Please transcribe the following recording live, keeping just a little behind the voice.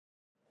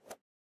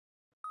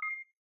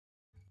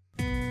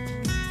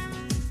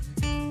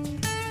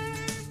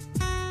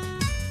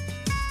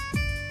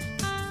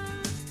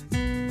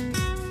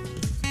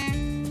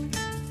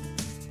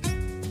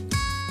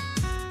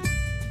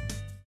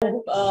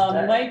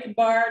So Mike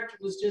Bard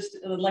was just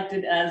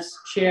elected as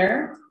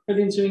chair for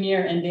the ensuing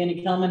year, and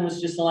Danny Kellman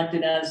was just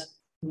elected as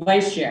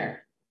vice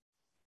chair.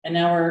 And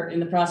now we're in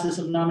the process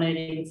of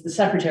nominating the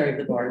secretary of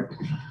the board.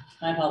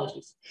 My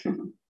apologies.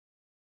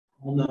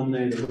 I'll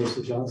nominate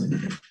Alyssa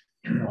Johnson.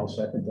 I'll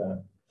second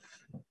that.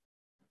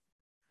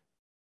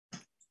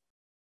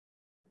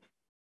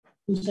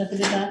 Who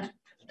seconded that?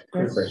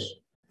 Chris.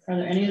 Are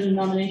there any other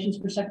nominations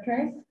for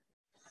secretary?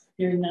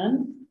 Hearing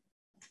none.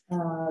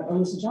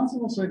 Alyssa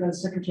Johnson will serve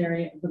as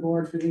secretary of the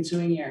board for the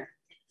ensuing year.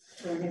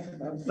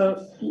 Vote.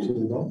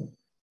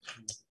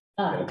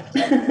 Aye.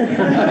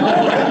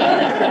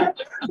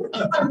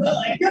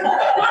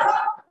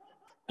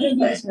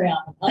 That's very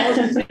often. All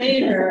those in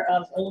favor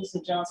of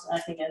Alyssa Johnson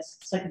acting as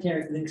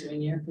secretary for the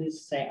ensuing year,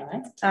 please say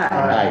aye.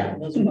 Aye.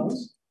 Those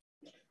opposed?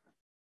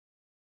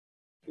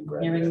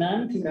 Hearing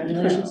none,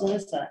 congratulations,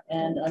 Alyssa.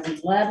 And I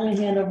would gladly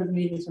hand over the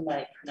meeting to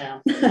Mike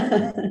now.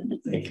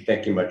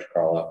 Thank you much,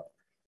 Carla.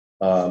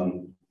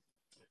 We'll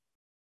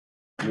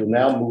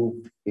now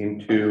move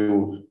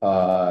into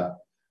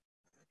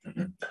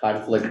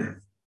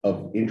conflict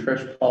of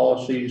interest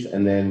policies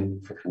and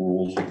then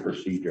rules of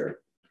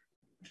procedure.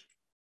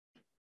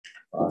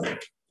 You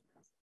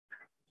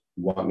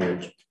want me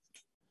to?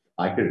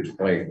 I could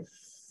explain.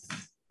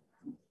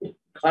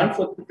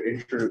 Conflict of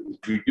interest,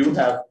 we do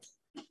have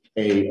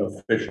a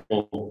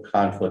official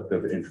conflict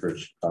of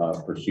interest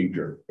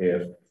procedure.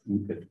 If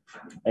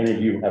any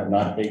of you have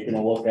not taken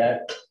a look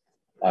at,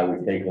 I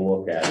would take a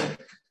look at it.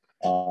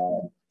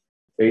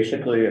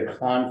 Basically, a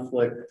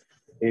conflict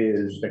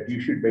is that you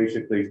should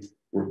basically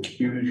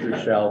recuse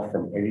yourself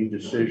from any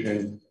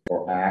decision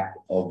or act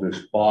of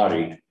this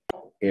body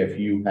if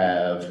you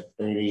have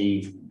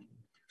any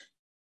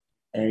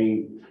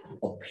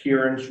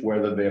appearance,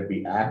 whether there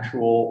be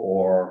actual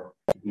or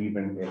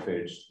even if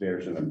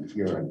there's an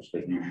appearance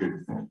that you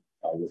should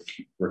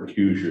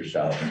recuse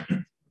yourself.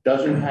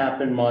 Doesn't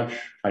happen much.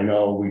 I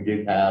know we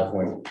did have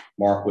when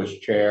Mark was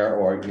chair,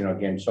 or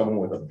again, someone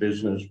with a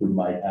business, we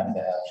might have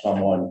to have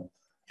someone,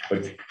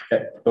 but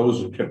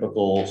those are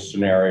typical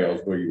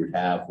scenarios where you would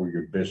have where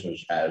your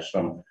business has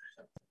some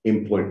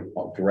input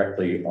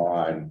directly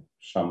on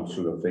some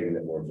sort of thing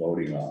that we're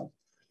voting on.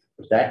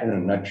 But that in a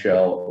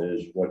nutshell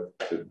is what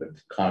the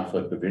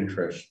conflict of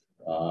interest,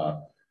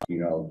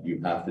 you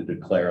have to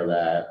declare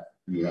that,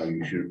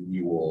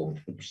 you will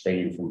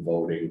abstain from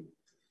voting,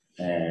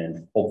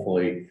 and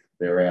hopefully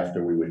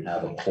thereafter we would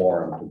have a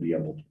quorum to be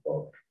able to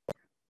vote.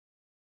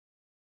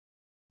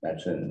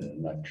 That's it in a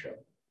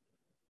nutshell.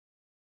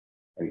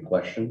 Any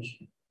questions?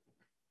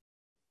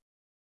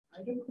 I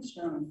have a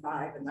question on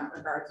 5 in that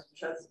regards, which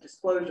has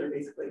disclosure.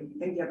 Basically, if you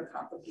think you have a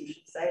conflict, you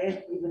should say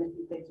it, even if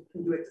you think you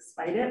can do it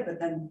despite it. But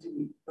then, do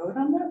we vote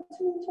on that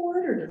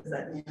toward, or does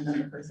that mean that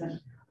the person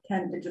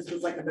can? It just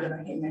was like a bit of a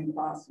hangman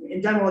clause.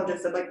 In general, it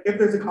just said like if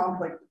there's a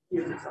conflict,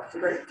 use yourself to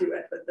great, do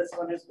it. But this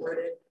one is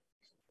worded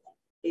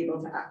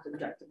able to act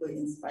objectively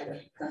in spite of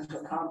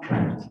potential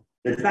conflict.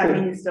 Does that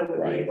mean you still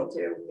would be able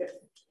to?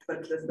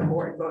 But does the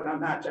board vote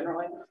on that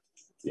generally?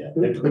 Yeah,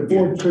 the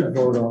board could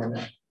vote on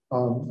it.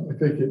 I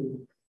think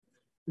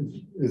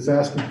it's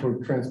asking for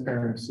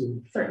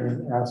transparency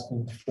and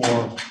asking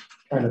for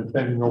kind of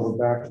bending over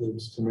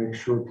backwards to make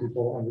sure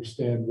people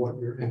understand what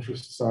your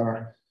interests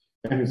are.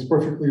 And it's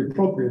perfectly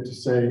appropriate to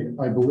say,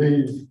 I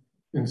believe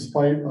in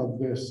spite of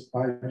this,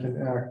 I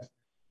can act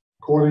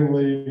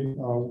accordingly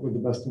with the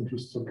best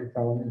interests of the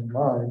town in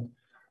mind.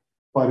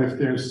 But if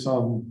there's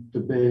some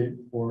debate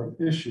or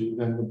issue,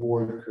 then the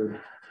board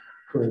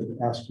could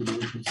ask you to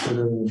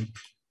reconsider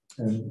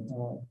and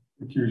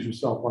accuse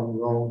yourself on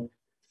your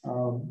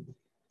own.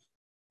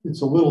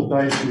 It's a little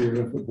dicier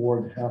if the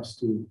board has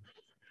to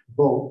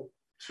vote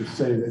to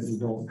say that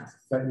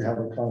you have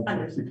a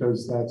conflict,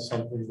 because that's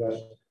something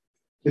that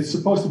it's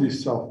supposed to be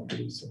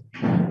self-policing.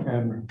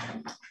 And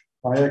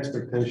my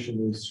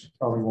expectation is you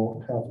probably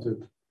won't have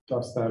to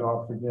dust that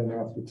off again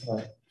after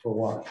tonight for a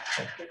while.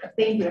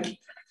 Thank you.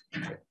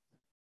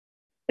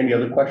 Any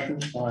other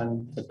questions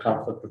on the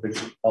conflict of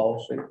interest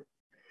policy?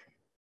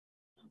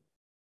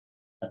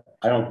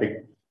 I don't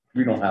think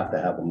we don't have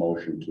to have a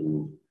motion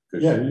to.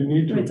 Yeah, you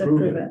need to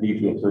approve it. Need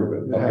to approve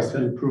it. It has to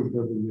be approved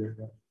every year.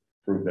 Yeah.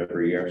 Approved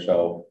every year.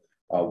 So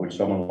would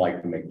someone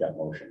like to make that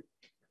motion?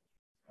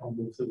 I'll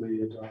move to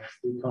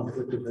the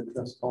conflict of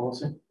interest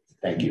policy.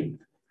 Thank you.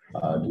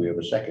 Do we have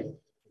a second?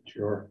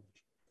 Sure.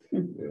 We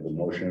have a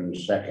motion and a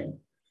second.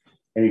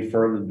 Any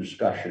further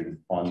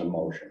discussion on the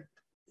motion?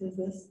 Does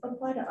this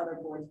apply to other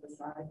boards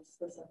besides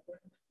the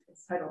Selectboard?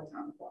 It's titled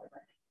Town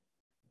Waterbury.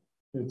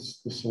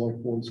 It's the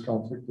Select Board's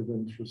conflict of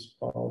interest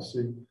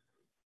policy.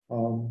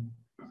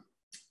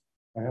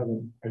 I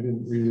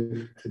didn't read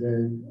it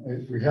today.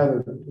 We had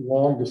a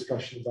long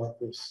discussion about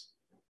this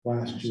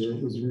last year.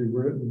 It was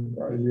rewritten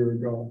a year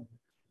ago.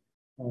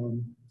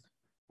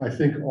 I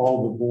think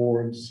all the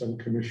boards and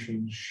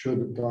commissions should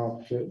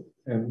adopt it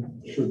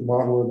and should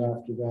model it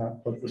after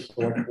that, but the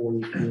select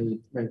board is really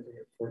making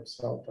it for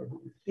itself, I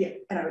believe. Yeah,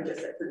 and I would just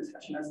say for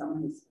discussion, as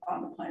someone who's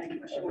on the planning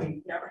commission,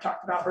 we never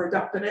talked about or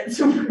adopted it,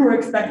 so we were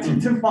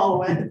expecting to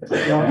follow it.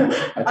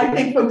 I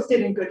think folks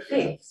did in good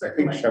faith, I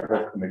think certainly.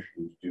 several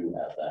commissions do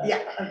have that.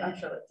 Yeah, I'm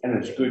sure.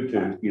 And it's good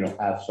to,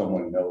 have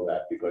someone know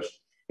that, because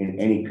in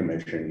any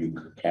commission, you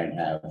can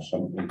have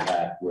some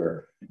impact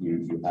where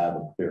you have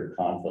a clear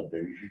conflict,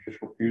 and you should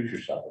just recuse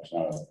yourself. It's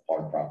not a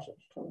hard process.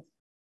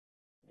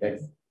 Okay.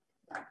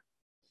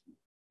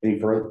 Any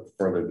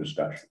further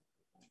discussion?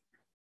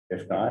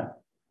 If not,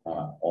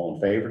 all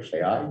in favor,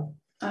 say aye.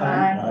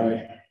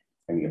 Aye.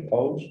 Any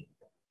opposed?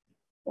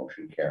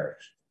 Motion carries.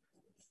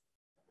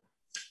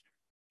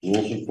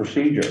 Rules of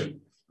procedure.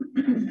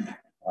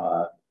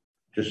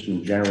 Just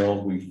in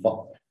general,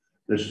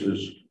 this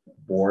is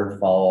board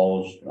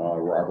follows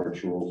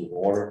Robert's Rules of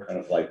Order, kind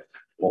of like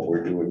what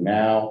we're doing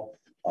now.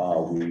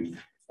 All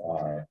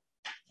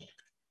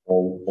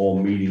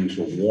meetings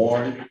are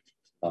warned.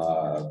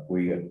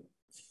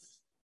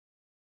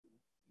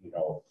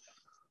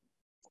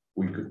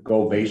 We could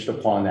go based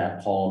upon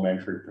that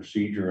parliamentary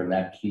procedure, and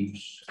that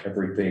keeps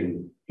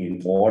everything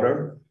in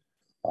order.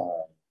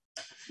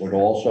 What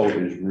also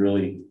is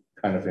really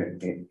kind of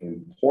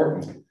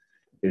important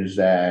is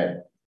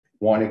that,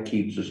 one, it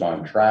keeps us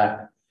on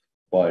track,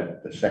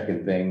 but the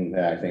second thing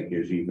that I think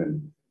is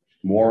even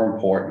more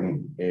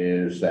important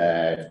is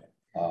that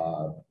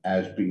are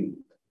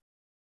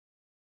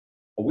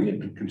we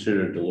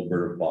considered a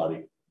deliberative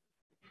body?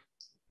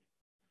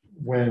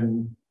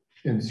 When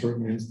in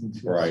certain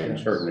instances. Right, in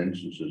yes. certain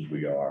instances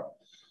we are.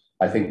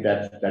 I think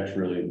that's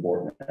really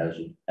important as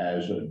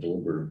a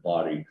deliberative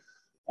body,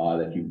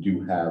 that you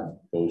do have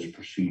those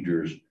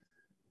procedures.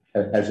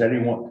 Has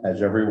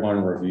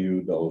everyone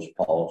reviewed those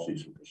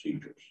policies and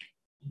procedures?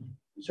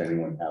 Does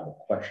anyone have a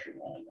question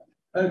on them?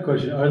 I have a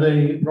question. Are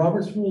they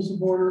Robert's Rules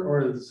of Order,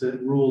 or is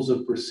it rules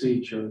of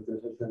procedure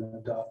that have been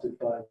adopted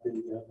by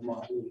the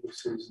Vermont League of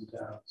Cities and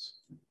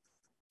Towns?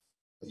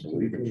 I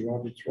believe it's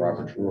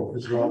Robert's rules.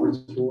 It's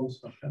Robert's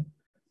Rules, okay.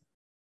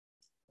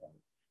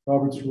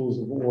 Robert's Rules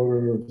of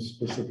Order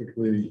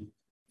specifically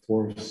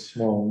for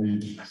small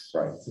meetings.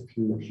 Right. If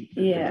you,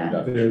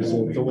 Yeah. there's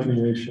a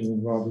delineation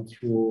in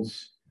Robert's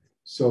Rules.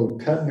 So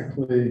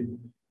technically,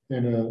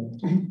 in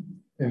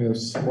a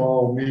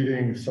small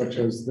meeting such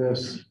as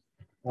this,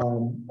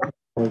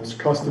 it's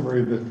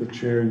customary that the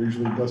chair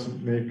usually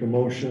doesn't make a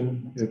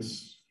motion.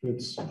 It's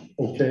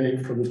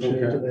okay for the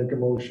chair to make a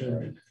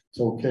motion. It's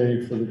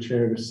okay for the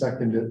chair to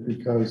second it,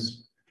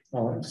 because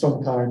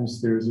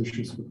sometimes there's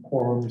issues with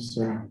quorums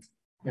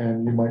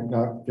and you might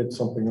not get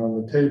something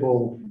on the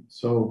table.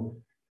 So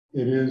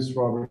it is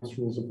Robert's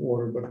Rules of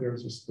Order, but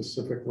there's a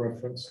specific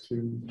reference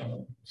to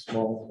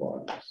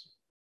small bodies.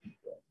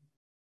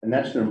 And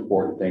that's an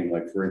important thing.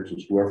 Like, for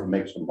instance, whoever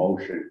makes a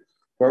motion,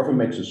 whoever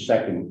makes a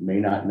second may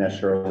not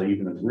necessarily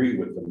even agree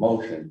with the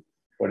motion,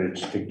 but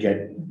it's to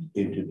get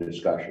into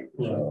discussion.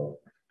 So,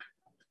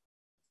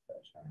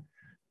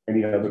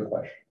 any other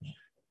questions?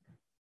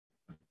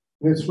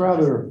 It's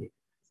rather,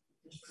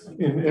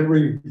 in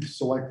every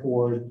select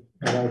board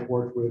that I've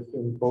worked with,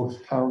 in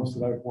both towns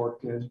that I've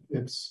worked in,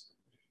 it's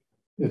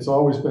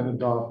always been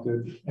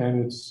adopted,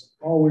 and it's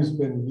always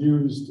been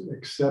used,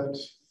 except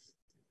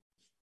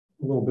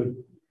a little bit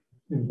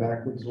in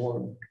backwards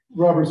order.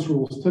 Robert's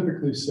Rules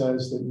typically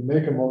says that you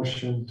make a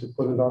motion to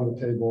put it on the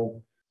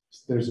table,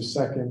 there's a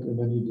second, and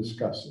then you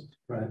discuss it.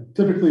 Right.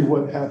 Typically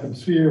what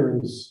happens here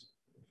is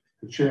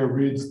the chair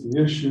reads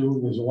the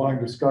issue, there's a long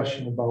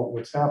discussion about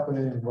what's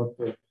happening and what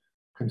the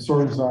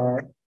concerns are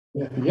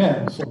at the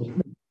end. So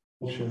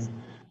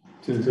motion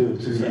to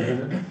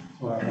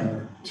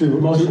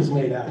motions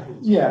made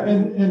afterwards. Yeah,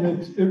 and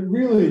it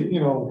really,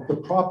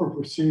 the proper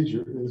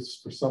procedure is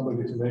for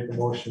somebody to make a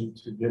motion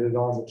to get it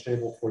on the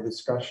table for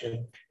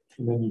discussion,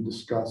 and then you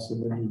discuss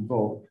and then you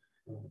vote.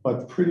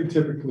 But pretty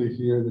typically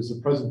here, there's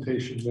a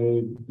presentation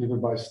made either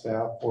by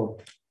staff or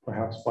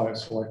perhaps by a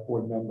select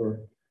board member,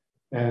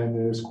 and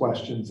there's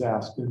questions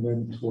asked, and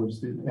then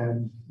towards the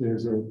end,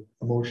 there's a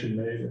motion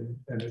made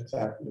and it's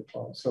acted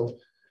upon. So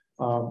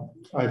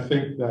I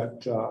think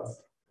that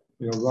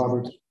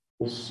Robert's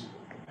Rules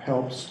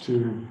helps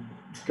to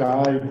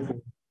guide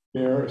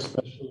there,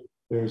 especially if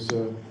there's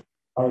a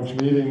large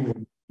meeting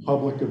with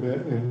public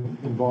event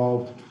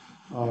involved,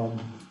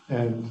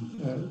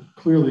 and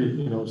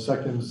clearly,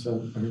 seconds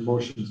and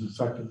motions and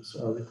seconds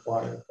are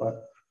required,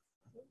 but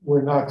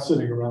we're not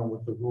sitting around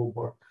with the rule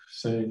book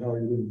saying, oh,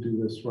 you didn't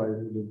do this right,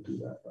 you didn't do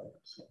that right.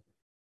 So.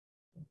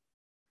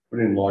 But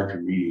in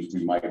larger meetings,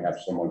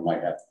 someone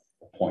might have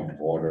a point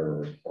of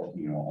order or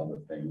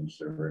other things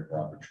that are in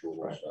Robert's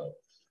Rules. So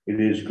it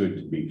is good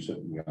to be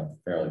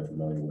fairly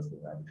familiar with the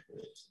Robert's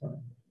Rules.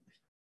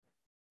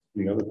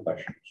 Any other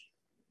questions?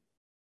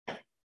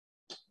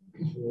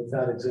 With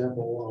that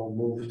example, I'll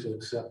move to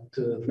accept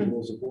the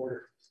Rules of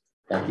Order.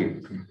 Thank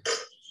you.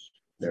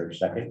 There's a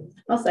second.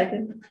 I'll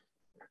second.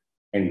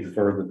 Any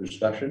further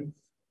discussion?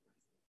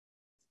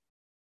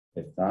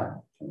 If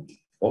not,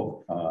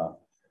 vote.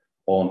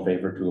 All in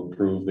favor to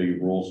approve the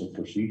rules of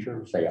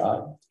procedure, say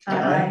aye.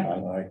 Aye.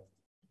 Aye.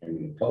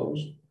 Any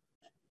opposed?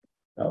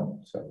 No,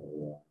 so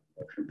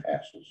motion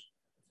passes.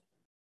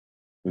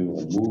 We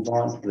will move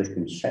on to the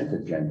consent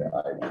agenda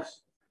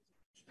items.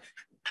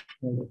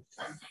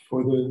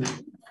 For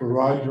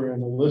Roger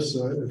and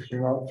Alyssa, if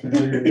you're not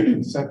familiar with the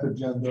consent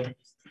agenda,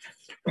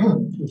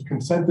 the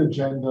consent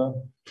agenda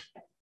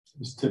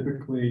is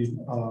typically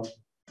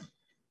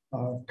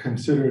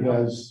considered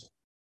as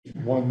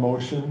one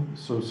motion.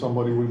 So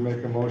somebody would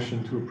make a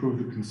motion to approve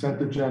the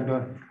consent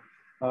agenda.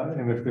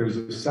 And if there's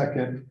a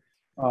second,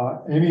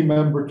 any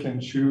member can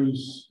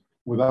choose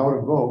without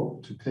a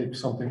vote to take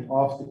something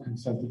off the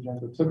consent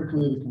agenda.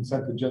 Typically, the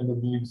consent agenda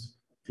means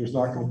there's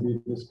not going to be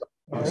this.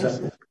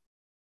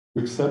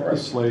 You accept the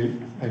slate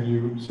and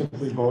you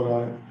simply vote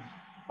on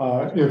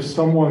it. If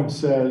someone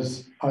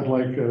says, I'd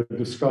like a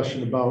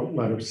discussion about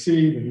letter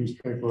C, the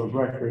newspaper of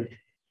record,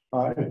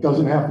 it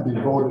doesn't have to be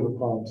voted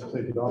upon to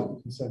take it off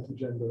the consent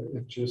agenda.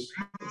 It just,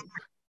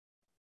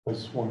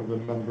 as one of the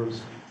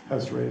members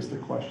has raised the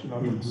question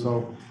of it.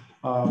 So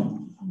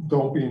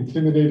don't be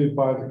intimidated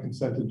by the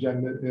consent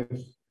agenda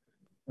if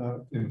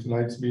in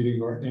tonight's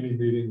meeting or any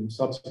meeting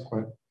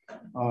subsequent.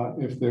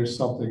 If there's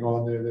something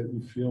on there that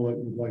you feel that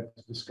you'd like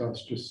to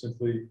discuss, just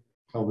simply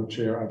tell the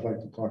chair, I'd like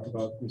to talk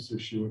about this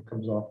issue. It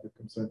comes off the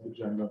consent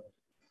agenda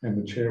and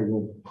the chair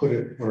will put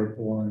it where it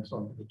belongs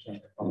on the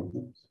agenda.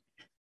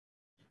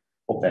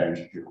 Hope that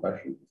answers your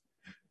question.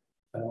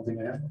 I don't think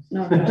I have.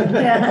 No,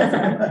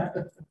 yeah,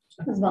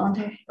 that's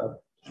voluntary.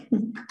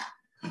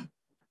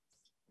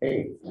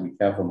 Hey, we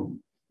have a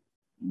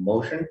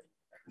motion.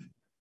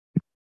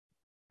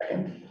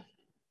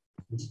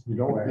 You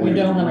don't. We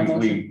don't have a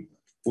motion.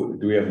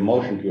 Do we have a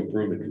motion to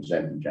approve the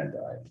consent agenda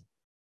item?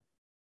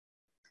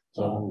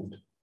 So moved.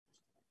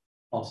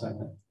 I'll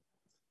second.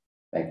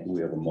 Thank you.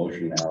 We have a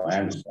motion now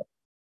and a second.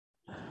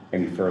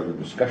 Any further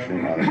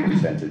discussion on the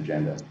consent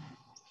agenda?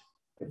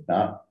 If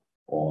not,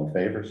 all in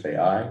favor, say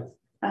aye.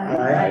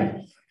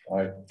 Aye.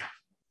 Aye.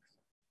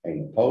 Any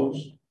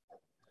opposed?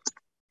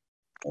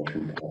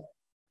 Motion passed.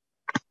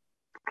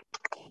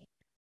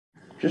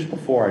 Just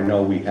before I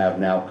know we have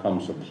now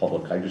comes the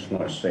public, I just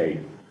want to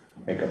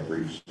make a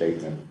brief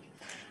statement.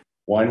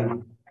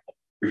 One,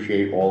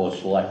 appreciate all the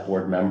select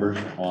board members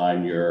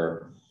on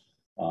your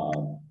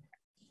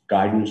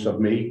guidance of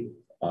me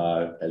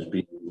as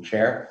being the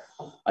chair.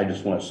 I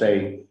just want to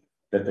say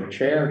that the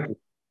chair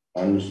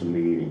runs the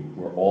meeting.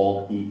 We're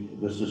all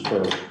this is for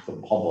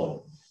the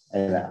public,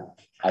 and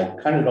I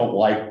kind of don't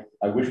like.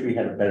 I wish we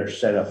had a better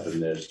setup than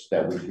this,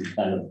 that we could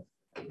kind of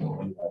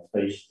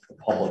face the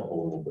public a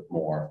little bit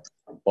more.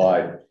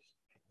 But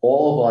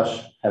all of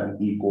us have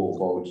equal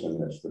votes in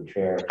this. The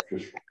chair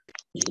just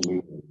runs the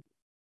meeting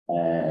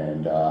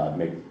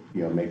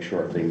and make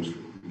sure things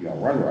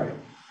run right.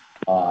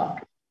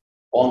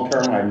 Long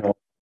term, I know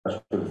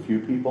for the few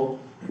people,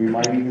 we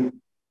might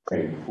even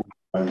say who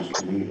runs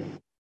the meeting.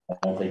 I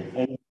don't think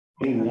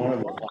any one of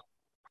us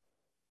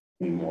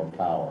need more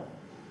power.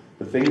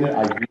 The thing that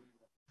I do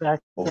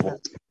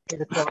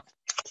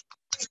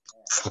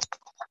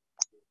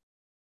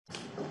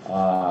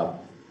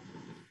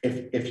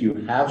if you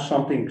have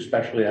something,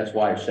 especially that's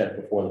why I said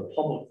before the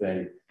public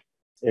thing,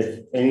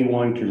 if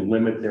anyone can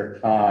limit their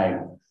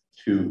time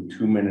to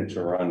 2 minutes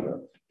or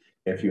under.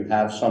 If you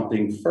have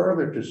something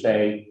further to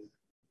say,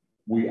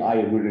 I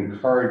would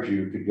encourage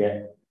you to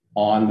get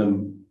on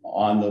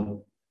the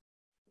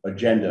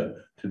agenda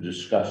to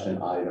discuss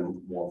an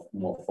item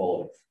more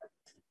fully.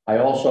 I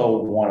also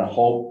want to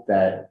hope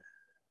that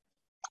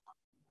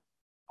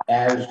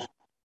as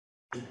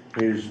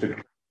is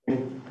the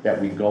that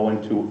we go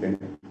into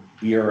an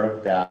era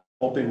that I'm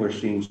hoping we're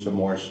seeing some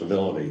more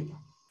civility.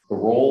 The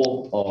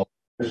role of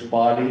this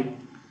body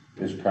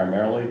is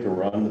primarily to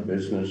run the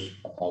business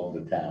of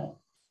the town.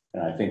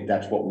 And I think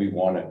that's what we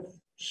want to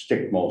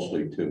stick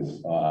mostly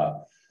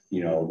to.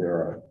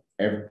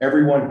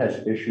 Everyone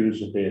has issues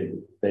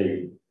that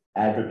they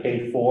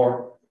advocate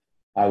for.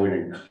 I would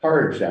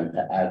encourage them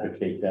to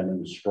advocate them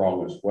in the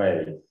strongest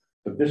way.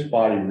 But this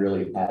body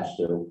really has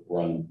to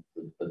run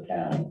the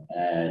town.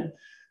 And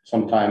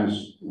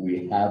sometimes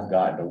we have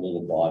gotten a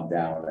little bogged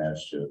down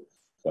as to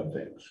what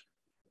things.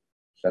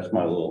 So that's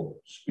my little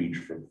speech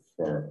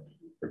for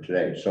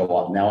today.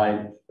 So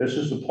now this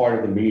is the part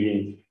of the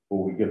meeting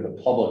where we give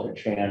the public a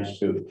chance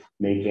to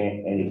make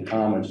any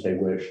comments they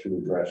wish to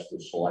address the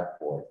select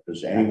board.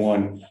 Does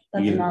anyone?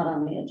 That's not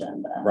on the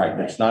agenda. Right,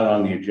 that's not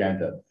on the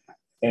agenda.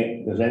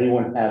 And does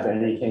anyone have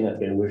anything that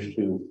they wish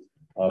to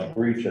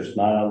breach that's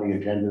not on the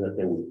agenda that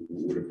they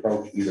would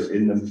approach either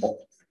in the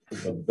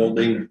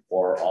building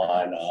or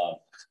on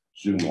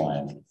Zoom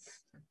line?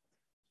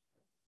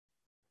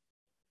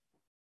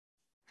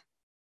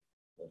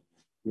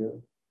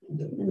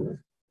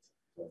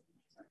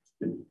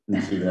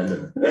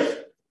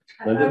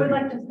 I would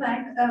like to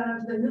thank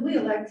the newly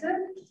elected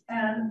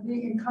and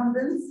the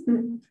incumbents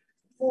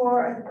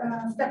for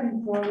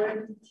stepping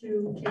forward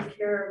to take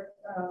care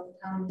of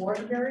town of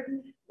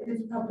Waterbury. It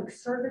is public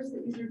service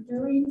that you're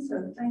doing,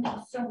 so thank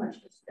you so much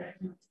for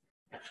stepping up.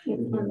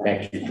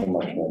 Thank you so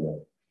much, Linda.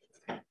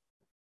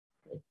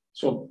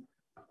 So,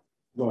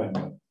 go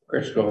ahead.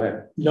 Chris, go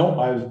ahead. No,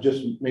 I was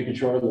just making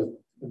sure that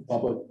the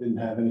public didn't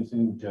have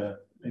anything to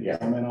make a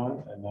comment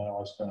on, and then I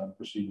was gonna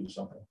proceed with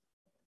something.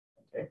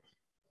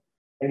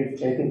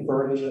 Anything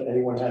further that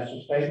anyone has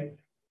to say?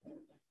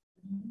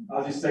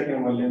 I'll just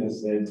second what Linda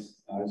said.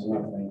 I just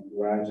want to thank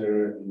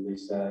Roger and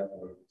Lisa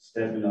for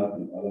stepping up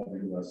and all of you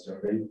who are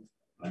serving.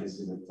 This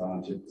is a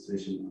township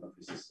position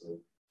officer, so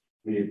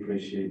we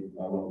appreciate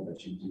all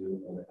that you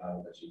do, all the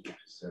hours that you do to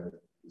serve.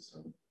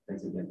 So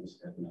thanks again for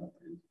stepping up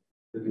and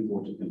looking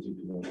forward to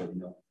continue to work with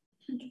you.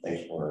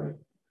 Thanks, Laurie.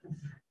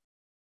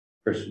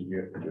 Chris,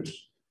 you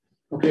just.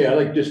 Okay, I'd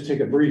like to just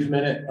take a brief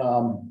minute,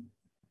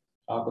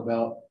 talk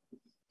about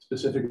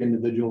specific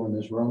individual in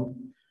this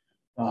room.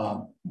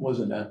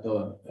 Wasn't at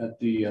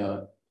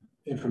the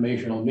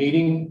informational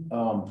meeting.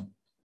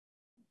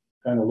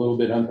 Kind of a little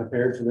bit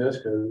unprepared for this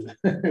because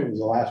it was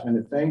a last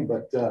minute thing,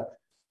 but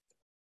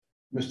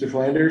Mr.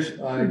 Flanders,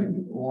 I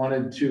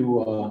wanted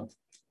to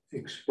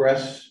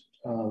express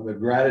the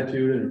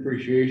gratitude and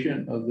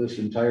appreciation of this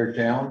entire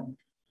town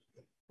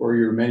for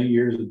your many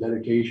years of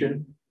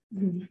dedication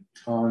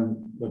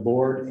on the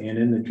board and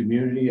in the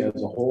community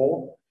as a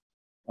whole.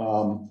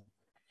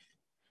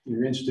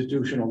 Your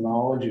institutional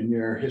knowledge and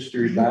your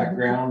history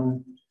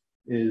background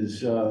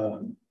is,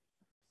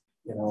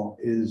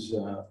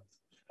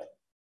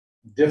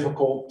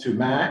 difficult to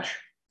match.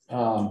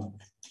 I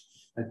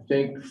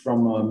think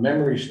from a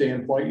memory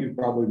standpoint, you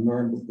probably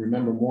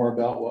remember more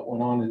about what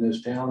went on in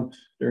this town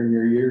during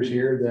your years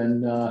here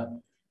than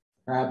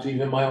perhaps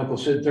even my Uncle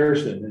Sid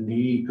Thurston, and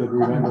he could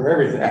remember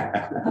everything.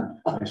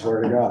 I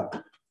swear to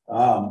God.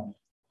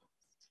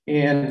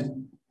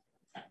 And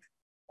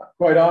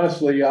quite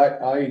honestly,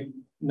 I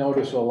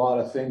notice a lot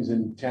of things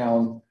in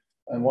town.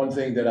 And one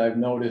thing that I've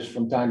noticed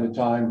from time to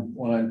time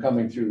when I'm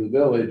coming through the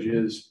village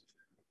is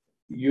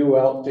you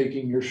out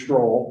taking your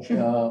stroll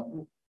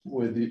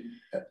with the,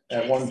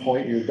 at one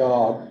point your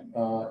dog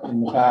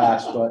in the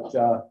past, but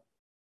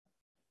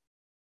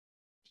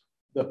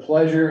the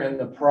pleasure and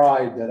the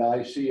pride that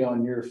I see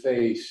on your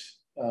face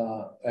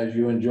as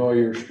you enjoy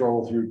your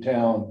stroll through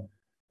town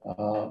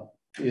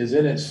is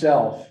in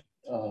itself,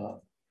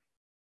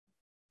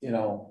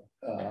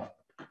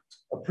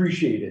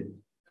 appreciated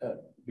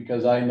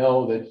because I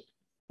know that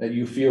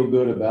you feel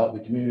good about the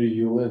community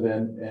you live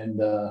in,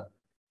 and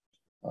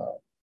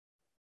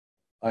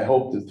I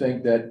hope to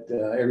think that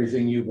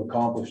everything you've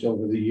accomplished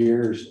over the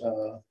years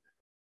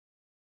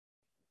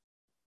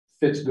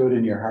fits good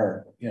in your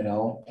heart.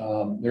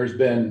 There's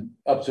been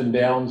ups and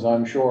downs,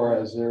 I'm sure,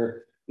 as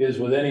there is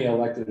with any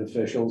elected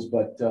officials,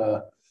 but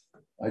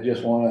I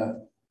just want to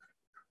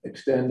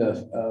extend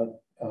a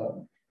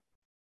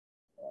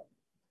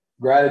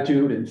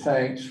gratitude and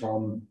thanks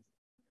from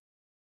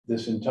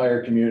this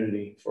entire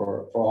community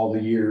for all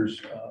the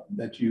years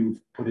that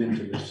you've put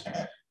into this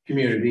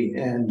community.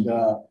 And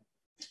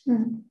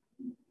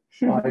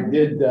I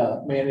did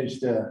manage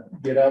to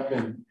get up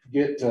and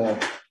get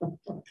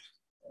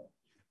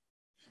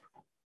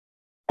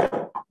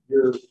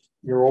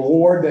your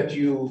award that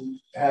you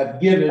have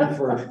given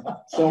for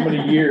so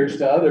many years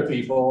to other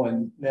people,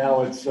 and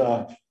now it's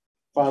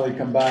finally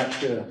come back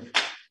to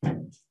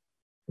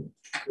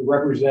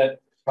represent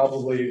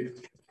probably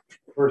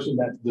the person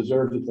that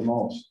deserves it the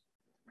most.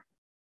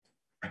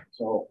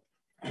 So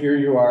here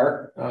you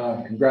are.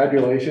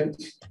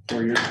 Congratulations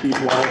for your key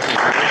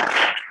life.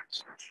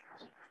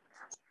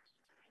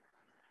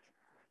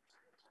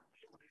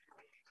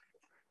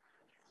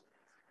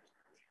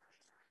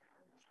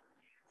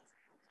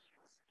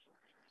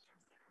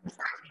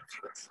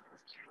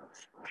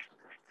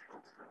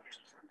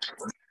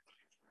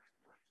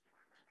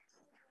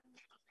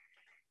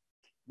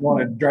 Want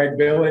to drag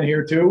Bill in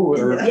here too?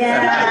 Or?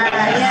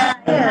 Yeah.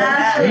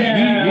 He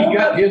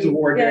got his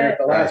award there at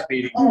the last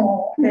meeting.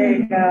 Oh, there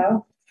you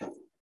go.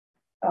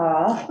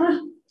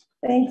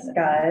 Thanks,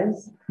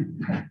 guys.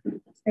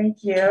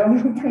 Thank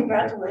you.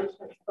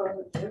 Congratulations.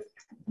 Congratulations.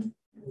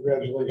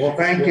 Well,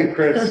 thank you,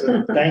 Chris.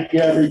 Thank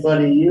you,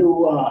 everybody.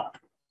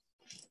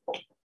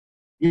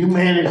 You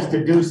managed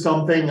to do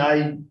something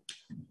I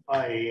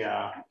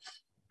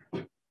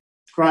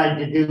tried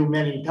to do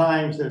many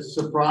times, to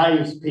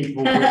surprise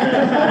people with it.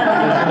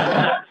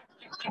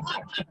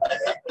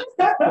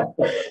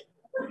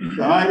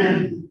 So I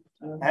didn't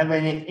have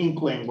any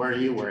inkling where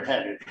you were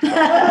headed.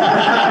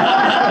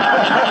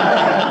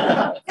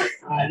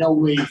 I know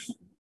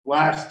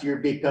last year,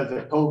 because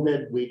of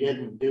COVID, we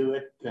didn't do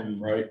it,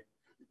 and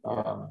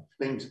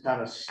things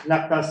kind of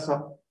snuck us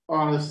up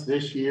on us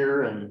this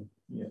year, and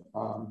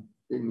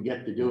didn't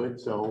get to do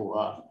it.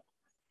 So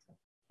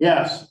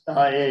yes,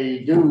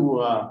 I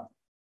do.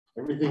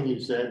 Everything you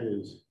said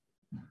is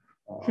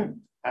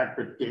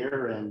accurate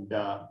there, and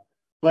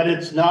but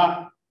it's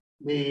not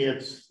me,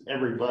 it's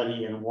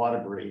everybody in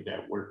Waterbury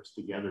that works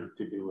together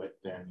to do it.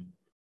 And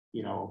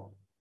you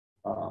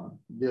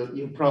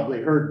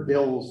probably heard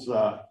Bill's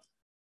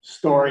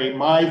story.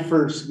 My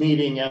first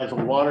meeting as a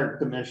water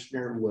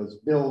commissioner was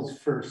Bill's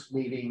first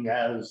meeting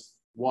as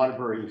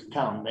Waterbury's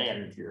town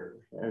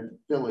manager and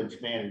village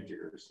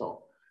manager.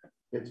 So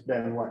it's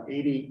been what,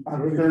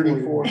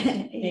 34?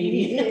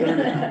 80.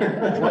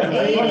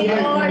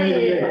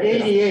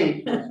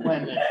 88 was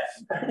when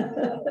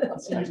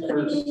I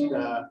first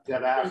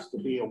got asked to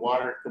be a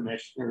water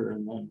commissioner,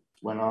 and then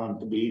went on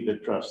to be the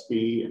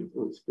trustee, and it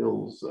was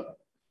Bill's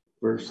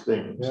first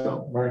thing. Yeah,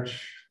 So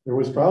March, it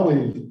was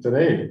probably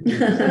today.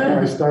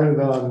 I started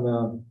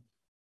on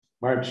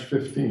March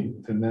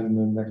 15th, and then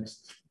the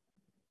next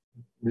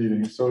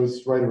meeting, so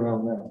it's right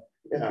around now,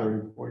 yeah,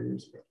 34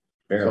 years ago.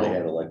 Barely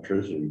had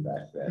electricity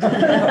back then.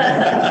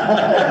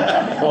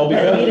 Well,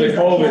 because of the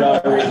COVID, I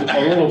was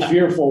a little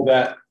fearful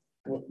that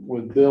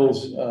with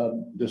Bill's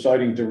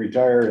deciding to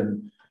retire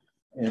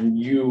and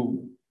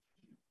you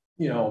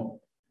know,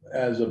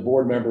 as a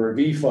board member of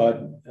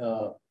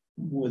EFUD,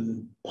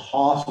 with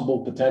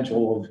possible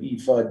potential of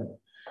EFUD,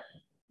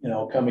 you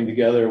know, coming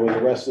together with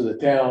the rest of the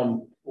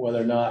town,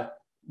 whether or not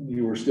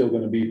you were still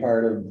going to be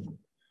part of,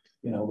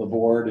 you know, the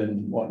board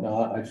and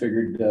whatnot. I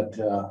figured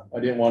that I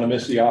didn't want to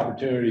miss the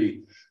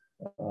opportunity,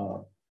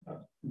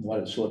 let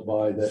it slip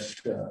by,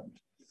 that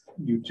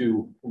you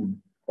two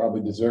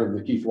probably deserve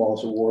the Keith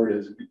Wallace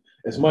Award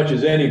as much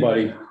as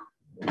anybody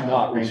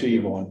not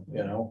receive one,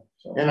 you know.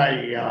 So.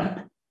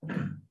 and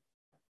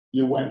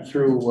you went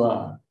through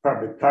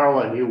probably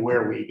Carla knew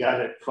where we got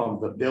it from,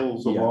 the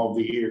bills of all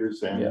the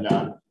years and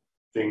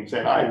things.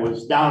 And I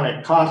was down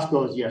at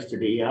Costco's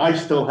yesterday, and I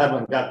still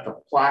haven't got the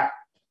plaque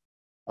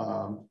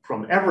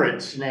from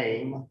Everett's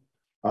name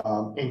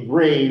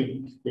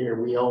engraved there.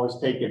 We always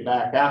take it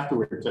back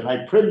afterwards. And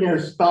I pretty near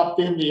stopped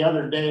in the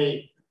other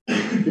day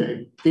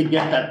to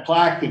get that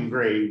plaque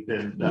engraved.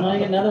 And Now you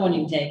get another one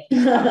you can take.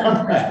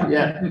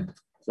 yeah.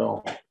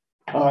 So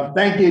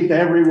thank you to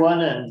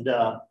everyone, and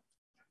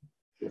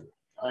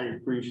I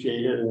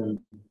appreciate it, and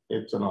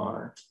it's an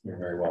honor. You're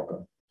very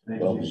welcome.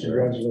 Well,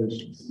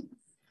 congratulations.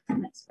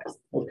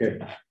 Okay,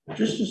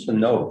 just as a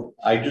note,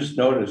 I just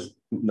noticed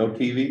no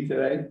TV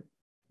today.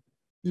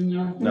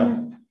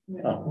 No.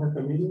 Oh.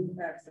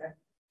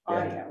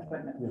 Audio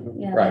equipment.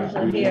 Yeah, Right,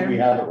 usually we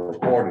here. have it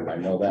recorded, I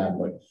know that,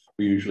 but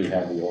we usually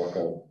have the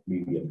Orca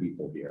media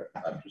people here.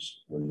 I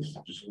just noticed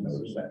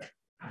that.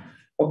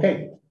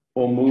 Okay,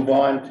 we'll move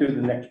on to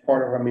the next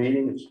part of our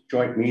meeting. It's a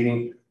joint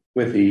meeting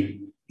with the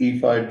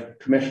EFUD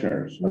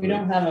commissioners. We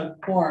don't have a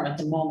quorum at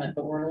the moment,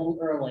 but we're a little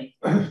early.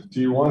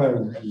 Do you want to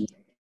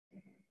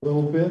a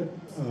little bit?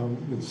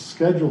 It's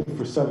scheduled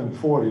for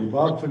 7:40.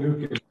 Bob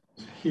Fanukin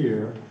is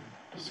here,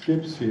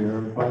 Skip's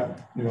here, but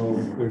you know,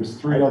 there's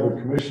 3 other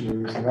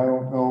commissioners, and I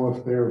don't know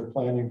if they're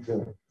planning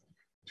to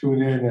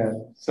tune in at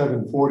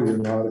 7:40 or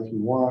not. If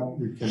you want,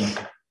 we can.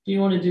 Do you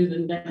want to do the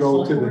next?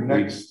 Go to the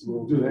next,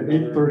 we'll do the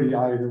 8:30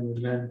 item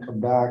and then come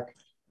back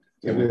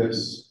to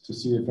this to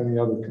see if any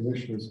other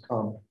commissioners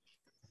come.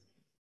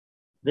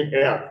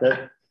 Yeah,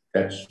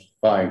 That's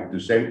fine.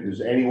 Does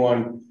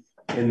anyone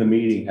in the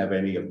meeting have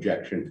any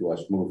objection to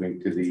us moving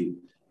to the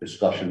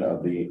discussion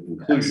of the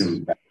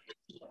inclusion?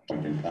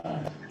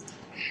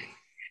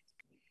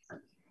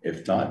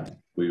 If not,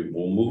 we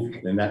will move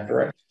in that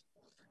direction.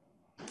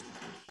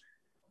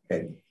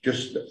 Okay,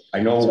 just,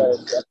 I know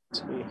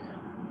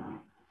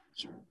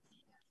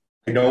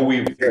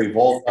we've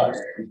all got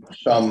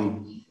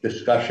some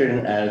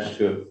discussion as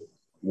to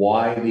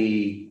why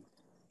the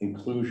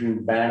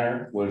inclusion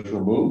banner was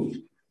removed.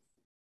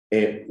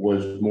 It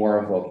was more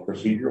of a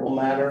procedural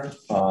matter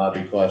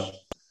because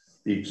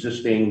the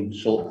existing,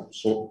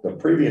 the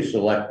previous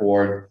select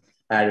board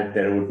had it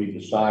that it would be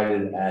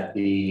decided at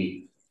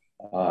the,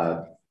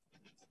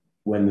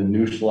 when the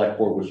new select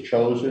board was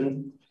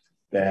chosen,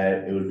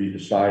 that it would be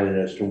decided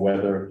as to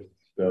whether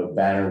the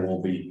banner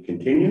will be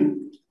continued.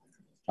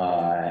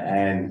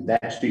 And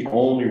that's the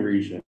only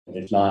reason.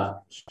 It's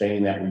not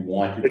saying that we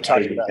want to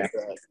take it down.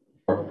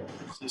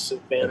 Is this a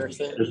banner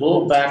thing? There's a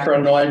little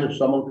background noise. If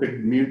someone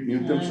could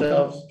mute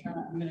themselves.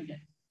 I'm gonna get.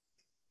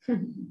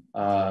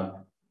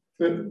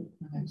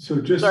 So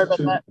just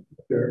to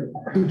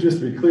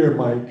be clear,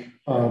 Mike,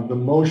 the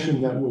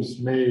motion that was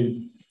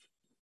made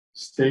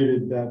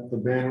stated that the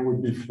banner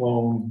would be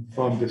flown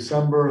from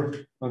December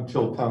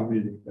until town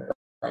meeting day.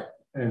 Right.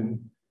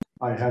 And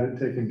I had it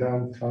taken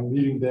down town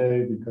meeting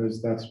day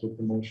because that's what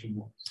the motion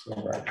was. So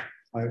Right.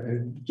 I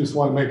just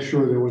want to make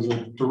sure there was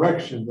a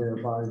direction there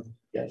by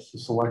the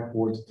select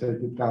board to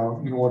take it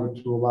down in order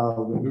to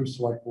allow the new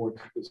select board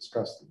to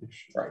discuss the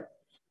issue. Right.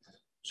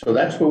 So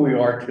that's where we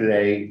are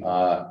today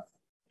to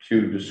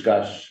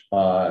discuss,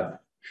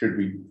 should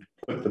we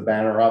put the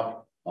banner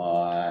up?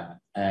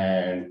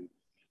 And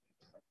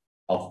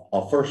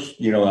I'll first,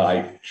 you know,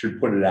 I should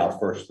put it out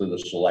first to the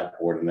select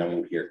board, and then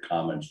we'll hear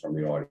comments from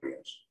the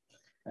audience.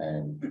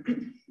 And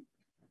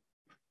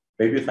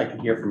maybe if I could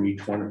hear from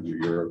each one of you,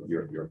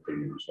 your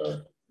opinions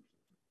are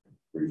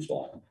brief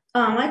thought.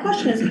 My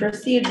question is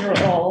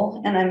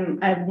procedural,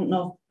 and I don't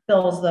know if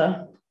Bill's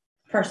the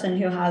person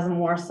who has a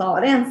more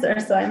solid answer,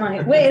 so I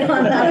might wait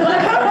on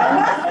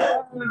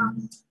that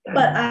one.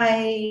 But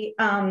I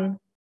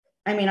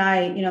mean,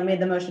 I made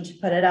the motion to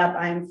put it up.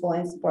 I'm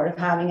fully in support of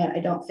having it. I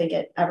don't think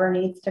it ever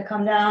needs to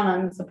come down.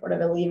 I'm supportive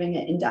of leaving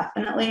it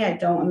indefinitely. I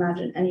don't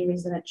imagine any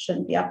reason it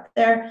shouldn't be up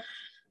there.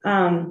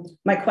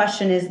 My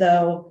question is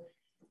though,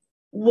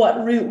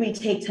 what route we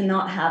take to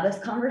not have this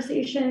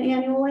conversation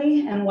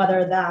annually, and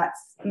whether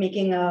that's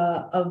making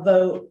a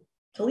vote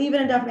to leave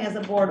it indefinitely as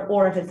a board,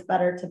 or if it's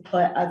better to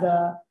put as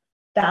a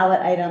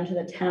ballot item to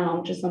the town,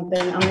 which is something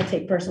I'm going to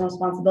take personal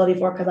responsibility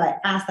for, because I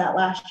asked that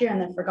last year and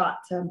then forgot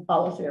to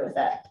follow through with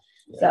it.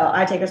 So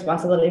I take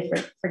responsibility for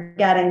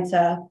forgetting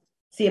to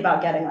see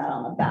about getting that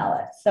on the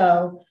ballot.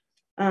 So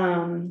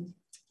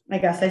I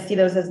guess I see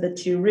those as the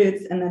two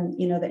routes, and then,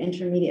 you know, the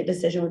intermediate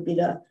decision would be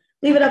to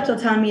leave it up till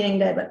town meeting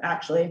day, but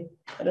actually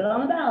put it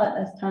on the ballot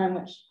this time,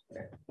 which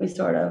we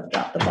sort of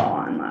dropped the ball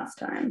on last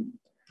time.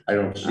 I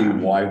don't see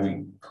why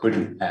we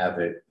couldn't have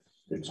it.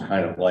 It's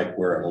kind of like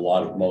where a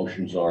lot of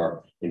motions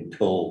are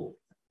until,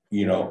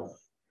 you know,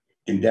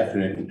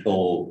 indefinite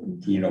until,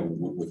 you know,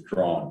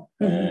 withdrawn.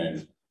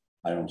 And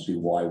I don't see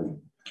why we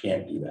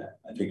can't do that.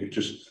 I think it's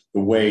just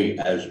the way,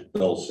 as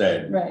Bill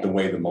said, the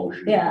way the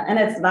motion. Yeah,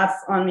 and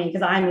that's on me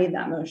because I made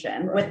that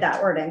motion with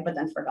that wording, but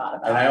then forgot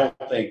about it. And I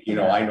don't think, you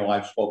know, I know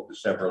I've spoken to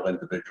several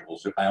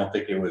individuals. I don't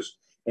think it was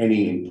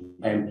any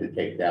intent to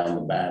take down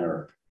the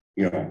banner.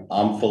 You know,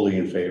 I'm fully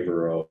in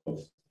favor of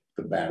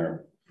the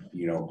banner,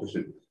 you know, because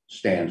it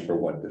stands for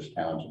what this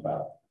town's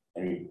about.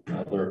 Any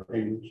other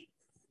opinions?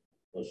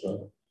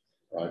 Alyssa,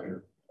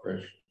 Roger,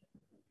 Chris?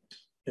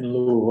 In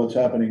lieu of what's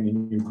happening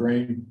in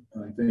Ukraine,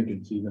 I think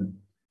it's even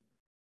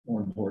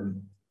more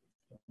important.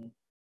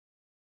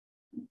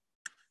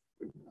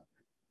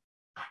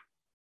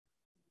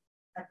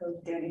 Echo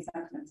Danny's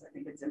sentiments. I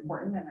think it's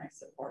important, and I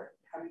support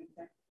having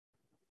it.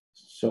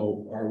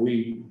 So are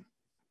we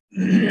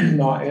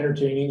not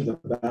entertaining the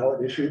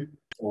ballot issue,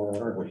 or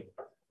are we?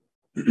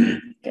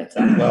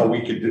 Well,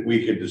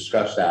 we could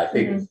discuss that. I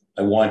think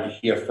I want to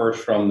hear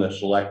first from the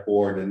select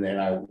board, and then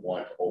I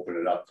want to open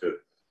it up to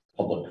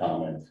public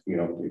comment, you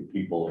know,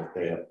 people if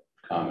they have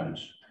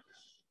comments.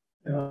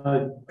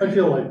 I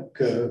feel like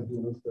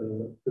you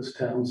know, this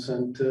town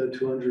sent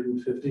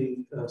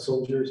 250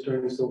 soldiers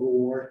during the Civil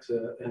War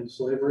to end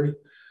slavery.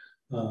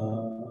 I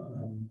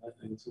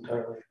think it's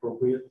entirely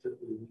appropriate that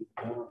we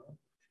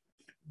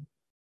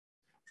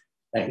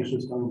Thanks.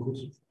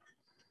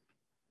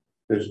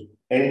 Does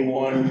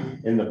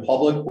anyone in the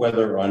public,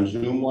 whether on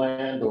Zoom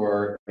land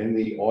or in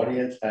the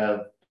audience,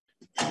 have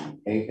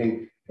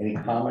anything, any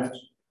comments?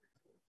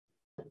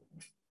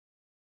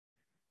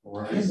 All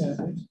right.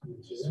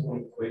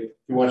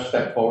 You want to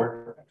step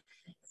forward?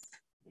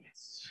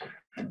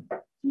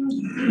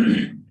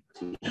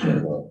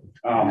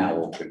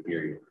 Owl could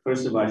hear you.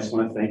 First of all, I just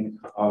want to thank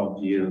all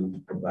of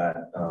you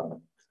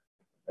about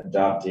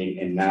adopting,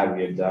 and now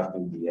we're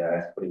adopting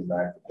the putting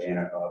back the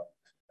banner up.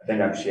 I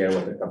think I've shared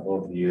with a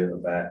couple of you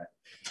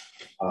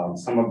about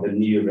some of the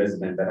new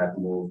residents that have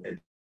moved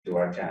into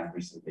our town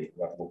recently,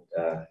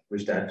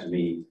 reached out to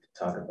me to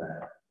talk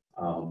about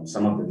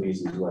some of the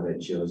reasons why they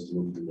chose to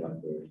move to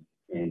Waterbury.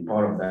 And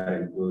part of that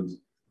includes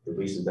the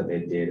reasons that they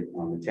did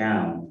on the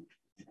town,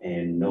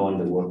 and knowing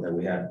the work that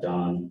we have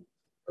done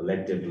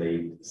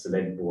collectively,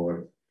 select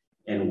board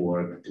and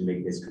work to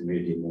make this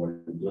community more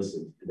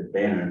inclusive. The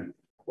banner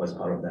was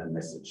part of that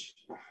message.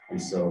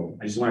 And so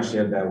I just want to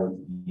share that with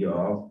you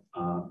all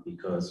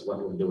because what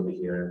we're doing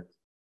here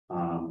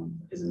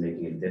is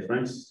making a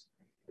difference.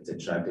 It's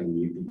attracting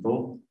new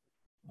people.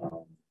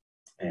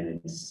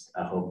 And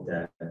I hope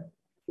that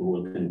we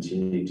will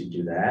continue to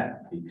do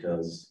that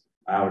because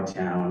our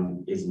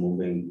town is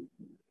moving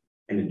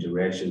in a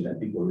direction that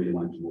people really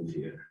want to move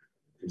here.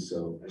 And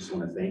so I just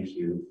want to thank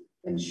you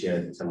and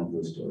share some of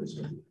those stories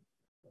with you.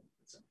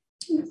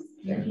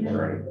 Thank you. All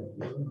right.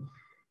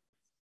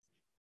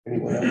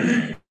 Anyone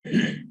else?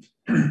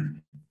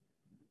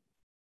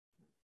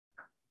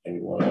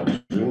 Anyone else?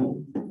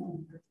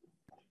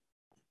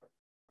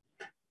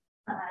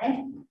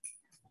 Hi.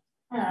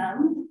 I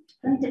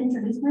need to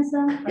introduce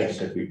myself.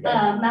 Yes, if you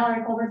can.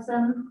 Mallory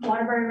Culbertson,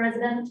 Waterbury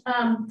resident.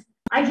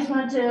 I just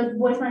wanted to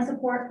voice my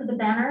support for the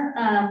banner.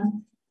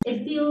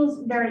 It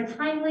feels very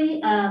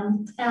timely,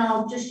 and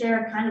I'll just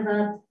share kind of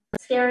a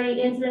scary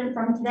incident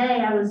from today.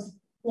 I was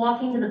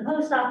walking to the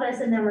post office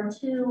and there were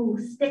 2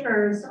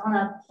 stickers on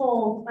a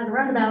pole by the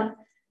roundabout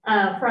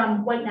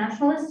from white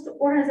nationalist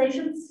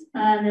organizations.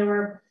 There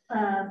were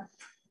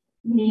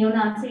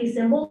neo-Nazi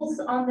symbols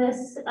on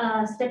this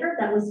sticker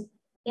that was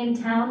in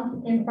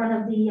town in front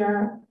of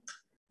the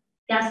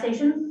gas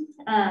station.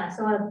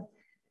 So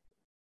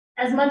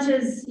as much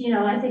as, you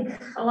know, I think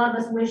a lot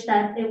of us wish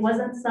that it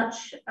wasn't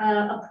such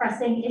a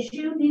pressing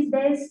issue these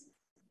days,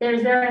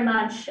 there's very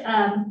much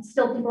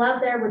still people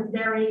out there with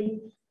very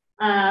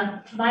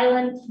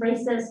violent,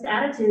 racist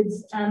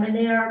attitudes, and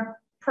they are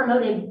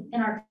promoted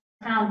in our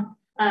town.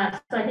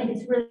 So I think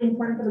it's really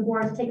important for the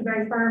board to take a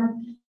very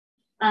firm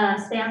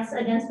stance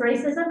against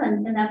racism,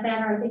 and that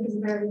banner, I think, is a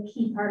very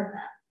key part of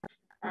that.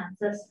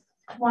 So just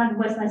wanted to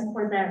voice my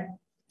support there.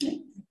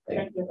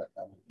 Thank you.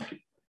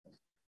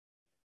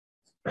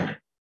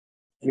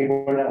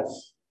 Anyone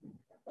else?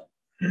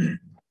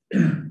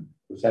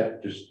 Was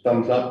that just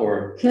thumbs up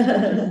or?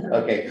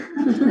 Okay.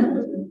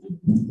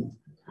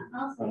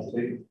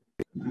 Awesome.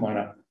 Come on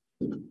up.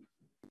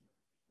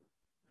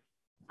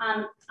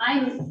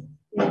 I'm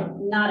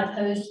not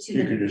opposed to.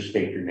 You could just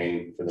state your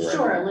name for the record.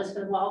 Sure,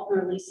 Elizabeth Walton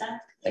or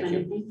Lisa. Thank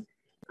you.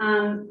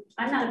 I'm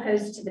not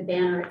opposed to the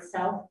banner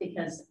itself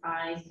because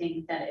I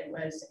think that it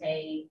was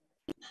a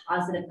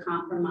positive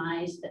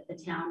compromise that the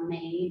town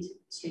made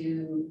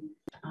to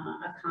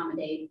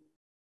accommodate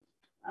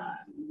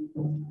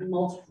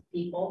multiple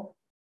people.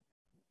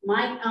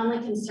 My only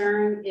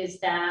concern is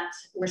that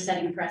we're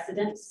setting a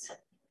precedence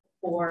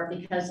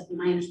because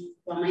my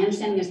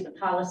understanding is the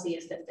policy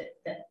is that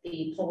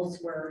the poles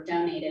were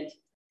donated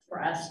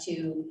for us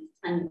to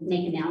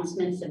make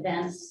announcements,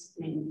 events,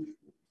 I mean,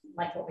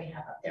 like what we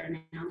have up there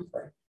now.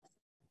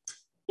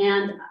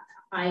 And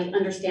I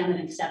understand that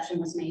an exception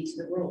was made to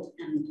the rule,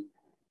 and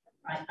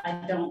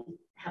I don't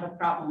have a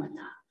problem with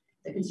that.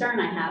 The concern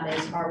I have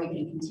is, are we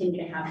going to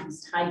continue to have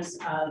these types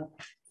of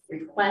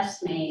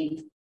requests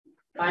made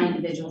by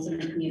individuals in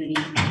the community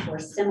for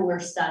similar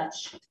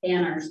such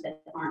banners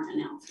that aren't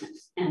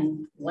announcements?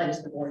 And what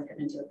is the board going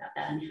to do about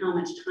that? And how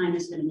much time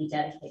is going to be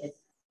dedicated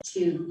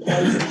to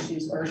those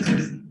issues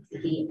versus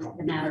the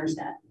matters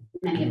that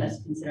many of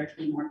us consider to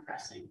be more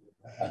pressing?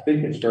 I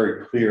think it's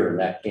very clear, and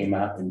that came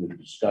out in the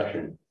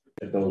discussion,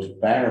 that those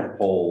banner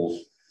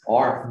poles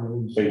are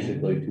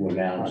basically to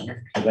announce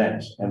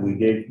events. And we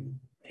did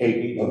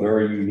take a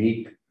very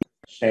unique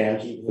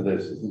stance for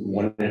this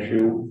one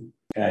issue.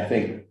 And I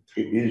think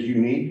it is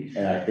unique,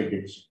 and I think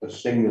it's a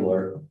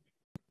singular.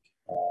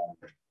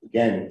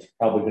 Again, it's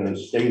probably going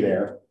to stay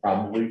there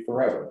probably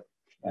forever.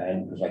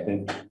 And because I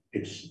think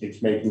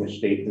it's making a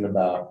statement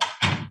about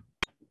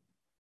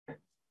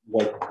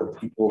what the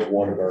people of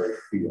Waterbury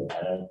feel.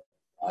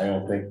 I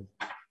don't think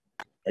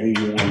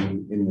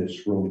anyone in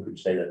this room could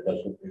say that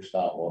it's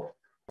not what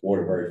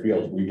Waterbury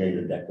feels. We made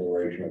a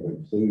declaration of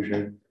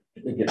inclusion.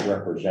 I think it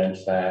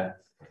represents that.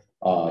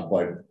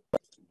 But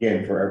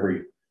again, for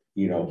every,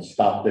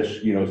 stop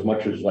this, as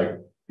much as like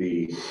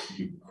the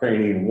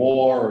Ukrainian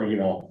war, we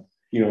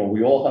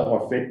all have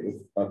our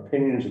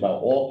opinions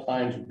about all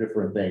kinds of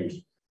different things.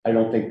 I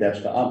don't think that's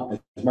as a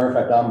matter of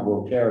fact, I'm a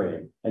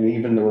Rotarian, and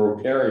even the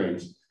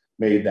Rotarians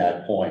made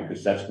that point,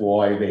 because that's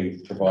why they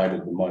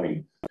provided the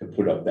money to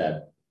put up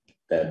that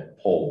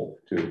pole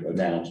to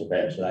announce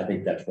events, and I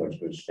think that's what's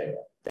going to stay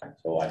up.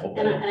 So I hope.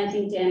 And I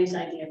think Danny's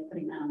idea of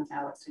putting that on the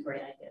ballot is a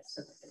great idea,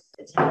 so that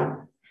the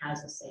town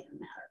has a say in the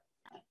matter.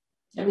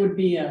 It would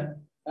be a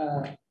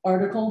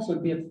article, so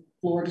it'd be a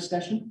floor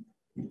discussion.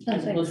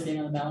 As opposed to being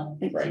on the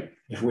ballot. Right.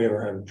 If we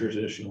ever have a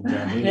traditional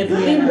town meeting.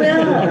 We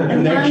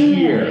will. Next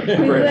year.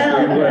 We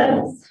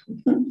will.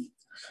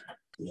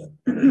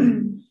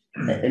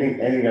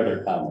 Any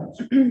other comments?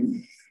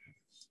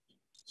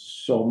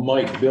 So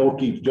Mike, Bill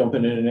keeps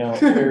jumping in and out.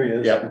 There he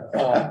is. Yep.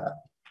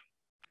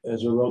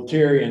 As a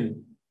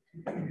Rotarian,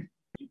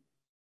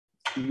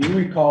 do you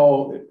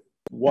recall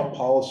what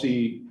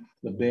policy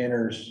the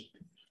banners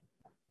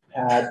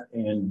had,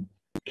 and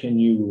can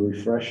you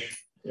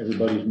refresh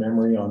everybody's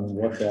memory on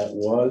what that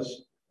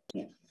was?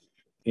 Yeah.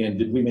 And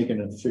did we make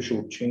an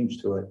official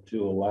change to it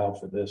to allow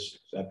for this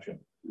exception?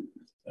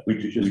 We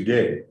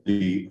did.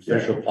 The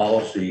official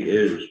policy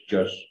is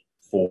just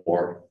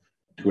to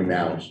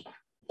announce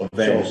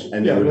events,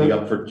 and it would be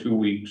up for 2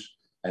 weeks,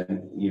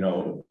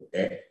 and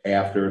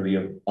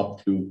after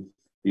up to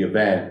the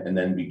event, and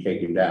then be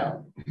taken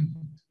down.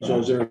 So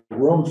is there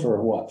room for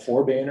what,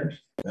 4 banners?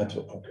 That's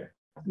what. Okay.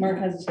 Mark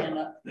has his hand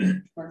up.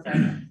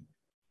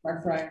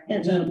 Mark Fryer.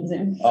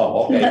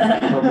 Oh,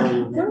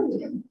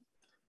 okay.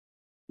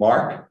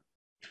 Mark?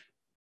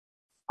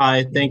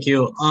 Hi, thank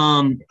you.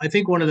 I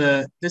think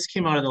this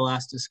came out of the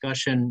last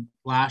discussion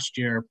last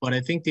year, but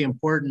I think the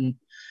important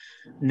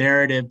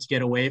narrative to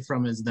get away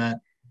from is that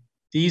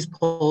these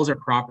poles are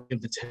property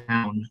of the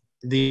town.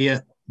 The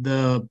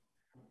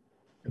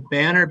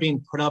banner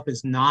being put up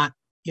is not,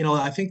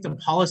 I think the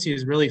policy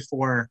is really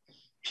for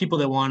people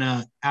that want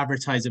to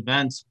advertise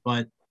events,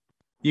 but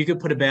you could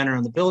put a banner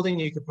on the building,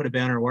 you could put a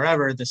banner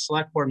wherever. The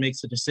select board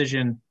makes a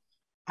decision.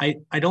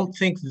 I don't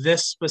think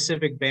this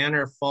specific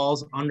banner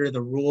falls under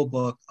the rule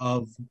book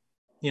of,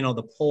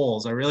 the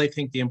polls. I really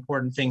think the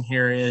important thing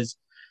here is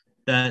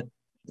that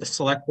the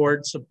select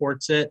board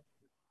supports it,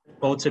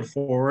 votes it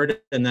forward,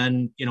 and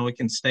then, it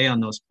can stay on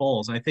those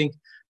polls. I think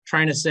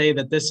trying to say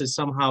that this is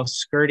somehow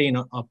skirting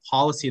a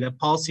policy, that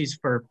policy's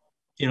for,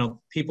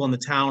 people in the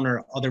town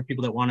or other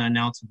people that want to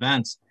announce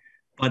events,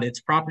 but it's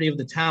property of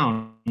the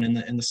town, and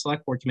the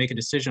select board can make a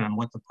decision on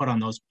what to put on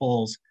those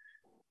polls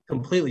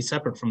completely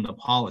separate from the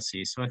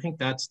policy. So I think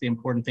that's the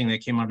important thing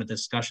that came out of the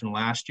discussion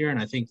last year. And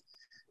I think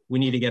we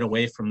need to get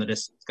away from the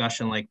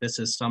discussion like this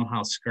is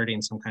somehow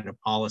skirting some kind of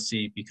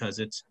policy, because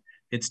it's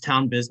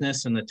town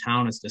business, and the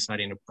town is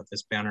deciding to put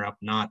this banner up,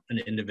 not an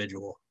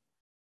individual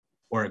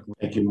or a group.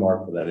 Thank you,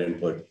 Mark, for that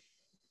input.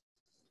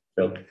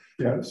 Bill?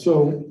 Yeah,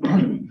 so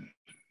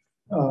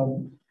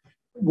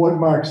what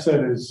Mark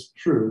said is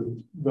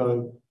true.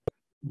 The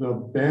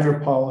banner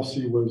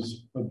policy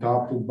was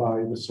adopted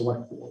by the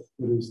select board.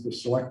 It is the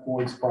select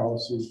board's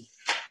policy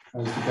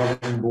as the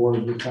governing board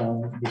of the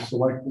town. The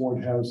select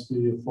board has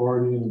the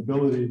authority and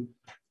ability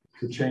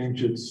to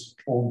change its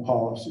own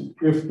policy.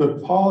 If the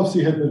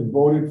policy had been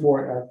voted for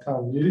at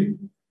town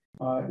meeting,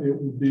 it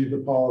would be the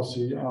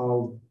policy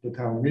of the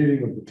town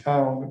meeting of the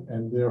town,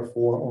 and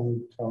therefore only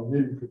the town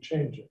meeting could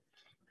change it.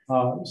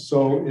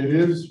 So it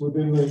is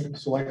within the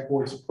select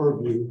board's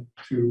purview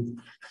to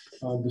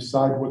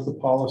decide what the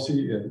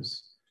policy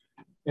is.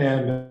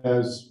 And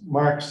as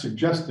Mark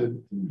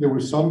suggested, there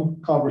was some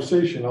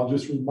conversation. I'll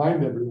just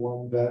remind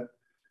everyone that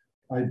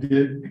I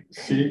did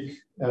seek,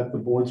 at the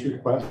board's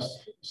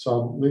request,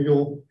 some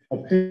legal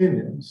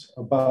opinions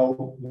about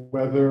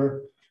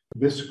whether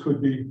this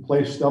could be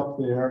placed up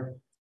there,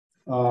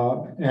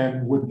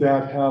 and would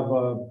that have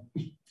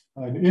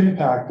an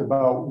impact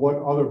about what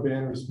other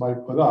banners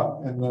might put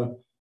up. And the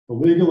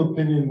legal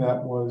opinion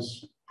that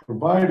was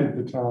provided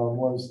the town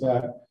was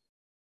that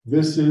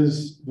this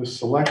is the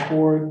select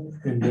board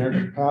in their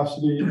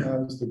capacity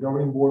as the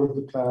governing board of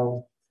the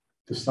town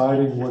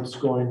deciding what's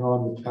going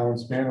on the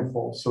town's banner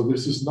pole. So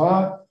this is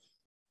not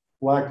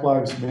Black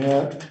Lives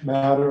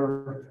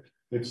Matter.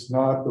 It's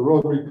not the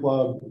Rotary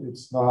Club.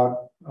 It's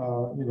not,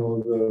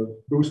 the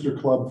Booster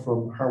Club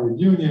from Harwood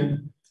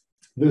Union.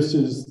 This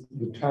is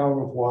the town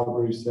of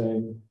Waterbury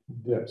saying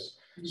this.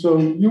 So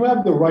you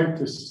have the right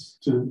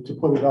to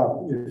put it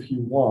up if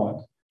you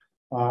want.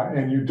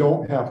 And you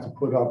don't have to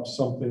put up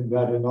something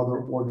that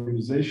another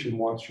organization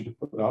wants you to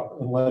put up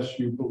unless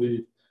you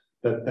believe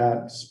that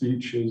that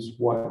speech is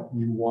what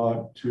you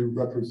want to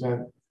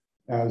represent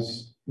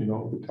as,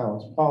 the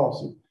town's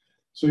policy.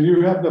 So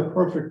you have the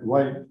perfect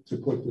right to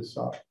put this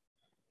up.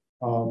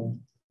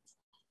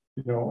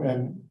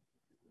 And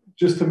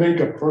just to make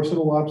a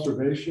personal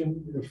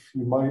observation, if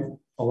you might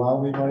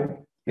allow me, Mike.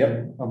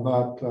 Yep. I'm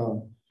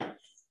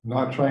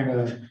not trying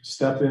to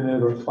step in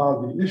it or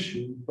cloud the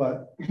issue,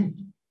 but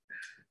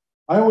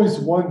I always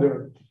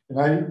wonder, and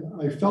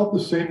I felt the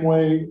same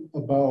way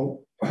about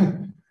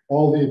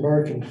all the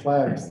American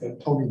flags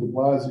that Tony de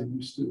Blasio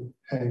used to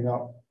hang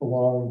up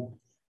along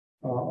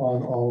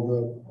on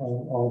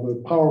all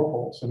the power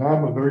poles. And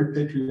I'm a very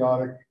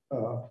patriotic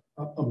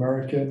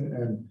American,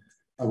 and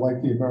I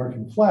like the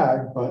American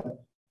flag, but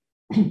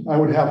I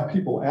would have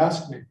people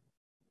ask me,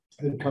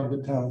 they'd come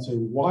to town and say,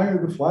 why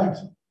are the flags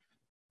up?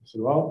 I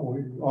said, well,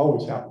 we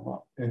always have them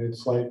up. And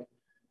it's like,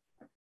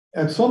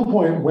 at some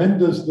point, when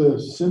does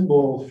the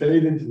symbol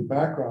fade into the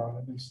background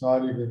and it's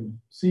not even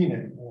seen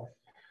anymore?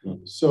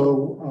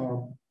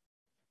 So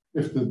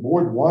if the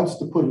board wants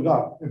to put it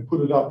up and put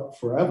it up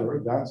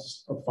forever,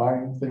 that's a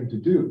fine thing to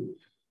do.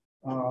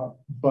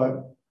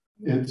 But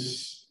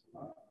it's,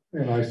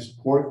 and I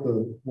support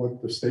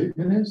what the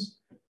statement is,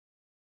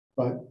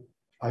 but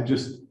I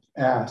just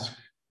ask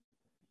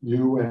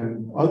you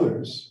and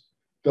others,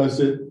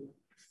 does it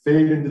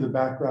fade into the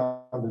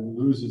background and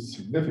lose its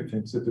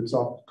significance if it's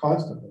up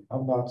constantly?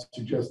 I'm not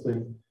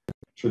suggesting it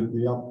shouldn't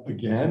be up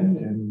again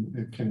and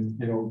it can,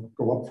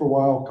 go up for a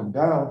while, come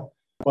down.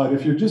 But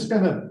if you're just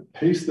going to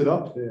paste it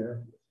up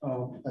there,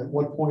 at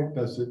what point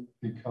does it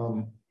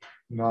become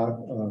not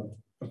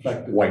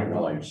effective? White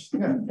noise.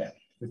 Yeah,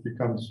 it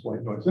becomes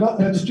white noise. And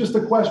that's just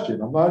a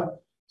question. I'm not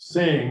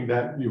saying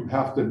that you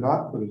have to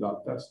not put it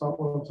up. That's not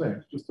what I'm saying.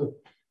 It's just a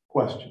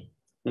question.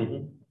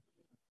 Mm-hmm.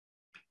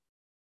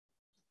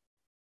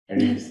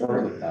 Any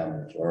further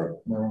comments or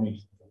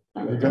Maroney?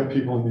 You got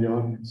people in the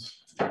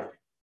audience.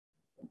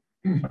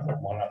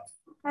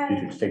 Hi.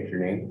 you can state your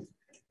name?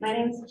 My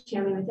name's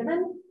Jamie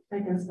McKibben. I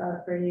can spell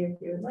it for you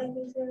if you would like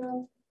me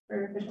to,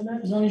 for official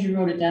notes. As long as you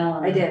wrote it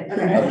down. I did.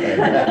 Okay.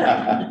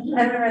 I'm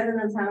a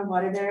resident of the town of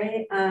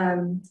Waterbury.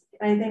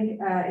 I think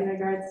in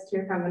regards to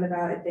your comment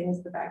about it being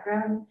the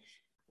background,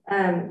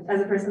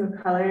 as a person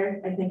of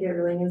color, I think it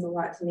really means a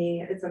lot to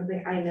me. It's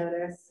something I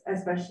notice,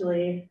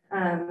 especially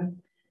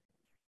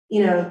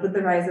with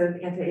the rise of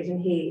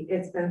anti-Asian hate.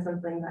 It's been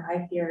something that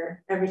I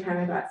fear every time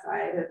I go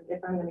outside.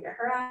 If I'm going to get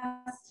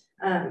harassed,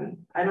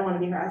 I don't want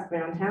to be harassed in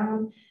my own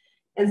town.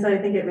 And so I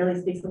think it really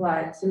speaks a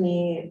lot to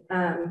me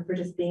for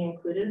just being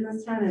included in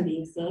this town and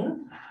being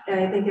seen. And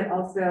I think it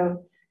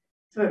also,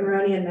 to what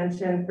Maroney had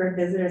mentioned, for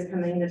visitors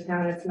coming into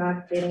town, it's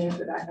not fading into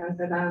the background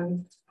for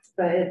them,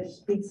 but it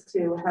speaks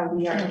to how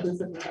we are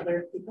inclusive of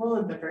other people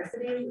of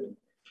diversity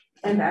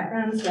and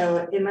backgrounds.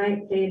 So it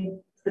might fade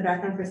to the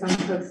background for some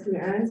folks who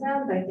are in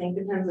town, but I think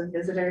in terms of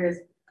visitors,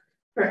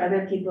 for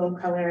other people of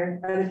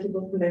color, other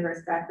people from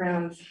diverse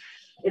backgrounds,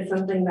 it's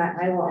something that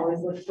I will always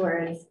look for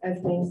as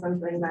being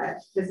something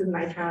that this is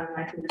my town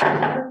and I can do.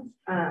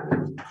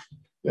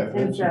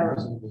 And so,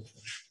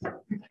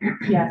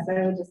 yes,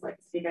 I would just like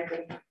to speak. I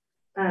think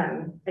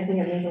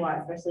it means a lot,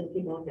 especially to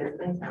people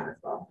visiting town as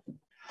well.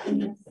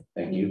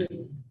 Thank you.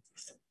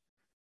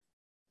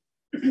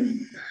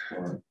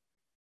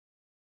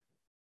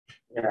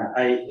 Yeah,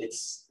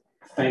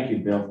 thank you,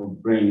 Bill, for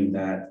bringing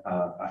that.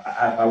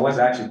 I was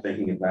actually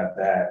thinking about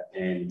that,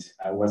 and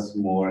I was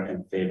more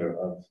in favor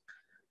of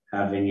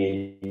having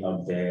it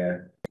up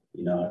there,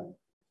 to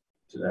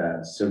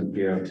a certain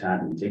period of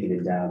time and taking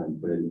it down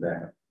and putting it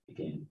back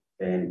again.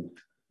 And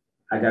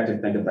I got to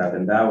think about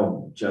it, and that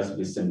will just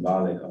be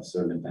symbolic of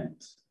certain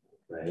events,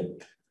 right?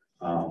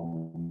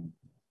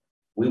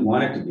 We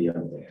want it to be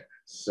up there.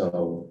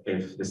 So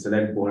if the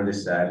select board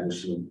decides we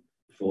should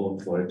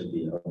vote for it to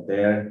be up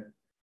there,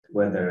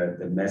 whether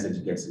the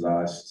message gets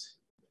lost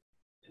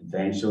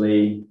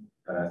eventually,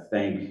 but I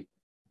think,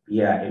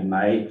 yeah, it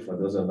might for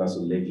those of us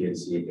who live here and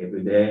see it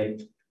every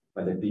day,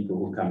 but the people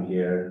who come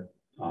here,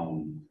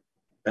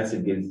 that's a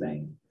good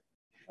thing.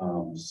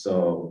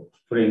 So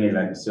putting it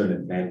like a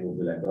certain event will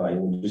be like, oh,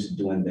 you're just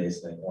doing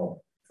this, like,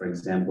 oh, for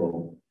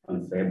example,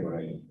 on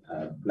February,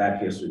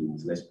 Black History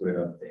Month, let's put it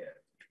up there.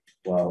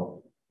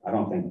 Well, I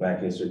don't think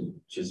Black History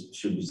just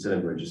should be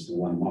celebrated just in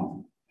 1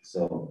 month.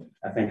 So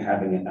I think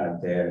having it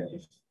out there,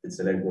 if the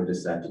select board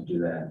decide to do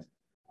that,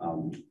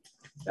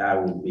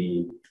 that would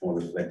be more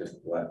reflective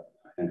of what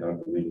I think our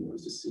community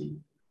wants to see.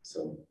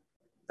 So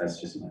that's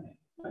just my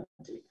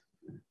take.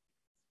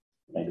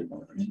 Thank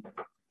you.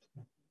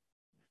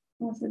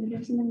 Melissa, did you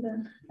have something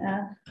to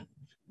add?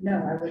 No,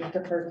 I would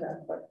defer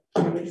to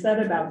what we said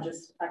about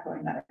just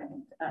echoing that. I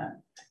think,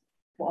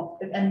 well,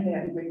 if anything,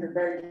 I think we heard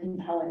very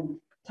compelling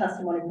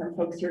testimony from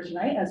folks here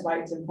tonight as why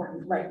it's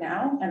important right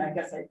now. And I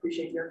guess I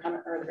appreciate your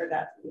comment earlier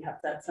that we have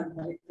to at some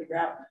point figure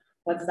out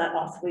what's that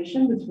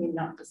oscillation between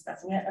not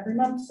discussing it every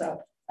month.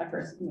 So I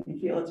personally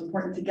feel it's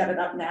important to get it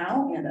up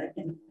now. And I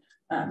think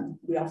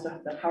we also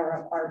have the power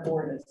of our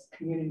board as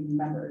community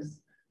members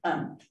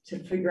to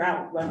figure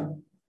out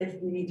when,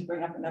 if we need to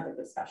bring up another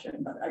discussion.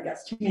 But I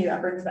guess to me,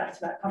 that brings back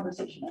to that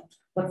conversation of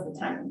what's the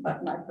timing.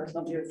 But my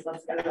personal view is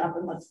let's get it up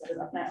and let's get it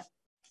up now.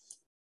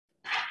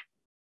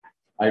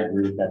 I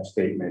agree with that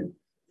statement.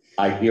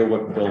 I hear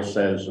what Bill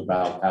says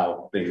about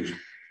how things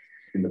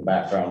in the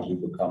background do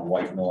become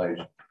white noise.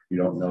 You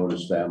don't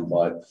notice them,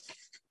 but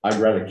I'd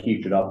rather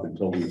keep it up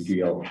until we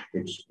feel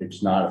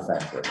it's not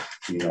effective,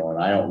 you know,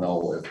 and I don't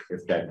know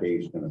if that day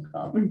is going to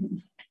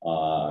come.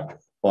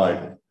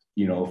 But,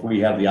 you know, if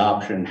we have the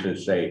option to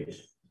say,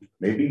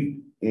 maybe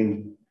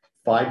in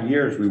 5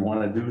 years, we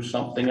want to do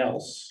something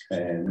else.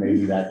 And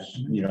maybe that's,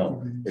 you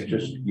know, it's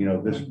just, you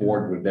know, this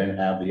board would then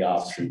have the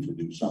option to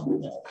do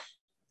something else.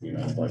 You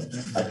know, but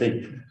I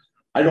think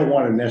I don't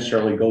want to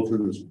necessarily go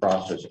through this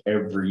process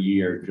every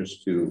year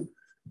just to,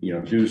 you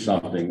know, do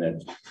something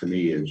that to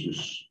me is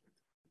just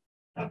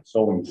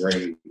so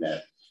ingrained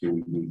that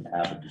we need to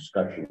have a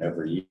discussion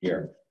every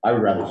year. I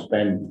would rather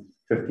spend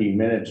 15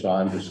 minutes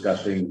on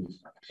discussing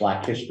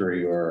Black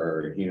history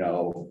or, you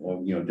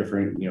know,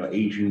 different, you know,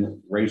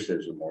 Asian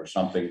racism or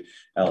something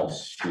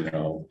else. You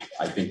know,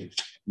 I think,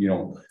 you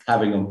know,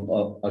 having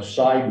a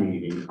side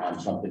meeting on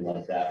something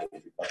like that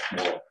would be much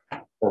more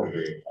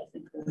appropriate, I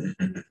think.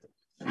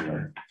 You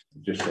know,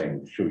 just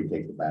saying, should we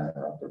take the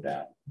banner up or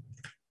down?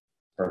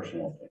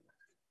 Personal thing.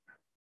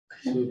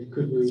 So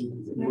could we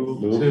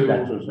move to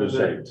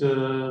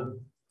that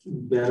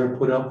banner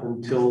put up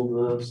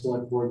until the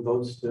select board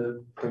votes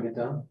to bring it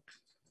down?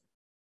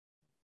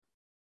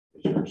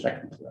 Is there a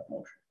second to that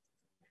motion?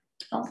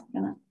 I'll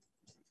second it.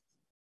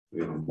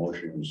 We have a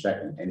motion and a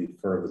second. Any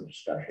further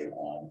discussion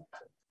on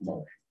the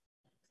motion?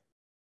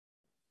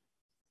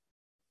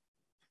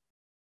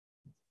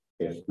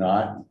 If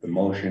not, the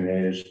motion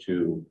is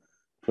to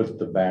put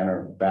the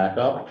banner back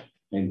up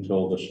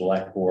until the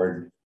select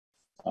board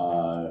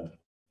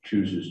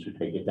chooses to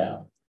take it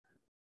down.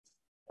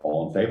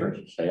 All in favor,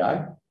 say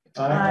aye.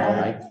 Aye.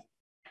 Aye.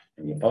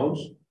 Any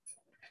opposed?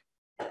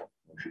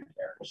 Motion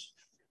carries.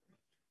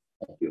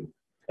 Thank you.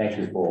 Thank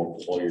you for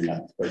all your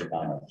great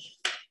comments.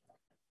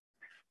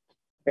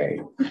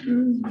 Okay, I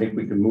think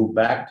we can move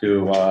back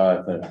to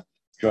the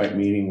joint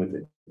meeting with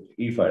the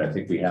EFUD. I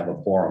think we have a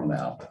quorum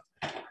now.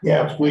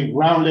 Yes, we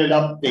rounded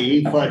up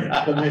the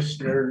EFUD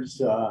commissioners.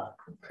 2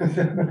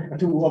 of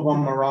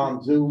them are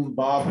on Zoom,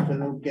 Bob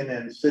Finucane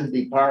and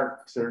Cindy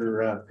Parks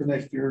are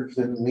commissioners,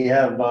 and we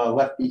have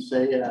Lefty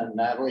Saya and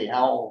Natalie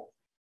Howell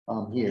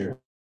here.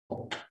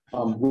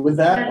 With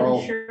that,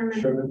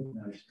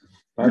 Sherman.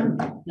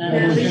 Pardon?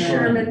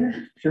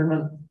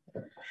 Sherman.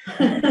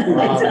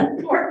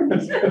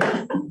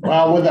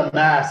 Well, with a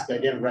mask, I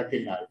didn't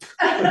recognize.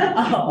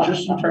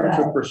 Just in terms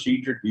of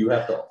procedure, do you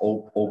have to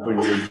open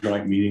your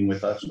joint meeting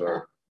with us,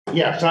 or?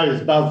 Yes, I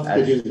was about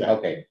to do that.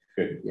 Okay,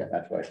 good. Yeah,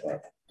 that's what I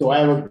thought. So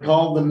I would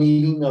call the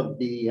meeting of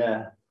the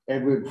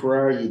Edward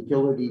Ferrara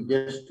Utility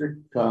District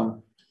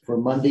for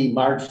Monday,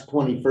 March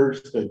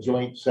 21st, a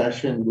joint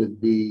session with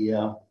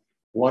the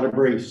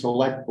Waterbury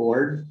Select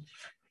Board.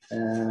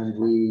 And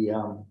we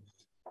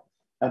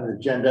have an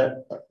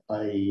agenda.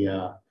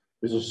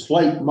 There's a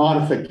slight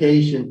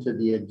modification to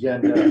the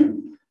agenda.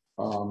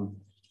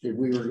 If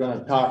we were going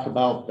to talk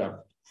about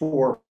the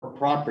 4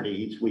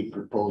 properties we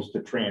propose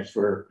to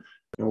transfer.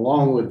 And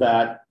along with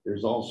that,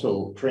 there's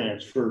also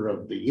transfer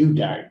of the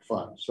UDAG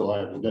fund. So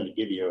I'm going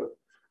to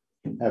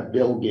have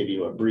Bill give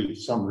you a brief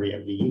summary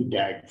of the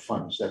UDAG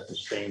funds at the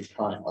same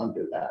time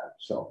under that.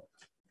 So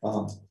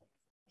are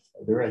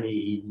there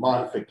any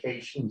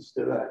modifications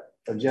to that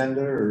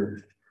agenda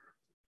or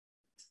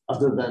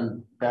other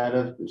than that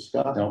as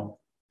discussed? No.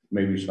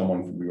 Maybe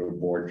someone from your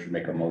board should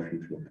make a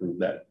motion to approve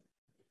that.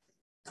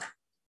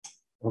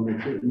 I'll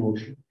make a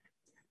motion.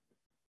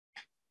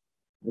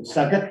 The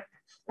second?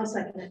 I'll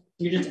second it.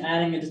 You're just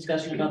adding a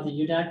discussion about the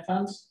UDAC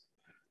funds?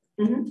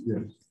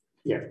 Yes.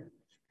 Yeah.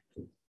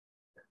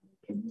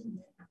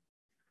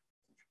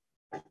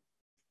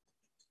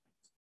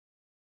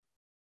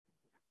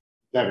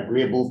 That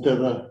agreeable to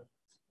the?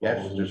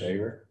 Yes, just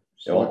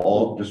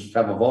all just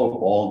have a vote,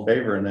 all in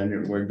favor, and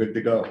then we're good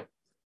to go.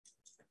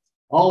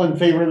 All in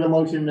favor of the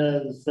motion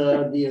as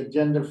the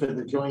agenda for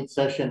the joint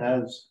session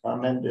as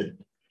amended.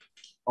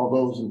 All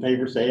those in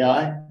favor say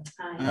aye.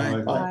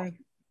 Aye. Aye.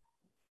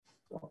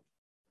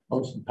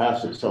 Motion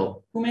passes.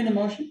 So Who made the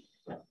motion?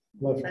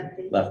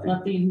 Lefty.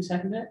 Lefty, who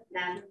seconded it?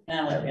 Natalie.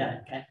 Natalie,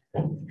 yeah, okay.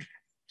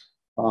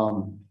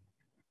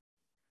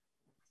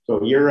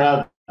 So you're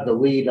out the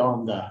lead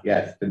on the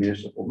Yes, the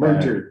municipal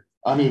merger.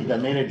 I mean, the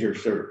manager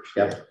search.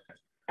 Yep.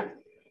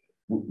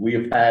 We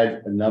have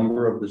had a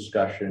number of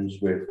discussions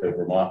with the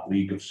Vermont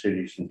League of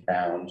Cities and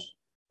Towns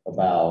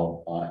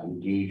about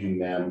engaging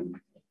them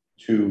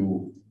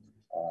to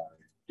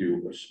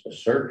do a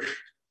search.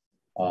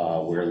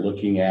 We're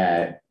looking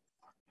at,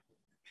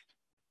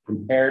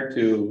 compared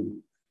to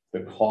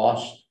the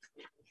cost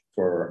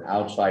for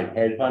outside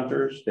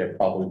headhunters, they're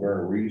probably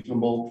very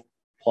reasonable.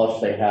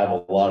 Plus, they have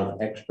a lot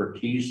of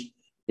expertise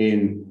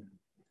in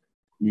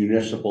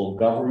municipal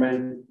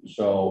government.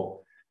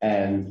 So,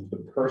 and the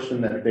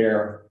person that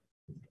they're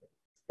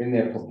in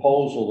their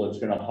proposal that's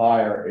going to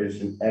hire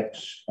is an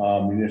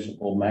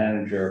ex-municipal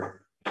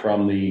manager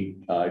from the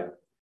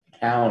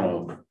town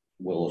of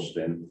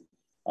Williston,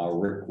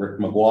 Rick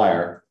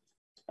McGuire.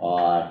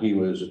 He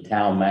was a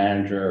town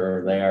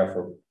manager there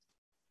for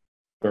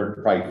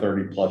probably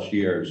 30 plus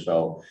years.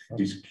 So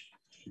he's,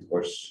 of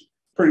course,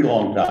 pretty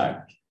long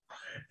time.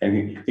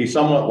 And he's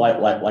somewhat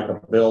like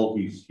a Bill.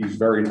 He's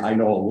very, I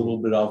know a little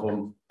bit of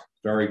him,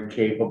 very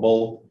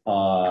capable.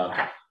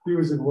 He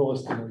was in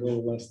Williston a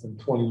little less than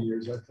 20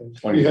 years, I think.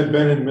 20. He had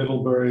been in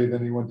Middlebury,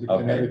 then he went to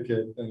Okay.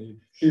 Connecticut, and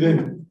he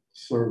didn't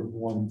serve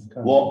one.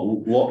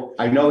 Well,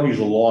 I know he's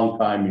a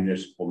longtime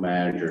municipal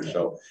manager,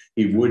 so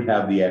he would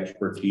have the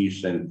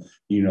expertise. And,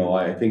 you know,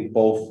 I think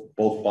both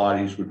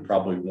bodies would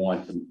probably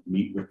want to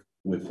meet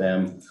with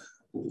them.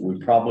 We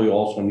probably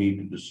also need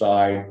to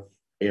decide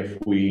if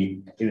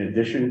we, in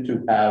addition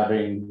to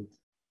having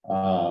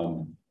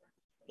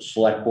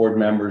select board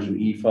members and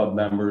EFUB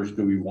members,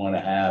 do we want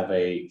to have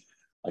a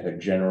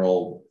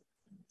general,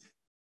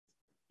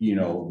 you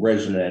know,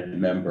 resident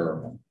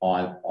member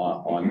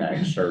on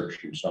that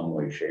search in some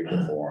way, shape,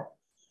 or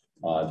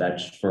form?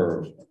 That's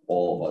for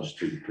all of us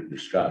to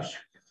discuss.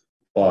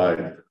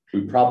 But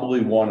we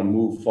probably want to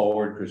move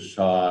forward because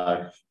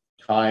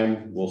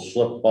time will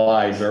slip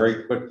by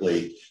very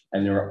quickly,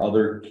 and there are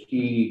other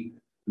key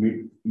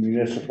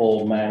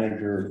municipal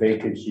manager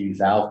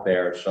vacancies out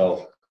there.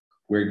 So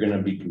we're going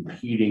to be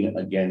competing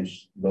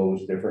against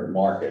those different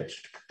markets.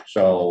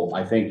 So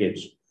I think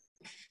it's,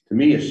 to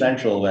me,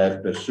 essential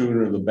that the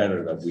sooner the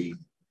better that we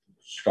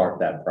start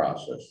that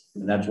process.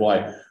 And that's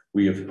why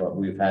we've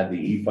had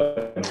the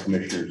EFA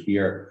commissioners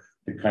here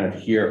to kind of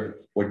hear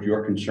what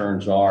your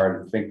concerns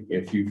are and think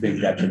if you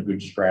think that's a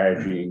good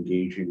strategy,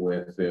 engaging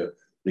with the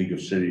League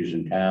of Cities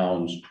and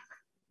Towns.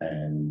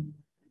 And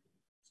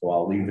so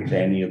I'll leave it to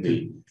any of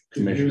the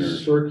commissioners. Did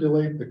you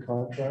circulate the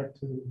contract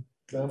to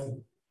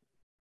them?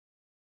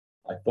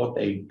 I thought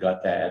they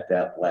got that at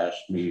that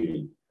last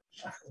meeting.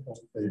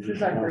 This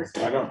is our first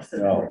one. I don't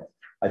know.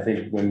 I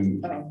think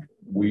when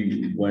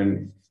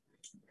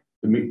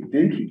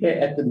didn't you get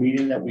at the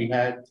meeting that we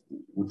had?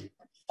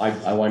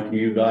 I went to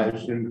you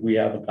guys. Didn't we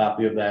have a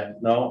copy of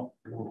that? No,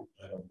 I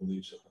don't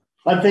believe so.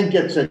 I think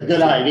it's a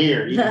good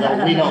idea, even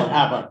though we don't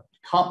have a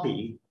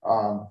copy.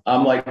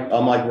 I'm like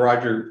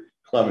Roger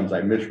Clemens.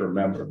 I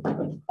misremember.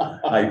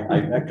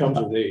 That comes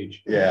with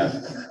age. Yeah,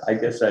 I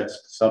guess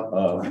that's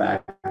some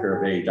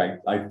factor of age.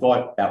 I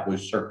thought that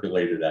was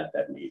circulated at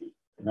that meeting.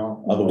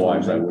 No,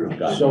 Otherwise, I would have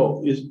gotten.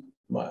 So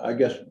I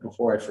guess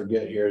before I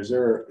forget here, is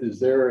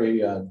there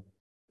a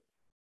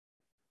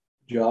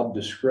job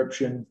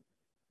description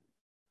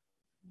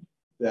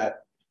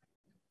that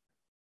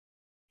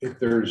if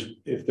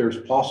there's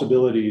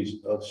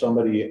possibilities of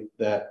somebody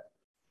that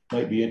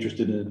might be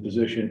interested in a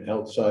position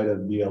outside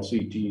of the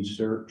LCT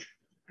search,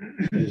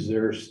 is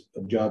there a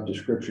job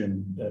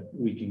description that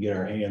we can get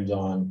our hands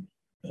on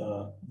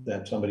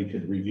that somebody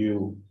could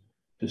review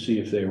to see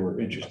if they were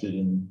interested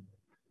in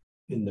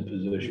the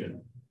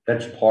position?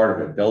 That's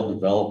part of it. They'll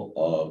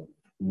develop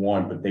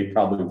one, but they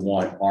probably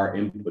want our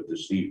input to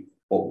see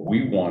what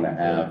we want to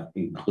have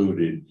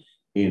included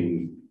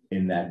in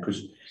that.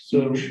 Because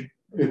so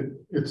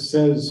it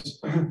says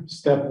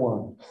step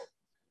 1,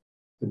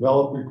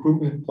 develop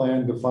recruitment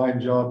plan, define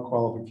job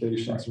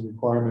qualifications and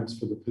requirements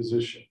for the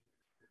position.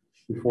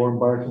 Before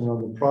embarking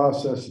on the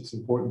process, it's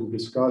important to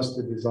discuss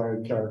the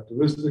desired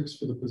characteristics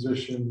for the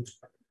position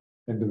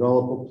and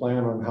develop a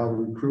plan on how the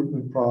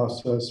recruitment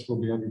process will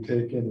be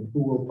undertaken and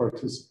who will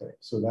participate.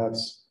 So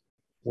that's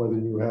whether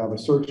you have a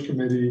search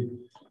committee,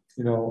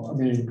 you know, I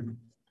mean,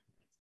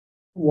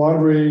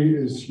 Waterbury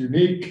is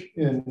unique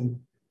in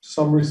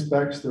some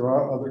respects. There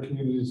are other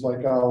communities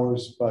like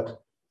ours,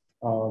 but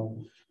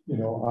you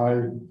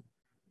know,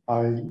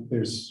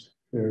 there's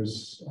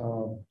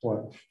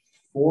what,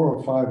 4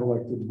 or 5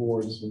 elected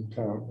boards in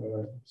town.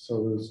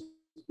 So there's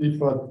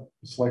EFUD,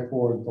 the select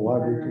board, the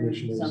library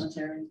commissioners,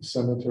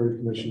 cemetery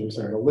commissioners,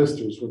 and the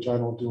listers, which I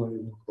don't do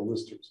anything with the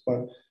listers.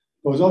 But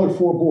those other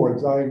 4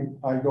 boards, I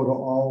go to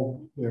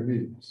all their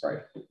meetings.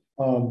 Right.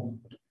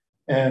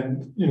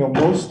 And, you know,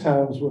 most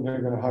towns, when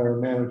they're going to hire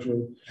a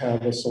manager,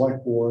 have a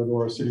select board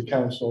or a city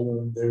council,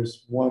 and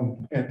there's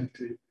one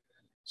entity.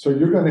 So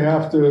you're going to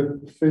have to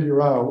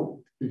figure out,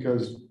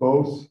 because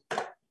both,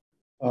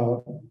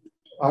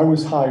 I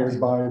was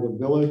hired by the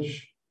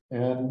village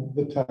and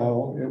the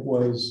town. It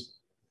was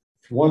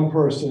one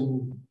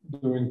person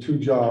doing 2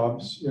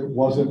 jobs. It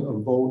wasn't a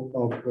vote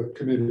of the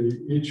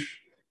committee.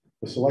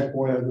 The select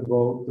board had the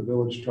vote, the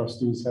village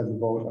trustees had the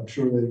vote. I'm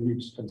sure they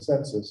reached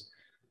consensus.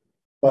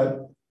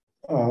 But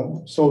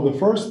so the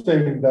first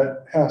thing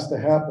that has to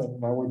happen,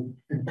 and I would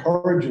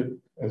encourage it,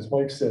 as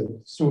Mike said,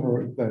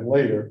 sooner than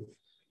later,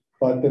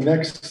 but the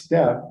next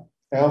step,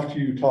 after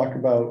you talk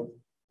about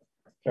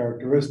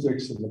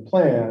characteristics in the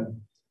plan,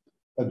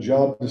 a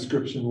job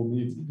description will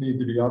need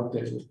to be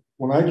updated.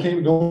 When I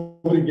came,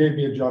 nobody gave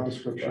me a job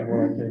description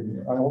when I came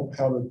here. I don't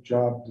have a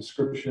job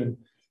description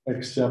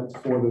except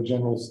for the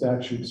general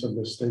statutes of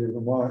the state of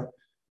Vermont,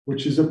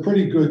 which is a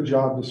pretty good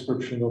job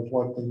description of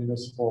what the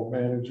municipal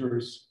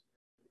manager's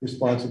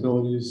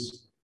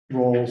responsibilities,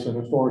 roles, and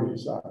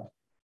authorities are.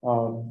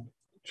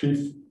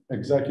 Chief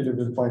Executive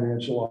and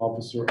Financial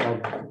Officer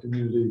of the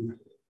community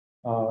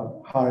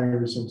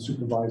hires and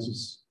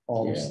supervises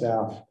all the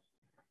staff,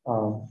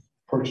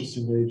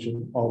 purchasing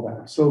agent, all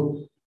that.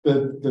 So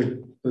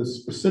the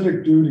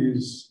specific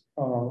duties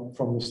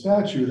from the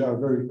statute are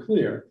very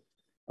clear.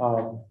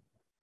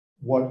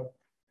 What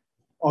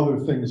other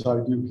things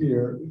I do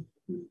here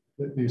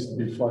that needs to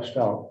be fleshed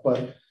out,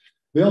 but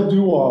they'll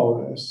do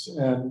all of this.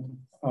 And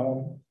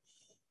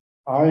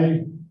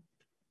I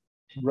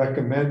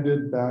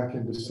recommended back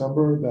in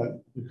December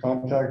that you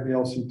contact the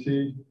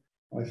LCT.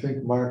 I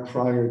think Mark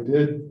Fryer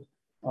did.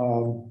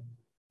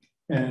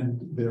 And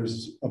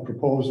there's a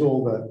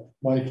proposal that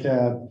Mike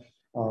had.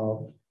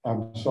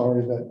 I'm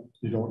sorry that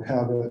you don't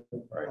have it.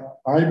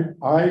 Right.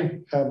 I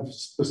have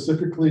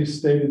specifically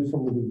stated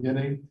from the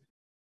beginning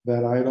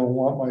that I don't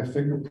want my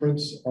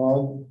fingerprints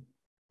on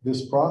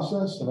this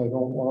process, and I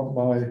don't want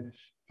my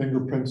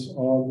fingerprints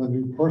on the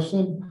new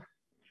person.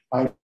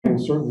 I will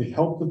certainly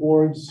help the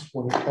boards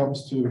when it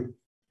comes to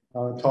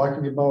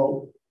talking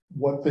about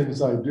what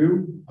things I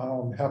do.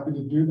 I'm happy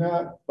to do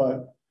that,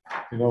 but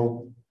you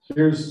know,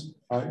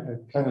 I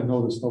kind of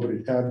noticed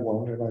nobody had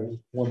one, and I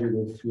wondered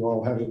if you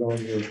all had it on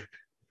your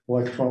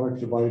electronic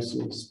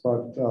devices.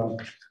 But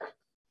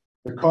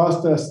the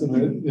cost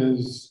estimate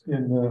is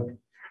in the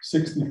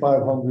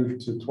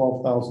 $6,500 to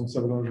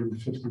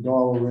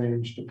 $12,750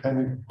 range,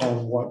 depending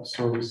on what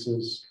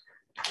services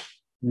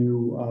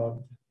you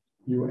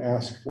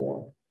ask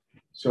for.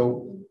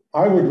 So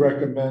I would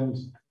recommend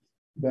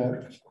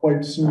that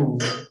quite soon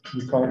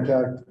you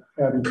contact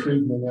Abby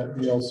Friedman at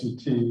the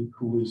LCT,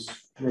 who is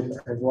Rick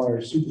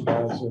McGuire's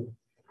supervisor,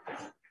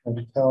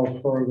 and tell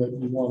her that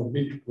you want to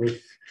meet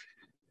with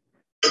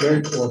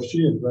Rick or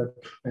she and Rick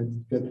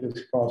and get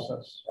this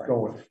process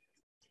going.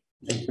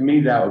 And to me,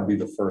 that would be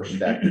the first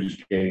step, is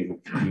getting,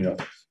 you know,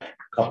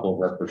 a couple of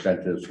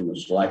representatives from the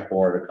select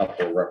board, a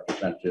couple of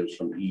representatives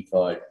from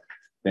EFUD.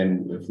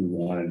 Then if we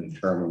want to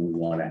determine we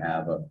want to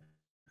have a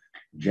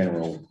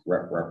general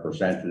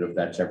representative,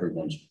 that's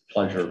everyone's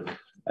pleasure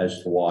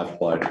as to what,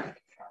 but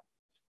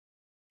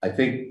I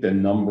think the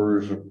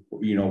numbers,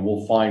 you know,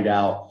 we'll find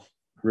out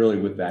really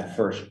with that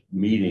first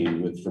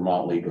meeting with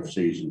Vermont League of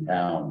Cities and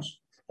Towns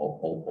a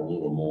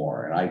little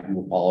more. And I do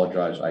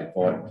apologize. I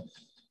thought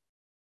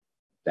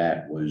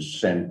that was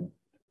sent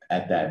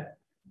at that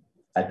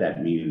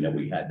meeting that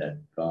we had, that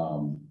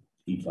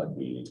EFUD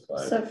meeting.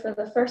 But so for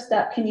the first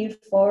step, can you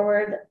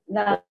forward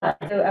that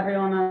to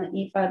everyone on the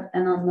EFUD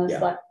and on the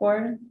select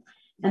board?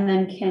 And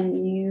then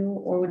can you,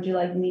 or would you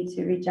like me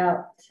to reach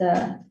out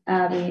to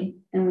Abby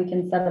and we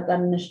can set up that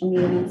initial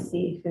meeting and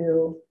see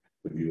who?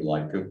 Would you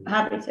like to?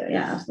 Happy to,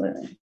 yeah,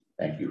 absolutely.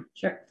 Thank you.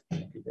 Sure.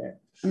 Thank you, Dan.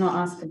 And I'll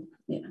ask him,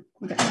 yeah,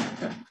 okay.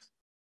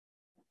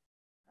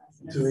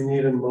 Do we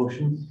need a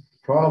motion?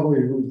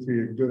 Probably would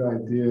be a good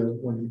idea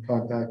when you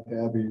contact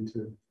Abby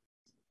to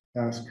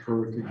ask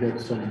her to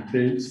get some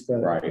dates that,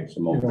 right,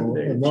 some open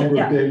dates. a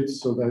number of dates,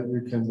 so that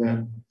you can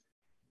then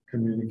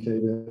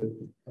communicate it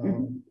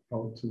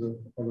out to the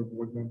other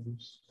board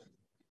members.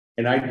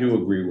 And I do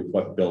agree with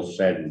what Bill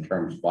said in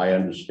terms of, I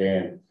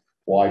understand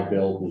why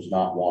Bill does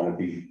not want to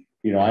be,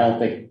 you know, I don't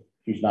think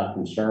he's not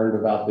concerned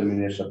about the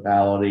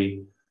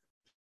municipality,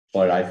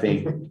 but I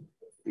think,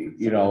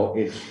 you know,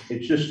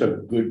 it's just a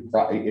good,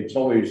 it's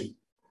always,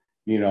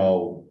 you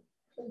know,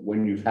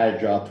 when you've had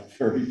a job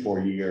for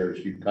 34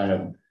 years, you kind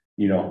of,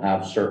 you know,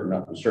 have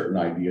certain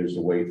ideas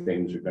the way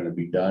things are going to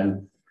be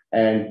done.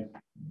 And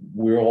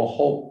we all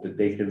hope that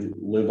they can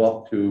live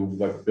up to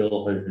what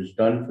Bill has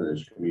done for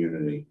this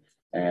community.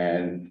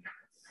 And,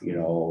 you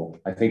know,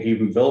 I think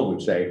even Bill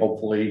would say,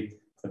 hopefully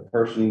the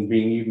person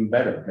being even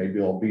better,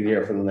 maybe I'll be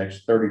there for the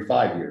next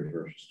 35 years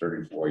versus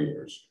 34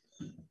 years.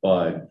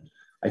 But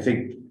I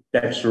think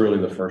That's really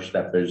the first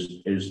step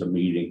is the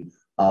meeting.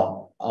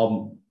 So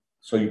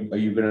are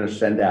you going to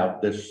send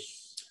out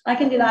this? I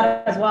can do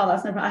that as well.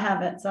 That's no problem. I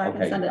have it, so I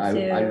can send it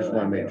to. I just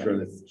want to make sure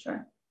that.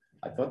 Sure.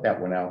 I thought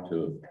that went out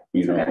to,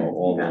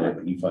 all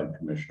the E-Fund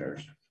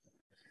commissioners.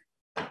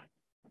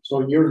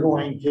 So you're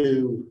going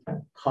to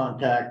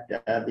contact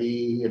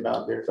Abby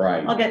about this?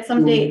 Right. I'll get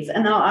some dates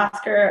and I'll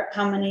ask her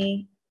how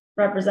many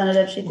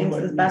representatives she thinks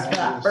is best for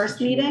that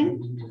first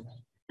meeting.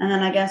 And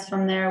then I guess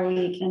from there,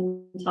 we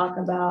can talk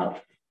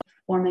about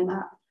forming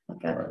that.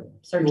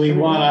 Search we committee.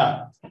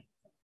 want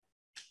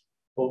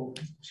to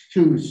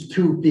choose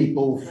 2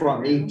 people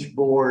from each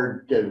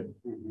board to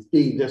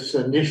be this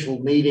initial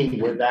meeting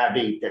with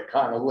Abby to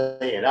kind of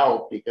lay it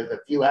out, because if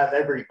you have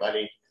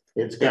everybody,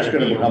 it's going to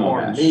be a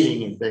more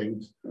meeting and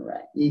things.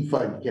 Right.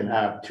 EFUD can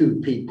have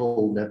 2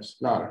 people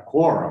that's not a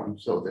quorum,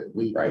 so that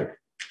we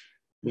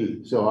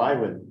meet. So I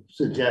would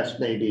suggest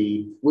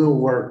maybe we'll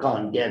work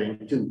on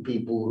getting 2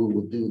 people who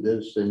will do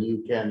this, and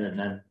you can, and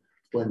then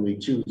when we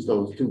choose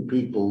those 2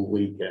 people,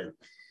 we can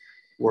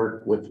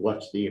work with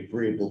what's the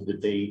agreeable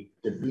debate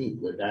to meet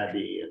with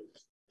Abby and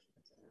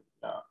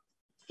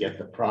get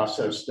the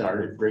process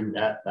started, bring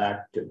that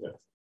back to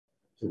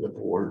the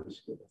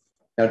boards.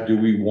 Now, do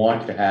we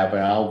want to have,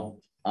 and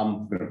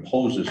I'm going to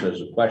pose this as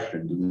a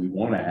question, do we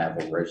want to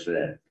have a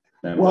resident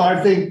member? Well,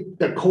 I think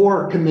the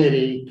core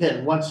committee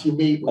can, once you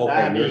meet with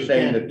Abby, you're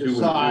saying can the 2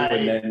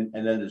 decide, and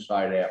then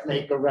decide after.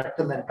 make a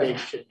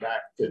recommendation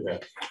back to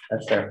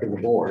the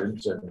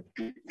boards. And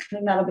I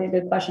think that'll be a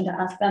good question to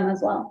ask them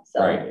as well.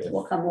 So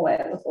we'll come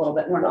away with a little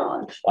bit more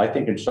knowledge. I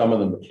think in some of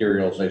the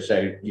materials, they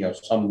say,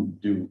 some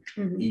do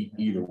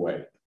either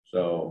way.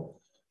 So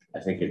I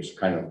think it's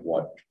kind of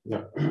what.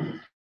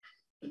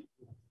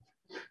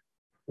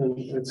 And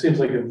it seems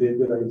like it'd be a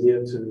good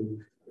idea to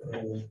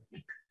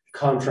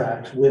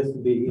contract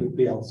with the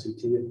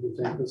BLCT if we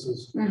think this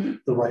is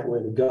the right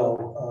way to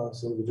go,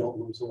 so we don't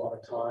lose a lot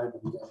of time,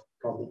 and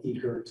probably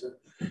eager to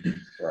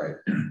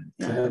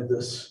have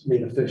this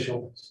made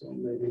official. So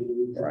maybe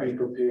we can be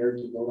prepared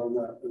to vote on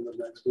that in the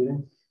next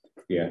meeting.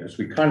 Yeah, because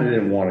we kind of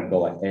didn't want to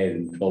go ahead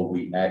until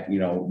we had,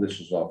 this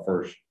is our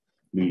first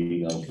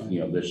meeting of,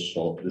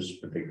 this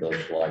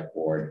particular select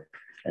board.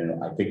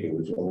 And I think it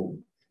was,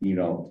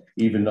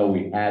 even though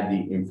we had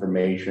the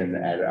information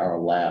at our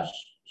last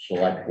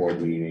select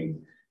board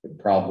meeting, it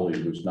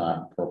probably was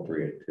not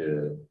appropriate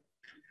to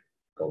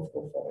go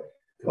forward.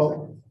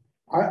 Well,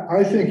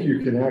 I think you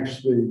can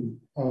actually,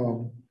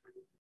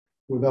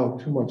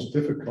 without too much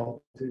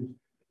difficulty,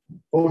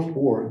 both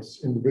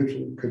boards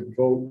individually could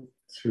vote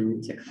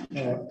to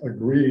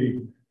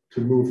agree to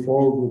move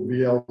forward with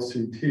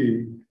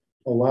VLCT,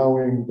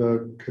 allowing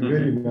the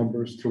committee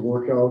members to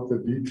work out the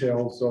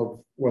details of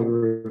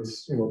whether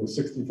it's the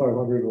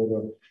 6,500 or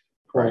the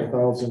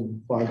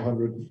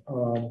 12,500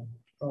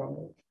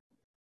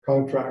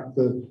 contract.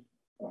 That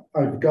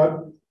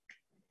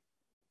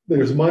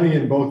there's money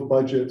in both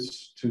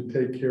budgets to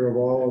take care of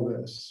all of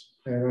this,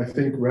 and I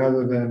think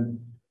rather than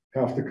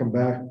have to come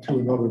back to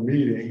another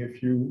meeting,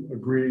 if you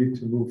agree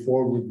to move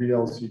forward with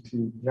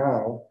VLCT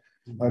now,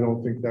 I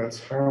don't think that's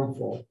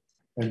harmful,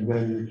 and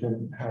then you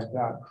can have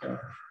that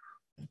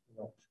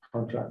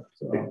contract.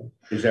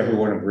 Is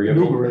everyone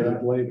agreeable with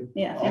that later?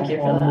 Yeah, thank you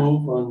for that. I'll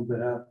move on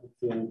behalf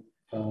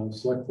of the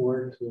select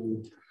board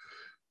to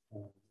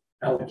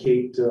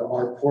allocate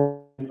our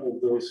portion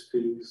of those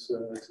fees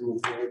to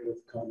move forward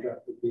with the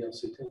contract with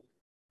VLCT.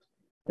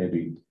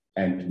 Maybe,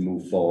 and to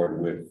move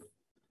forward with.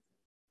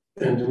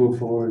 And to move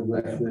forward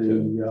with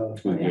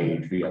to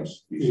engage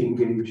VLCT.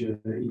 Engage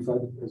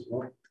EFUD as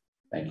well.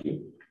 Thank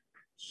you.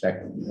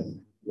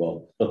 Second,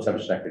 well, let's have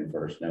a second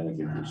first, then we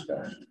can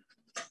discuss.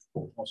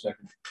 I'll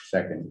second.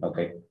 Second,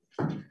 okay.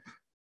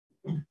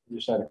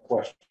 Just had a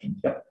question.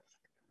 Yep.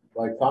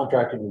 By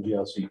contracting with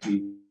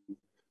VLCT,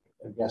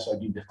 I guess I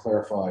need to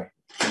clarify,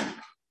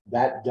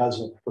 that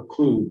doesn't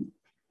preclude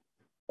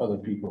other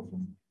people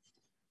from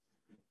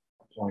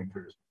applying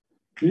for this.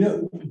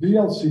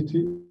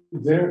 VLCT,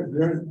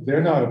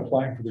 they're not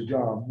applying for the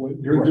job. What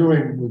you're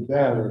doing with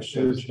them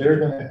is they're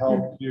going to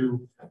help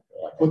you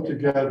put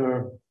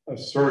together a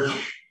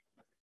search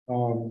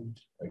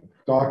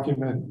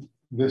document.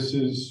 This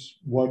is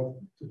what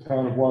the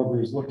town of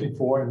Waterbury is looking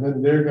for, and then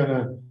they're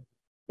gonna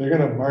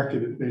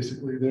market it.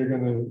 Basically, they're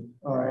gonna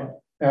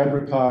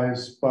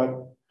advertise,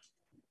 but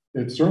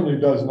it certainly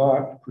does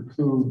not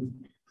preclude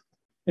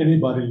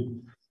anybody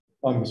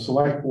on the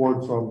select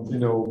board from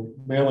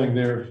mailing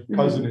their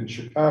cousin in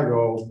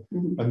Chicago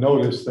a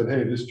notice that,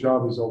 hey, this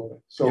job is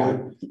open.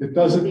 So it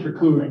doesn't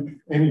preclude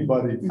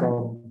anybody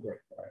from.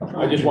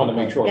 I just wanted to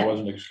make sure it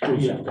wasn't an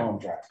exclusive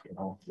contract,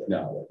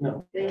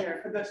 No. They are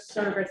for the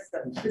service,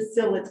 the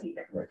facility,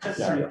 the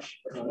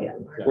search.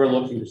 We're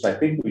looking, because I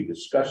think we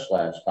discussed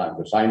last time,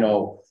 because I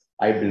know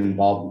I've been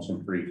involved in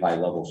some pretty high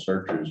level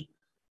searches.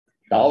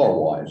 Dollar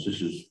wise,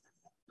 this is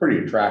pretty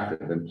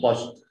attractive. And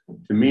plus,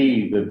 to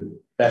me, the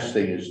best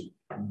thing is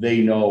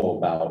they know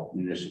about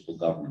municipal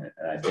government.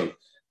 And I think,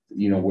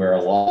 where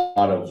a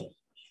lot of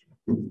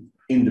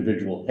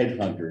individual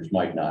headhunters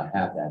might not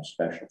have that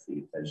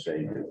specialty as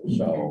they do.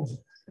 So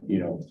you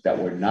know, that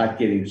we're not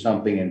getting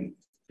something, and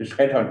just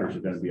headhunters are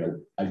gonna be,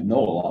 I know,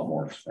 a lot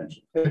more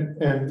expensive.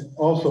 And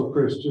also,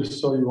 Chris, just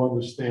so you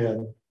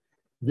understand,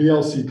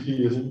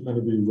 VLCT isn't going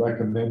to be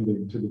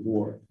recommending to the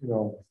board, you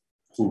know,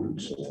 Who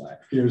to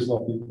select. here's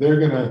nothing. They're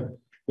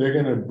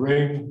gonna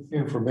bring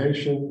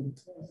information,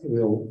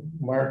 they'll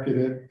market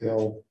it,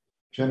 they'll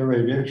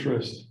generate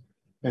interest,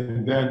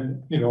 and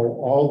then, you know,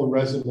 all the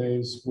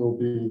resumes will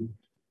be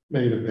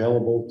made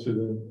available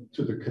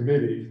to the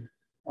committee.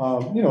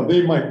 You know,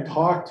 they might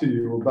talk to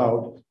you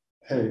about,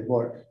 hey,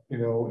 look, you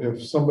know,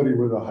 if somebody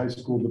with a high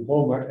school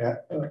diploma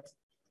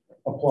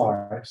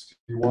applies,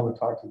 do you want to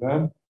talk to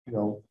them? You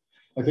know,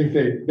 I think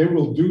they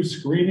will do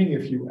screening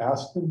if you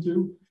ask them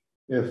to.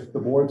 If the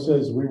board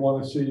says we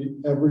want to see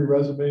every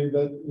resume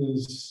that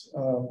is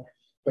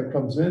that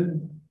comes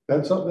in,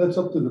 that's up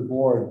to the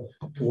board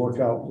to work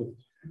out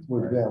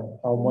with them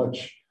how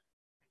much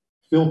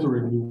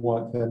filtering you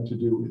want them to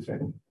do, if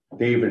any.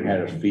 They even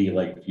had a fee,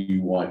 like if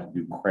you want to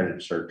do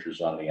credit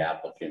searches on the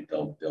applicant,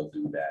 they'll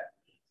do that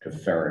to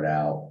ferret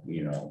out,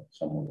 you know,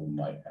 someone who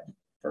might have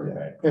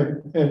further.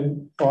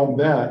 And on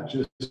that,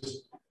 just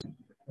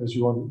as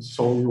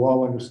so you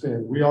all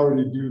understand, we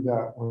already do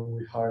that when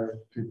we hire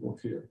people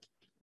here.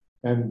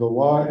 And the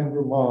law in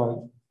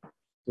Vermont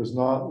does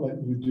not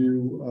let you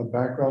do a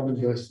background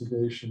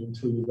investigation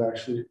until you've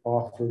actually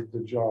offered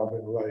the job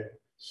in writing.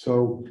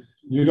 So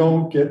you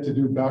don't get to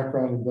do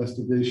background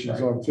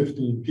investigations on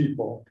 15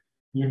 people.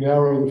 You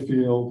narrow the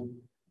field,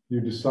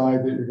 you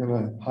decide that you're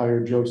going to hire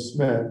Joe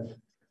Smith,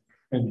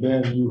 and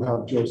then you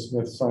have Joe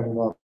Smith signing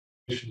off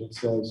that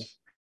says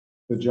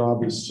the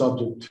job is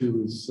subject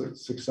to his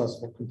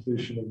successful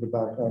completion of the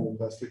background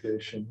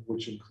investigation,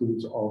 which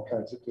includes all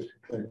kinds of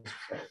different things.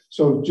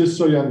 So just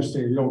so you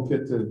understand, you don't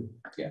get to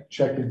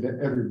check into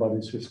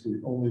everybody's history,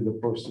 only the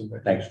person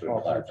that. Thanks for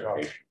the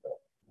clarification.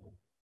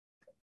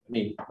 I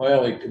mean, my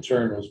only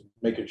concern was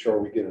making sure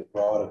we get as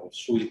broad of a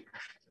sweep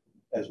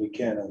as we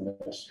can on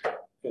this,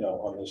 you know,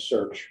 on this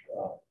search.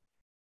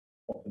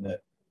 Hoping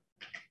that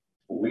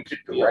we could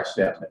direct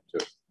them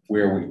to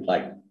where we,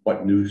 like,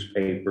 what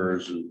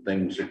newspapers and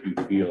things that you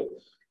feel,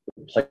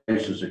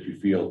 places that you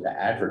feel to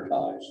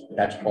advertise.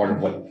 That's part of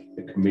what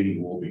the committee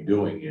will be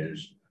doing,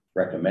 is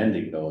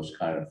recommending those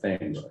kind of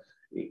things.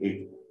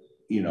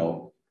 You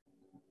know,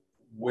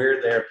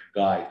 we're there to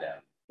guide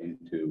them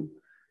into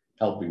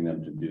helping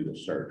them to do the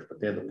search, but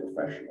they're the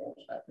professionals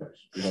at this.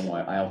 We don't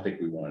want, I don't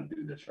think we want to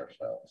do this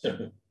ourselves.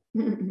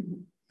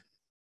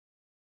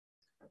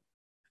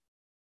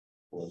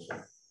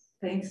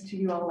 Thanks to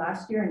you all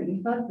last year and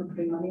EFA for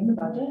putting money in the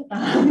budget.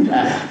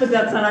 But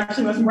that's not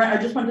actually most important.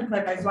 I just wanted to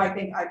clarify. So I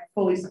think I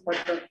fully support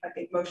the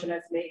motion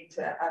that's made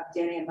to have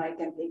Danny and Mike,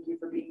 and thank you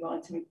for being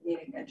willing to meet the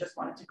meeting. And just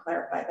wanted to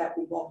clarify that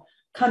we will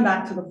come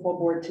back to the full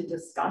board to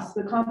discuss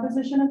the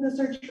composition of the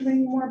search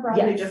committee more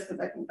broadly, just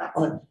because I think that's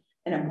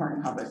an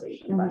important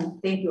conversation. But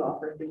thank you all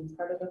for being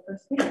part of the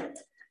first meeting.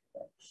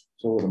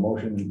 So the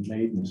motion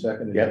made and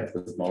seconded. Yep,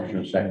 the motion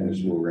and second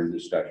is we're in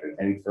discussion.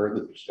 Any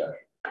further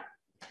discussion?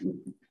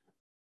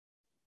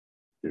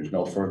 There's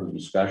no further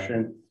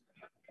discussion.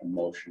 A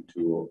motion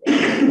to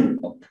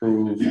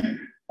approve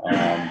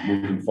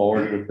moving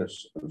forward with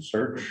this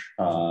search.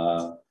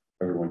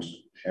 Everyone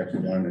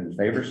in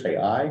favor, say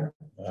aye.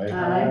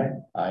 Aye.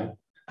 Aye.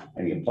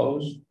 Any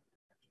opposed?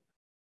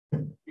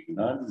 Being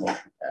none,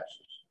 motion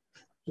passes.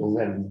 So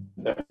then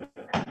the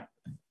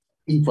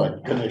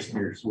EFUD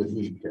commissioners would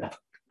need to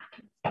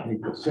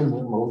make a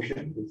similar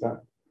motion. Is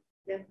that?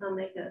 Yes, I'll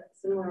make a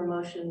similar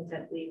motion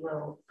that we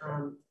will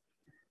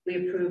we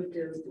approve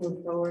to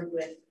move forward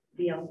with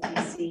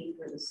VLTC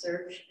for the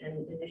search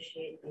and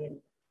initiate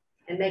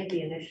and make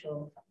the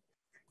initial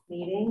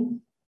meeting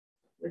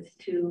with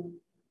 2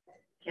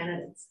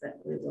 candidates that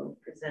we will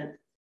present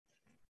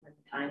when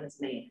the time is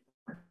made.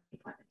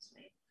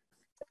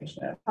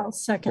 I'll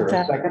second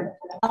that.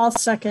 I'll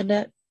second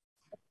it.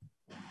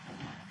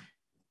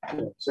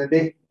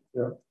 Cindy?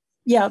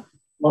 Yep.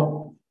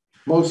 Well,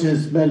 motion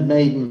has been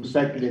made and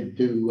seconded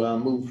to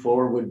move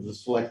forward with the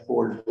select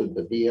board with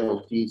the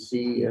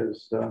VLTC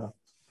as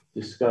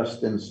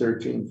discussed in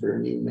searching for a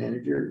new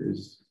manager.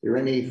 Is there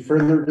any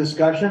further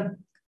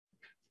discussion?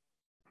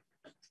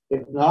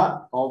 If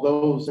not, all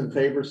those in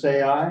favor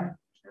say aye.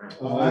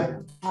 Aye.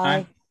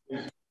 Aye.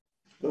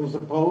 Those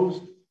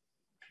opposed?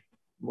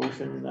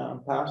 Motion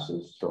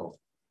passes. So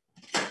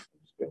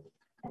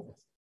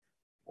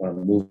Want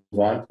to move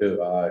on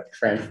to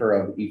transfer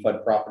of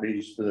EFUD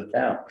properties to the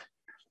town?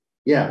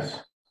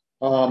 yes.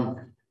 Got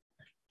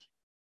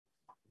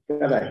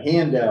a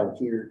handout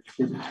here.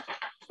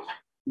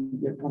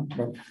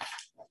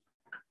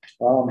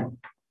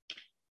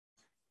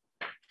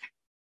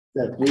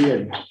 That we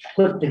had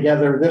put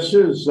together. This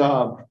is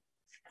 4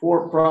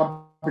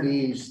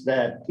 properties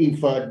that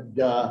EFUD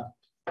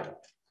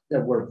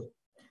that were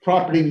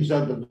properties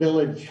of the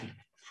village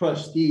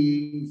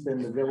trustees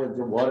in the village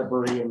of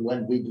Waterbury, and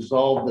when we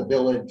dissolved the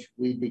village,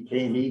 we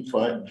became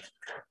EFUD.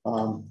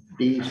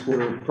 These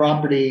were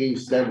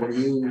properties that were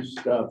used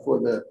for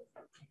the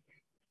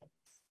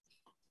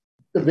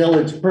the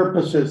village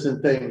purposes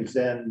and things,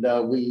 and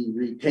we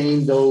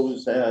retained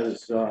those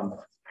as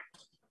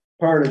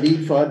part of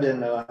EFUD,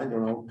 and I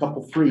don't know, a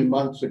couple, 3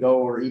 months ago,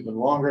 or even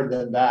longer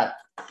than that,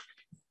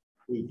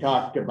 we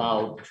talked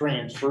about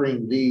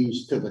transferring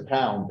these to the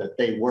town, that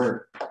they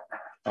weren't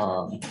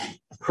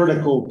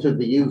critical to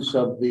the use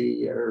of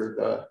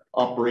the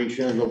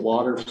operation of the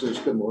water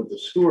system or the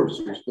sewer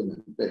system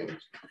and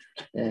things.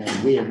 And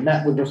we had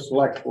met with the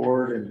select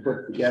board and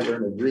put together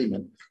an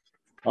agreement.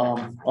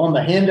 On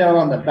the handout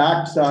on the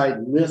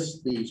backside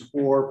lists these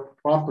 4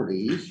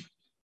 properties.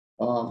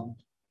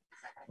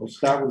 We'll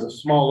start with the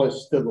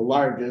smallest to the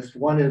largest.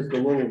 One is the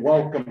little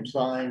welcome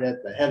sign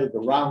at the head of the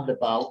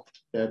roundabout.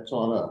 That's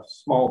on a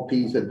small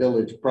piece of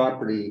village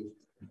property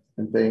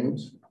and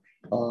things.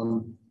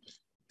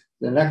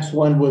 The next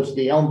one was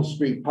the Elm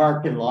Street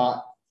parking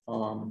lot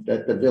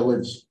that the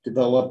village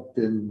developed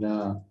in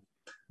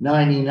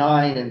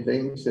 '99 and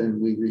things,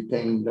 and we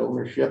retained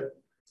ownership.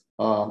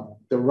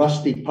 The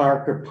Rusty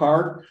Parker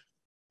Park,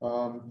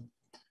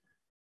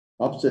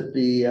 opposite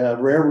the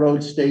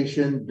railroad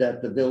station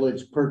that the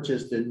village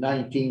purchased in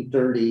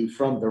 1930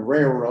 from the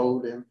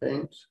railroad and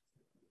things.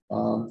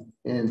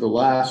 And the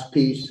last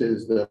piece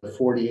is the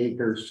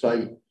 40-acre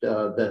site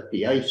that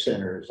the ice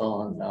center is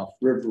on off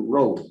River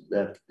Road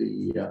that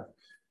the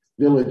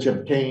village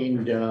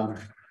obtained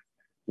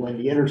when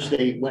the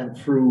interstate went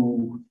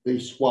through. They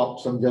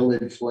swapped some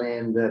village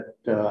land that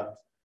the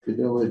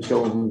village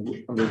owned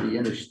under the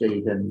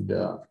interstate and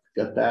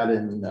got that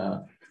in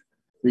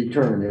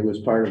return. It was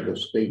part of the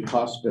state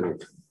hospital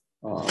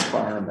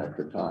farm at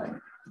the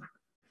time.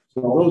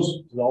 So those,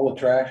 is all the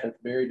trash that's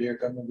buried there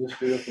coming this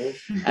vehicle?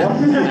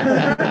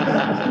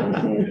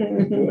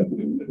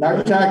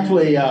 that's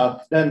actually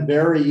been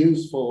very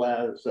useful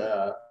as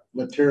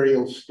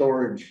material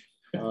storage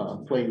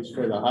place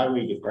for the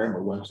highway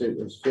department once it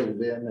was filled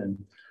in.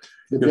 And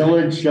the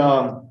village,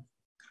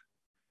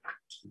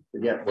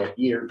 forget what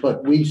year,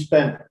 but we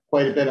spent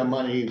quite a bit of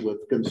money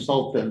with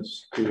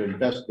consultants to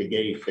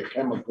investigate the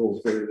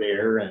chemicals that are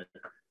there, and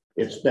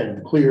it's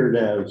been cleared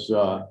as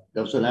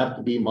doesn't have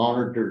to be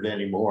monitored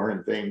anymore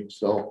and things.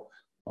 So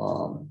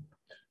I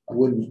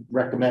wouldn't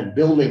recommend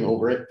building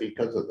over it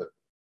because of the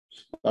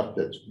stuff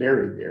that's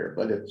buried there,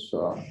 but it's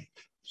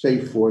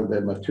safe for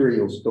the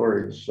material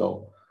storage.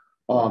 So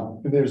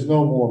there's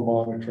no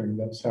more monitoring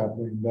that's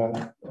happening.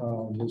 That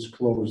was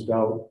closed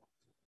out.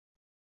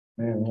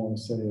 Man, I want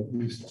to say at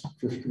least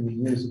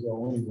 15 years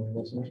ago anyway,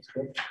 wasn't it?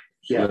 So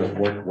yeah, the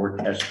work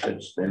test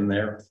that's in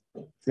there.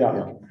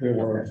 Yeah,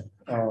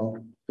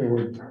 there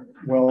were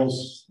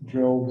wells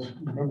drilled.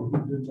 Remember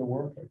who did the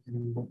work?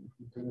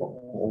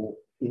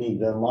 you need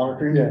the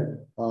monitoring? Yeah.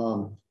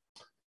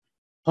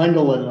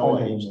 Heindel and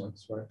Noyes.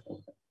 That's right.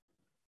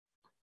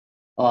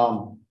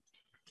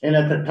 And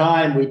at the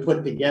time we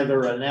put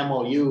together an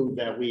MOU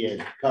that we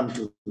had come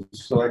to the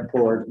select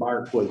board.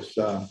 Mark was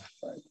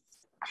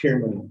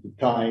chairman at the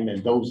time,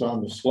 and those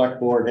on the select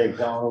board had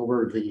gone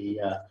over the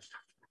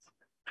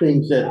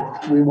things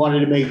that we wanted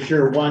to make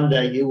sure, one,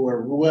 that you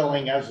were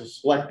willing as a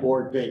select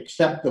board to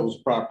accept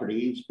those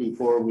properties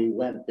before we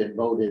went and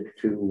voted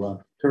to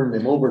turn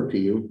them over to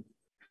you.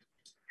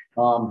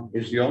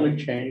 Is the only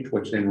change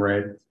what's in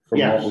red from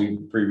yes. what we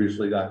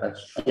previously got?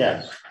 That's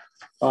yes.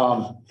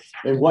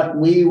 And what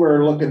we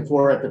were looking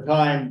for at the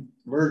time,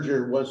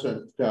 merger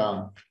wasn't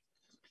high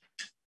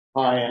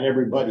on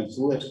everybody's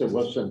list. It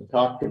wasn't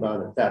talked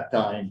about at that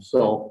time.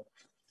 So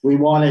we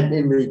wanted,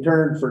 in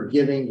return for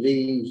giving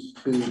these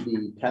to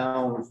the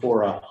town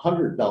for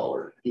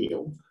 $100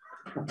 deal,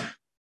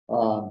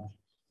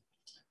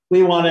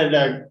 we wanted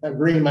an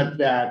agreement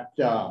that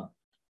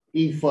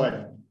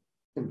EFUD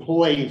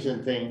employees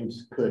and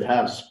things could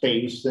have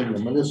space in the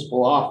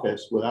municipal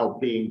office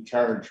without being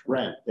charged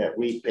rent, that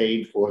we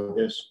paid for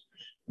this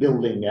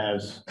building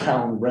as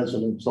town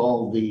residents,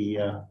 all the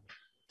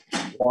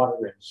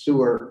water and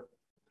sewer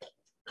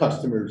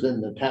customers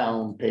in the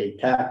town pay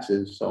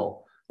taxes.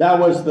 So that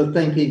was the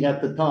thinking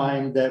at the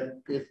time, that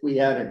if we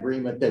had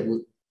agreement that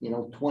would,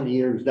 20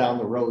 years down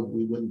the road,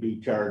 we wouldn't be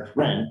charged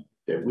rent,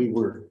 that we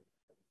were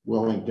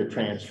willing to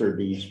transfer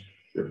these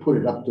or put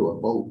it up to a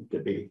vote to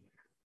be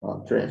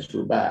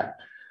transferred back.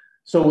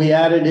 So we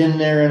added in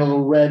there in a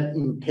little red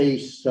in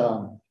case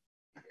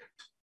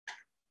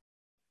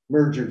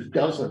merger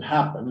doesn't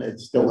happen. It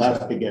still has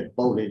to get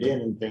voted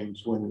in and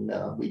things when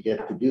we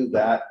get to do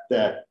that.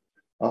 That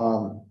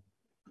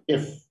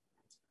if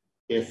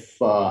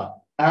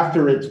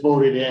after it's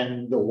voted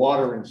in, the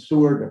water and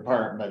sewer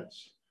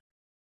departments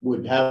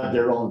would have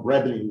their own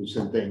revenues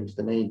and things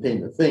to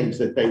maintain the things,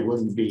 that they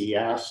wouldn't be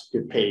asked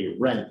to pay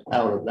rent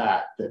out of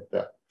that, that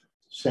the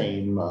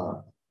same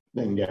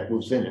thing that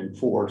was in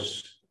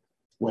force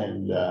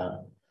when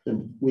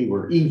we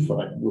were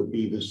EFUD would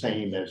be the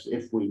same as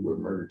if we were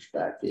merged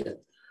back in.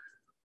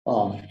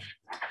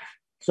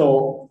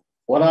 So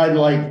what I'd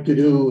like to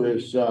do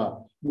is,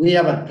 we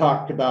haven't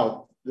talked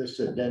about this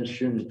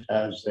addition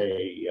as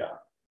a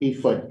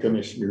EFUD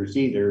commissioners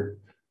either.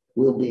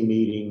 We'll be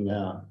meeting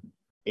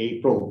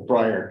April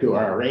prior to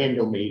our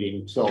annual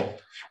meeting. So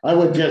I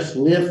would just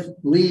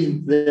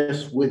leave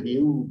this with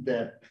you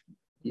that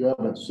you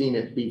haven't seen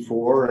it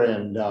before,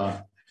 and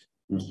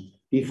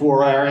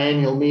before our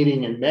annual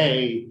meeting in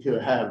May to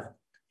have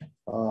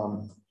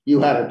you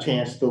had a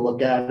chance to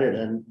look at it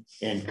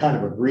and kind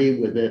of agree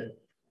with it,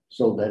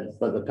 so that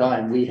by the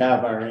time we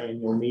have our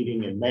annual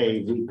meeting in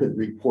May, we could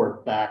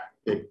report back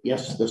that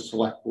yes, the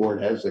select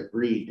board has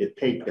agreed to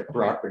take the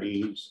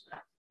properties,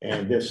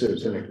 and this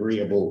is an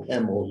agreeable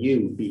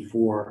MOU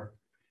before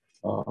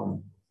the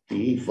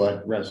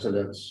EFUD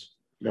residents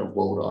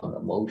vote on the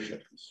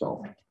motion.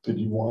 So did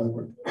you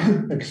want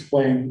to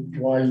explain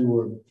why you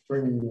were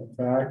bringing it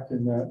back?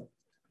 In that,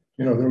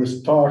 there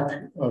was talk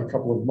a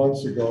couple of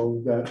months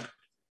ago that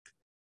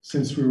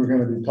since we were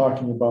going to be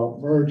talking about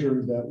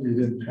merger, that we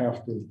didn't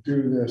have to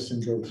do this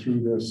and go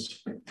through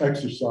this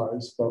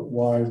exercise, but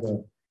why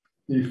the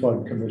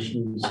EFUD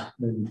commissioners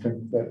maybe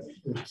think that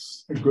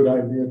it's a good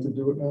idea to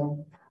do it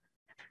now?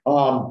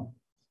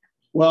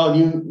 Well,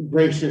 you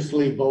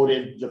graciously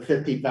voted the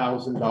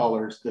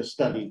 $50,000 to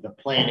study the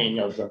planning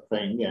of the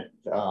thing, and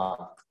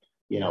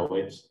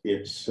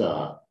it's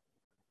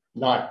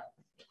not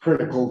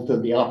critical to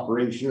the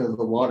operation of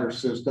the water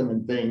system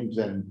and things.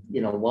 And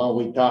while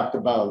we talked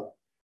about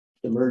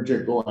the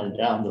merger going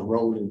down the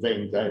road and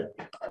things,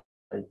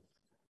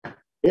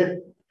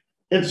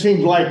 it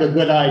seems like a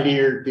good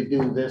idea to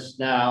do this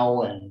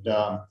now. And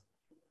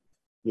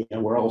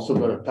we're also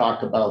going to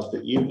talk about the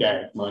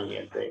UDAG money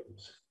and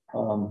things.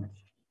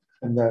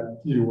 And that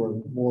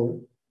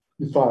you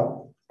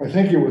thought, I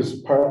think it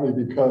was partly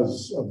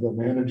because of the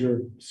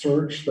manager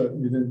search that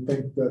you didn't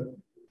think that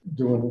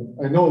doing,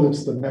 I know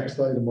that's the next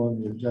item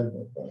on the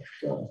agenda, but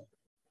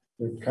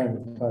they're kind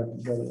of tied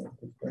together, I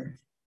think.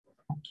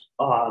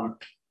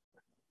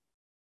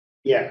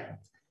 Yeah,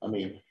 I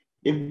mean,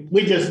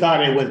 we just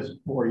thought it was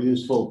more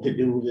useful to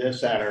do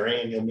this at our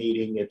annual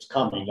meeting. It's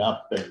coming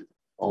up, and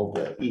all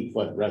the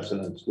EFUD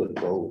residents would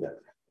vote.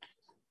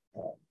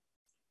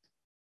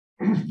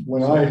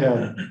 When I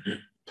had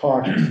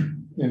talked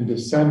in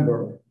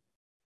December,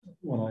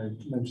 when I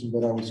mentioned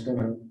that I was going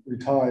to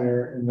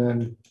retire, and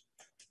then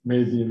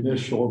made the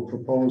initial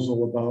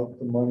proposal about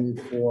the money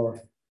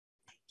for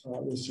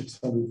the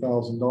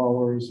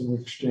 $600,000 and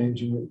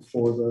exchanging it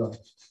for the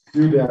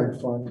UDAG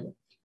fund,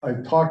 I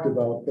talked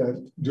about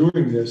that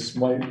doing this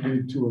might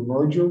lead to a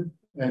merger.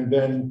 And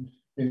then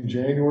in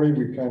January,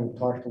 we kind of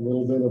talked a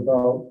little bit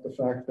about the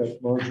fact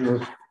that merger,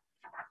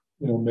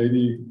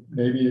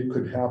 maybe it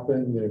could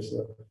happen. There's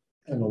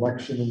an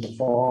election in the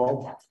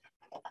fall.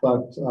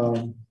 But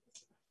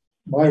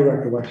my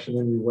recollection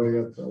anyway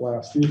at the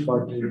last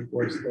EFUD meeting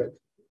was that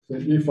the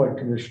EFUD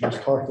commissioners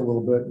talked a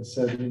little bit and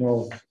said,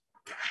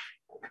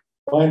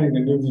 finding a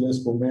new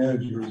municipal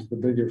manager is the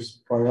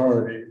biggest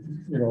priority.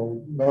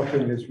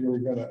 Nothing is really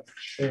going to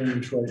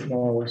change right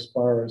now as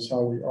far as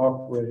how we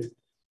operate.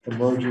 The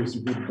merger is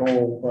a good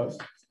goal, but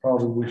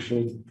probably we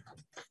should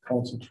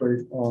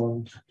concentrate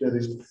on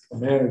getting a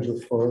manager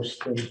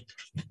first. And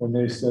when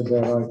they said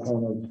that, I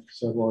kind of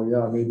said, well,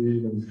 yeah, maybe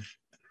even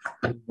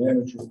the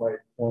manager might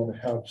want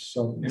to have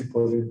some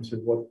input into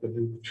what the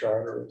new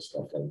charter and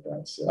stuff like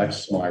that says.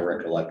 That's my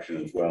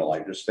recollection as well. I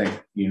just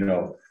think,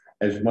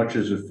 as much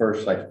as at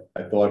first I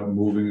thought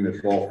moving this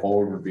all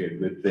forward would be a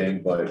good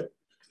thing, but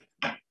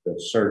the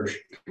search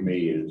to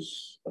me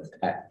is of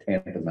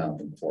tantamount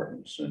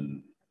importance.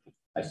 And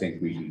I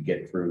think we can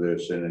get through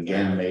this. And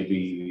again,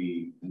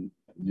 maybe the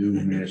new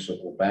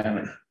municipal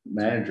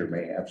manager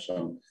may have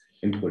some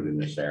input in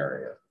this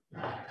area.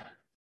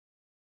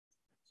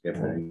 If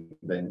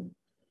anything,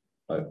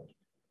 but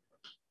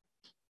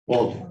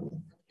well,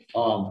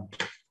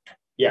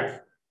 yeah.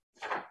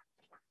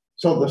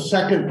 So the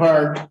second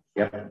part,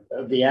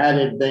 the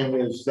added thing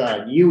is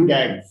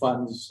UDAG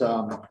funds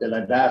that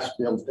I've asked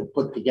Bill to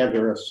put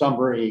together a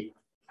summary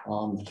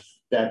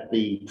that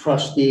the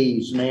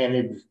trustees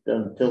managed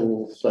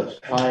until such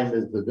time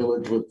as the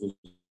village was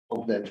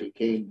dissolved and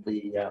became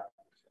the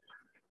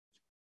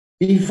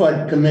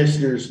EFUD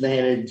commissioners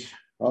manage.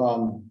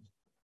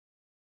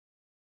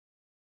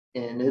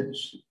 And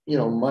it's,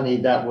 money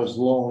that was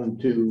loaned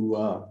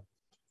to,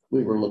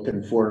 we were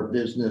looking for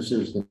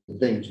businesses and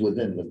things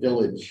within the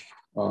village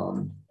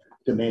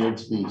to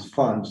manage these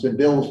funds. And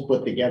Bill's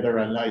put together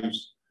a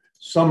nice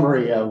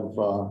summary of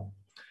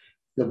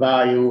the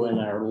value in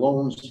our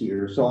loans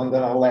here. So I'm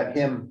going to let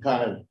him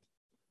kind of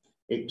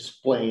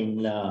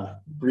explain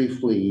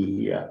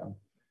briefly.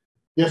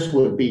 This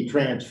would be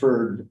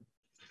transferred,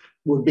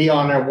 would be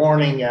on our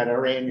warning at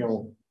our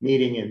annual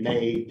meeting in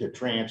May to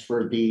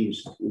transfer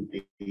these to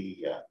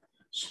the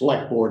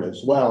select board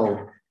as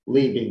well,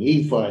 leaving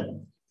EFUD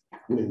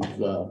with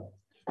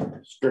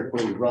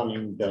strictly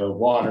running the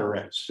water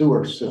and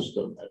sewer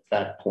system at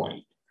that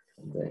point.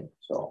 Okay,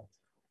 so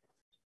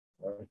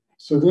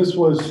this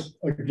was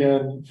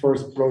again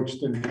first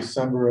broached in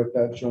December at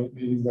that joint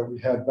meeting that we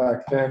had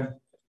back then.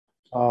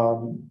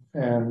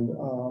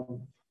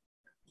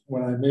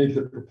 When I made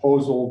the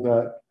proposal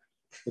that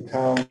the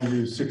town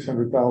used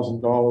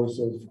 $600,000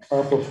 of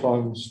ARPA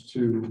funds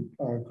to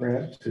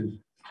grant to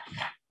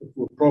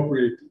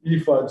appropriate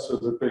EFUD so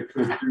that they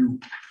could do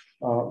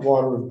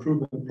water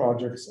improvement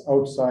projects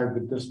outside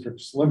the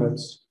district's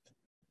limits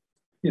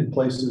in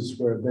places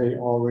where they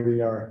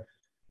already are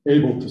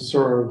able to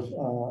serve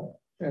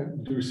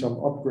and do some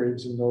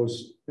upgrades in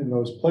those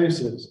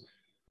places.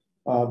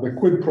 The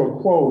quid pro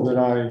quo that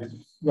I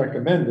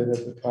recommended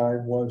at the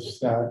time was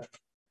that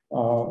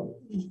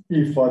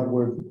EFUD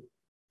would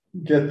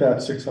get that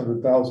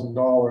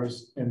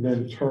 $600,000 and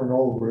then turn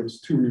over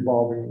its 2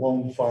 revolving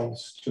loan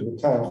funds to the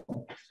town.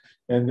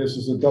 And this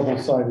is a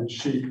double-sided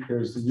sheet.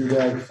 There's the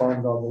UDAG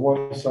fund on the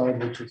one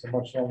side, which is a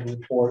much longer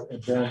report,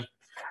 and then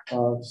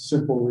a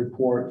simple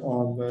report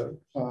on the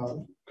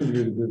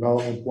community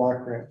development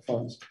block grant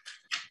funds.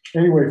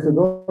 Anyway, for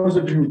those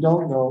of you who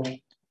don't know,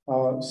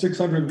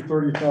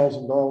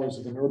 $630,000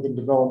 of an urban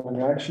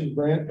development action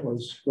grant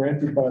was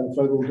granted by the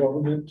federal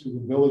government to the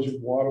village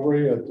of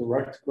Waterbury, a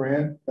direct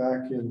grant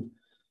back in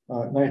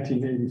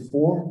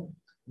 1984.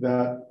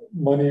 That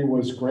money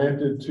was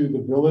granted to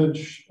the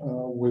village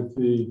with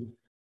the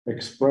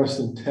express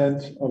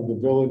intent of the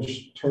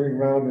village turning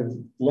around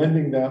and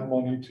lending that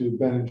money to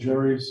Ben &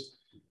 Jerry's,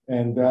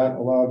 and that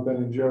allowed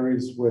Ben &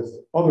 Jerry's with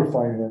other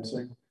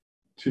financing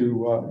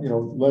to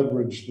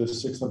leverage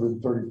this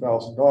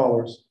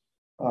 $630,000.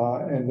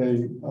 And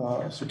they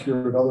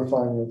secured other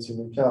financing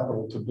and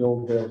capital to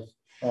build their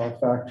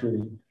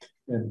factory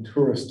and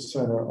tourist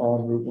center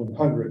on Route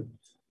 100.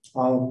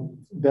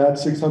 That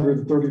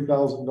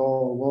 $630,000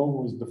 loan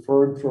was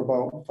deferred for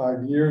about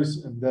 5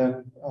 years, and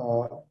then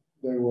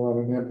they were on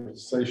an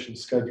amortization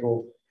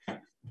schedule,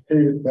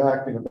 paid it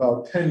back in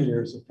about 10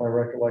 years, if my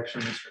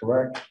recollection is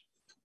correct.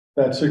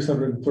 That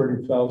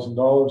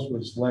 $630,000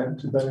 was lent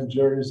to Ben &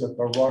 Jerry's at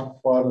the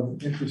rock bottom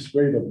interest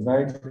rate of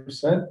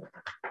 9%.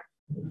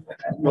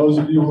 Those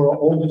of you who are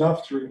old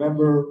enough to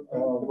remember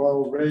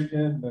Ronald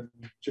Reagan and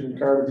Jimmy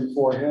Carter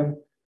before him,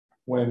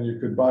 when you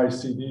could buy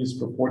CDs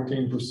for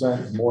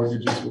 14%,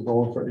 mortgages were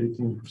going for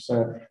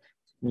 18%.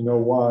 You know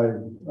why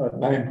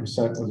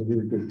 9% was a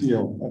really good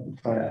deal at the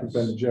time for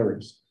Ben &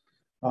 Jerry's.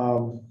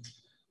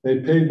 They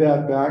paid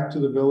that back to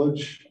the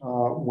village.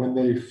 When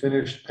they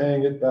finished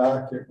paying it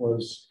back, it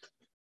was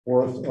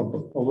worth a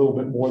little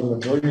bit more than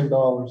 $1 million.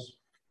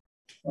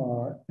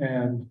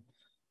 And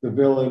the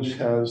village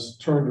has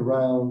turned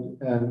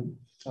around and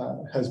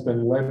has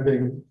been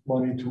lending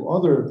money to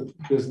other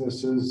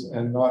businesses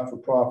and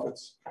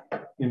not-for-profits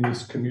in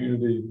this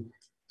community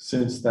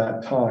since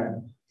that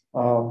time.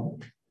 On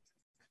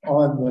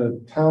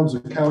the town's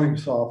accounting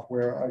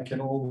software, I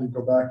can only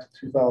go back to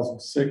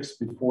 2006.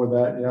 Before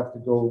that, you have to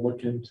go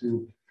look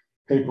into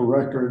paper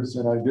records,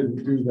 and I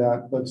didn't do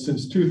that. But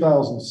since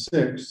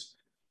 2006,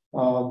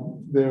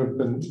 there have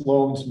been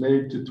loans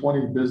made to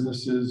 20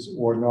 businesses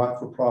or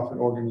not-for-profit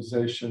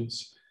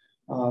organizations.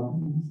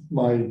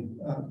 My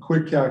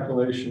quick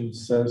calculation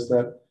says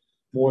that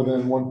more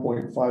than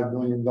 $1.5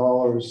 million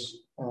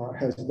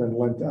has been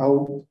lent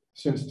out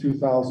since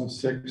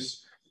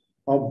 2006.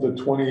 Of the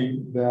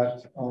 20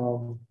 that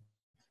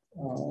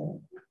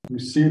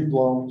received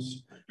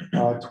loans,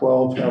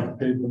 12 have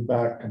paid them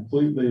back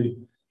completely.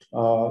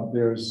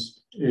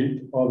 There's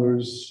 8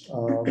 others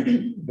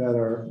that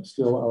are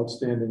still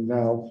outstanding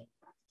now.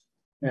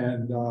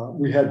 And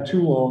we had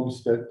 2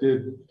 loans that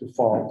did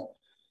default.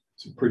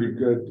 It's a pretty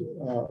good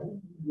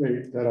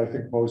rate that I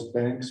think most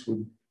banks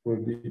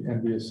would be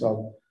envious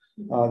of.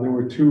 There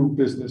were 2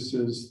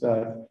 businesses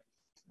that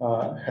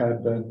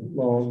had been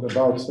loaned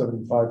about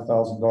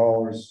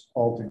 $75,000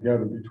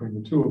 altogether between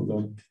the 2 of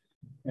them.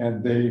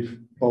 And they've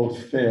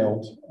both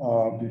failed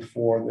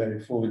before they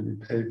fully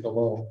repaid the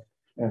loan,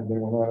 and they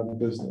went out of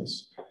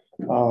business.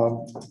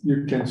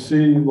 You can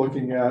see,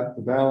 looking at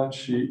the balance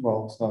sheet,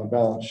 well, it's not a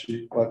balance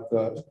sheet, but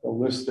the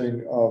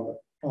listing of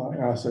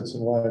assets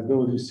and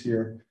liabilities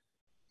here.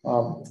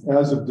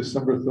 As of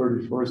December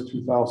 31st,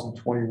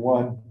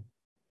 2021,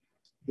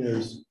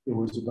 there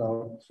was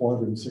about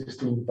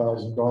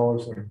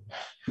 $416,000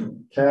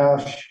 in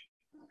cash,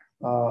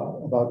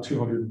 about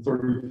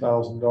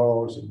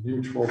 $230,000 in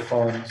mutual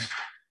funds,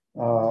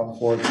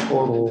 for a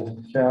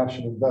total cash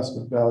and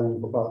investment value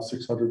of about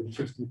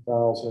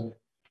 $650,000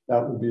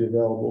 that would be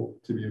available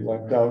to be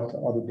lent out to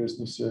other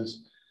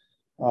businesses.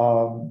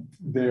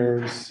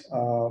 There's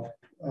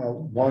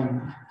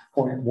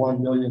 $1.1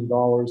 million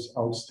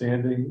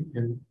outstanding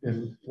in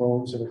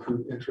loans and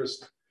accrued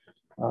interest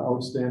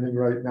outstanding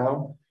right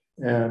now.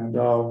 And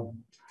the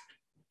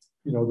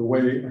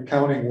way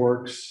accounting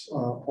works,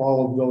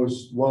 all of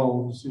those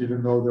loans,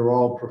 even though they're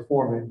all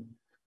performing,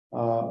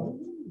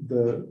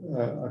 the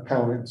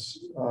accountants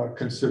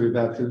consider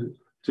that to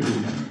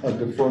be a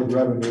deferred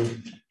revenue,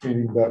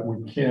 meaning that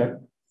we can't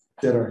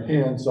get our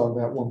hands on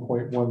that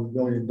 $1.1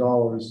 million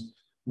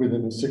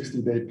within a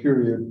 60-day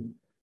period.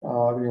 The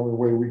only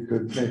way we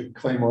could make a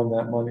claim on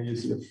that money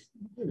is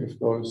if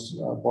those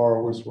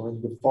borrowers were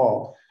in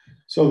default.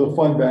 So the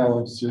fund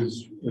balance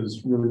is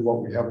really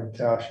what we have in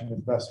cash and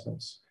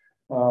investments.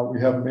 We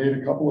have made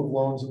a couple of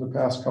loans in the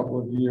past couple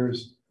of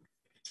years.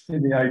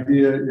 And the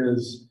idea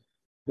is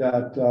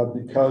that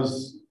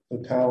because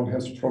the town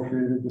has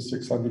appropriated the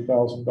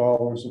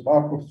 $600,000 of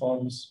ARPA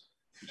funds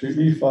to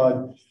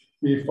EFUD.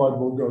 EFUD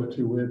will go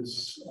to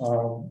its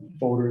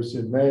voters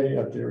in May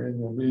at their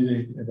annual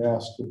meeting and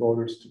ask the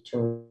voters to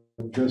turn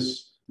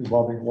this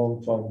revolving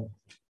loan fund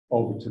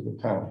over to the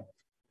town.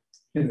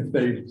 And if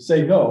they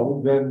say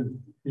no,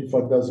 then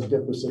EFUD doesn't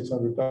get the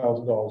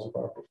 $600,000 of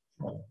ARPA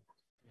money.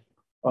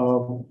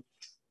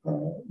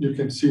 You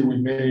can see we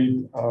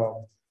made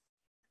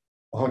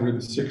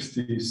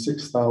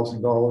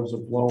 $166,000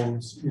 of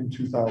loans in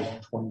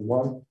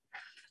 2021.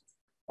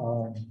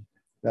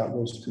 That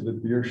was to the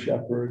Deer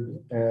Shepherd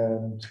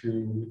and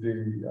to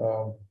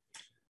the,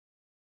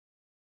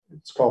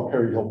 it's called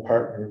Perry Hill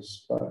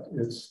Partners, but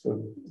it's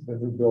the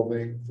new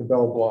building, the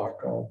Bell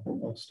Block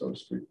on Stowe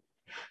Street.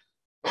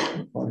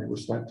 Money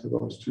was lent to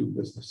those two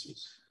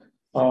businesses.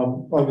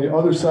 On the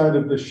other side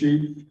of the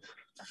sheet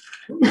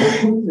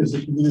is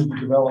the Community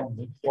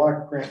Development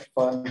Block Grant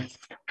Fund.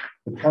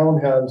 The town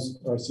has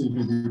a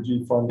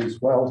CDBG fund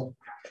as well.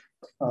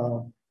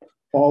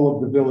 All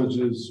of the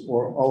villages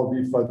or all of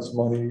EFUD's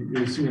money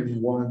is in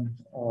one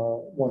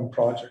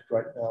project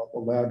right now, the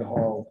Lad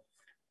Hall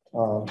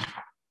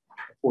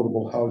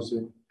affordable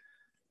housing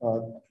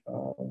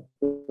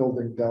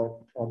building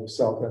down on the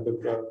south end of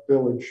the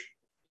village.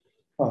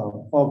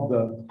 Of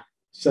the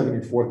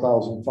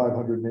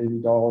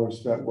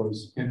 $74,580 that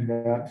was in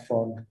that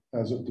fund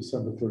as of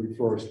December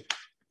 31st,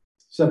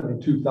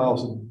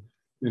 $72,000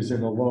 is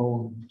in a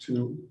loan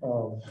to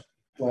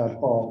Lad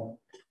Hall,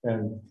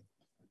 and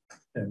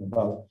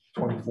about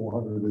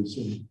 $2,400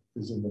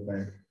 is in the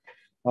bank.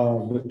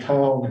 The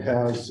town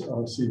has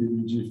a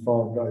CDBG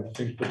fund. I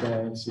think the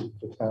balance of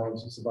the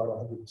towns is about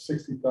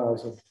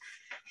 $160,000.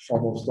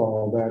 Almost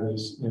all of that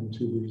is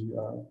into the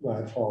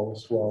Lad Hall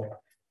as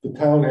well. The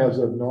town has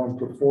a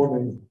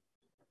non-performing,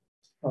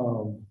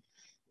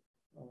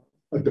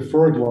 a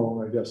deferred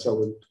loan, I guess I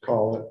would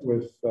call it,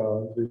 with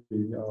the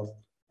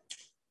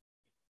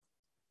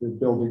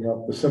building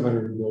up the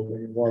seminary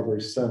building in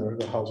Waterbury Center,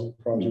 the housing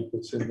project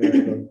that's in there.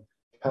 The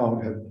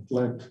town had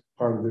lent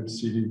part of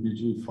its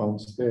CDBG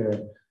funds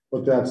there,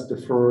 but that's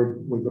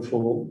deferred with the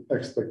full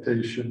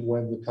expectation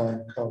when the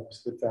time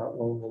comes that that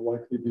loan will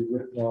likely be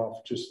written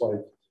off, just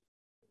like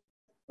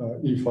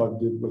EFUD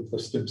did with the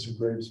Stimson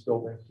Graves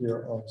building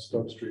here on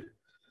Stowe Street.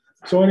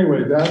 So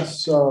anyway,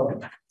 that's the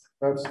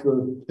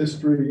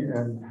history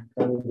and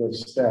kind of the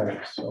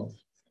status. So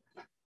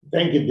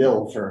thank you,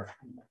 Bill, for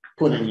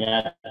putting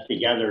that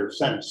together.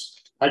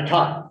 Since I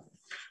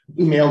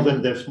emailed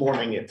him this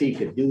morning if he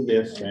could do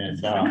this,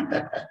 and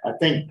I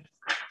think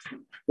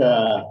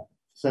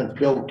since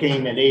Bill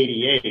came in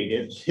 '88,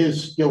 it's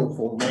his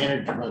skillful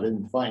management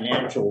and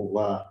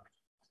financial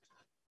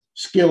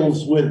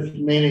skills with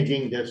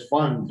managing this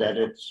fund that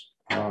it's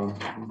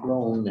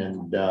grown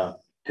and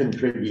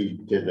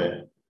contributed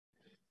to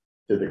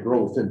the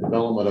growth and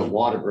development of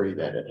Waterbury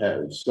that it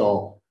has.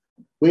 So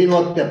we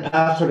look to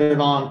pass it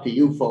on to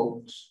you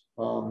folks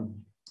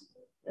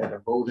at a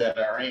vote at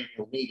our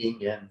annual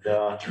meeting, and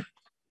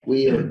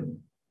we are,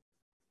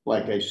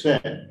 like I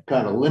said,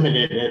 kind of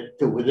limited it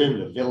to within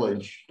the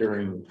village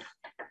during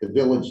the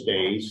village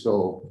days.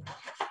 So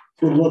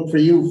we'll look for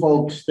you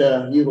folks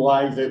to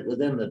utilize it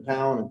within the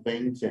town and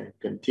things, and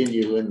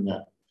continue in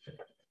the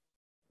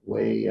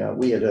way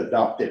we had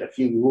adopted a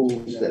few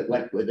rules that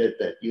went with it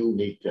that you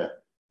need to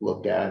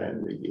look at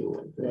and review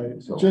and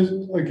things. Right.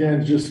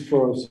 So, just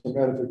for some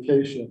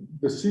edification,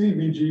 the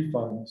CDBG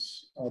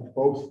funds,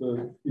 both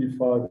the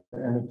EFUD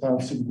and the town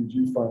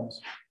CDBG funds,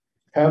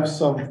 have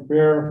some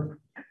fair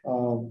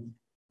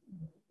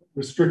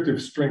restrictive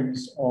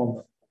strings on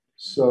them.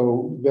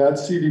 So that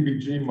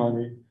CDBG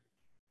money,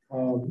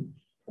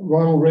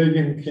 Ronald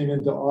Reagan came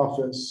into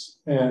office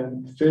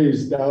and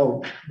phased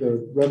out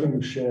the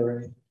revenue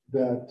sharing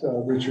that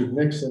Richard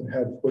Nixon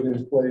had put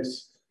in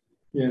place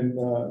in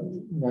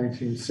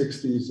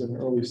 1960s and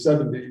early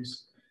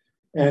 70s.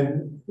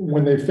 And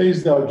when they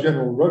phased out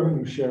general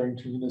revenue sharing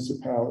to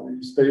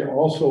municipalities, they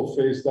also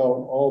phased out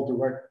all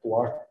direct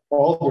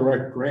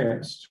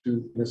grants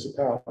to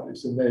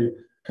municipalities, and they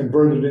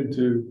converted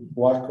into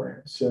block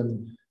grants.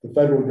 And the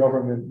federal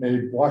government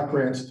made block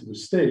grants to the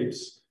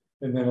states,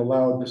 and then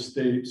allowed the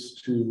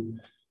states to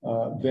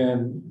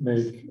then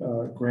make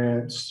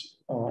grants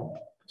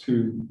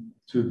to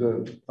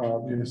the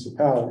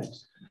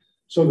municipalities.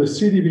 So the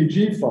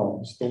CDBG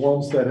funds, the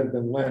ones that have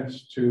been lent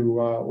to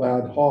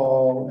Lad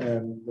Hall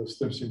and the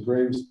Stimson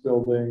Graves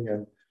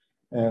building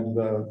and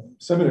the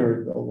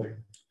seminary building,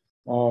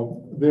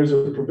 there's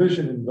a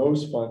provision in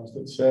those funds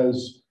that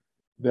says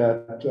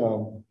that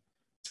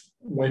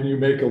when you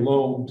make a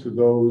loan to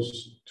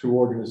those two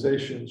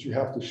organizations, you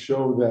have to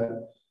show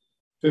that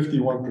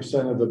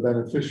 51% of the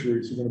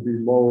beneficiaries are going to be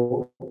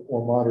low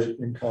or moderate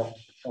income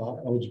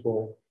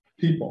eligible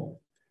people.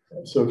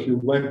 So if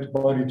you lent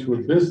money to a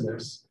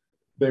business,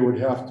 they would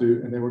have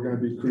to, and they were going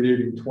to be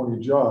creating 20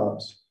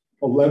 jobs,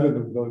 11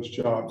 of those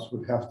jobs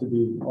would have to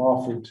be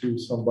offered to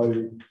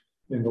somebody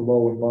in the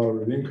low and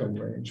moderate income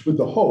range, with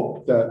the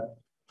hope that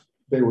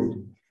they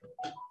would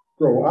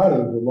grow out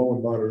of the low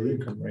and moderate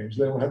income range.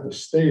 They don't have to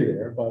stay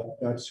there, but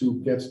that's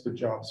who gets the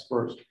jobs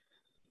first.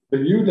 The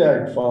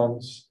UDAG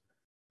funds,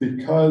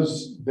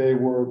 because they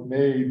were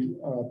made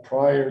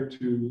prior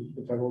to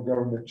the federal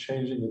government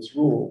changing its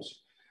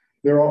rules,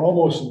 there are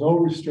almost no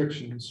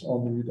restrictions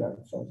on the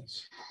UDAG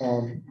funds.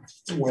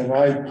 When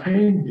I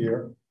came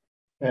here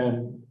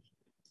and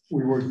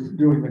we were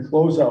doing the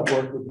closeout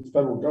work with the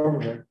federal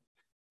government,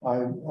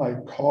 I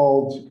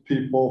called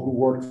people who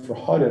worked for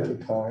HUD at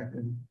the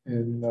time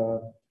in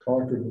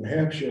Concord, New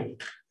Hampshire.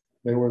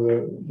 They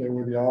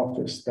were the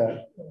office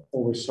that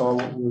oversaw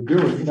what we were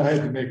doing, and I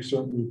had to make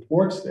certain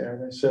reports there.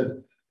 And I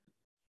said,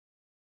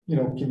 you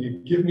know, can you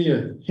give me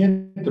a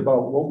hint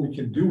about what we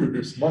can do with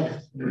this money?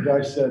 And the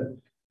guy said,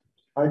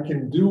 I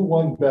can do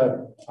one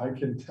better. I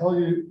can tell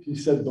you, he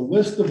said, the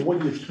list of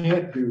what you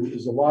can't do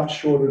is a lot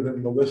shorter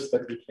than the list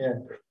that you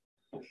can do.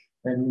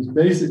 And he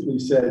basically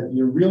said,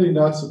 you're really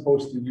not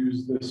supposed to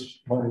use this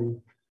money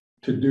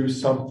to do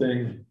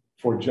something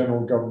for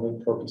general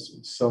government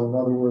purposes. So in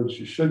other words,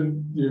 you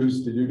shouldn't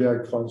use the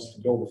UDAG funds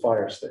to build a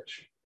fire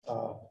station.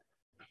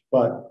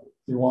 But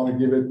you want to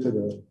give it to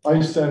the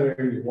ice center,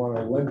 you want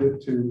to lend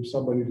it to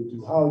somebody to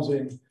do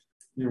housing,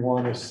 you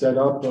want to set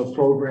up a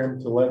program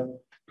to let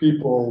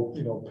people,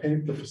 you know,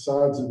 paint the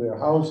facades of their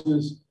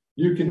houses.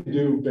 You can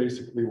do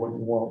basically what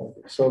you want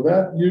with it. So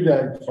that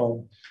UDAG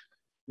fund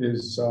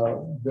is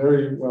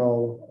very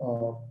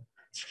well,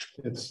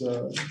 it's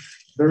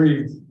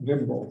very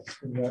nimble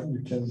in that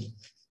you can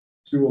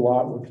do a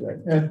lot with it.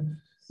 And,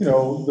 you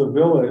know, the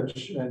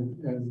village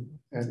and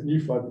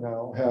EFUD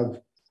now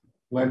have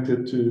lent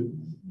it to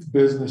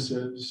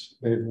businesses.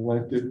 They've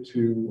lent it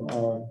to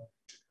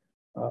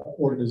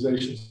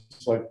organizations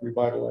like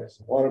Revitalize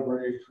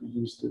Waterbury, who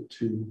used it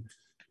to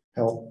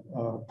help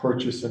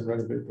purchase and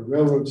renovate the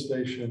railroad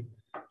station.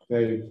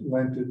 They've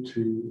lent it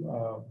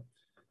to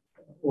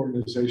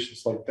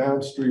organizations like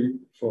Downstreet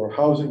for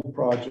housing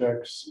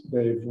projects.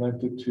 They've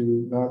lent it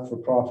to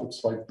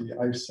not-for-profits like the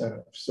Ice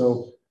Center.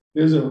 So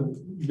there's a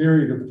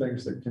myriad of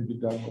things that can be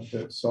done with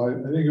it. So I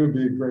think it would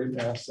be a great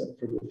asset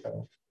for the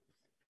town.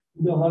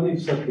 Bill, how do you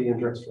set the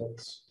interest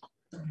rates?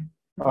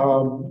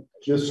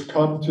 Just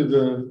come to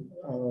the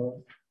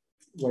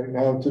right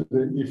now to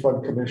the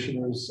EFUD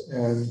commissioners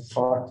and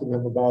talk to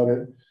them about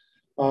it.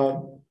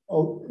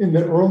 In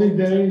the early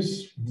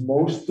days,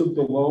 most of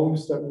the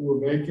loans that we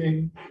were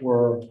making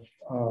were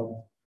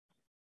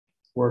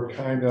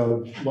kind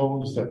of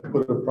loans that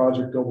put a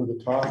project over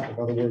the top. In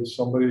other words,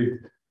 somebody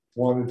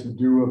wanted to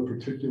do a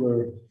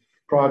particular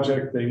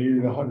project, they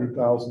needed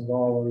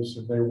 $100,000,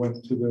 and they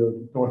went to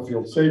the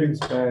Northfield Savings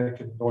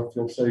Bank, and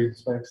Northfield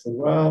Savings Bank said,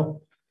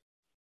 well,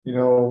 you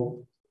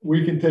know,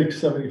 we can take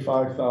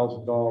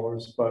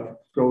 $75,000,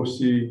 but go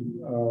see,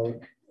 you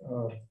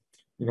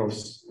know,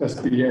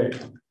 SBA.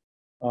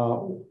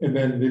 And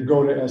then they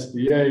go to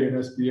SBA, and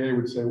SBA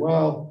would say,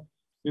 well,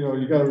 you know,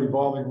 you got a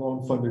revolving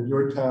loan fund in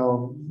your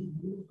town,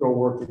 go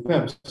work with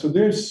them. So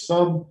there's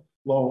some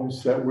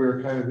loans that we're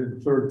kind of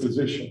in third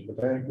position. The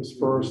bank is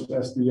first,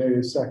 SBA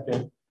is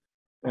second,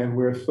 and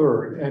we're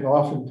third. And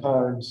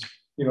oftentimes,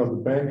 you know,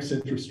 the bank's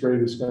interest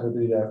rate is going to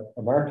be at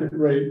a market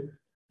rate.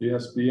 The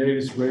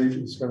SBA's rate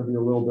is going to be a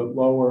little bit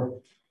lower.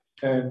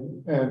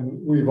 And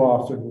we've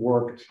often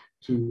worked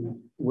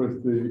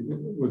with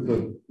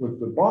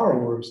the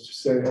borrowers to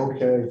say,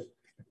 okay,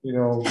 you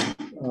know,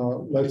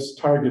 let's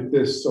target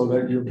this so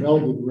that your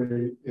melded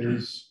rate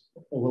is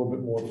a little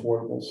bit more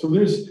affordable. So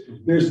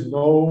there's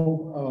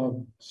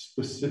no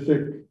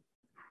specific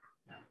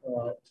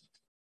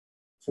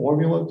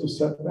formula to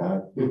set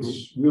that.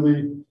 It's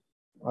really,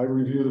 I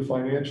review the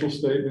financial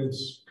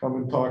statements, come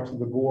and talk to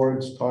the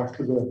boards, talk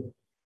to the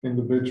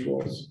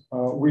individuals.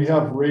 We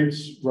have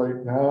rates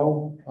right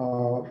now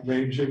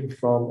ranging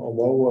from a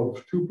low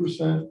of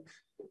 2%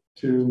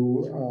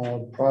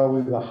 to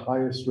probably the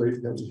highest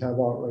rate that we have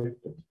out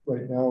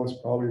right now is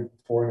probably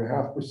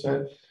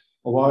 4.5%.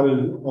 A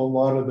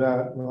lot of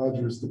that,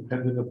 Roger, is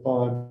dependent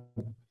upon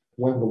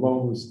when the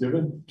loan was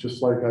given,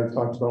 just like I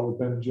talked about with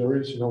Ben and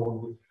Jerry's, you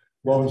know,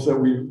 loans that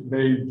we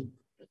made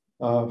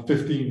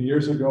 15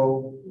 years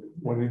ago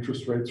when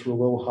interest rates were a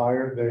little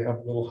higher, they have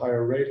a little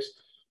higher rates.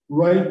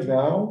 Right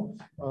now,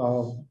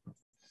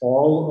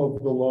 all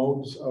of the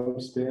loans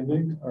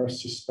outstanding are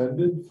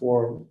suspended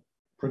for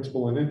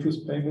principal and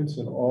interest payments,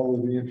 and all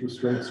of the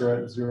interest rates are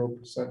at 0%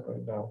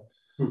 right now.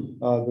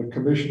 The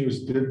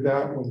commissioners did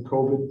that when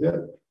COVID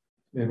hit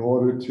in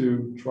order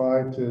to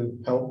try to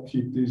help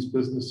keep these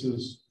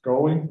businesses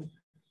going.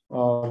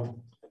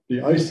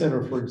 The Ice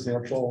Center, for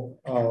example,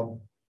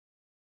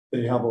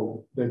 they've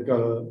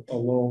got a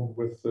loan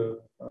with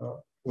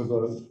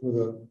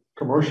a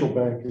commercial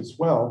bank as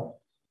well.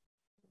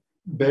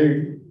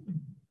 The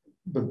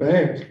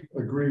bank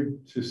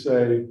agreed to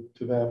say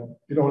to them,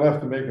 you don't have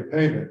to make a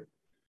payment,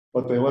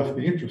 but they left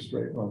the interest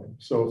rate running.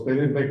 So if they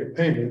didn't make a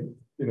payment,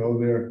 you know,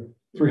 their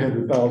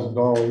 $300,000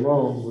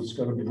 loan was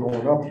going to be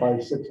going up by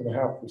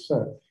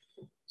 6.5%.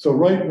 So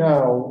right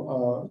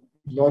now,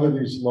 none of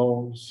these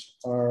loans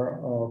are,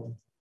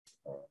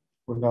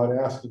 we're not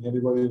asking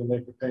anybody to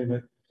make a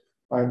payment.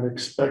 I'm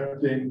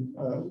expecting,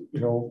 you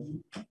know,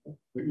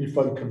 the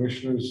E-Fund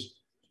commissioners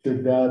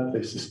did that.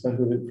 They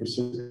suspended it for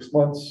 6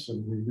 months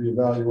and we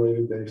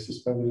reevaluated. They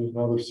suspended it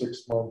another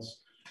 6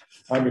 months.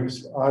 I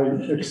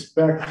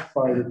expect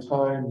by the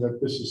time that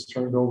this is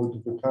turned over to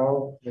the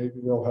town,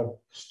 maybe they'll have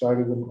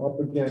started them up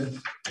again.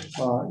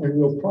 And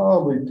we'll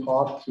probably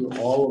talk to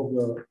all of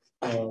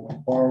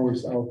the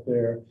borrowers out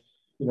there.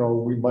 You know,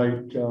 we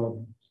might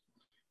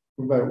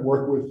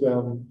work with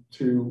them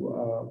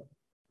to,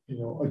 you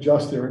know,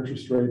 adjust their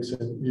interest rates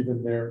and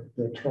even their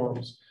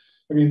terms.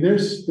 I mean,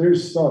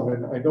 there's some,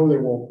 and I know they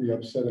won't be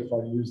upset if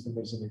I use them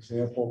as an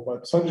example,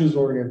 but Sunja's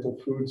Oriental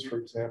Foods, for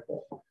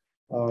example,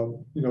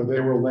 you know, they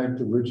were lent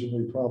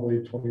originally probably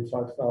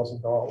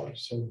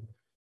 $25,000, and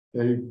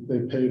they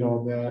paid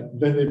on that.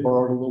 Then they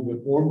borrowed a little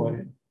bit more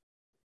money,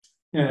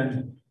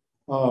 and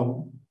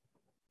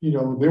you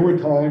know, there were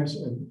times,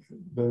 and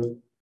the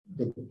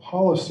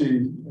policy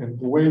and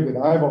the way that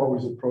I've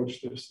always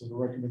approached this, and the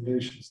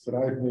recommendations that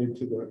I've made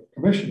to the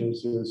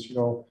commissioners is, you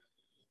know,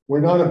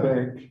 we're not a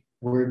bank.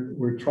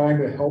 We're trying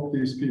to help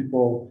these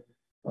people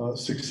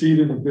succeed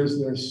in a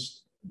business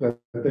that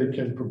they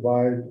can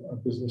provide a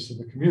business in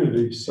the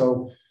community.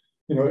 So,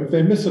 you know, if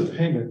they miss a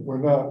payment, we're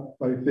not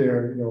right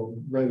there, you know,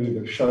 ready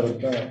to shut them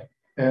down.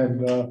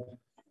 And,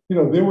 you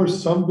know, there were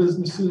some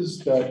businesses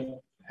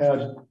that had,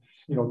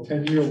 you know,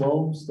 10-year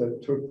loans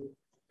that took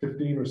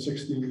 15 or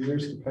 16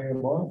 years to pay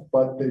them off,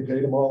 but they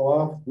paid them all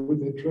off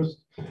with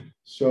interest.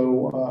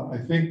 So I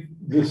think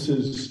this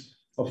is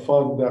a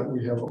fund that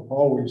we have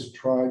always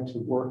tried to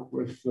work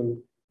with the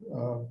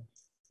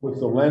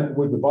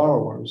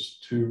borrowers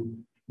to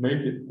make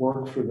it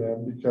work for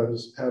them,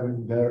 because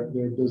having their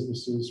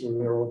businesses or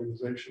their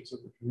organizations in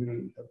the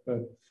community have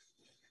been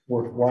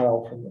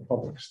worthwhile from the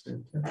public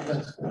standpoint.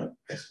 That's good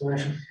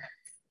explanation.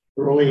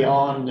 Early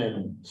on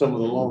in some of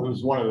the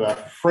loans, one of the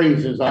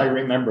phrases I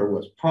remember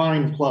was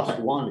prime plus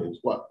one is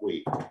what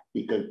we,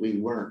 because we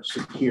weren't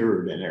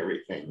secured in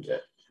everything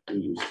that we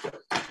used to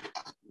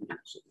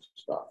use and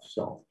stuff.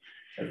 So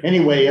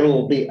anyway,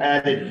 it'll be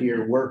added to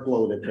your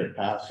workload if it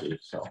passes.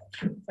 So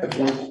I have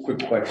one quick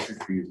question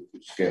for you,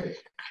 Skip.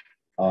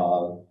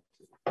 Do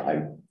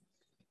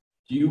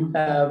you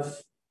have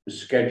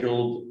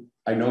scheduled,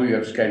 I know you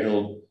have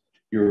scheduled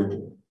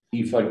your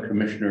E-Fund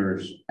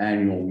Commissioners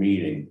annual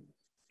meeting.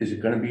 Is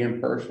it going to be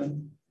in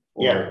person?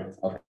 Or, yeah.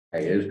 Okay,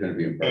 it is going to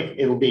be in person.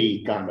 It'll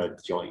be kind of a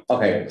joint.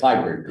 Okay, a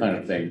hybrid kind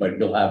of thing, but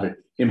you'll have it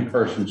in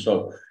person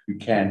so you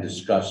can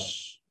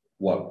discuss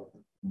what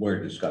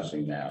we're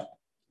discussing now.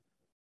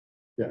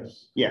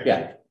 Yes. Yeah.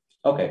 Yeah.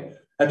 Okay.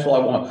 That's all I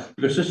want,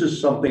 because this is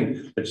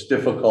something that's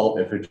difficult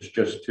if it's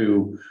just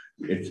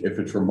if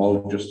it's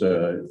remote, just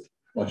a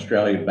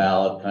Australian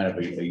ballot, kind of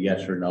a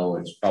yes or no.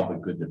 It's probably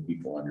good that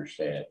people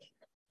understand.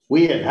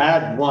 We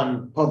had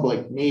one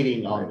public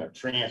meeting on the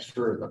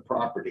transfer of the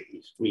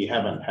properties. We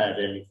haven't had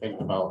anything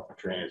about the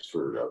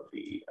transfer of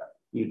the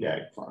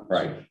UDAG funds.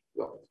 Right.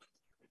 So,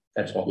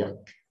 that's all.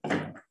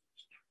 Yep.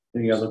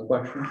 Any other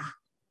questions?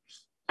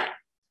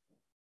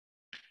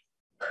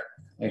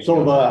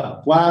 So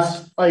the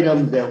last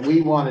item that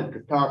we wanted to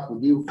talk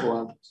with you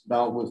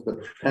about was the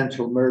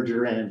potential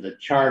merger and the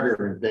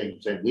charter and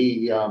things. And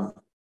we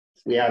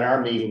had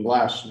our meeting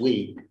last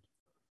week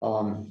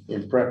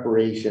in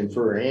preparation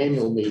for our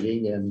annual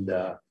meeting. And,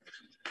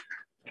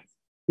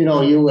 you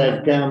know, you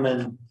had come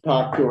and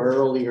talked to our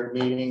earlier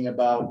meeting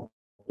about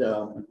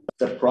the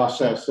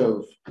process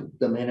of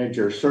the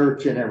manager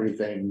search and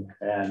everything.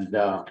 And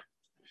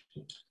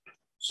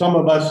some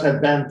of us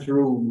have been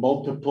through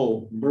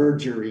multiple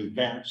merger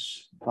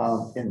events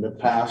in the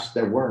past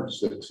that weren't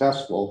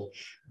successful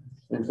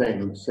and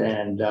things.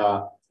 And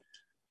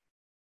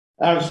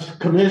as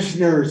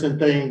commissioners and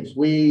things,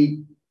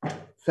 we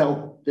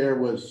felt there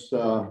was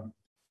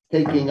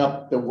taking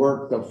up the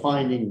work of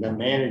finding the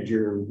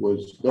manager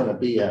was going to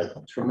be a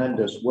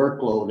tremendous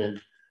workload. And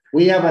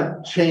we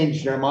haven't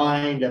changed our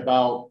mind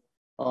about,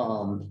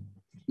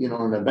 you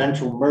know, an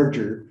eventual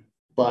merger,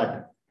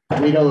 but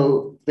we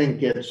don't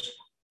think it's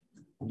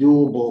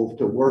doable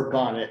to work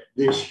on it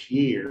this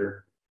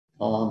year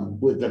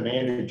with the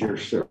manager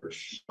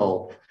search.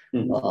 So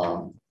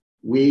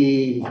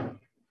we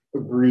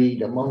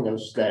agreed among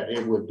us that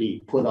it would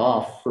be put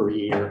off for a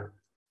year.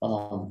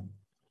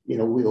 You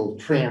know, we'll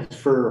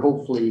transfer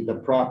hopefully the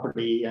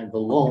property and the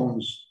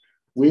loans.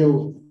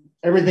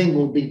 Everything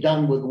will be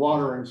done with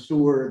water and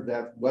sewer,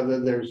 that whether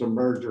there's a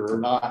merger or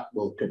not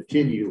will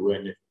continue.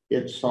 And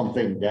it's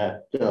something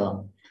that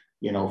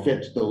you know, if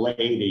it's delayed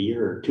a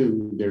year or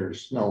two,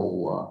 there's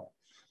no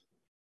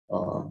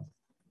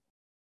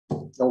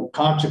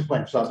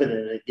consequence of it,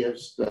 and it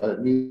gives the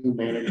new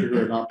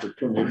manager an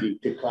opportunity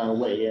to kind of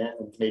weigh in,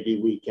 and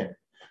maybe we can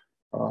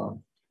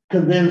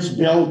convince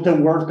Bill to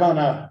work on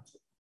a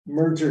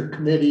merger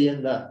committee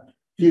in the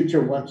future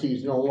once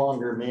he's no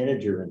longer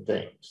manager and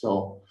things.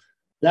 So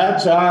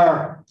that's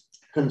our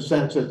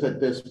consensus at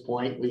this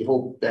point. We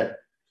hope that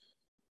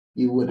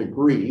you would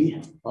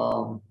agree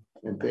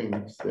and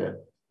things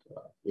that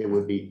it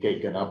would be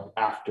taken up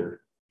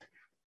after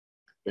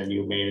the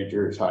new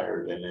manager is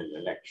hired and in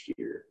the next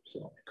year.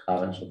 So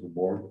comments of the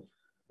board?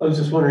 I was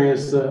just wondering,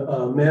 is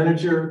the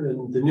manager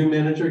and the new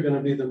manager going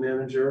to be the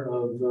manager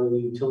of the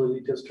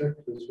utility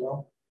district as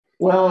well?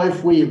 Well,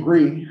 if we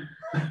agree.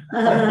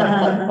 That's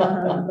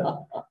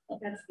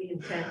the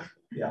intent.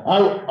 Yeah,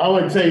 I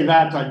would say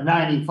that's a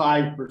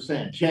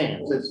 95%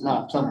 chance. It's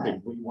not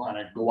something we want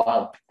to go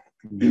out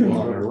and do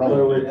on our But it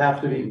own. would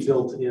have to be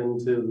built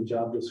into the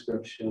job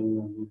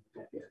description.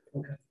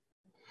 Okay.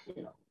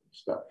 You know,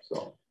 stuff.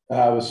 So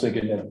I was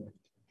thinking that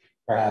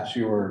perhaps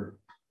you were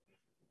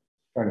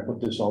trying to put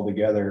this all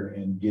together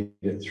and get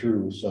it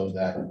through so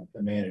that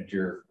the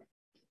manager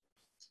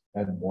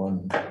had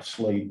one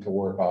slate to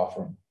work off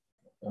from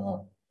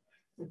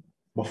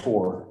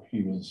before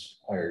he was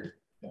hired.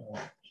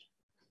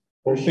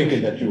 I was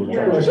thinking that you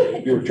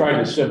were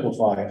trying to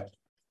simplify it.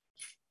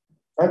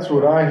 That's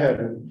what I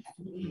had.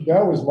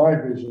 That was my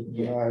vision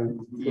when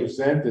I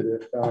presented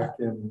it back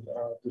in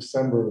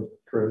December,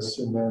 Chris,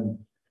 and then,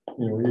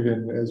 you know,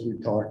 even as we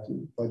talked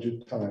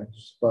budget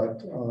times.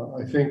 But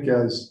I think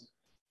as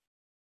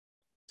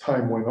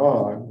time went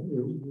on,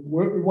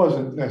 it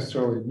wasn't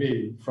necessarily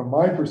me. From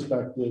my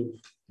perspective,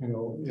 you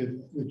know,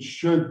 it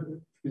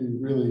should be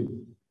really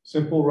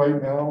simple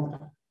right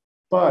now.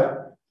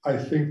 But I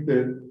think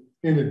that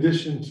in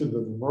addition to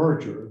the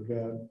merger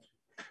that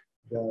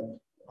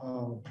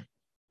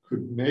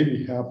could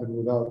maybe happen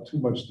without too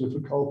much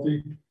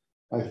difficulty,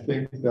 I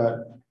think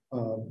that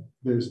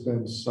there's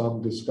been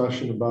some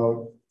discussion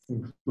about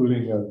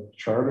including a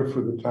charter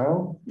for the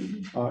town,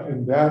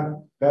 and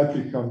that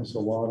becomes a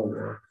lot of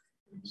work.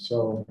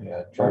 So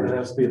yeah, charter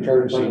has to be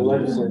approved by the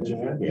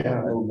legislature.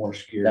 Yeah, a little more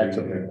scary. That's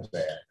a big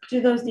bad.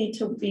 Do those need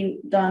to be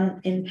done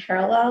in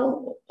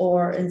parallel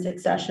or in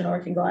succession, or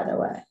it can go either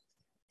way?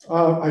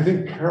 I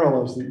think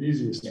parallel is the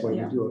easiest way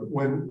to do it.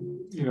 When,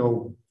 you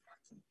know,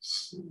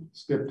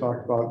 Skip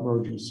talked about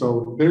mergers.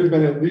 So there's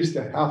been at least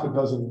a half a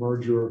dozen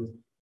merger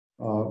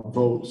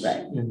votes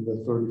in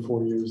the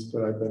 34 years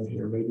that I've been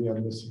here. Maybe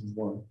I'm missing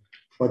one,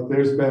 but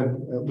there's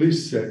been at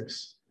least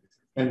 6.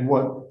 And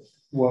what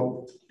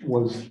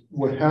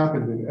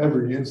happened in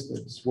every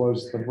instance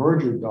was the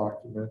merger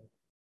document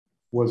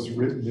was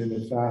written in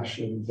a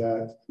fashion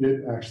that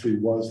it actually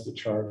was the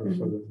charter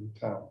for the new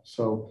town.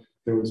 So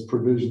there was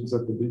provisions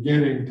at the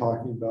beginning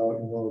talking about,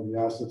 you know, the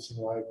assets and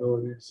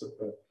liabilities of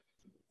the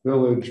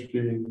village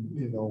being,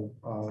 you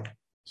know,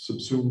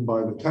 subsumed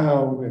by the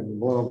town and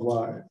blah,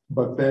 blah.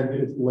 But then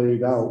it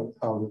laid out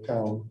how the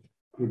town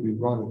would be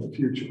run in the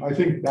future. I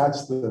think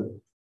that's the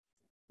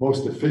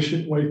most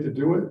efficient way to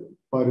do it,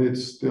 but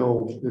it's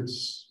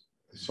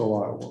a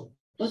lot of work.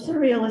 What's a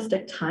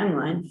realistic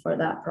timeline for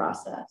that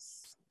process?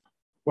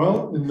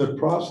 Well, in the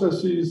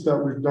processes that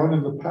we've done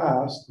in the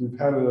past, we've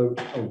had a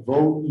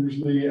vote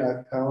usually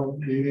at town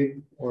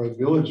meeting or a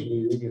village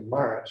meeting in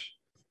March.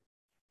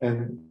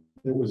 And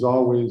it was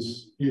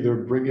always either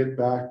bring it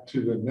back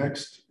to the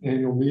next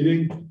annual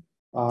meeting.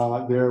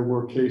 There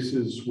were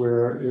cases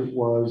where it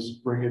was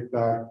bring it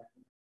back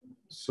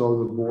so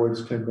the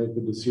boards can make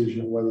a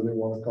decision whether they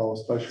want to call a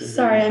special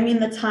Sorry, meeting. I mean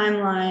the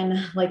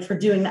timeline, like for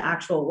doing the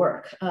actual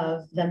work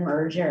of the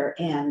merger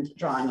and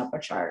drawing up a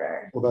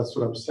charter. Well, that's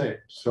what I'm saying.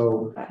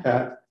 So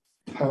at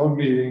town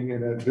meeting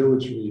and at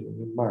village meeting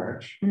in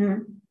March,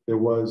 there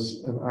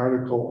was an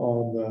article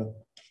on the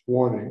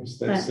warnings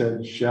that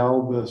said,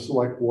 shall the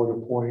select board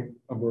appoint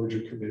a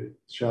merger committee?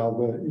 Shall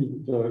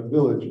the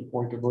village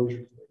appoint a merger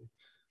committee?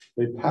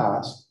 They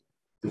passed.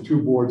 The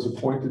 2 boards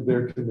appointed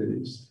their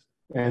committees.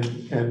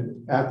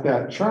 And at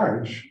that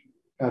charge,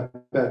 at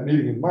that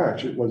meeting in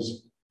March, it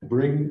was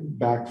bring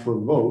back for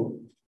vote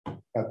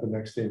at the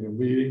next annual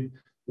meeting.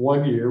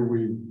 One year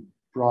we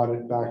brought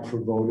it back for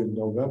vote in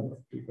November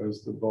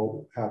because the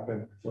vote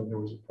happened when there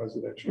was a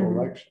presidential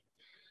election.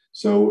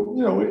 So,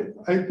 you know,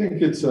 I think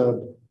it's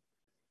a,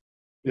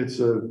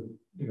 you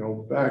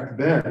know, back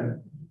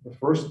then, the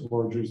first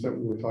mergers that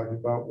we were talking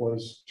about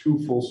was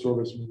 2 full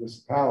service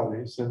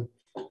municipalities, and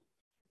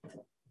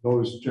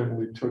those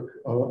generally took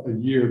a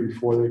year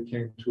before they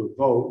came to a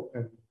vote,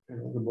 and you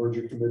know, the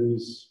merger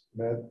committees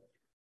met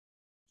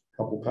a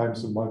couple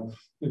times a month.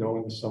 You know,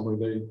 in the summer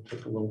they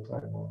took a little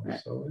time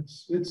off, so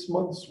it's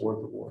months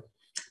worth of work.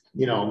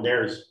 you know,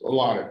 there's a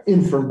lot of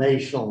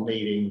informational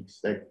meetings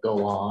that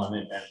go on,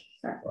 and then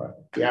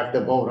you have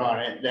to vote on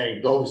it, then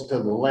it goes to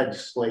the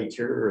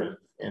legislature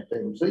and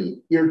things. So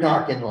you're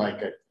talking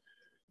like a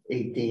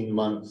 18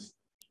 months,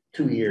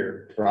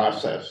 2-year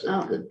process.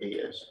 It could be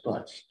as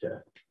much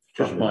to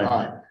just my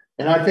time.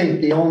 And I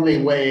think the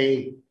only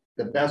way,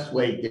 the best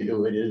way to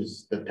do it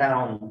is the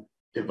town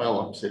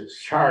develops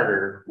its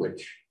charter,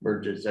 which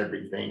merges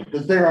everything,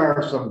 because there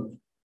are some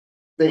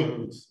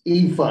things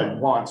EFUD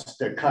wants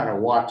to kind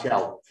of watch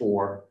out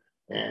for,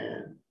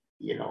 and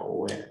you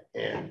know,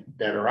 and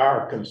that are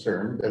our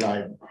concern.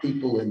 That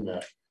people in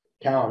the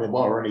town have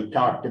already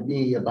talked to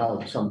me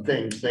about some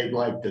things they'd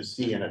like to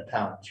see in a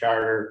town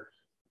charter.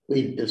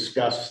 We've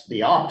discussed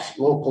the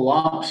local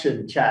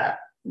option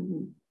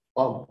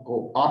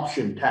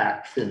option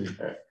tax in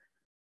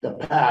the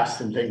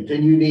past and things,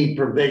 and you need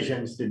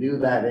provisions to do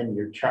that in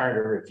your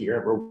charter if you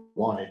ever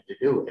wanted to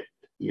do it.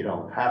 You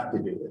don't have to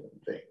do it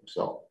and things.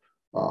 So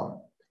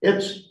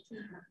it's,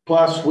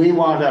 plus we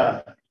want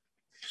to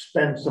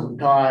spend some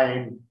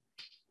time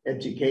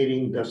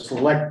educating the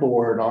select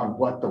board on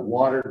what the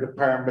water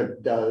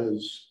department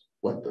does,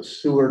 what the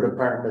sewer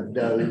department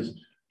does,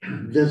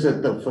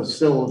 visit the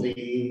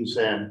facilities,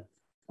 and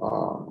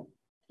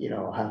you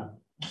know,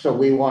 so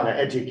we want to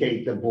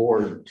educate the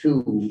board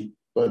too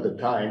by the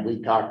time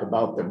we talk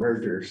about the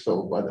merger.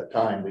 So by the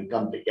time we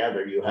come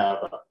together, you have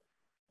a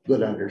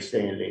good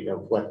understanding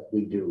of what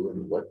we do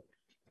and what.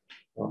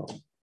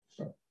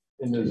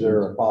 And is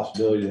there a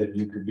possibility that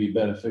you could be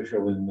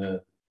beneficial in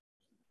the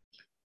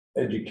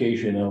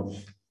education of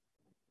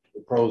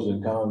the pros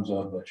and cons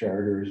of a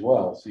charter as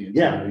well? See,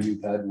 yeah,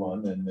 you've had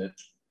one, and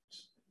it's,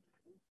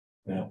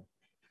 you know,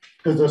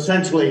 because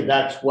essentially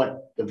that's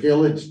what the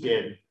village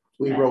did.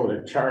 We wrote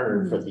a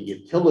charter for the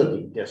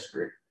utility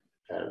district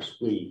as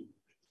we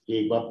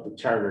gave up the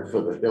charter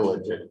for the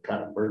village and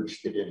kind of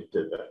merged it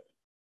into the,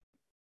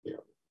 you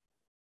know,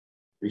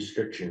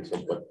 restrictions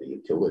of what the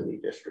utility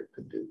district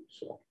could do.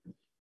 So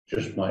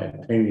just my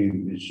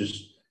opinion is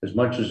just as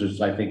much as it's,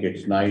 I think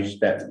it's nice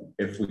that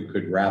if we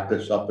could wrap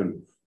this up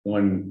in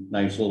one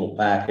nice little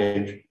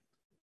package,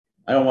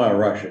 I don't want to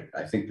rush it.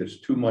 I think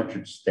there's too much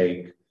at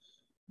stake.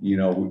 You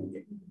know,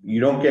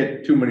 you don't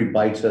get too many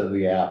bites out of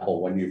the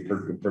apple when you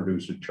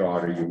produce a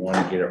charter. You want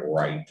to get it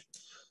right.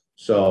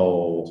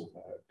 So,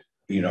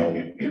 you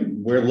know,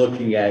 we're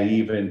looking at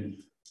even,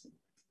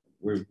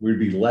 we'd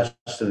be less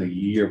than a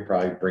year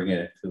probably bringing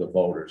it to the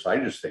voters. I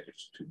just think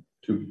it's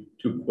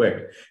too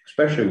quick,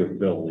 especially with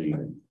Bill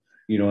leaving.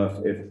 You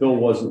know, if Bill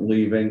wasn't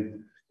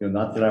leaving, you know,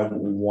 not that I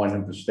want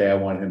him to stay, I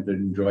want him to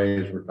enjoy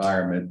his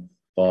retirement,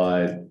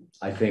 but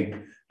I think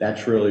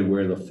that's really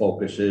where the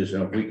focus is.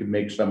 And if we can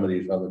make some of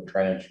these other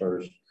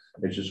transfers,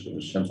 it's just going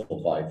to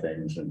simplify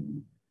things,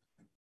 in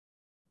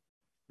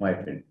my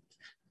opinion.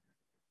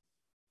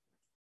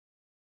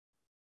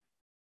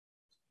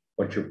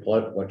 What's your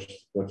pledge?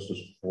 What's the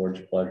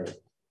board's pleasure?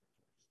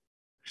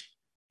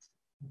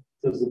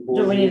 Does the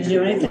board do we need to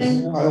do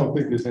anything? I don't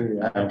think there's any.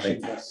 I don't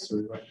think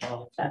necessary right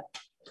now.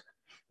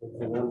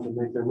 for them to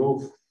make their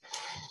move?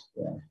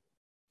 Yeah.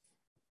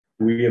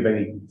 Do we have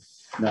any,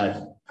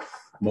 not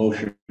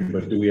motion,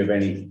 but do we have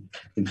any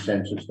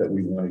consensus that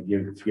we want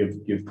to give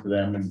to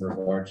them in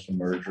regards to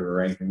merger,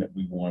 or anything that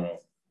we want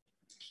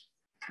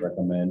to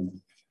recommend?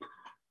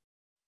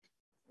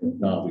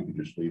 No, we can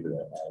just leave it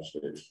as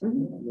it is.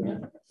 Yeah.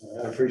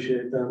 I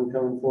appreciate them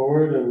coming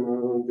forward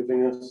and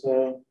giving us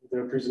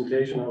their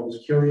presentation. I was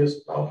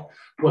curious about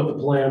what the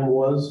plan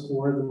was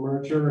for the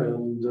merger,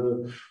 and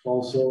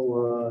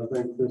also I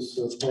think this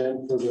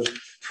plan for the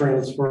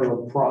transfer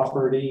of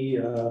property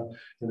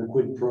and a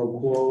quid pro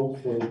quo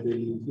for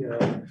the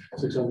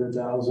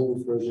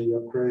 $600,000 for the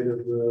upgrade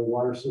of the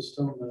water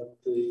system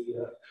at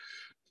the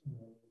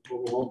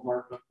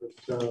Park up at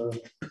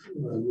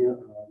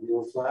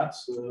Neil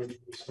Flats.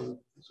 It's a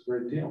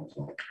great deal.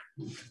 So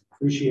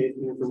appreciate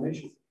the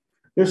information.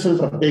 This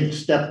is a big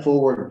step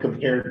forward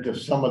compared to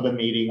some of the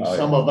meetings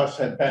some of us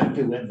have been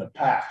to in the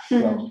past.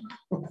 So,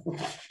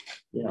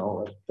 you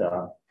know,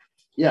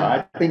 yeah,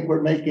 I think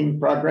we're making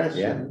progress.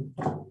 Yeah. And,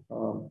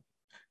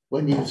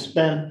 when you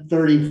spent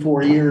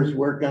 34 years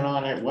working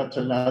on it, what's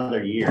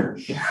another year?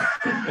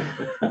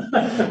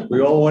 We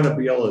all want to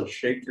be able to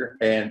shake your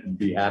hand and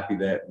be happy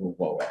that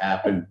what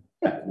happened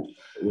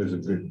was a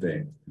good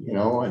thing. You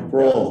know, and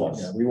for all of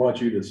us. Yeah, we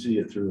want you to see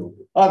it through.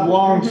 I've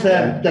long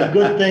said the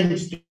good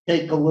things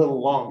take a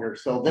little longer,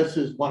 so this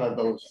is one of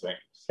those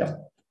things. Yeah.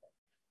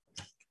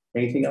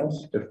 Anything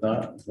else? If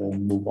not, we'll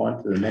move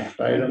on to the next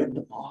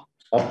item.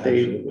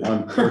 Update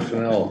on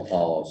personnel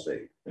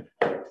policy.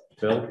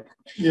 Phil?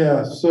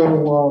 Yeah,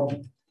 so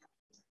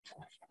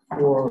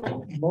for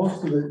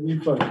most of the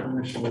EFUD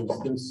commissioners,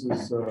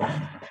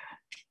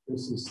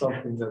 this is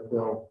something that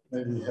they'll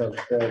maybe have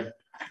bad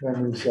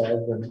memories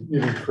of, and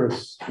even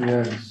Chris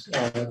Jens,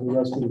 the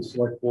rest of the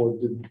select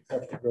board didn't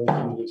have to go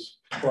through this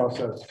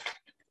process.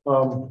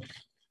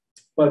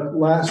 But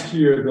last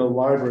year, the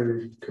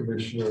library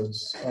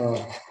commissioners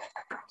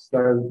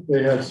started,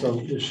 they had some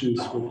issues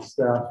with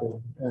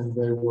staffing, and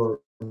they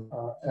were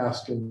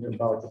asking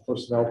about the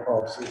personnel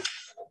policy.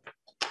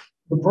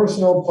 The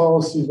personnel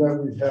policy that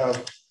we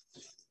have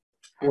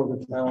for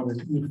the town in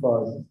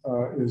EFUD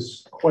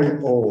is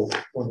quite old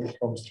when it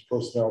comes to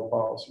personnel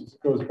policies.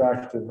 It goes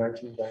back to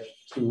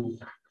 1992,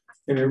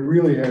 and it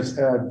really has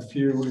had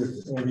few,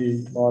 if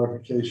any,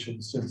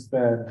 modifications since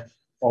then,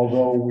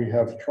 although we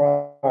have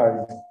tried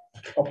a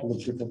couple of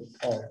different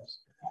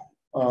times.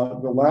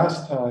 The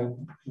last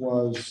time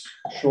was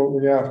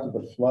shortly after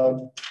the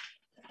flood,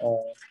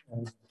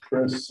 and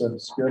Chris and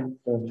Skip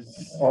and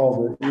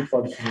all the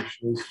EFUD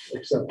commissioners,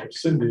 except for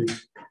Cindy,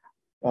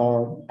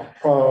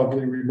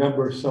 probably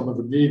remember some of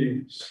the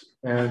meetings.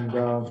 And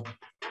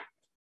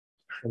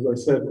as I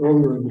said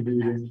earlier in the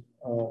meeting,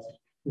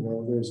 you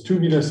know, there's two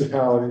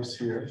municipalities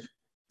here.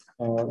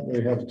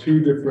 They have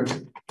two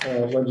different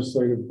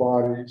legislative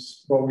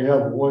bodies, but we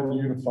have one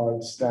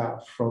unified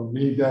staff. From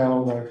me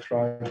down, I've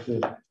tried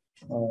to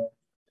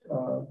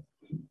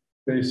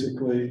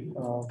basically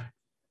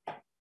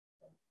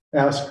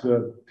ask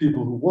the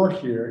people who work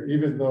here,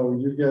 even though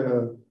you get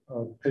a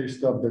pay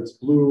stub that's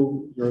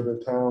blue, you're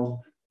the town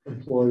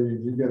employee,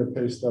 you get a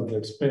pay stub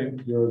that's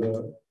pink, you're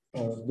the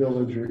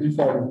village or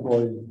E5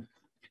 employee,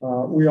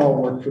 we all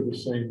work for the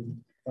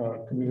same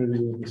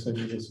community in the same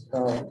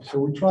municipality. So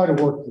we try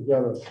to work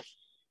together.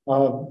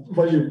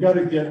 But you've got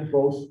to get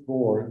both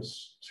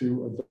boards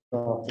to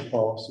adopt the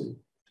policy.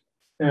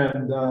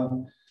 And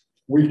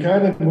we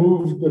kind of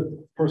moved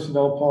the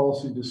personnel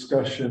policy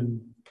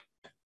discussion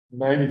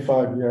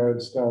 95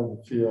 yards down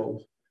the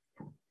field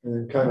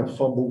and kind of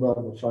fumbled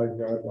on the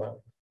 5-yard line.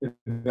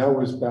 And that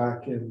was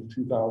back in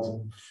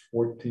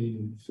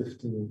 2014,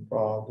 15,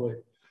 probably.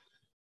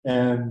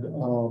 And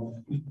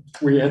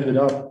we ended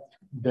up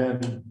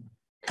then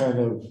kind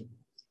of,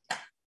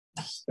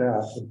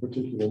 staff, in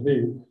particular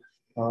me,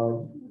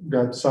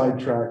 got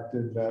sidetracked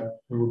in that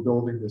we were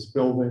building this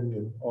building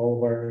and all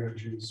of our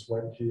energies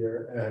went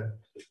here and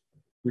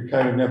we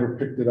kind of never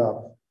picked it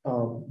up.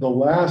 The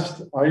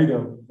last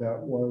item that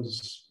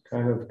was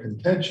kind of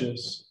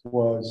contentious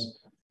was,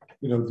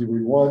 do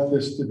we want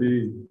this to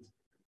be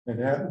an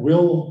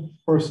at-will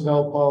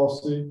personnel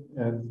policy?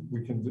 And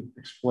we can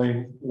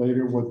explain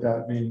later what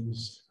that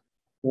means.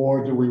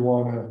 Or do we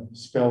want to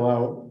spell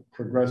out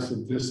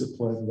progressive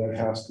discipline that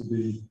has to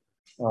be,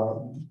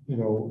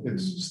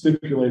 it's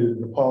stipulated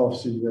in the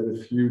policy that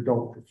if you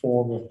don't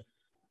perform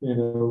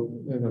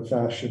in a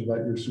fashion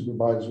that your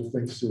supervisor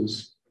thinks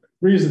is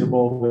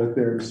reasonable, that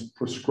there's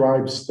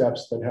prescribed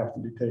steps that have to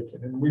be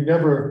taken. And we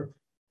never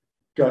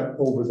got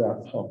over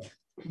that hump.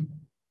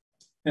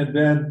 And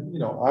then,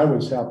 I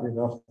was happy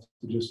enough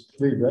to just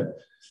leave it.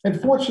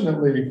 And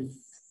fortunately,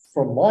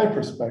 from my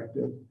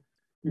perspective,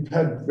 we've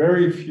had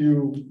very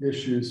few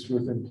issues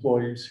with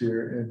employees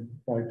here in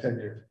my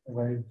tenure.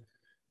 And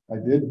I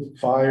did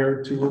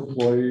fire 2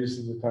 employees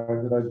in the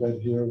time that I've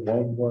been here.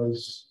 One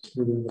was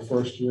within the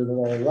first year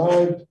that I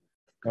arrived.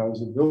 I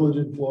was a village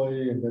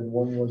employee, and then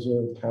one was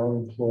a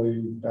town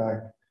employee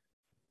back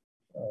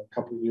a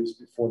couple of years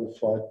before the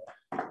flood.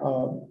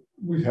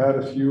 We've had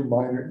a few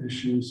minor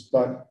issues,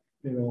 but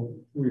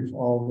we've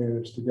all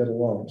managed to get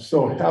along.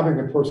 So having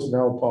a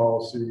personnel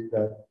policy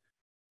that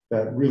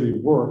really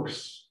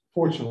works,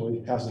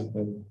 fortunately, hasn't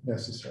been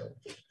necessary.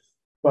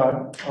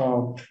 But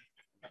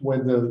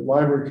when the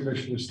library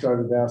commissioner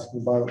started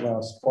asking about it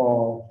last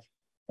fall,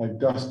 I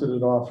dusted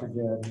it off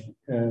again,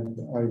 and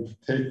I've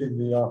taken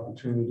the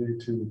opportunity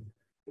to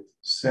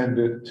send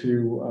it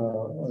to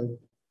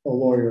a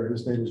lawyer.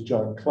 His name is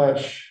John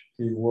Klesch.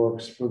 He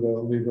works for the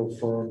legal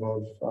firm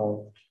of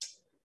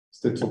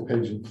Stitzel,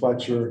 Page and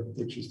Fletcher,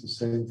 which is the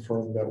same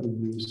firm that we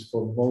use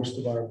for most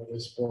of our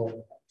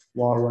municipal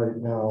law right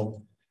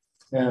now.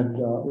 And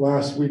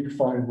last week,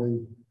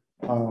 finally,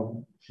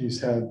 he's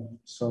had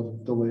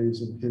some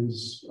delays in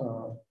his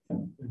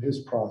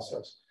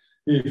process.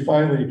 He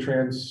finally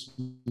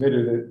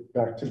transmitted it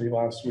back to me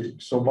last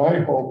week. So my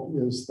hope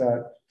is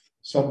that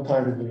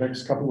sometime in the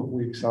next couple of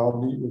weeks,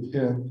 I'll meet with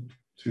him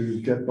to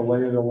get the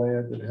lay of the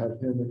land and have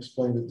him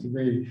explain it to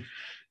me.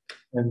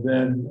 And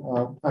then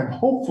I'm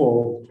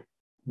hopeful,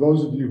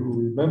 those of you who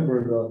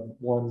remember the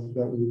one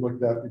that we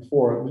looked at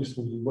before, at least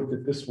when you look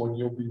at this one,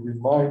 you'll be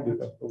reminded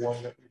of the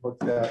one that we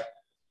looked at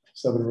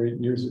 7 or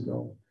 8 years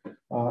ago.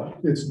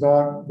 It's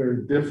not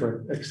very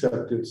different,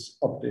 except it's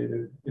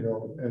updated,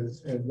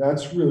 and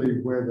that's really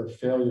where the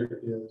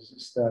failure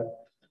is that,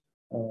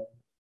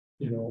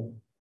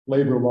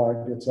 labor law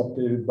gets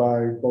updated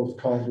by both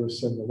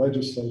Congress and the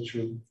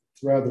legislature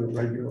rather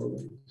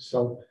regularly.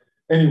 So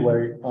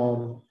anyway,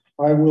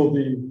 I will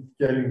be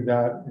getting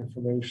that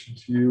information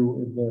to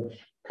you in the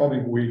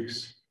coming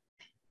weeks.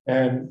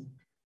 And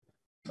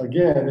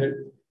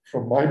again,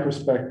 from my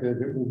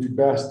perspective, it will be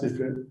best if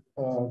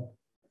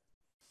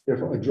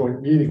a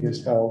joint meeting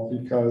is held,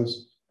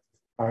 because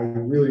I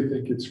really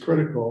think it's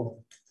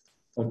critical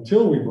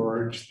until we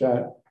merge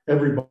that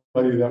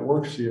everybody that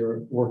works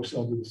here works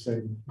under the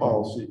same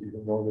policy,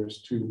 even though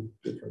there's 2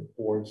 different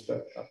boards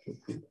that have to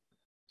approve it.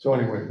 So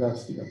anyway,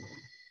 that's the end.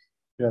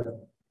 If you have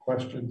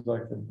questions, I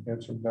can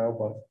answer them now,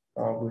 but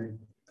probably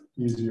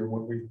easier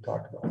when we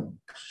talk about it.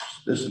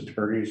 This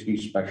attorney, he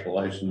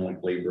specializes in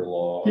like labor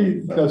law.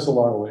 He does a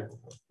lot of labor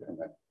work.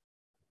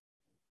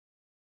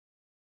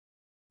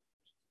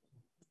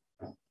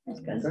 That's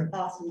good. It's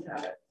awesome to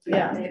have it.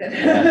 Yeah.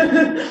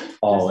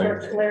 For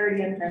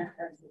clarity and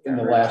transparency. In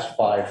the last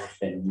 5 to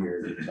 10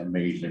 years, it's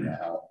amazing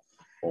how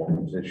all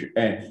these issues.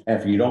 And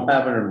if you don't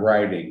have it in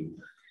writing,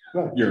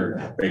 you're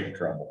in big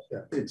trouble.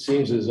 Yeah. It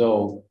seems as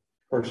though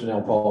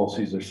personnel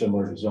policies are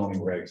similar to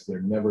zoning regs.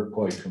 They're never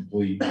quite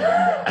complete.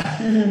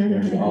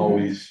 There's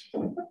always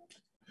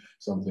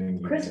something.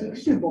 Chris, we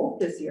should do both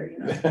this year,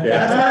 Yeah. Is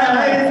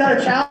that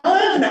a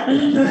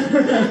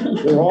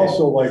challenge? They're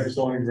also like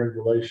zoning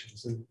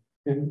regulations, and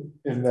in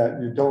that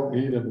you don't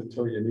need them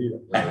until you need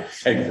them. Right?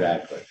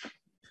 Exactly.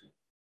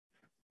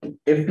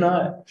 If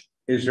not,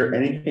 is there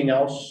anything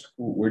else?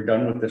 We're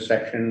done with the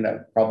section.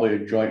 Probably a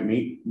joint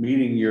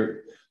meeting.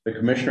 The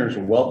commissioners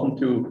are welcome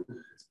to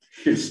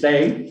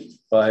stay,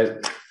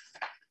 but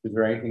is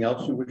there anything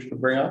else you wish to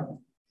bring up?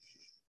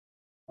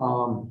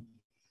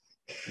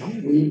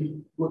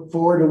 We look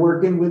forward to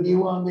working with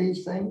you on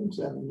these things,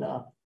 and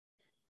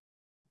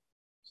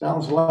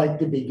sounds like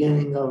the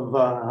beginning of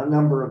a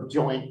number of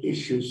joint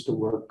issues to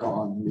work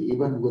on,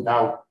 even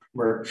without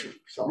merging.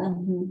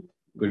 So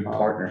Good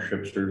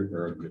partnerships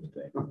are a good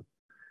thing.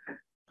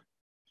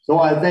 So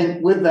I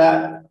think with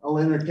that, I'll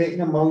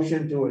entertain a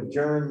motion to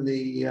adjourn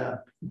the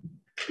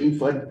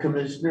EFUD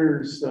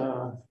Commissioners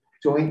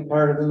joint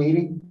part of the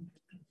meeting.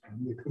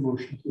 Make a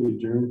motion to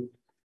adjourn.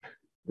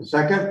 A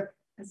second?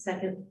 A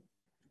second.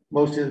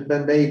 Motion has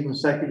been made and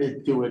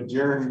seconded to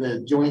adjourn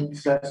the joint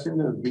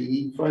session of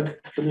the EFUD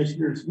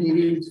Commissioners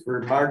meetings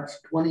for March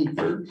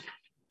 23rd.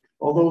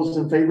 All those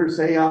in favor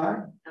say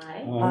aye.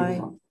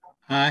 Aye.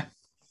 Aye. Aye.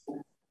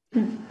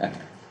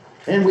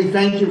 And we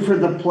thank you for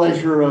the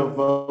pleasure of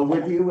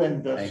with you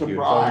and the Thank you. It's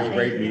surprise. always a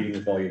great meeting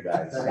with all you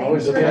guys. It's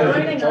always a pleasure.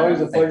 It's always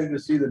a pleasure to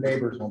see the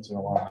neighbors once in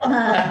a while.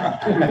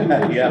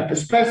 Yeah.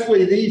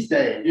 Especially these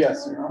days.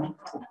 Yes.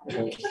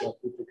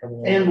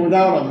 And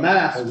without a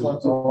mask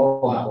once in a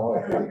while.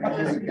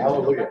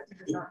 Hallelujah.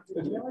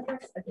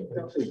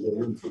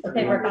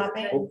 Okay, we're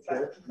copying.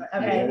 Okay.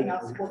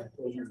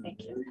 Thank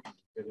you.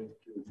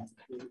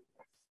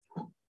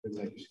 No,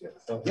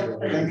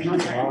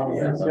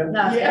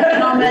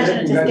 I'll mention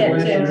it, just get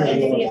two.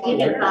 If you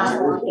get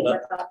copies.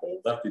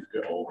 Lefty's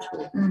good old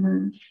school.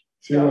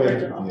 See you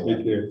later.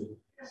 Take care.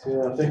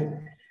 So I think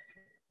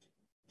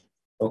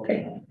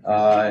Okay,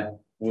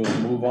 we'll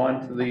move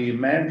on to the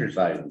manager's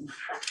items.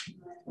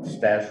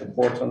 Status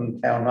reports on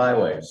town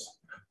highways,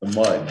 the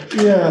mud.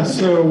 Yeah,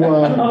 so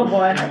Oh,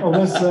 boy.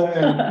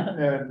 Alyssa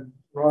and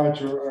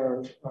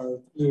Roger are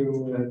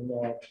new, and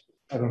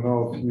I don't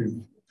know if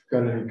you've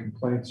got any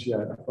complaints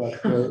yet,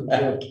 but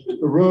the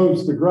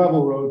roads, the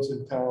gravel roads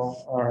in town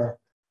are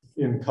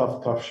in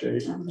tough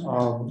shape.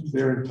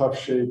 They're in tough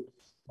shape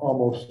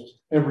almost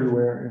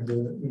everywhere in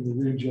the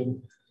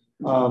region.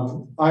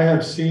 I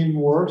have seen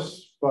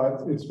worse,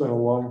 but it's been a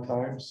long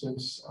time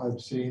since I've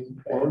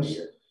seen worse.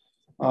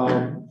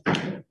 And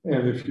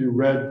if you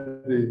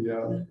read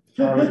the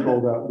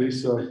article that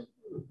Lisa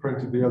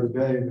printed the other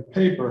day in the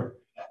paper,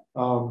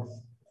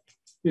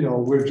 you know,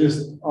 we're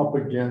just up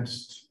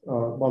against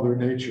Mother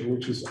Nature,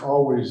 which is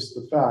always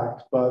the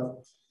fact, but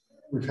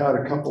we've had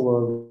a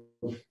couple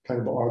of kind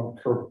of odd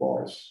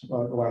curveballs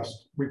the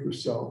last week or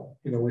so.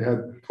 You know, we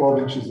had 12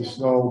 inches of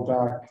snow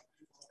back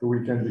the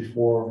weekend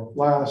before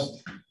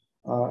last,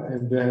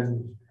 and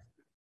then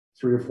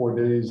 3 or 4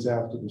 days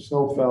after the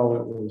snow fell,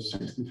 it was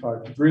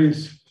 65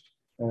 degrees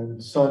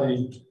and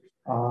sunny.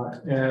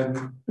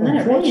 And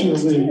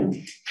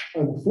unfortunately,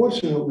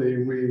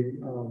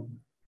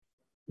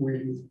 we,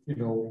 you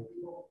know,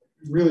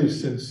 really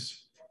since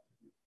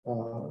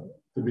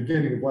the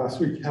beginning of last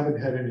week, haven't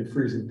had any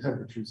freezing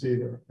temperatures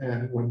either.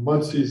 And when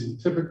mud season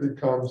typically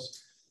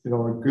comes, you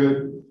know, a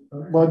good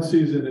mud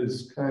season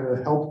is kind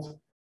of helped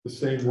the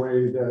same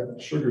way that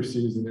sugar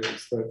season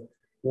is, that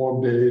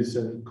warm days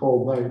and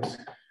cold nights.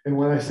 And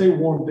when I say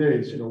warm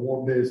days, you know,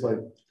 warm days like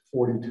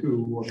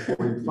 42 or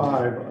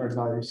 45 are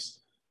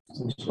nice,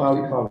 some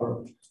cloud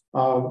cover.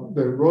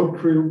 The road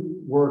crew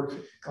worked,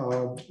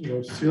 you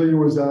know, Celia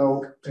was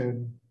out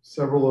and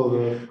several of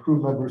the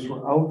crew members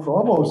were out for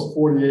almost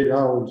 48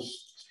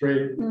 hours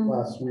straight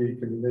last week.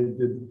 I mean, they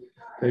did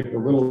take a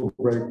little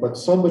break, but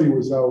somebody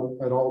was out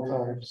at all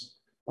times,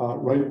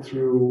 right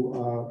through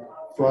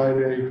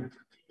Friday.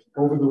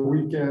 Over the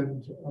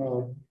weekend,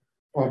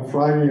 on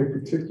Friday in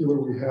particular,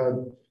 we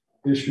had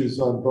issues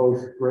on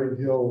both Great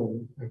Hill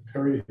and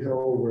Perry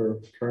Hill where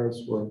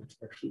cars were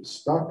actually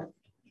stuck,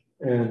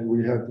 and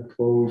we had to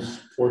close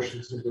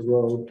portions of the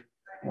road.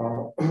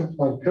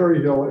 On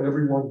Perry Hill,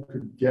 everyone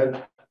could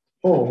get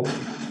home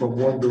from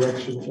one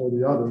direction or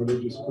the other.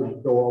 They just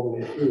couldn't go all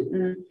the way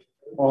through.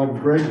 On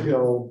Great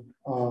Hill,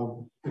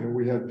 you know,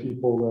 we had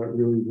people that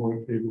really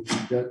weren't able to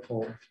get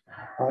home.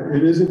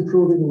 It is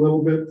improving a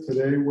little bit.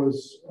 Today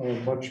was a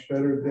much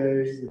better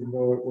day, even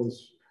though it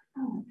was,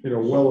 you know,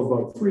 well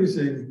above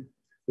freezing.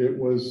 It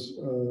was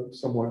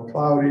somewhat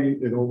cloudy.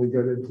 It only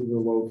got into the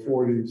low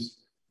 40s,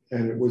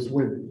 and it was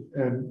windy.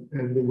 And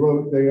the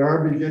road, they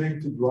are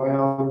beginning to dry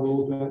out a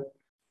little bit.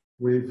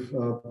 We've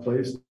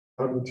placed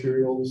out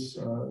materials.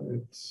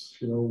 It's,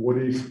 you know,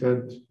 Woody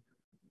spent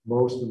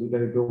most of the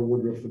day, Bill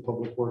Woodruff, the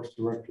Public Works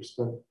Director,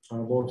 spent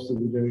most of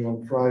the day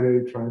on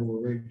Friday trying to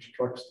arrange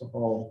trucks to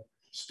haul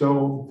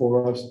stone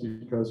for us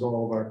because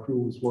all of our crew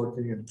was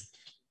working and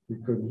we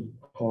couldn't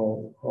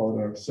haul it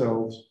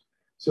ourselves.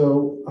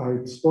 So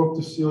I spoke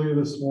to Celia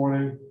this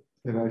morning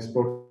and I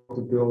spoke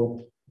to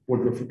Bill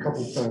Woodruff a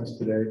couple of times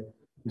today.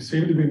 We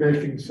seem to be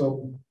making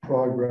some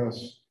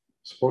progress.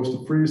 Supposed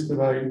to freeze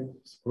tonight,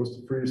 supposed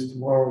to freeze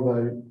tomorrow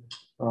night,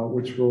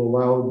 which will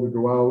allow them to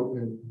go out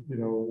and, you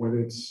know, when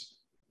it's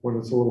a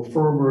little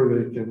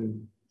firmer, they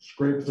can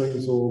scrape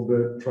things a little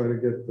bit, try to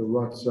get the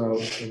ruts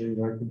out. I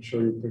mean, I can show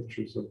you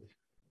pictures of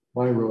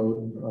my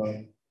road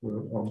where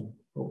I'm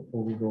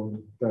only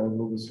going down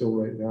Loomis Hill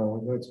right now,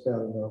 and that's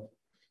bad enough.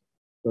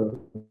 But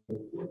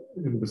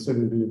in the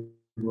vicinity of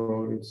the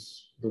road,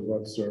 the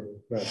ruts are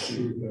that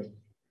deep that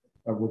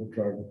I wouldn't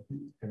drive,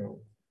 you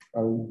know,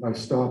 I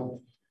stopped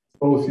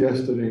both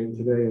yesterday and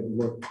today and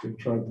looked and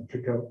tried to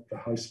pick out the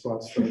high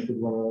spots that I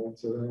could run out and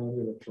said, I'm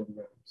going to turn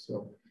them.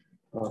 So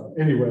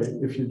anyway,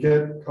 if you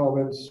get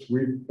comments,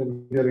 we've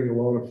been getting a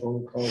lot of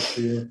phone calls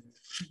here.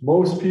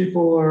 Most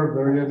people are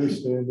very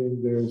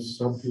understanding. There's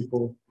some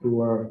people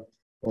who are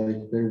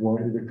like, they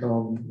want you to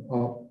come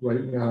up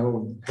right now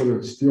and put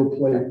a steel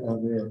plate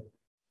on their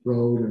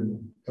road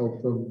and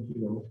help them,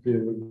 you know, be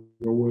able to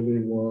go where they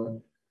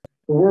want.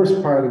 The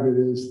worst part of it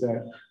is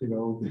that, you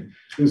know,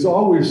 there's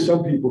always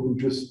some people who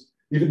just,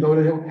 even though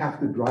they don't have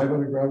to drive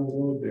on a gravel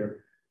road,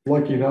 they're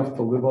lucky enough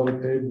to live on a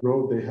paved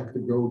road, they have to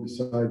go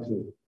decide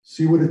to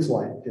see what it's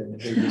like, and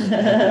they just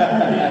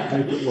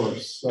make it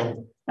worse.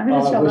 So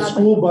the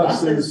school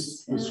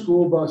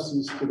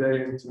buses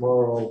today and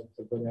tomorrow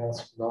have been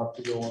asked not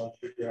to go on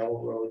the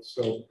gravel road.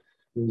 So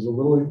there's a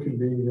little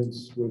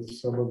inconvenience with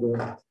some of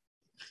the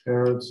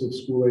parents of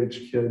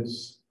school-age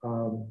kids.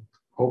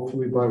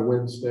 Hopefully by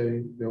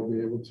Wednesday, they'll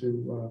be able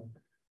to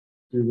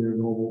do their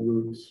normal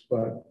routes,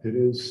 but it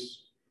is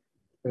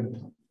been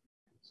tough.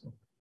 So.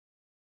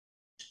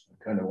 I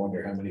kind of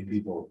wonder how many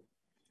people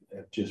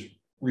have just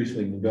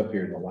recently moved up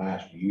here in the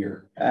last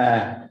year.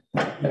 Front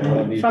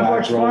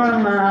Porch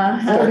Forum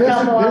has a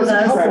couple of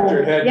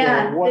those.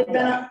 Yeah, they've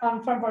been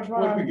on Front Porch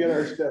Forum. When we get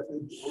our stuff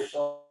in,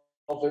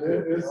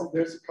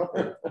 there's a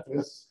couple.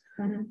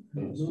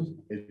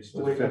 It's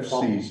the fifth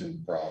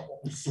season problem.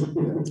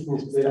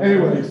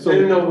 Anyway, so they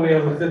didn't know we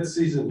have a fifth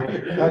season.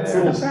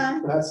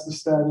 That's the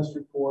status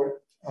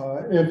report.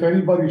 If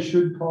anybody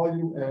should call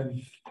you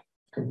and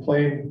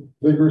complain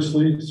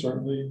vigorously,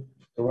 certainly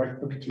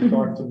direct them to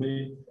talk to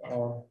me.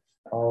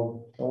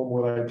 I'll tell them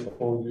what I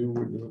told you.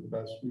 We're doing the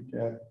best we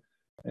can.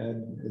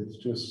 And it's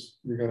just,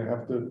 you're going to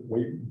have to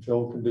wait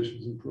until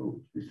conditions improve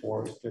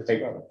before it gets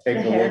better.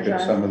 Take a look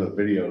at some of the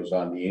videos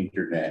on the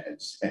internet,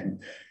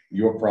 and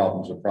your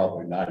problems are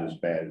probably not as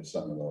bad as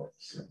some of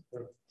those.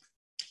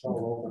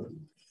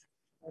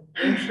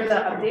 Thanks for the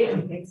update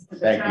and thanks to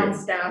the town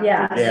staff.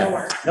 Yeah.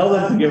 Tell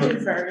them to give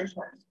them. Very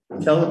important.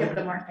 Tell them. Give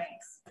them more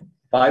thanks.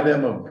 Buy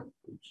them a.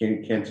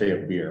 Can't say a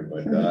beer,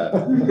 but Diet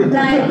Coke.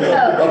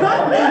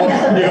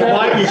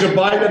 you can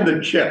buy them the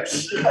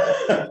chips.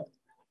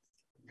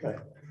 Okay.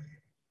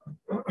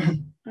 All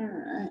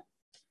right.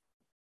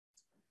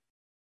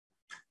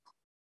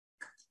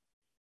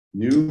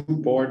 New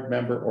board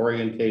member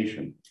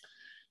orientation.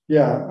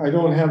 Yeah, I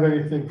don't have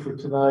anything for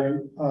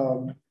tonight.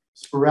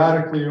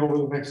 Sporadically over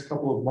the next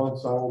couple of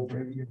months, I will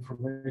bring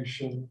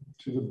information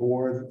to the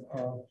board.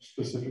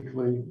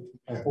 Specifically,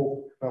 I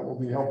hope that will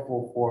be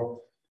helpful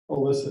for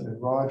Alyssa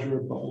and Roger,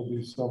 but will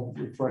be some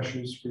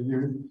refreshers for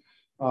you.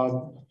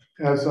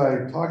 As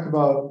I talked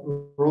about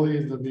early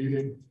in the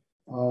meeting,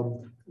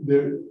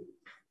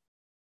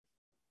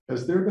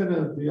 has there been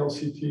a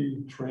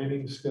VLCT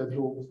training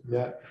scheduled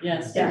yet?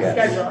 Yes.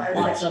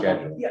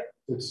 Schedule. Yeah.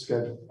 It's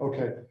scheduled.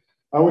 Okay.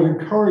 I would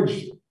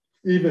encourage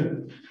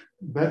even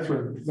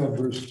veteran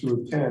members to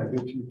attend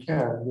if you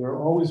can. They're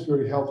always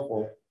very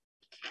helpful.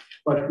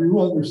 But you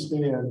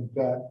understand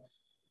that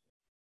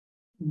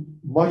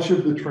much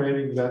of the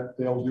training that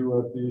they'll do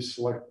at these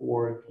select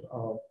board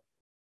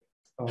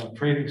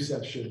training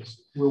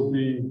sessions will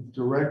be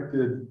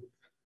directed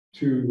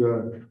to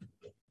the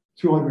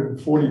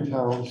 240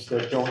 towns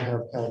that don't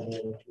have town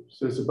managers.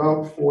 There's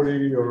about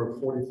 40 or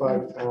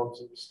 45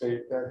 towns in the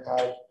state that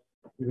have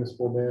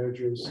municipal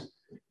managers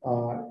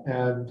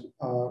and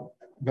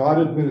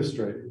not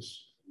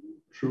administrators,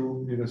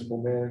 true municipal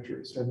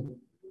managers. And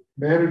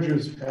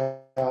managers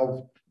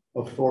have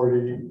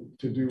authority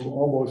to do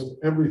almost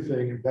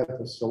everything that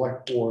the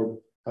select board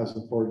has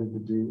authority to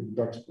do in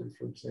Duxbury,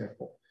 for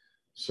example.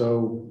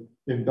 So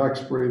in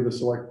Duxbury, the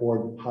select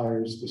board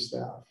hires the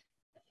staff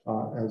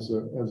as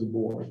a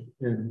board.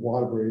 In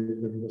Waterbury,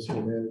 the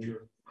municipal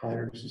manager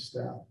hires the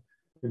staff.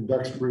 In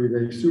Duxbury,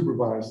 they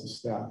supervise the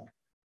staff.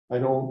 I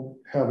don't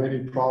have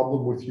any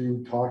problem with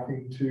you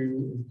talking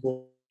to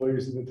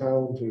employees in the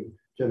town to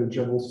get a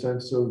general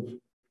sense of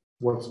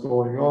what's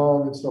going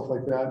on and stuff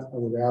like that. I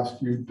would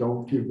ask you,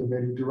 don't give them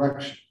any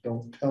direction.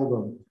 Don't tell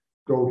them,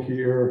 go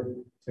here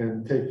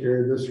and take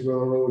care of this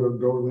road, or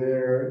go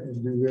there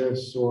and do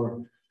this,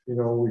 or, you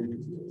know,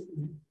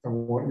 I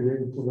want you to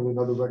implement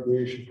another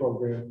recreation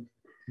program.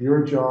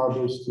 Your job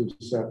is to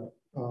set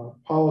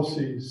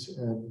policies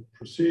and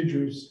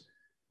procedures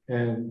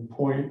and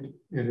point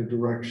in a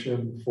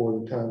direction for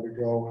the town to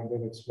go. And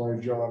then it's my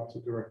job to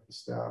direct the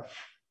staff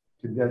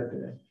to get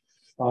there.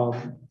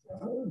 The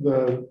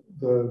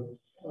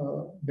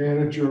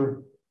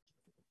manager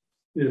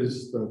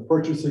is the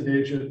purchasing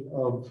agent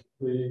of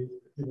the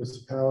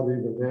municipality.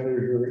 The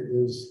manager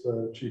is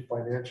the chief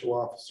financial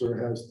officer,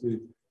 has the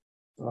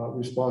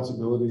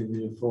responsibility and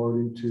the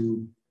authority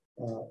to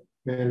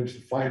manage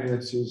the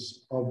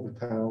finances of the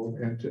town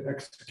and to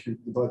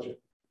execute the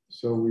budget.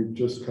 So we've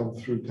just come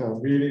through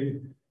town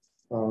meeting,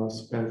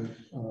 spent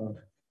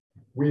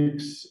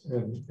weeks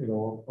and, you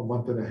know, a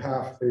month and a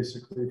half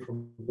basically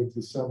from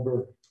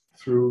mid-December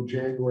through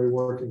January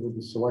working with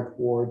the select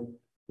board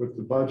with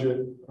the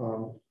budget.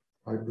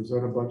 I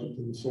present a budget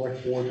to the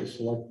select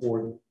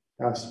board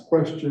asks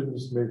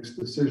questions, makes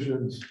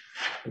decisions,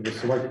 and the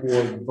select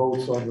board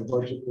votes on the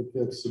budget that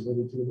gets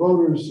submitted to the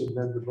voters, and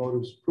then the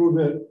voters approve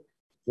it.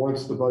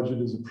 Once the budget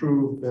is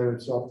approved, then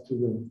it's up to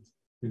the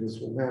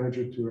municipal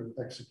manager to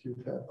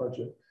execute that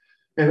budget.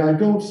 And I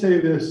don't say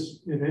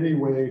this in any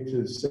way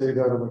to say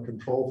that I'm a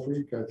control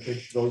freak. I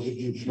think those of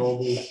you who know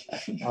me,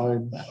 I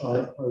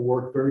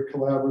work very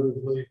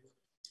collaboratively.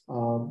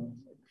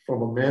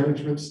 From a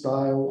management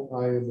style,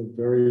 I am a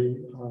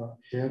very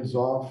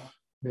hands-off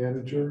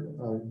manager.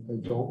 I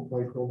don't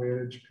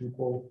micromanage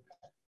people.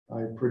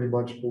 I pretty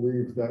much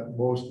believe that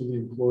most of the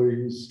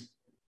employees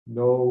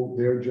know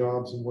their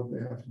jobs and what they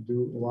have to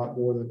do a lot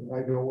more than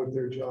I know what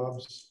their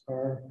jobs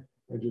are.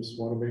 I just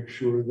want to make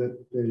sure that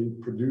they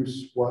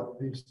produce what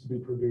needs to be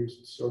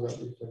produced so that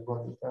we can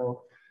run the town.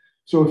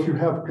 So if you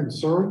have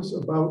concerns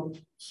about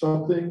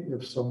something,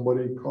 if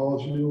somebody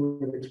calls you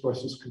and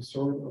expresses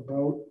concern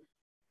about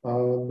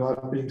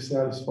not being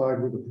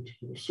satisfied with a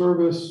particular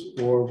service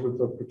or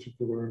with a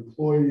particular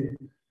employee,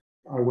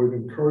 I would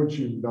encourage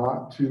you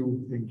not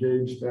to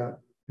engage that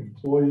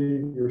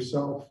employee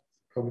yourself.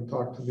 Come and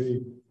talk to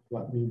me,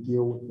 let me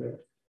deal with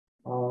it.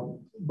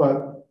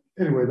 But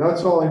anyway,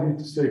 that's all I need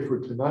to say for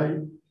tonight.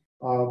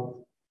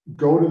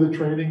 Go to the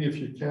training if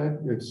you can.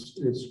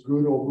 It's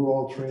good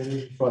overall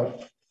training,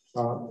 but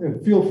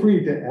and feel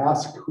free to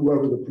ask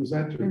whoever the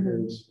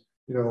presenter is,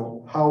 you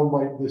know, how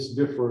might this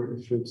differ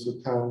if it's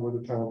a town with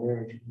a town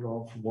manager? You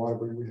know, from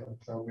Waterbury, we have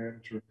a town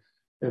manager,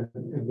 and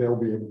they'll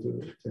be able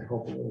to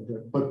help a little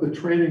bit. But the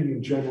training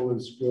in general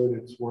is good.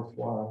 It's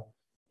worthwhile.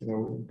 And I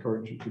would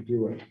encourage you to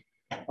do it.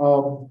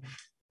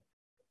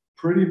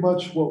 Pretty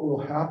much what will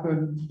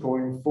happen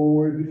going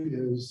forward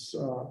is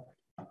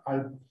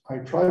I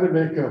try to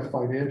make a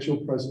financial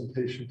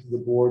presentation to the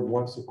board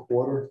once a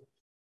quarter.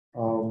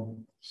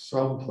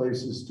 Some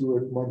places do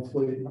it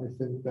monthly. I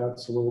think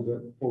that's a little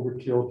bit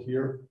overkill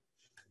here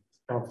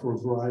for a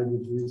variety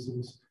of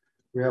reasons.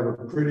 We have a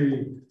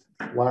pretty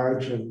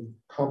large and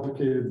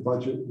complicated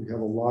budget. We have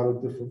a lot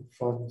of different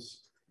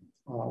funds.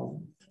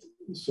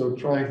 So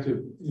trying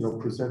to, you know,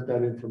 present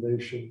that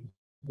information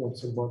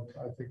once a month,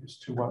 I think is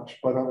too much.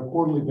 But on a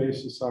quarterly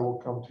basis, I will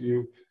come to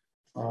you.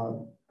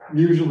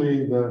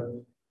 Usually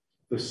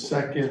the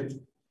second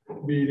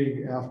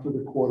meeting after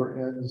the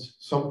quarter ends,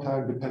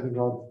 sometime depending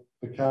on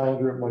the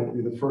calendar, it might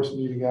be the first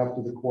meeting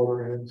after the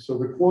quarter ends. So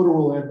the quarter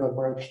will end on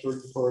March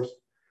 31st.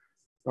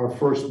 Our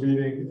first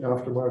meeting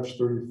after March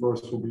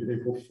 31st will be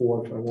April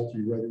 4th. I won't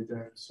be ready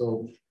then.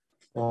 So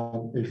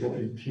April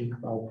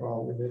 18th, I'll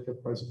probably make a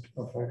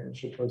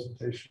financial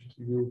presentation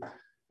to you.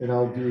 And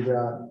I'll do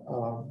that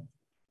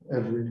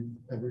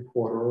every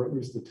quarter, or at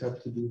least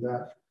attempt to do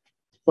that.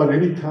 But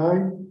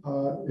anytime,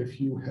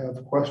 if you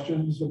have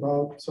questions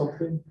about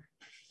something,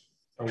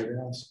 I would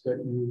ask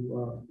that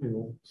you, you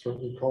know,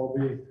 certainly call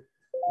me.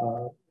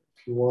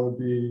 If you want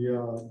to be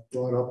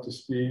brought up to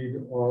speed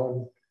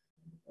on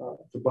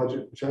the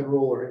budget in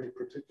general or any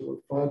particular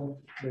fund,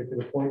 make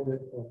an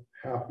appointment. I'm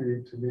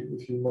happy to meet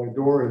with you. My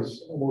door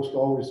is almost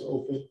always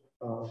open.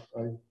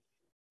 I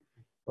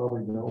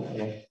probably know I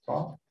like to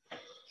talk.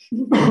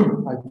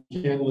 I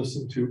can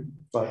listen to,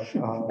 but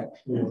you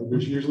know,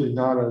 there's usually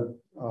not a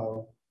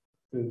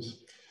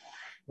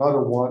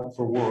want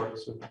for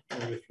words.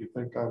 And if you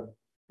think I'm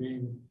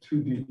being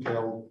too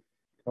detailed,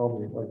 tell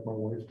me like my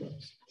wife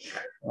does.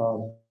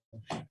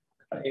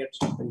 I add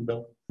something,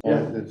 Bill?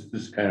 Yeah, it's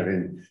this kind of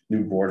a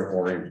new board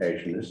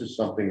orientation. This is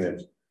something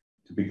that's,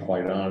 to be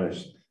quite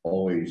honest,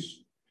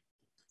 always,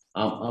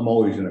 I'm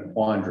always in a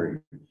quandary.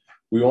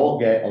 We all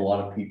get a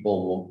lot of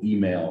people will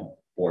email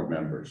board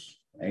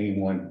members,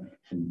 anyone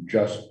from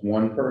just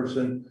one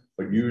person,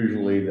 but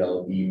usually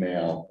they'll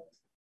email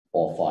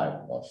all five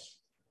of us.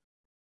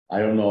 I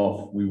don't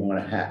know if we want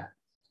to have,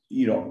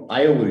 you know,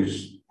 I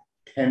always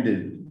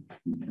tended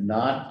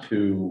not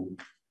to,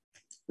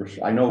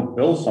 I know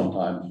Bill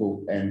sometimes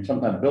will, and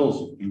sometimes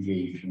Bill's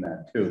engaged in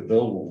that too.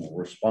 Bill will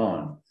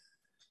respond.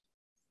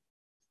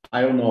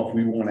 I don't know if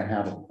we want to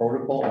have a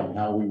protocol on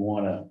how we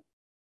want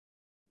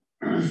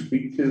to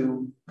speak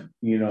to,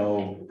 you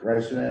know,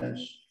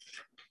 residents,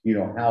 you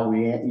know, how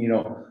we, you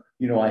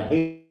know, I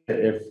hate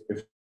it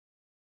if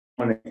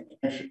when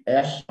I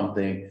ask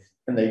something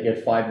and they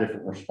get 5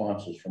 different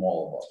responses from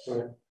all of us.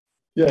 Right.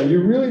 Yeah,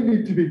 you really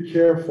need to be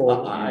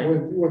careful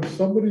when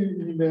somebody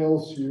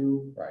emails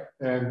you, right,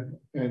 and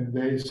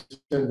they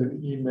send an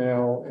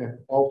email and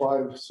all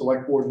 5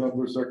 select board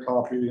members are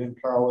copied and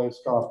Carla is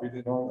copied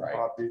and I'm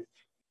copied.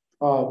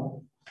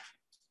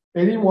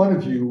 Any one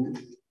of you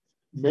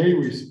may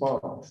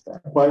respond,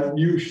 but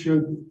you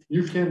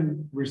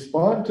can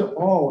respond to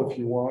all if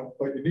you want,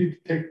 but you need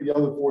to take the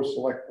other 4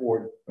 select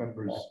board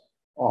members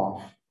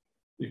off,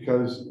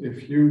 because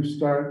if you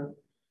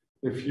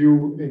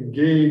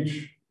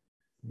engage,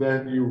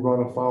 then you run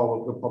afoul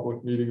of the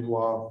public meeting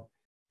law,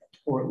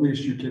 or at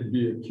least you can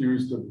be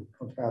accused of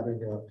having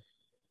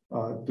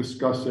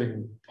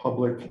discussing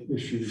public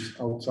issues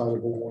outside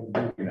of a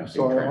one meeting.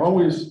 So I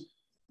always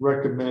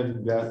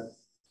recommend that,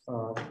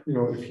 you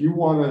know, if you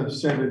want to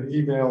send an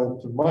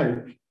email to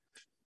Mike,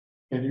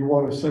 and you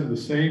want to send the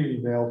same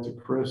email to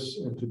Chris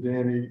and to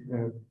Danny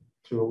and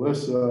to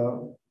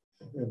Alyssa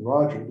and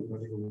Roger,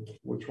 depending on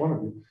which one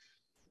of you,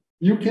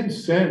 you can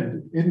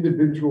send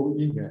individual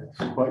emails,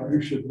 but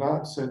you should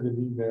not send an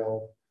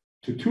email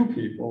to two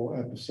people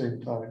at the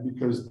same time,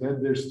 because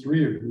then there's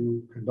three of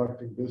you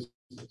conducting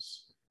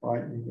business by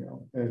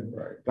email. And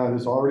that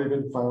has already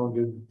been found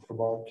in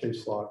Vermont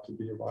case law to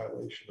be a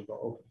violation of the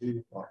open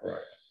meeting law.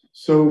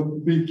 So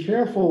be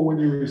careful when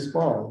you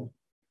respond.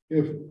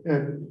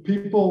 And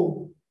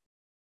people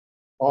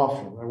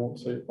often, I won't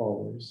say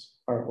always,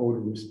 are owed a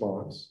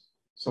response.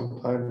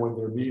 Sometime when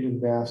they're mean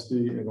and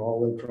nasty and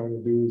all they're trying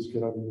to do is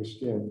get under your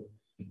skin.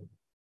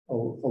 A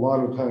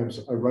lot of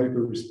times I write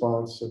the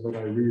response and then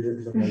I read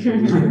it.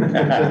 And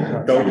then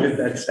I don't hit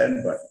that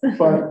send button.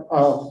 But,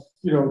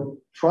 you know,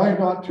 try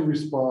not to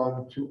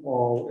respond to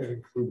all and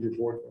include your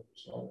board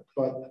members on it.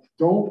 But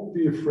don't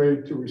be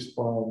afraid to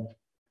respond.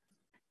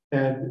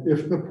 And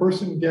if the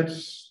person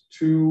gets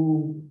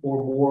two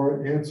or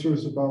more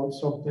answers about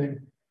something,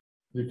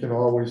 you can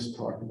always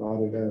talk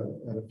about it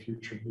at a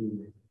future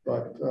meeting.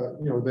 But,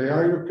 you know, they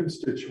are your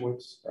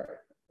constituents,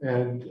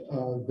 and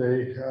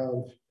they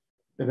have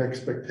an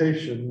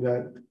expectation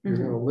that you're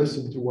going to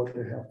listen to what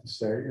they have to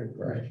say, and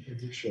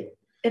you should.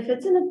 If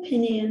it's an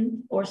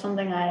opinion or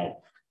something I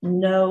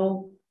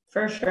know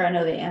for sure, I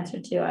know the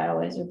answer to, I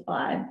always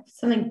reply. If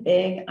something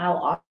big,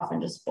 I'll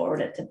often just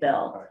forward it to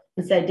Bill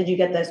and say, did you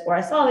get this? Or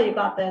I saw that you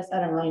got this. I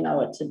don't really know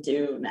what to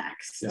do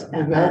next. Yeah,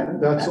 and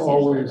that's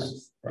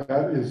always,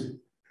 that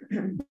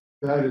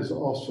is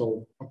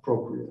also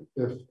appropriate.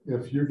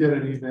 If you get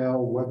an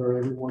email, whether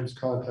everyone's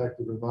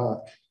contacted or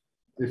not,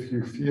 if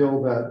you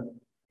feel that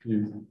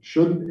you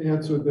shouldn't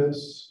answer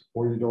this,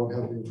 or you don't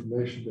have the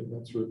information to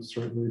answer it,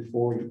 certainly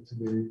forward it to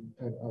me,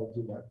 and I'll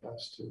do my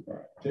best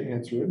to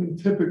answer it. And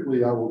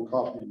typically, I will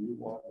copy you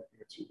on the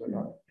answer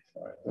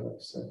that I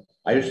said.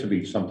 I used to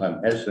be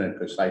sometimes hesitant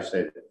because I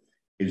said,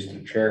 "Is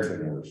the chair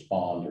going to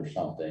respond or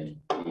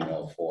something?" You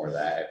know, for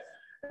that.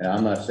 And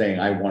I'm not saying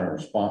I want to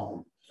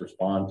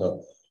respond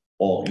to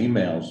all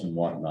emails and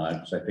whatnot,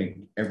 because I think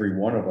every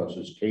one of us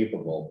is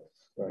capable.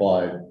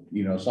 But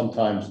you know,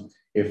 sometimes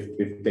if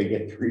they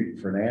get three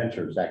different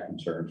answers, that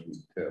concerns me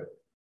too.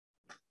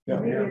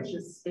 Maybe it's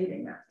just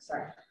stating that.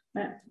 Sorry.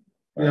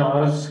 You know,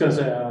 I was just going to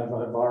say I've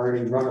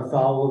already run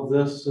afoul of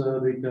this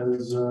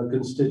because a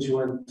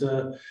constituent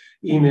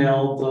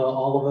emailed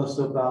all of us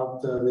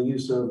about the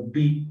use of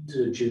beet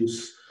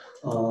juice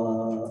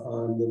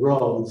on the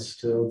roads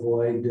to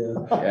avoid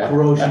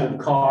corrosion of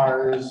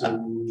cars,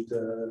 and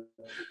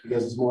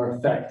because it's more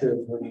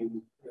effective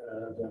than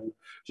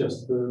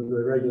just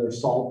the regular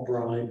salt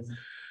brine.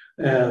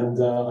 And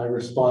I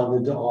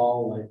responded to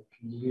all like,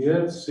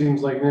 yeah, it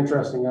seems like an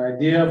interesting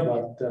idea,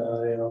 but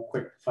you know,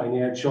 quick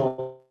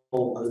financial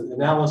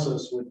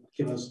analysis would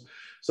give us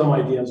some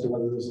idea as to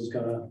whether this is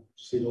going to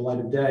see the light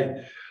of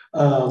day.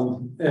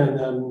 And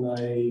then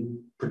I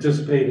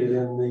participated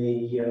in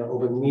the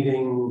open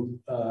meeting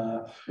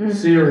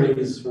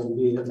series from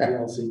the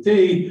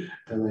LCT,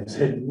 and they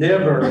said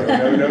never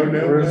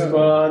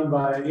respond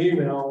by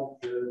email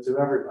to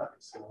everybody.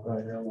 So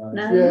I realized,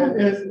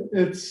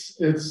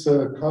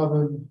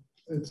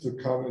 it's a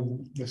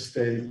common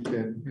mistake,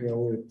 and you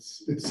know,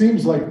 it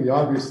seems like the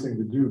obvious thing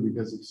to do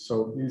because it's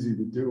so easy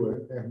to do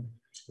it, and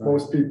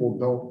most people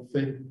don't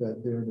think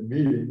that they're in a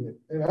meeting.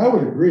 And I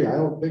would agree. I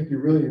don't think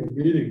you're really in a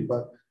meeting,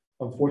 but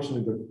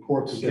unfortunately, the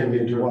courts can be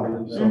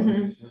interrupted. So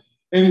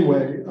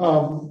anyway,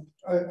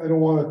 I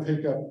don't want to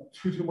take up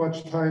too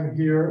much time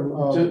here.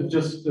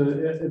 Just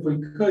if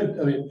we could,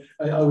 I mean,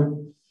 I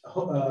would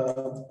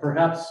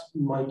perhaps,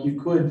 Mike, you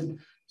could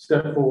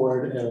step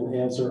forward and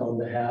answer on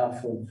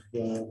behalf of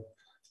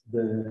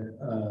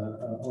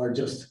or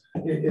just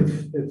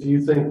if you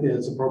think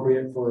it's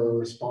appropriate for a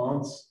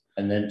response,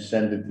 and then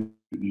send it to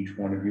each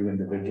one of you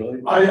individually.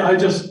 I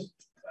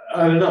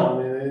don't know.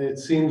 I mean, it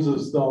seems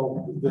as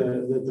though the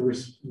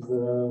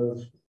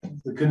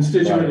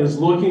constituent is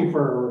looking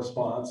for a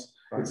response.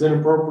 It's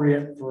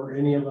inappropriate for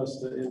any of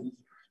us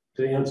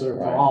to answer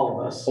for all of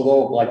us.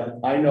 Although, like,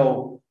 I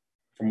know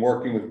from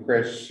working with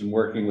Chris and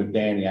working with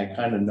Danny, I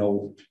kind of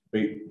know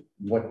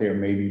what their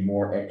maybe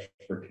more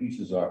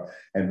expertises are,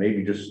 and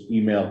maybe just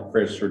email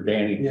Chris or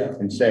Danny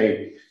and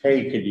say,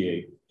 hey, could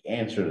you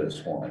answer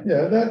this one?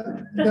 Yeah,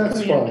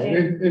 that's fine.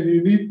 And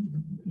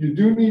you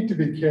do need to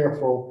be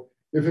careful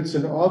if it's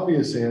an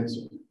obvious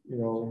answer, you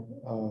know,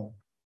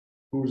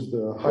 who's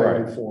the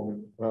highway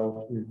foreman?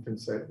 Well, you can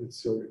say it's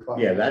Sylvia Clark.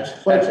 Yeah,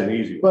 that's an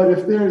easy one. But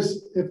if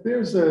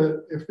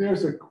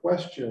there's a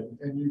question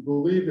and you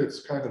believe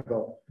it's kind of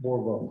more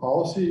of a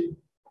policy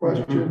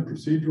question,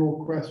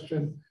 procedural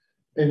question,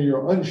 and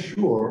you're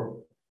unsure,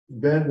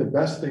 then the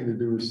best thing to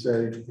do is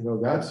say, you know,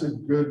 that's a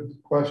good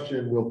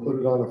question. We'll put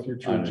it on a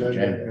future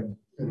agenda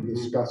and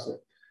discuss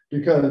it.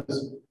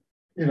 Because,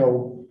 you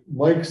know,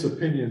 Mike's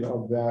opinion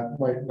of that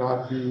might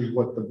not be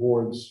what the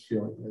board's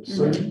feeling is.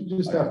 So you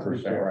just have to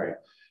be careful. Right.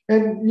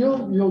 And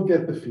you'll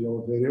get the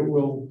feel of it. It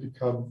will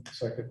become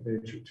second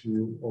nature to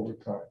you over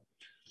time.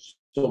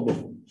 So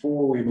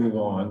before we move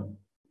on,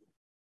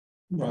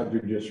 Roger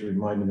just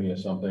reminded me of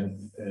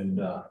something,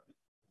 and I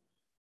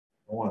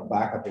want to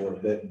back up a little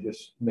bit and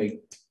just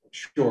make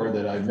sure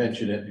that I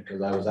mention it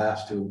because I was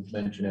asked to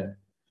mention it,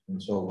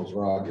 and so was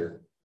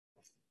Roger.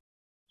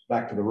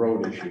 Back to the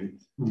road issue.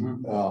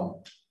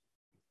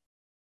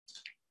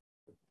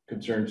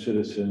 Concerned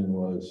citizen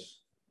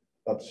was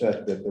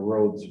upset that the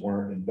roads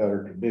weren't in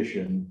better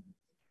condition.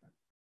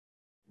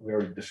 We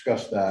already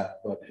discussed that,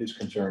 but his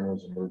concern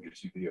was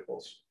emergency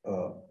vehicles.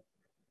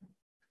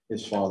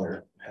 His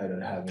father had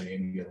to have an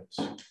ambulance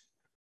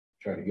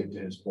try to get to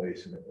his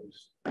place, and it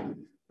was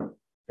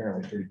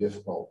apparently pretty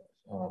difficult.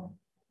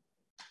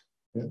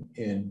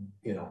 And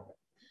you know,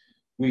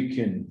 we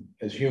can,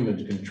 as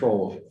humans,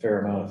 control a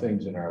fair amount of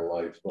things in our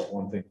lives, but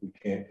one thing we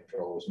can't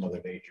control is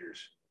Mother Nature's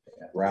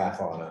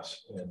wrath on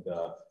us. And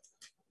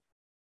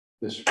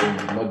this spring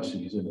mud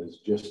season is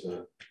just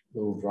a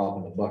little drop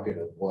in the bucket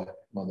of what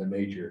Mother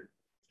Nature.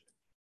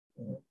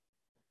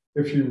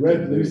 If you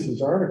read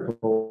Lisa's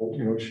article,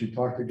 you know, she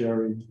talked to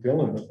Gary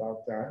Dillon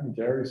about that, and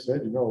Gary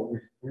said, you know,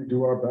 we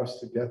do our best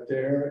to get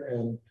there,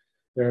 and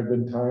there have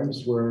been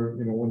times where,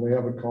 you know, when they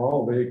have a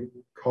call, they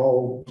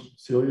call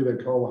Celia,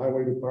 they call the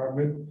highway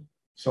department,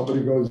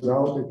 somebody goes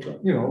out, they try,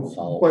 you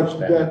know, but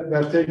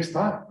that takes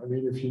time. I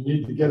mean, if you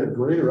need to get a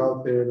grader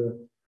out there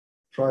to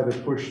try to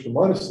push the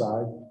mud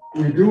aside,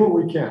 we do what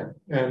we can.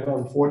 And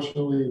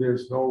unfortunately,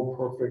 there's no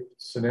perfect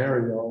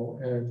scenario,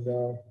 and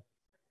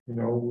you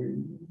know,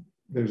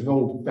 there's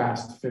no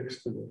fast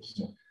fix to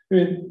this.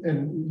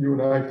 And you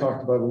and I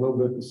talked about it a little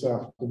bit this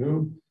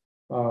afternoon.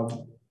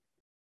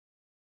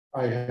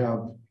 I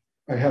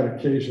had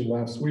occasion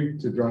last week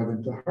to drive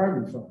into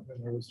Harvey Farm,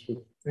 and I was with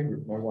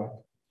Ingrid, my wife,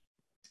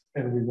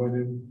 and we went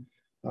in.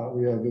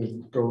 We had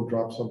to go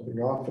drop something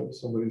off at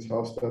somebody's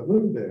house that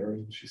lived there,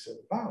 and she said,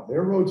 "Wow,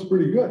 their road's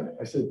pretty good."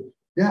 I said,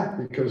 "Yeah,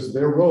 because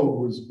their road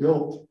was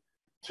built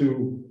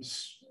to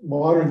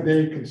modern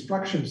day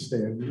construction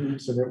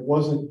standards, and it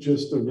wasn't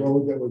just a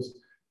road that was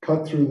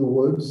cut through the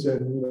woods,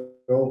 and you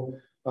know,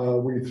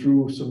 we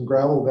threw some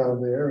gravel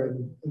down there,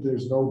 and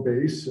there's no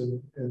base,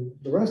 and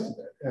the rest of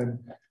it. And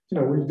you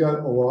know, we've got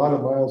a lot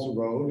of miles of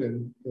road,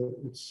 and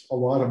it's a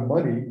lot of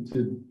money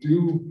to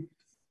do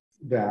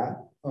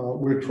that.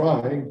 We're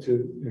trying to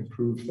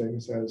improve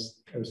things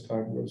as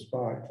time goes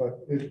by, but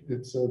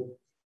it's a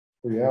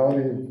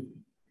reality of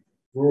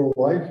rural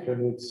life,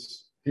 and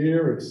it's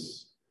here.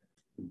 It's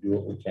we do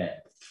what we can.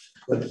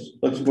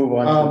 Let's move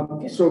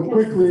on. So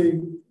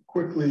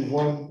quickly,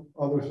 one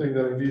other thing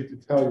that I need to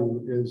tell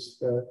you is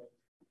that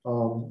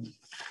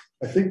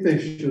I think they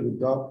should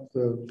adopt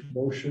the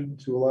motion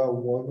to allow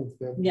one of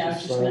them. Yeah, I was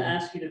just going to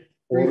ask you to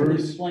briefly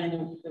explain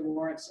the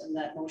warrants and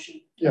that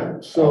motion. Yeah,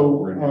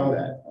 so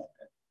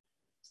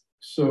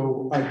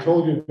so I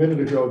told you a minute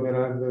ago that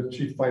I'm the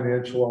chief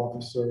financial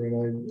officer,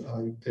 and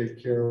I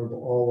take care of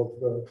all of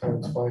the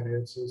town's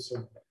finances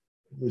and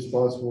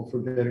responsible for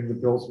getting the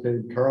bills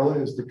paid. Carla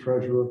is the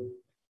treasurer.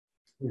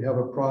 We have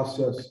a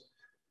process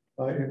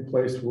in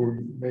place where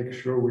we make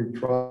sure we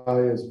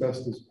try as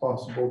best as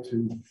possible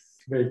to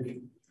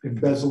make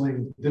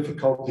embezzling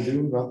difficult to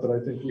do. Not that I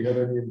think we have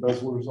any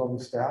embezzlers on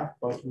the staff,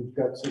 but we've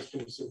got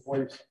systems in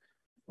place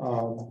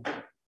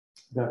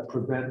that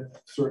prevent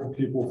certain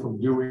people from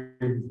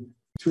doing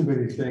too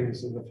many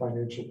things in the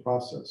financial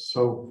process.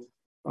 So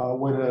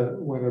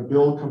when a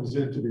bill comes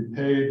in to be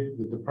paid,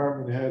 the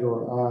department head or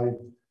I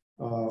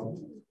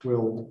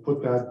will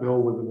put that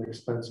bill with an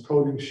expense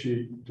coding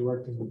sheet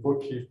directing the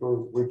bookkeeper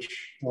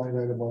which line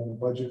item on the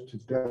budget to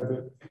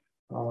debit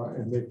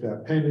and make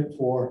that payment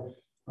for.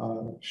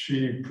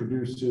 She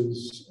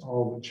produces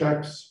all the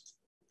checks,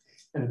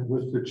 and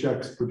with the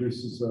checks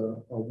produces a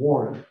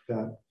warrant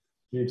that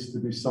needs to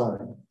be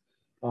signed.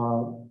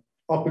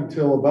 Up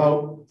until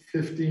about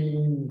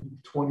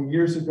 15-20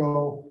 years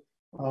ago,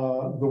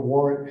 the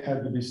warrant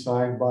had to be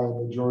signed by a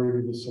majority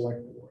of the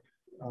select board,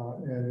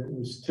 and it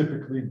was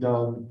typically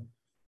done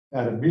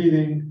at a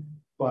meeting,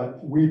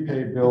 but we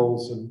pay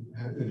bills and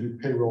do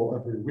payroll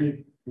every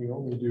week. We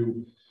only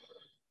do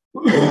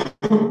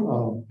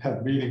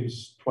have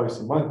meetings twice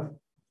a month.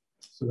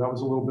 So that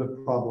was a little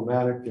bit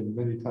problematic, and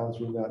many times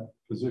we're in that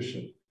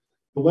position.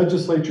 The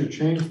legislature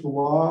changed the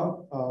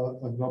law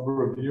a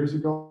number of years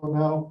ago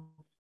now,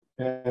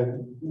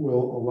 and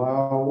will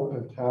allow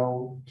a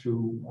town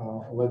to,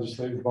 a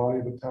legislative body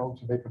of the town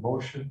to make a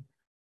motion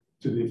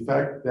to the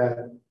effect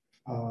that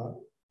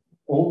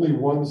only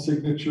one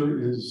signature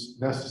is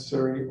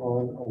necessary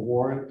on a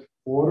warrant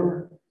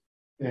order,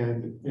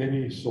 and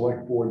any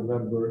select board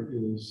member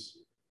is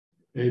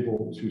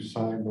able to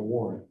sign the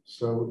warrant.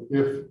 So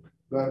if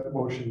that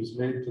motion is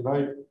made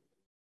tonight,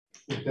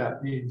 what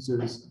that means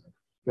is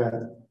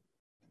that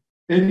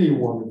any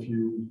one of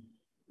you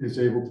is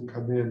able to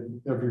come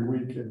in every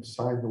week and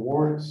sign the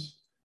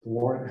warrants. The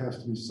warrant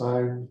has to be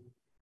signed.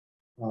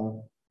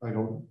 The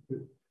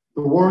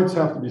warrants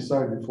have to be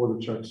signed before the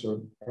checks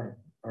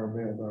are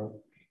mailed out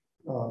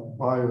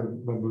by a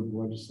member of the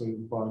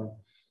legislative body.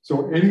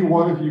 So any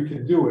one of you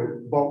can do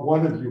it, but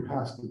one of you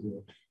has to do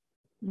it.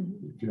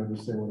 if you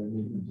understand what I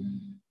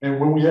mean. And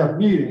when we have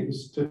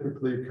meetings,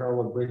 typically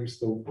Carla brings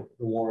the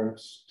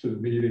warrants to the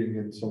meeting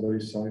and somebody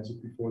signs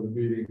it before the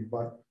meeting.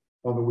 But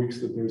on the weeks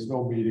that there's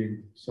no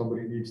meeting,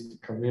 somebody needs to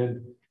come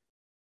in.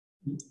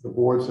 The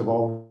boards have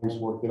always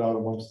worked it out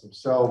amongst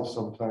themselves.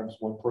 Sometimes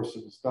one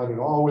person has done it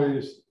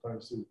always,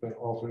 sometimes there's been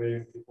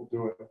alternating people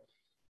do it.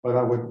 But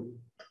I would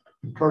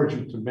encourage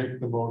you to make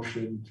the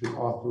motion to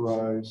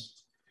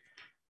authorize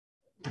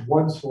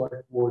one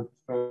select board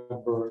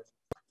member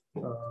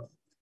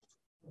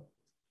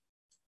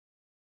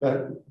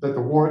that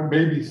the warrant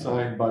may be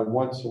signed by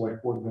one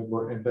select board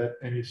member and that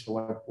any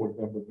select board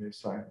member may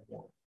sign the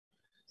warrant.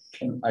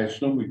 And I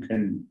assume we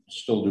can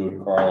still do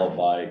it, Carla,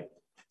 by,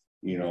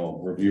 you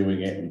know,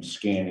 reviewing it and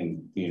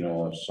scanning, you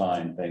know, a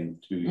signed thing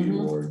to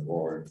you,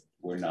 or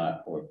we're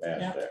not, or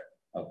past there.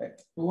 Okay.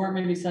 The warrant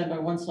may be signed by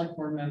one select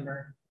board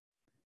member.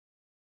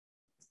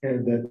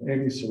 And that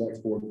any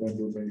select board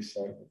member may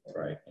sign it.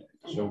 Right.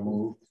 So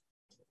move.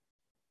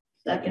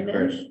 Second.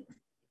 Chris.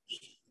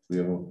 We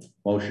have a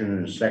motion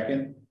and a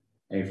second.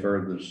 Any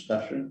further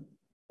discussion?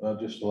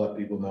 Just to let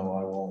people know,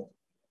 I won't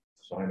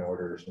sign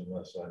orders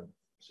unless I'm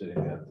sitting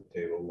at the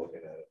table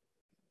looking at it,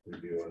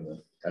 reviewing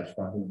the. That's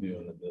fine.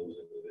 Reviewing the bills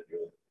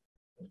individually.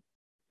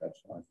 That's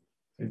fine.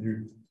 And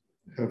you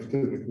have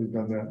typically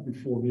done that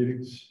before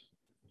meetings.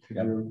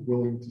 Yep. You're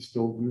willing to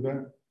still do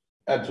that?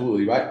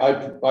 Absolutely.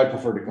 I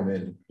prefer to come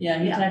in. Yeah,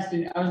 he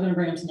texted, I was gonna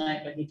bring him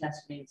tonight, but he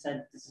texted me and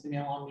said, this is gonna be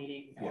a long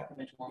meeting. I'll Yeah. come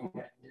in tomorrow.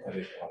 I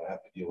didn't want to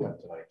have to deal with it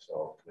tonight, so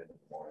I'll come in the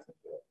morning and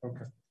do it.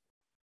 Okay.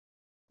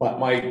 But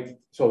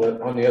so that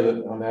on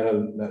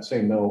that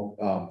same note,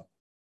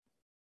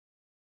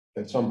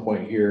 at some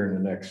point here in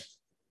the next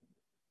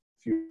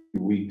few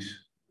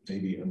weeks,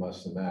 maybe even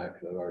less than that,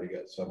 because I've already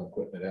got some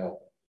equipment out,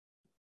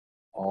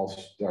 I'll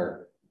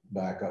start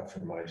back up for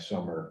my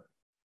summer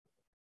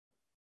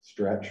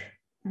stretch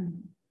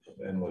of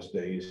endless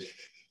days.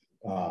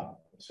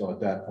 So at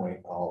that point,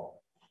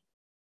 I'll,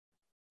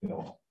 you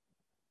know,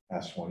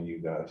 ask one of you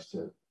guys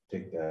to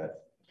take that.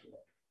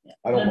 Yeah.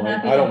 I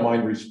don't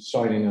mind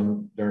signing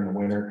them during the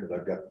winter because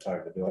I've got the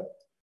time to do it.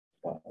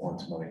 But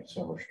once my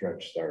summer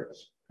stretch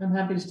starts, I'm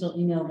happy to still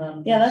email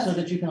them. Yeah, that's- so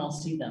that you can all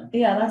see them.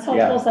 Yeah, that's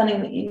helpful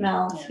sending the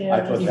email too.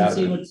 I thought You that can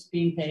see was- what's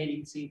being paid, you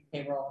can see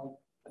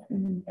payroll.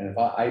 And if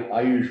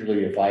I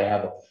usually, if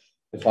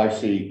I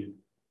see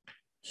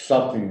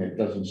something that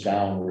doesn't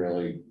sound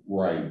really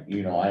right,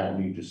 you know, I don't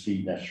need to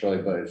see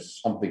necessarily, but if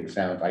something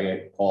sounds,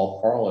 I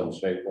call Carla and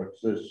say,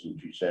 what's this? And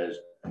she says,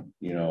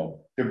 you know,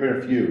 there've been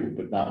a few,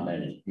 but not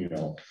many, you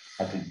know,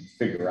 I can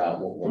figure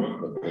out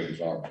what things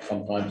are.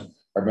 Sometimes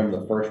I remember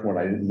the first one,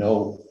 I didn't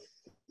know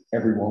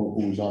everyone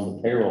who was on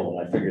the payroll,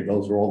 and I figured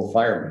those were all the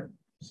firemen.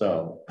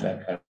 So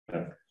that kind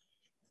of,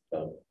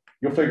 so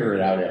you'll figure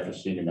it out after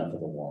seeing enough of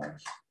the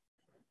warrants.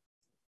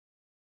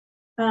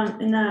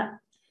 In that,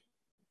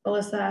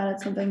 Alyssa added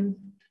something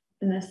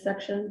in this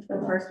section.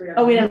 But first we have.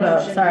 Oh, we didn't vote,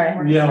 motion, sorry.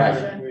 more Yeah.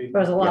 discussion. There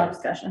was a lot of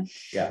discussion.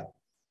 Yeah.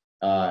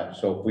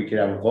 So if we could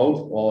have a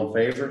vote, all in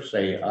favor,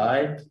 say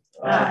aye.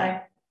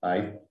 Aye.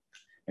 Aye.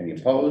 Any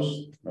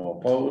opposed? No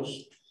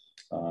opposed.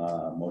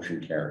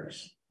 Motion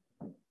carries.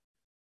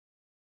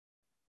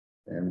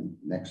 And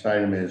next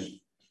item is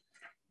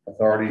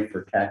authority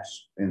for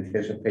tax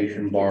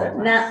anticipation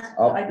borrowing. Nah,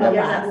 Oh, I yep. think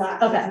that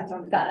last. Okay, it's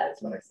on the- got it.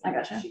 that's what said. I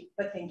gotcha.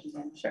 But thank you,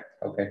 Dan. Sure.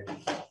 Okay.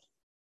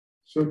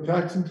 So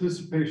tax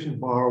anticipation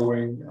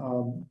borrowing,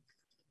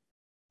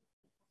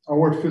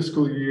 our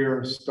fiscal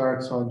year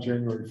starts on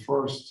January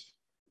 1st.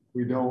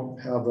 We don't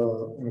have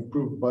an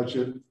approved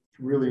budget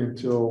really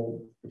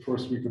until the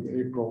first week of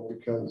April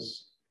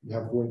because you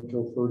have to wait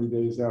until 30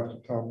 days after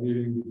town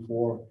meeting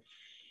before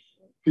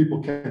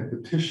people can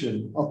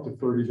petition up to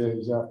 30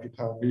 days after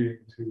town meeting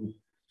to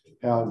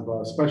have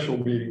a special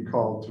meeting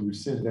called to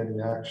rescind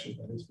any action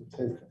that has been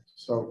taken.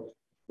 So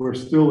we're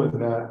still in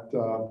that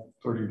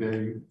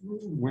 30-day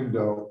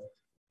window,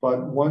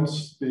 but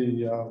once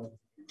the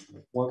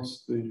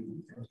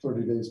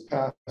 30 days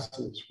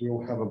passes,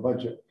 we'll have a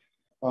budget.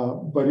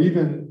 But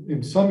even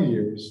in some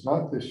years,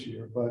 not this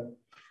year, but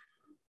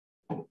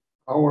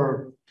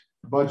our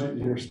budget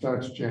year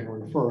starts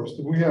January 1st,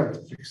 and we have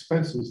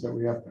expenses that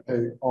we have to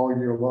pay all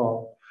year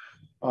long.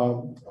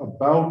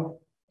 About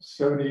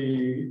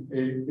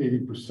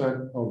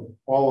 80% of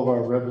all of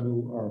our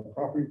revenue are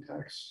property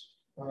tax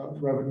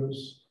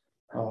revenues,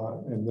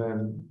 and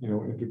then, you know,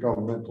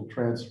 intergovernmental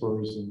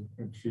transfers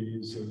and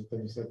fees and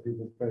things that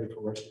people pay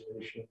for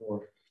recreation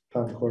or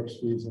town clerk's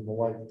fees and the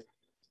like.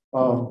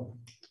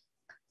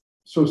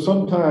 So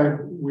sometimes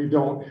we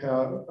don't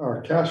have,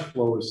 our cash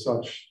flow is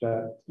such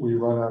that we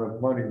run out of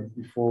money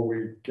before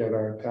we get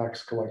our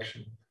tax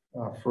collection.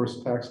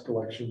 First tax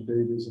collection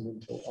date isn't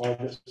until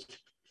August.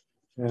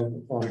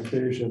 And on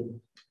occasion,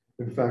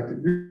 in fact,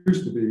 it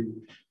used to be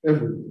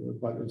every year,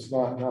 but it's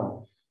not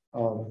now.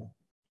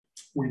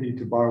 We need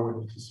to borrow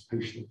in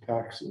anticipation of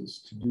taxes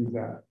to do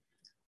that.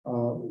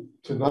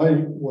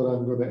 Tonight, what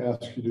I'm going to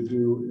ask you to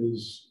do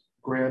is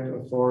grant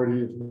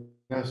authority, if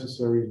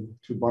necessary,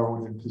 to borrow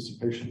in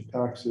anticipation of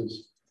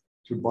taxes,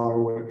 to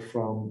borrow it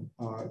from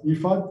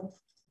EFUD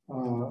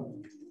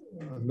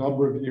a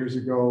number of years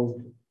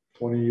ago,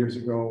 20 years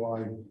ago,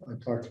 I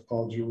talked to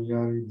Paul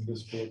Giuliani,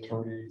 municipal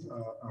attorney,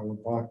 our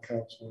bond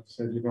counsel, and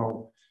said, you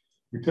know,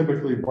 we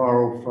typically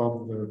borrow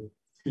from the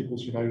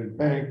People's United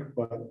Bank,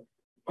 but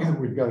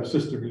we've got a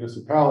sister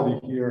municipality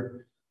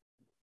here,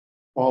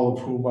 all of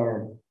whom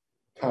are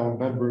town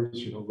members.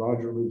 You know,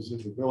 Roger lives in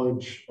the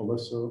village,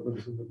 Alyssa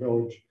lives in the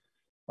village,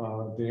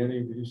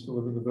 Danny, we used to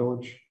live in the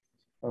village.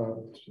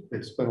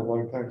 It's been a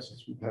long time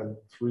since we've had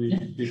 3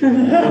 people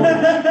in the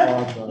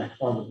village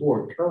on the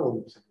board. Carol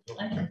lives in the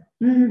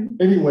village.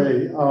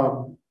 Anyway,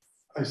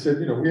 I said,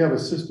 you know, we have a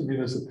sister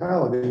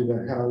municipality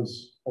that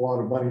has a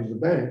lot of money in the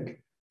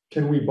bank.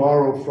 Can we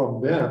borrow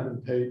from them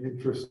and pay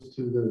interest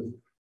to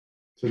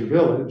the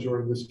village,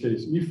 or in this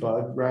case,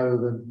 EFUD, rather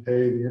than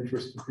pay the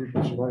interest to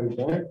People's United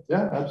Bank?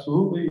 Yeah,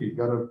 absolutely. You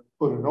got to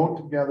put a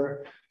note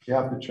together. You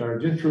have to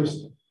charge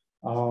interest.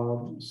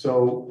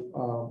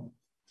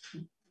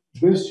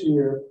 This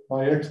year,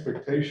 my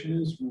expectation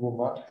is we will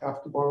not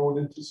have to borrow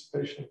in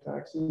anticipation of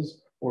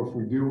taxes, or if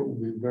we do, it will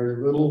be very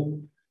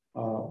little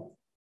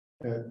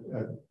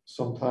at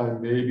some time,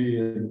 maybe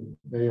in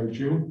May or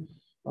June.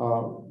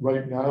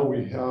 Right now,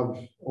 we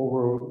have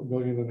over $1.5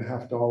 million in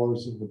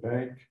the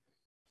bank.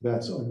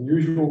 That's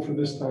unusual for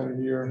this time of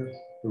year.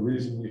 The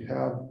reason we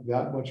have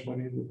that much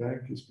money in the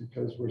bank is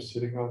because we're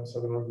sitting on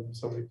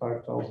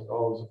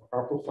 $775,000 of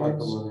ARPA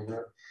funds.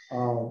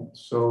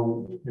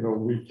 So, you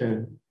know,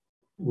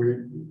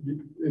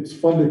 it's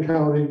fund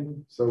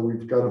accounting. So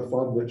we've got a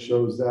fund that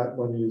shows that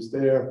money is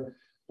there,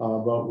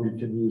 but we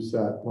can use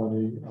that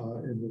money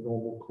in the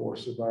normal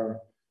course of our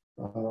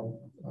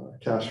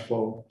cash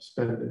flow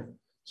spending.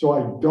 So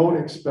I don't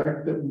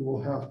expect that we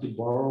will have to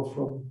borrow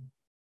from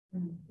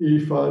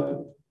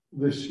EFUD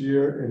this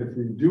year. And if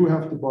we do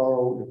have to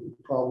borrow, it would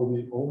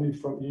probably only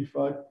from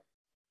EFUD.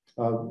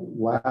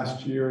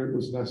 Last year, it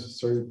was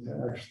necessary to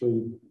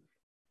actually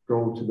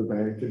go to the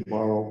bank and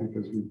borrow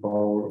because we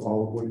borrowed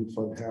all of what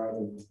EFUD had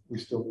and we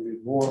still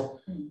needed more.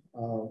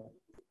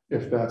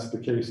 If that's the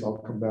case, I'll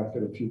come back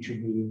at a future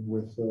meeting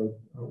with an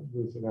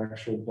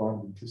actual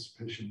bond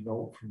anticipation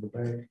note from the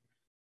bank.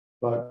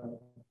 But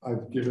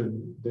I've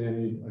given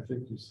Danny, I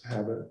think you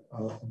have it,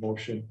 a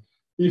motion.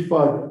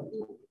 EFUD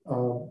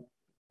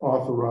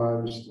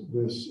authorized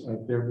this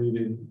at their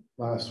meeting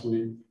last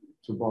week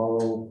to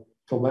borrow,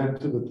 to lend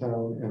to the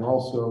town, and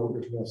also,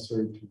 if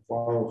necessary, to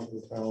borrow from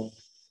the town.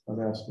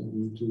 I'm asking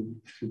you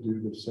to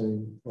do the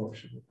same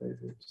motion that they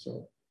did.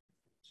 So,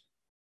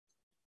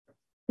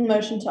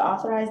 motion to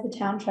authorize the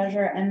town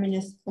treasurer and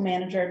municipal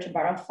manager to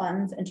borrow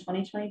funds in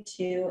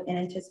 2022 in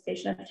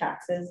anticipation of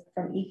taxes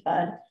from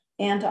EFUD,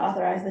 and to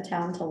authorize the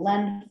town to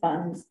lend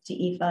funds to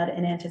EFUD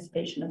in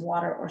anticipation of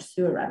water or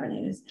sewer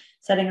revenues,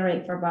 setting a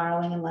rate for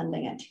borrowing and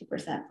lending at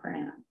 2% per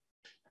annum.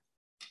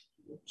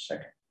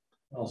 Second.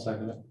 I'll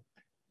second it.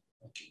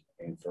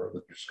 Any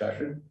further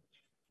discussion?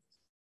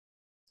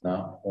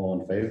 No,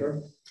 all in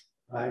favor?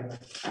 Aye.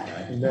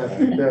 And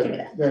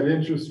that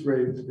interest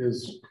rate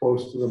is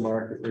close to the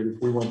market rate.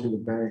 If we went to the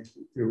bank,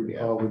 it would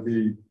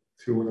probably be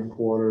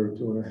 2.25,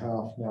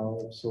 2.5 now.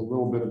 So a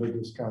little bit of a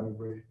discounted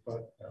rate,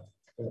 but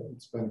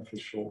it's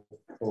beneficial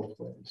both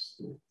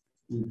ways.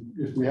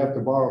 If we have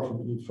to borrow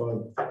from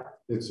EFUD,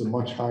 it's a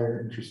much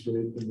higher interest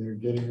rate than they're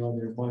getting on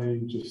their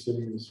money just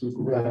sitting in the sweep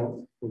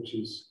account, which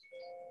is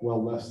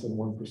well less than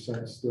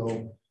 1%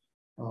 still,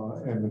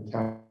 and the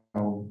town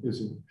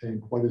isn't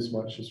paying quite as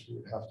much as we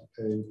would have to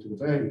pay to the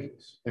bank,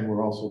 and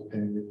we're also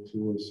paying it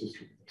to a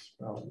sister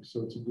municipality.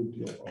 So it's a good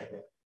deal.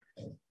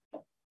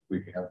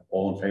 We can have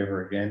all in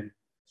favor again.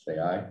 Say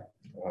aye.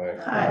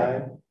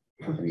 Aye.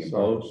 Any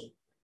opposed?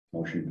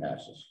 Motion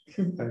passes.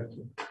 Thank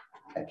you.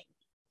 Thank you.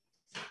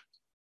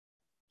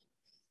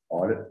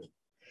 Audit.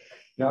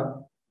 Yeah.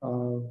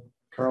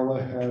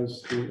 Carla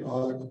has the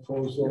audit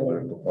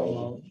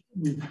proposal.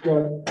 We've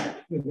got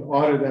an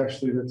audit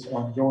actually that's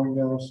ongoing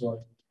now, so I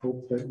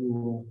hope that you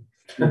will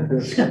keep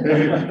this.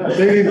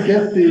 They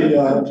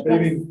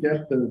didn't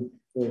get the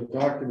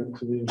document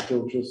to me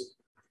until just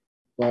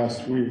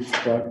last week,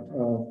 but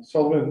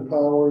Sullivan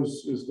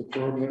Powers is the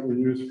firm that we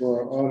use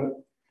for our audit.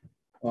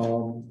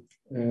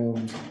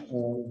 And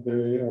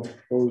they are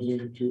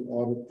proposing to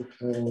audit the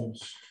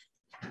town's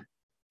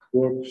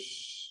books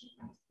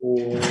for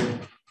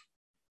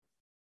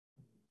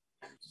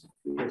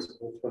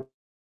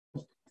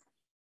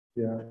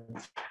yeah.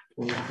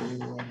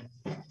 2021.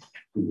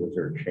 Was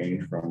there a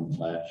change from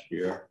last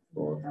year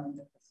or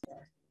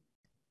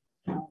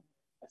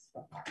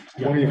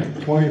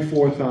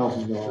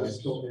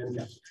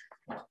 $24,000?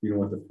 You know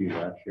what the fee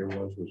last year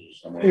was? Was it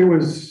somewhere? It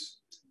was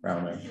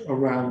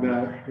around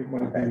that. It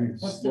might be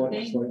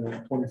slightly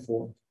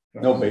 24.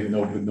 No.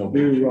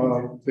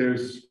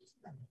 There's.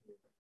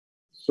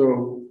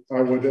 So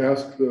I would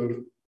ask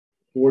the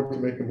board to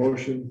make a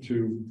motion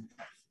to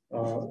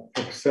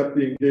accept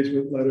the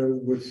engagement letter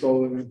with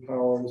Sullivan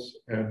Powers,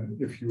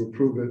 and if you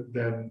approve it,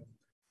 then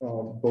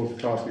both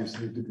copies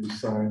need to be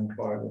signed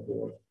by the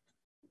board.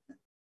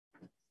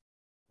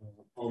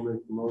 I'll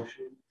make the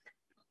motion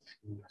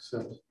to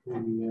accept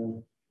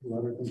the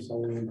letter from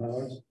Sullivan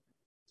Powers.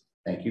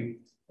 Thank you.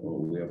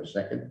 We have a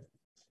second.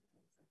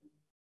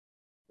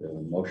 We have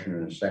a motion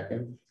and a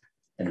second.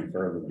 Any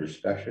further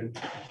discussion?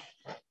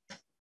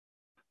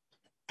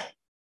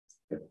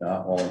 If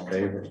not, all in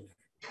favor?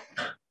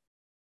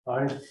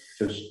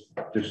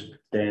 Just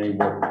Danny,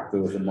 there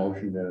was a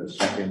motion and a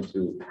second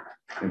to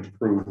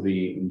improve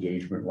the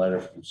engagement letter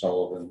from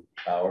Sullivan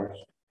Towers.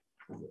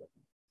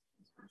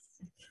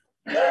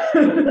 Sorry,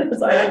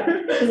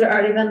 has there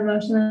already been a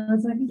motion in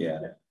a second? Yeah.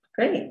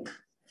 Great.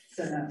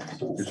 So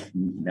just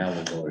now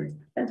we're voting.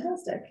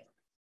 Fantastic.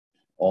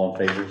 All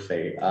in favor,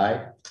 say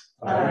aye.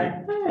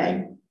 Aye.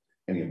 Aye.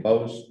 Any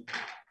opposed?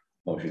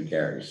 Motion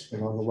carries.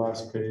 And on the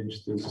last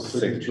page, there's a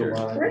Signature. signature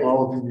line. Great.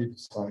 All of you need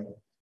to sign it.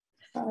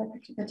 Oh, I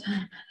picked a good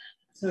time.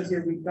 So is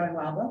your week going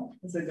well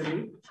though? Is it a good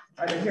week?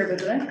 Are they here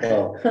visiting?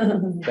 Well,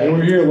 They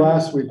were here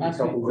last week, a Last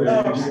couple week.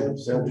 of Oh.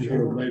 days. They'll be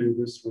here later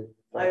this week.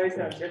 I always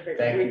know it's your favorite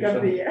Thank you week of so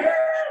the year.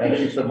 thank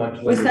you so much.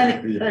 We ladies,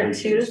 sent for your there are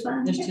two to patience.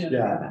 sign. There's two.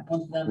 Yeah.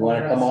 One for them, You one want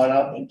for to come us. on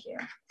up? Thank you.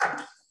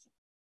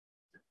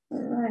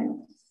 All right.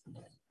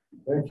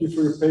 Thank you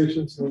for your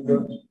patience,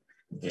 Linda.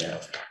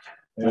 Yeah.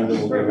 And then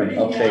we'll give an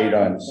update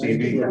on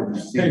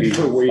Thanks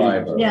for waiting.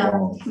 fiber. Yeah.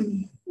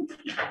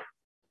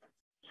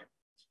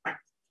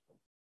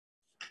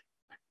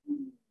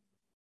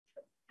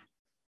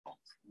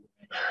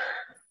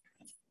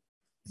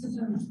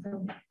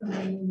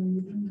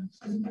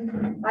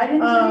 I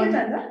didn't see the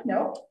agenda,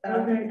 no.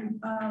 Okay,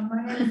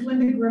 my name is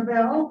Linda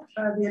Gravel.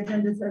 The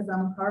agenda says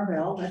I'm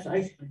Carvel, that's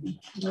ice cream.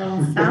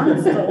 Well,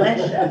 sounds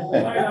delicious.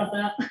 Sorry about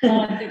that.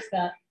 I'll fix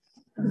that.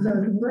 So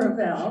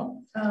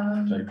Gravel.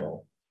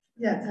 Typo.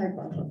 Yeah,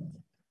 typo.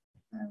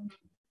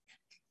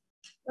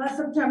 Last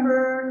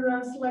September,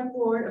 the select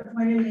board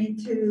appointed me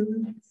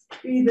to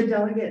be the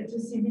delegate to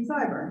CB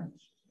Fiber.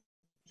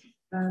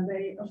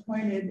 They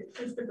appointed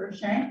Christopher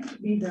Shank to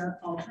be the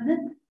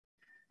alternate.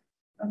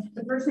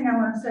 The first thing I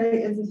want to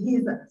say is that he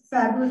is a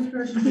fabulous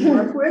person to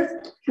work with.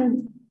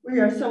 We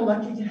are so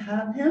lucky to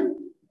have him.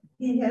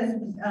 He has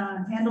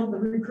handled the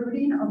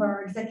recruiting of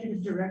our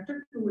executive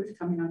director, who is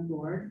coming on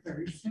board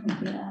very soon.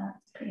 Yeah.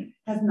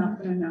 Has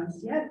not been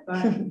announced yet,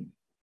 but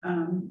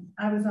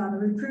I was on the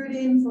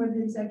recruiting for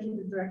the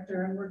executive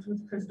director and worked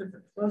with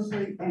Christopher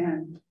closely,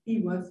 and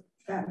he was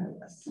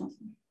fabulous.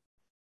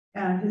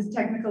 And his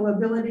technical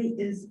ability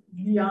is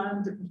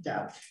beyond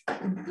doubt.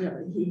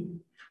 Really,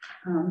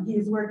 he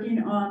is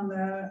working on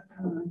the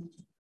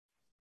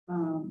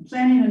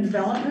planning and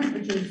development,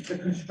 which is the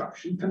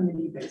construction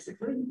committee,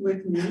 basically,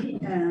 with me,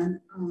 and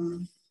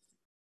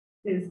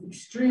is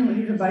extremely.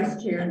 He's a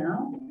vice chair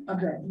now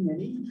of that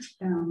committee.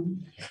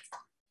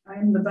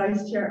 I'm the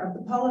vice chair of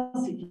the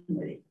policy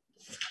committee.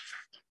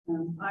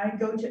 I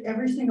go to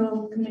every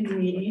single committee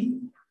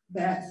meeting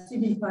that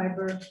CB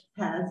Fiber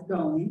has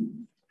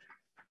going,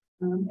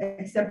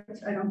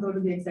 except I don't go to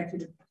the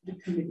executive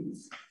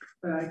committees,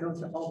 but I go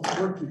to all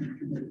the working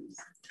committees.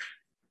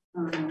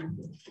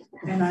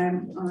 And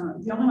I'm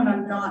the only one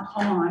I'm not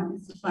on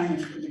is the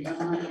finance committee. I'm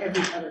on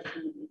every other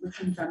committee,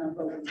 which means I'm a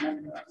voting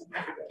member.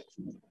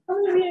 How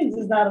many meetings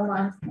is that a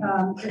month?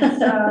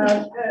 It's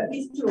at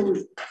least 2 a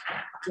week.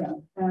 Yeah,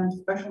 and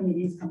special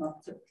meetings come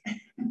up too.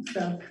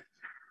 So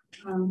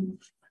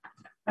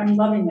I'm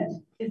loving it.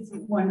 It's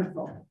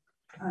wonderful.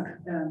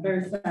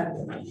 Very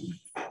satisfying.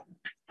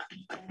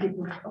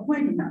 People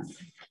appointing us.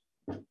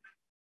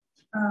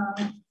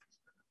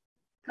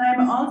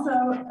 I'm also,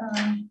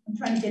 I'm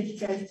trying to get you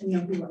guys to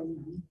know who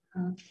I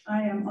am.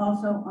 I am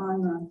also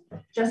on the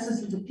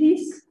Justice of the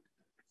Peace.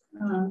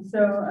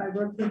 So I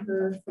work with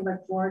the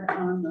select board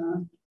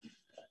on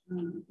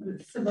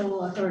the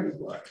Civil Authority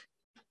Board.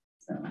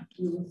 So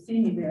you will see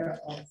me there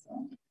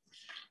also.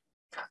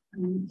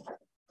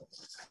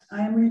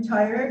 I am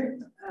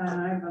retired.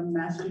 I have a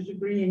master's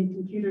degree in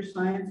computer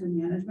science and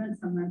management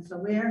from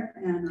Rensselaer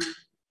and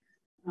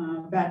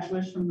a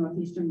bachelor's from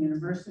Northeastern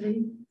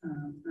University.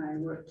 I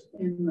worked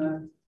in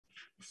the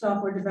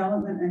software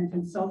development and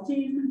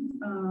consulting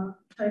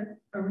type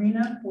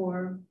arena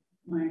for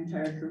my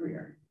entire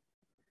career,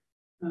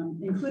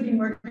 including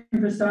working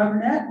for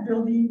Sovereignnet,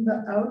 building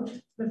out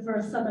the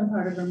first southern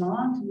part of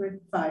Vermont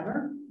with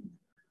fiber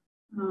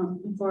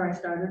before I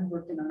started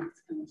working on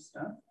this kind of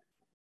stuff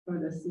for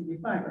the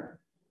CB Fiber.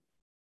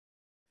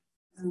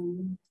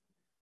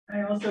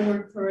 I also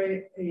work for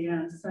a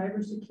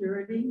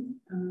cybersecurity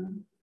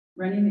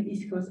running the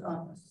East Coast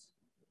office.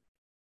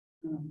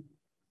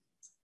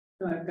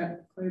 So I've got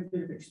quite a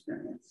bit of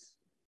experience.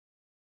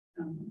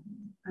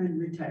 I'm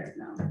retired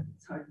now,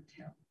 it's hard to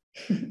tell.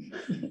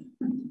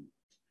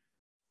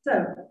 So,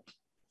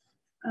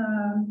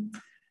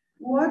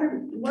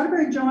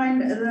 Waterbury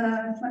joined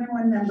the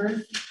 21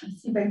 members of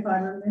CB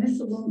Fiber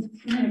Municipal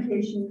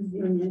Communications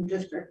Union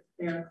District,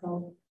 they are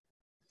called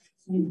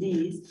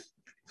UDs,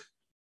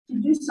 to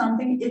do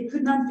something it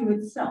could not do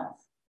itself.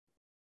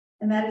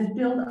 And that is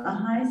build a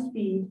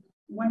high-speed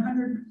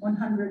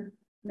 100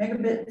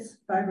 megabits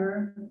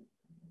fiber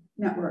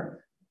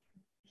network,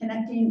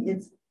 connecting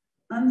its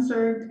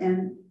unserved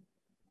and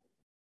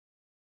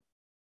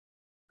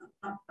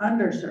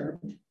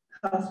underserved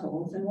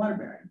households in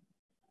Waterbury.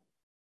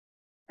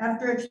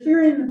 After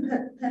experiencing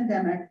the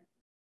pandemic,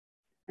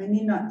 I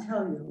need not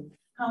tell you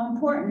how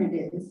important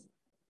it is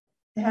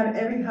to have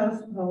every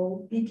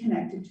household be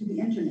connected to the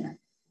internet.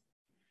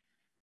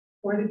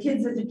 For the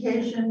kids'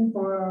 education,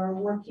 for our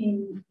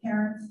working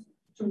parents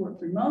to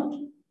work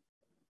remote,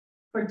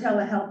 for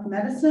telehealth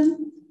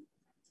medicine,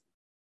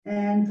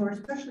 and for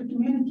especially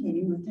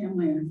communicating with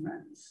family and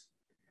friends.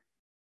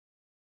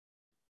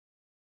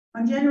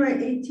 On January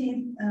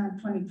 18th,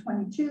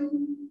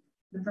 2022,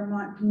 the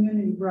Vermont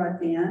Community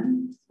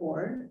Broadband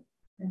Board,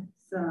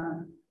 it's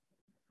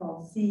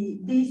called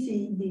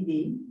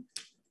DCBB,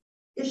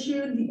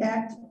 issued the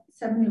Act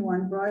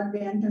 71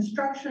 Broadband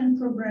Construction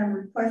Program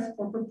Request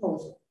for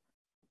Proposal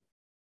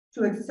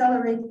to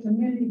accelerate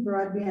community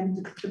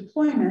broadband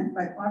deployment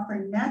by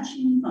offering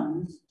matching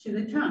funds to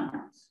the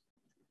towns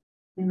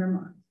in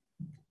Vermont,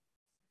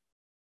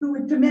 who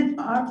would commit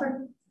to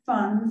offer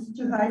funds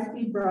to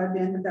high-speed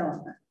broadband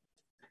development.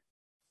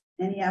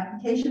 Any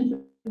application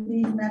for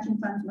these matching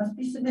funds must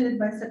be submitted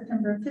by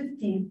September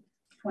 15th,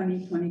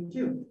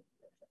 2022.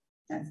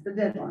 That's the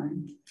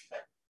deadline.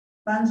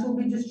 Funds will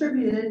be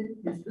distributed,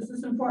 this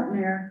is important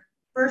here,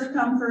 first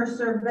come, first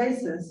served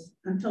basis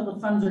until the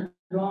funds are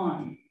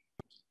gone.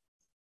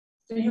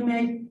 So you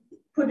may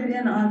put it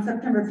in on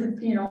September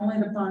 15, only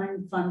to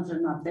find funds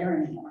are not there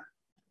anymore.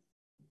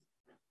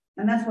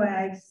 And that's why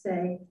I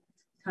say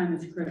time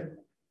is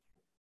critical.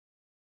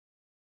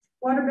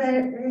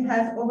 Waterbury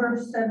has over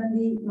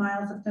 70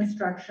 miles of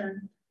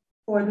construction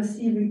for the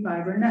CV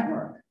fiber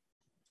network.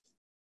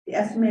 The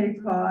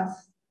estimated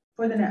cost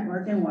for the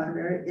network in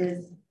Waterbury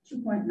is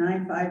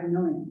 $2.95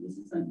 million. This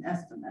is an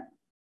estimate,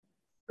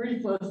 pretty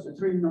close to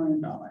 $3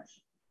 million.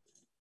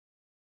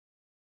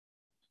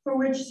 For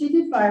which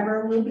CV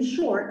fiber will be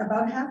short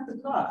about half the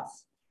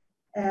cost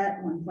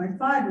at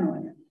 $1.5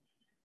 million.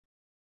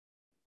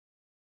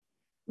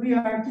 We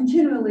are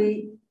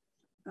continually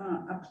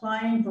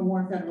applying for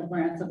more federal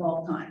grants of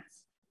all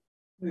kinds.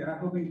 We are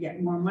hoping to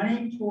get more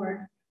money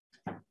toward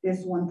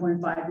this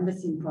 1.5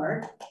 missing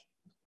part.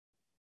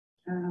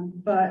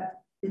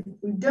 But if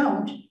we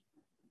don't,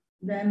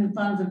 then the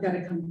funds have got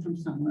to come from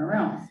somewhere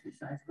else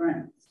besides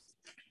grants.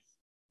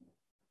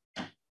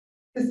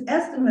 This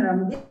estimate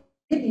I'm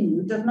giving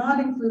you does not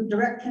include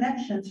direct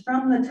connections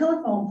from the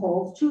telephone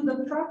poles to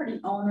the property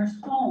owners'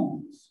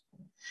 homes.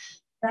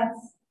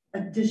 That's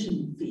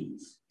additional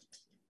fees.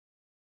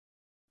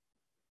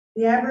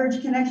 The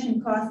average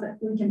connection cost that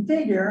we can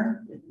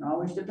figure, it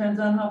always depends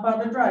on how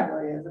far the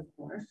driveway is, of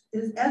course,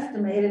 is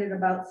estimated at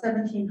about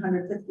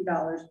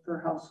 $1,750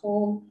 per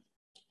household.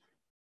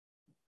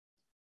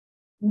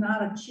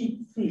 Not a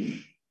cheap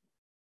fee.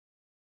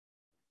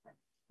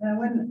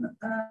 When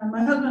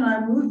my husband and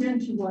I moved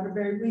into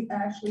Waterbury, we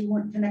actually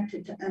weren't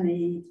connected to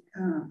any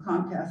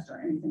Comcast or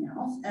anything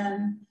else,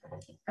 and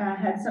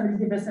had somebody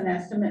give us an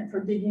estimate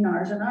for digging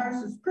ours, and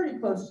ours was pretty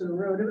close to the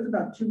road. It was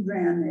about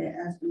 $2,000 they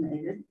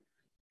estimated.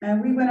 And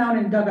we went out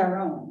and dug our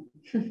own.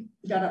 We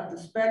got up the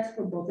specs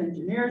for both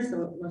engineers,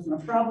 so it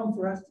wasn't a problem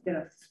for us to get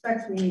up the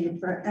specs we needed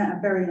for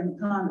burying the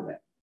conduit.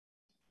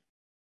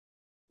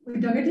 We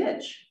dug a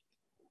ditch.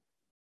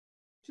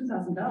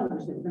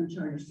 $2,000 they were going to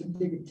charge us to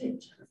dig a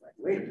ditch. I was like,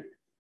 wait a minute.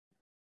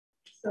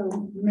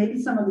 So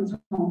maybe some of these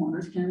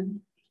homeowners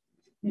can,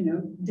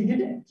 dig a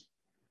ditch.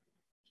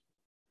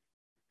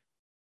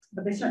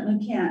 But they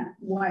certainly can't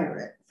wire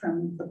it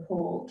from the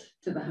pole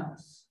to the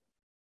house.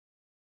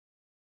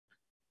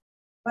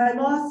 By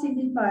law,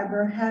 CV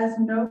fiber has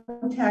no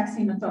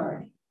taxing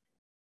authority.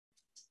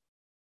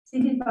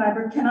 CV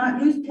fiber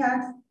cannot use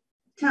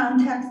town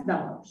tax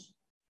dollars.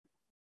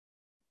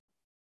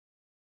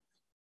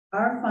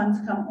 Our funds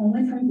come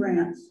only from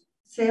grants,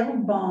 sale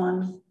of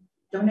bonds,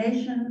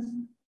 donations,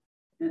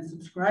 and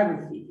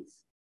subscriber fees.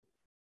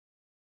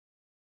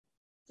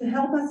 To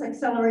help us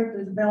accelerate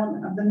the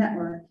development of the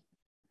network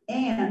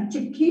and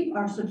to keep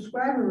our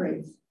subscriber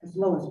rates as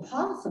low as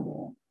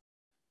possible,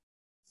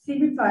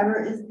 CV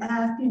Fiber is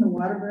asking the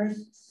Waterbury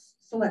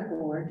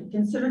Selectboard to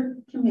consider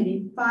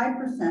committing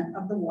 5%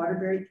 of the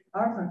Waterbury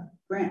ARPA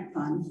grant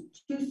funds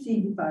to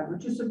CV Fiber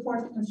to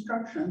support the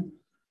construction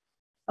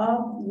of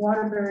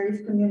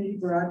Waterbury's community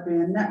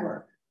broadband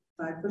network.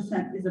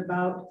 5% is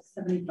about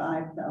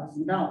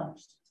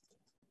 $75,000.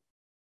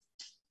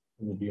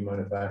 Do you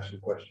mind if I ask you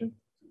a question?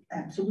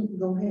 Absolutely,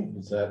 go ahead.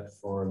 Is that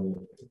for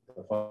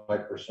the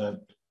 5%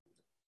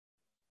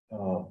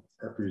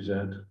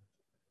 represent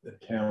the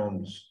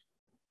town's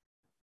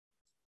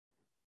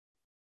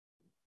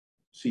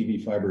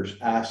CV Fiber's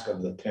ask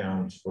of the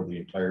towns for the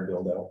entire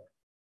build out?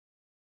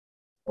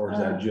 Or is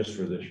that just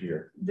for this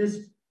year?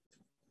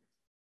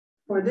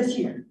 For this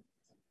year.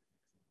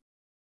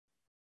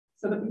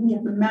 So that we can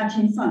get the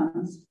matching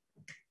funds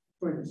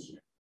for this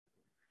year.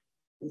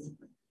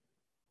 Basically.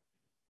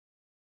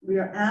 We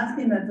are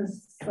asking that the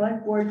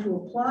select board to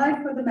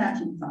apply for the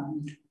matching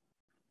funds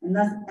and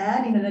thus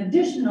adding an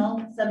additional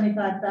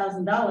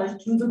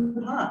 $75,000 to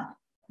the pot,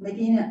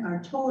 making it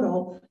our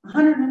total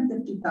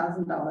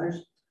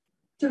 $150,000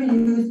 to be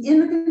used in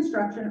the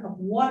construction of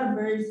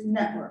Waterbury's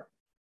network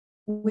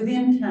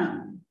within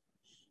town.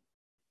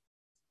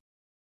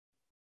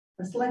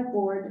 the select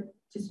board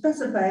to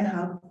specify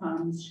how the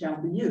funds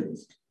shall be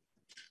used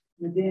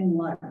within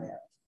Waterbury.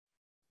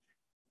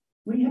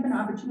 We have an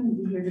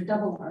opportunity here to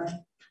double our,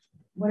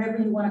 whatever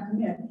you want to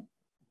commit,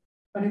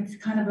 but it's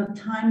kind of a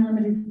time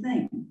limited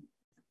thing.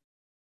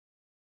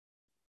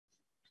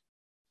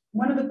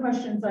 One of the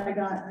questions I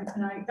got,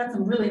 and I got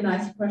some really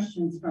nice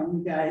questions from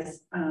you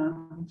guys.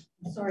 I'm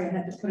sorry I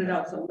had to put it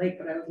out so late,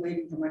 but I was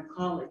waiting for my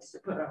colleagues to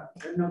put up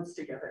their notes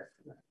together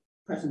for the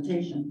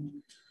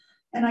presentation.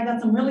 And I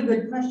got some really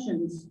good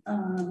questions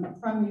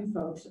from you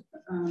folks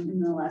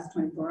in the last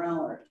 24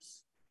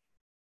 hours.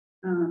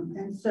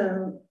 And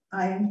so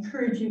I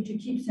encourage you to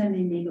keep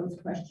sending me those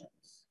questions.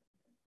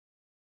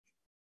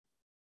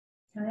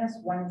 Can I ask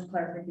one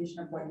clarification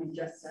of what you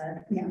just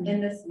said? Yeah. In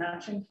this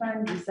matching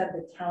fund, you said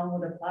the town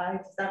would apply.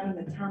 Does that mean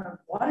the town of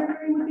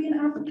Waterbury would be an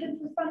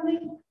applicant for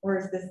funding? Or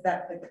is this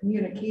that the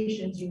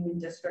communications union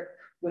district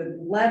would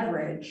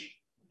leverage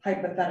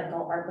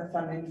hypothetical ARPA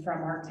funding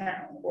from our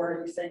town? Or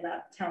are you saying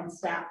that town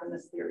staff in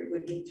this theory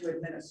would need to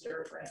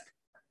administer a grant?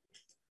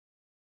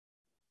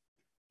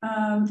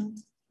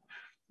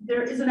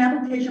 There is an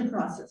application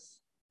process.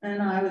 And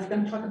I was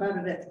going to talk about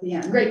it at the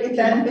end. Great.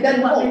 Then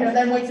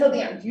wait till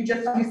the end. You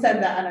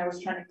said that, and I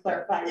was trying to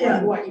clarify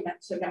what you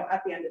meant. So no,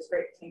 at the end is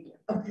great. Thank you.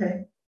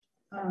 Okay.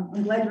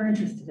 I'm glad you're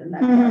interested in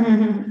that part.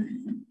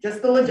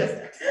 Just the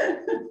logistics.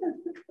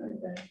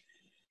 Okay.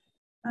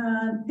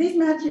 These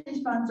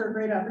matching funds are a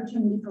great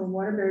opportunity for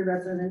Waterbury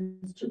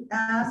residents to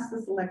ask the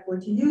select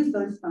board to use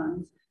those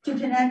funds to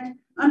connect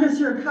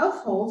underserved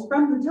households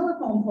from the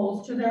telephone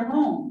poles to their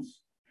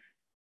homes,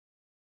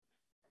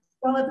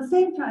 while at the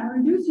same time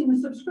reducing the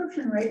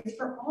subscription rates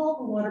for all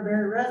the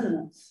Waterbury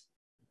residents.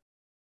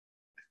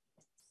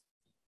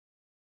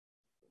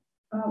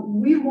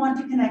 We want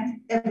to connect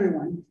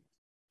everyone,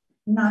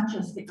 not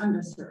just the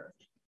underserved.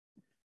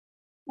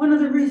 One of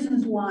the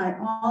reasons why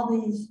all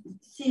these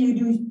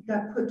CUDs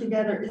got put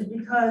together is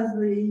because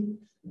the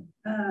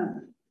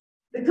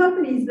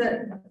companies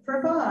that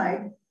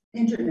provide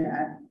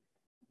internet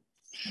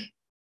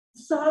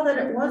saw that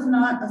it was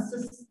not a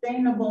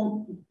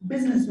sustainable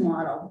business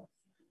model,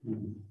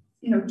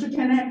 you know, to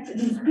connect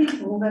these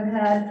people that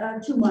had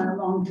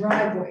 2-mile-long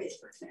driveways,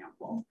 for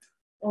example,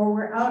 or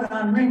were out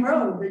on Ring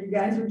Road that you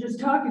guys were just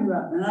talking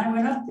about. And I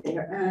went up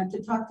there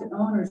to talk to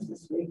owners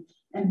this week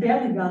and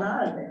barely got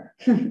out of there.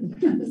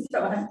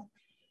 So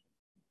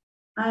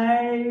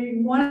I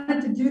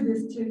wanted to do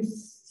this to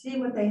see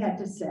what they had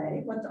to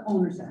say, what the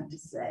owners had to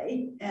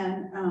say,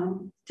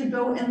 and to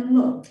go and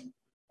look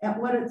at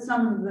what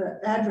some of the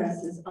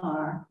addresses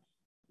are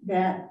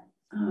that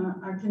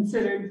are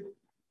considered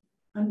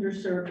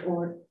underserved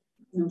or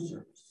no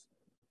service.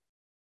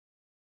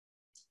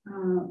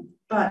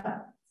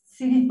 But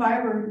CD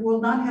Fiber will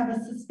not have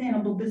a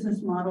sustainable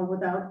business model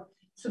without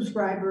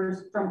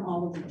subscribers from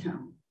all over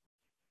town,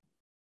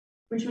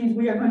 which means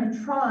we are going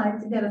to try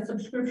to get a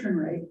subscription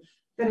rate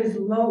that is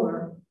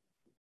lower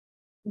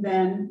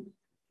than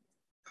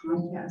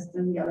Comcast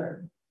and the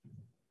other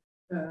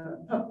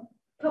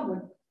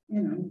public,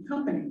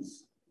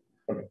 companies.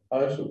 But how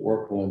does it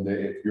work, Linda,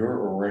 if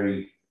you're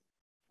already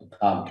a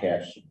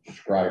Comcast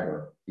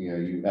subscriber,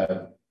 you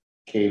have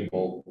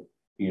cable,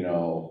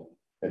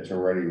 that's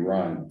already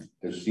run?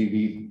 Does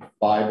CD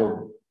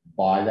Fiber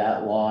buy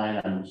that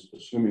line? I'm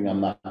assuming I'm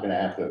not going to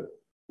have to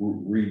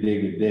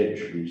redig a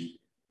ditch.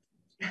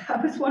 I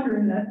was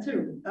wondering that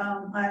too.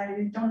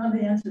 I don't know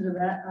the answer to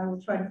that. I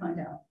will try to find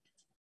out.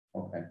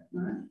 Okay.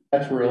 Right.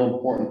 That's a real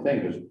important thing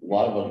because a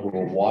lot of us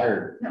were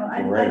wired. No,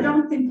 I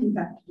don't think you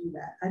have to do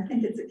that. I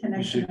think it's a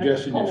connection. You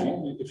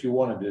suggesting if you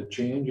wanted to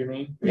change, you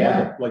mean?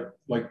 Yeah.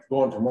 Like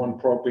going from one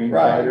propane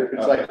right. provider.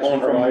 It's like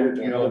going from,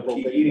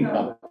 to heating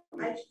company.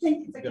 I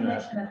think it's a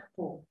connection at the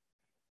pole.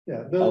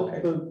 Yeah,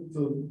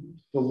 the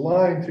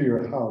line to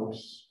your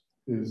house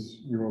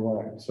is your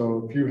line.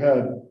 So if you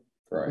had,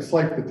 it's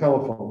like the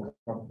telephone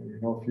company,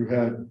 if you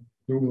had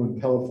New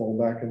England Telephone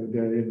back in the day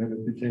and then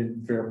it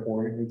became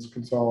Fairpoint, it's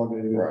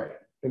consolidated. Right.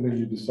 And then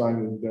you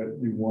decided that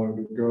you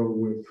wanted to go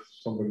with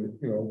somebody,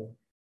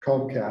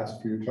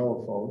 Comcast for your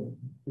telephone,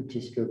 it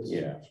just gets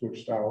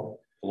switched out.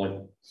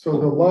 So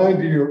the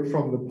line to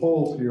from the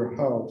pole to your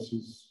house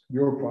is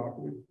your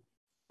property.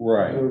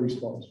 Right. You're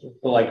responsible.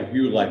 So like if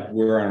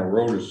we're on a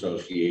road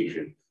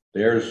association,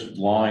 there's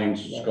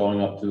lines going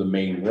up to the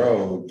main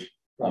road.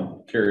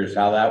 I'm curious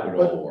how that would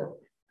all work.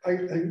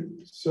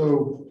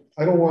 So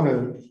I don't want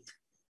to,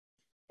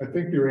 I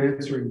think you're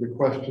answering the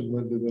question,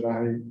 Linda, that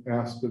I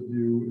asked of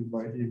you in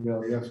my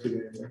email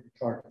yesterday and that we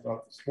talked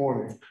about this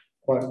morning.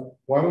 But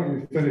why don't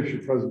you finish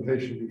your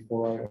presentation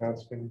before I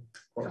ask any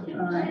questions?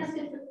 Can I ask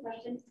a quick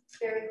question?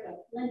 Very quick.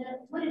 Linda,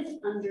 what is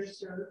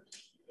underserved?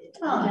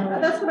 Oh,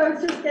 that's what I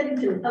was just getting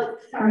to. Oh,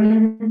 sorry. I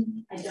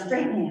don't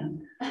Straight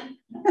hand.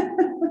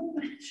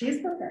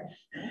 She's prepared.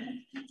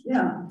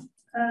 Yeah.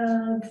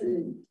 Let's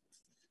see.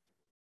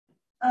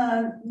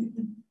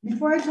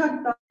 Before I talk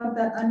about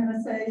that, I'm going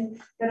to say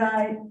that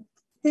I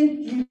think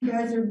you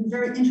guys are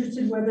very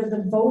interested whether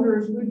the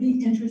voters would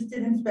be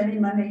interested in spending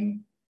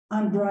money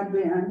on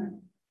broadband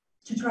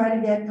to try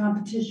to get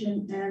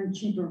competition and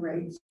cheaper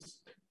rates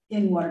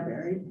in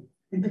Waterbury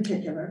in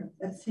particular.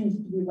 That seems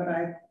to be what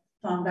I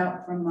found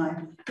out from my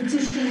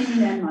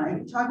petitioning and my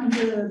talking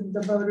to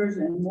the voters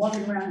and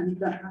walking around, and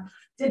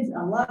did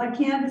a lot of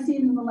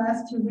canvassing in the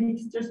last 2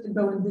 weeks just to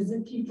go and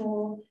visit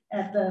people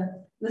at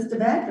the list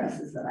of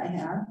addresses that I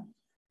have.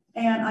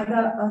 And I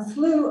got a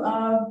slew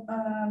of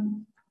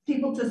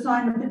people to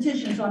sign the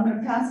petition. So I'm going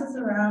to pass this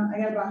around. I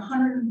got about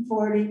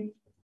 140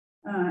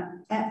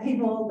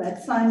 people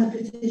that signed the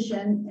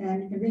petition,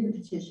 and you can read the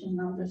petition.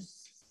 I'll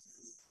just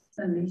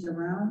send these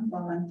around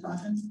while I'm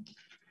talking.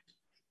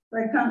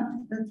 I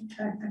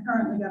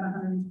currently got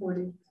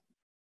 140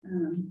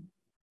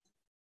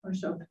 or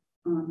so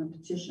on the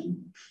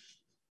petition.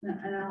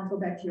 And I'll go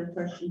back to your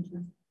question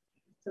too,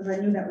 because I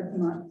knew that would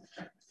come up.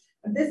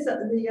 This,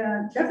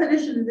 the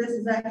definition of this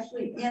is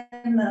actually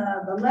in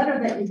the letter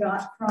that you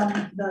got from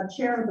the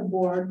chair of the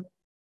board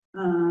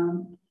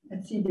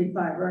at CB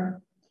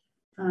Fiber.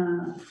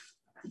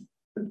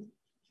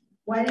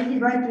 Why did he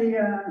write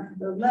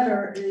the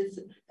letter is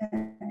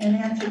an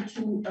answer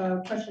to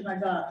a question I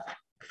got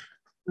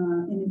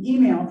in an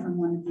email from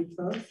one of you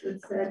folks.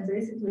 It said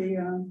basically,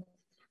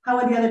 how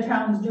are the other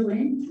towns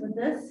doing with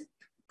this?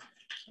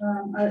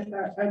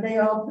 Are they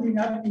all putting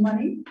up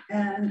money?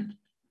 And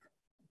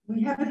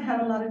we haven't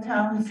had a lot of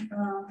towns,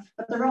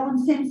 but they're all in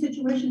the same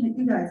situation that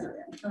you guys are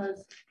in,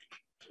 because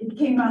it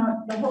came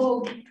out, the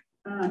whole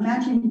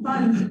matching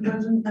funds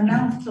wasn't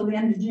announced till the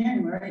end of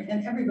January,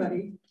 and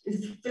everybody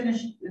is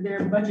finished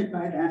their budget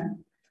by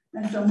then.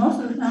 And so most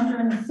of the towns are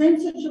in the same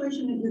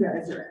situation that you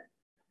guys are in.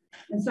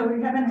 And so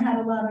we haven't had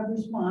a lot of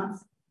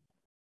response.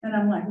 And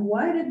I'm like,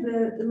 why did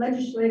the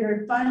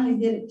legislator finally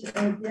get it to the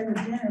end of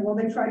January? Well,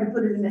 they tried to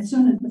put it in as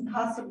soon as the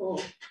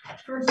possible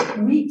first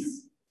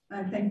weeks,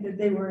 I think, that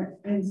they were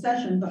in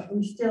session, but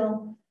we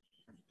still,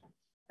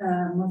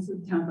 most of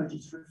the town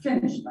budgets were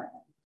finished by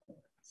then.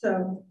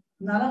 So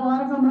not a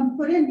lot of them have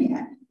put in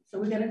yet. So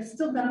we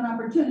still got an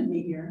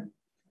opportunity here.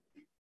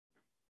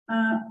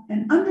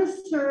 An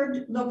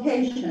underserved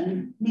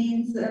location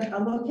means that a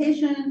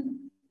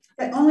location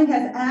that only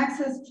has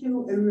access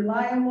to a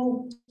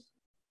reliable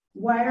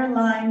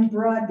wireline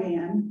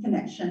broadband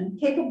connection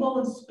capable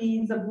of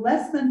speeds of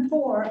less than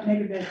 4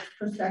 megabits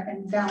per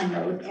second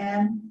download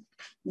and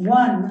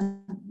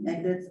 1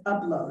 megabits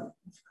upload.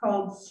 It's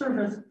called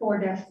service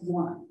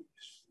 4-1.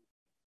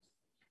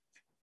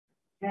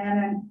 And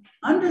an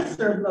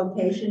underserved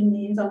location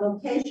means a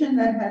location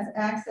that has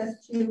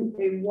access to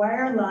a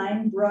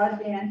wireline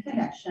broadband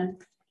connection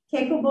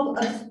capable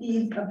of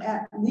speeds of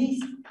at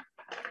least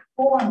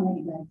 4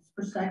 megabits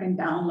per second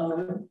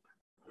download.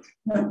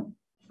 No,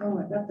 oh,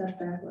 I got that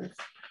backwards.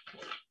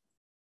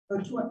 So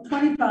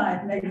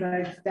 25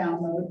 megabytes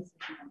download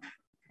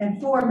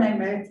and 4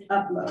 megabits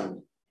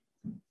upload.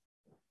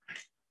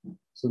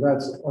 So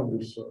that's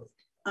underserved.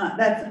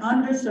 That's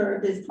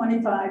underserved is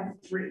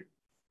 25.3.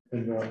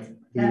 And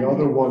the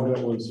other one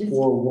that was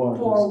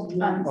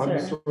 4.1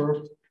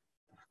 unserved.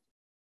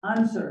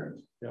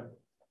 Unserved. Yeah.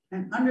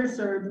 And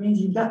underserved means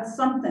you got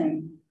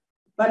something,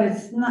 but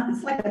it's not,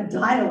 it's like a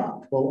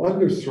dial-up. Well,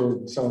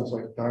 underserved sounds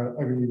like dial.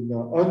 I mean,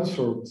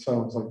 unserved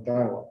sounds like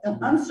dial-up.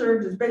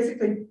 Unserved is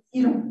basically,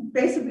 you know,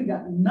 basically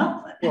got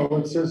nothing. Well,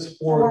 it says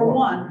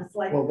 4.1. It's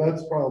like, well,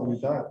 that's probably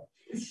dial.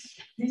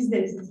 These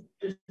days it's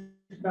just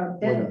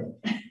about dead.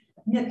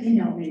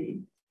 Email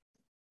maybe.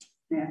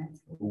 Yeah.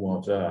 Who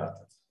wants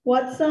that?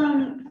 What's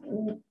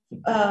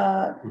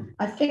I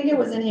think it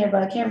was in here,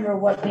 but I can't remember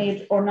what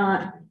page or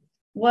not.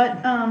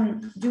 What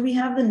do we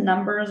have the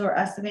numbers or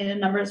estimated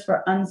numbers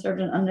for unserved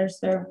and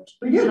underserved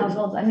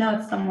households? I know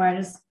it's somewhere.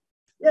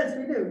 Yes,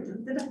 we do.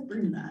 Did I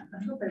bring that?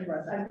 I hope I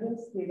brought that. I will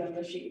leave on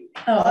the sheet.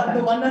 Oh, okay.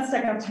 The one that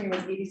stuck out to me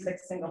was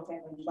 86 single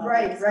family.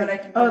 Right.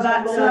 Oh,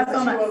 that's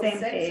on that same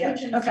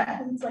page. Okay.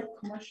 It's like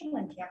commercial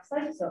and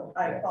campsite, so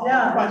I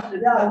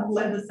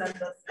Linda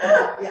sent us.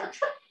 Yeah.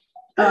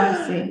 Oh,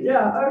 I see.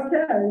 Yeah,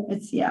 okay.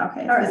 It's, yeah,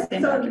 okay. All right,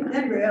 so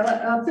anyway,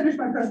 I'll finish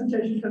my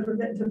presentation because we're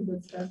getting to the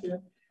good stuff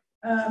here.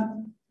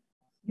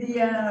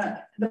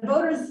 The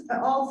voters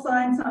all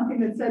signed something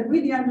that said,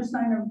 we, the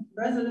undersigned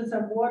residents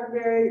of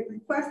Waterbury,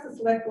 request the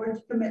select board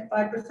to commit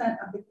 5%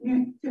 of the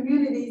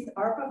community's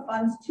ARPA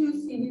funds to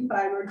CB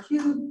Fiber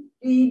to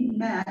be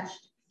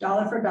matched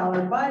dollar for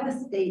dollar by the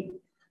state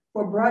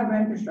for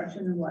broadband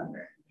construction in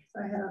Waterbury.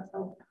 So I had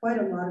quite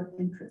a lot of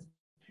interest.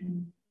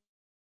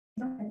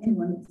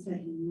 Anyone that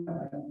said, no,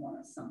 I don't want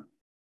a sign.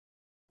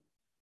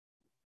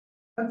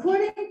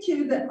 According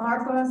to the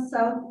ARPA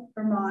South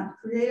Vermont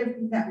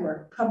Creative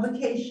Network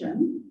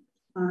publication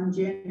on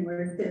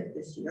January 5th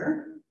this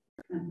year,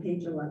 on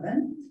page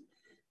 11,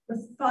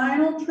 the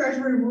final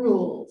Treasury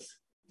rules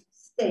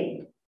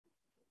state,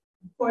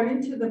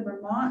 according to the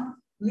Vermont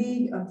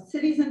League of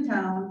Cities and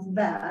Towns,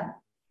 that,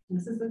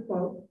 this is the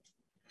quote,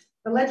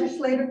 the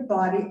legislative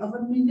body of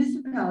a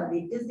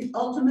municipality is the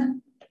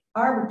ultimate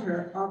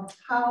arbiter of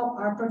how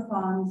ARPA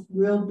funds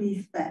will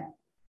be spent.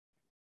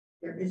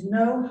 There is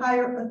no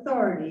higher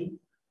authority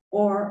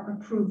or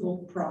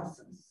approval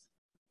process.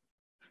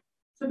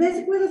 So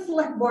basically, the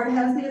select board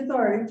has the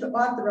authority to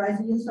authorize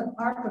the use of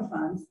ARPA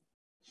funds.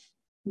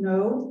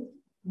 No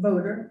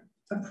voter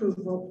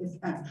approval is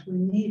actually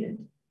needed.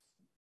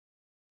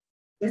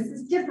 This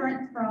is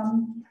different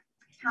from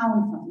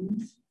town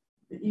funds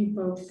that you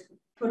folks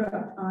put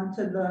up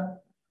onto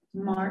the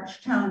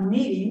March town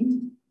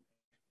meeting.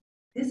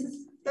 This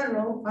is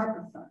federal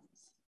ARPA funds.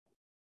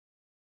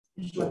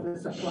 Is what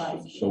this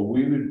applies to. So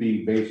we would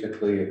be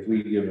basically, if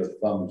we give a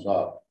thumbs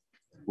up,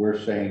 we're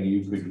saying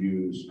you could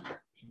use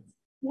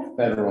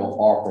federal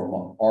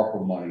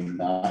ARPA money,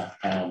 not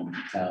town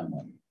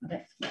money.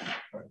 Okay.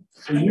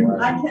 So you,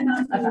 I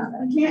cannot,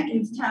 you can't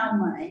use town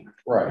money.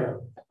 Right.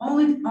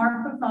 Only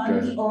ARPA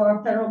funds Just-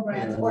 or federal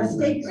grants or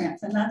state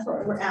grants, and that's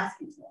what we're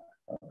asking for.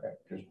 Okay,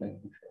 just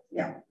making sure.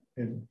 Yeah.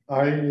 and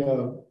I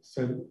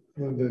sent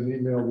Linda an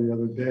email the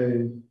other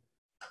day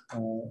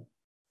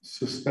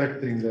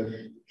suspecting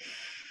that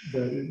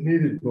it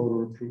needed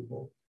voter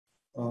approval.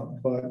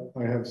 But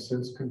I have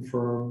since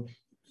confirmed.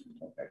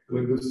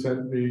 Linda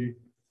sent me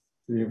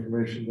the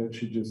information that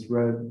she just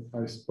read.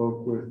 I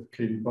spoke with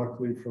Katie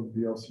Buckley from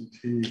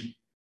VLCT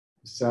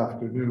this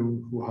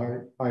afternoon, who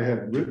I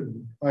had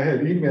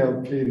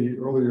emailed Katie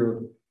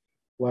earlier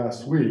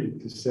last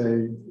week to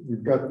say,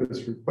 we've got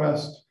this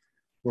request.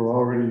 We're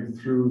already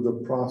through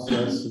the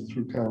process and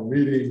through town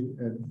meeting,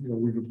 and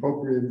we've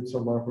appropriated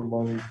some ARPA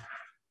money.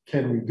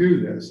 Can we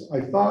do this? I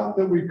thought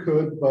that we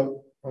could, but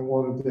I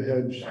wanted to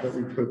hedge that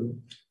we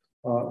couldn't.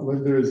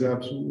 Linda is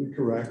absolutely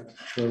correct.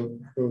 The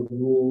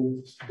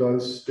rule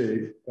does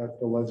state that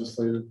the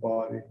legislative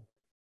body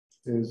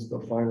is the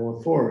final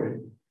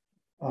authority.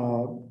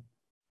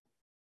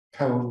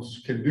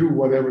 Towns can do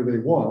whatever they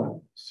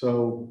want.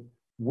 So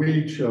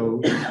we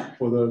chose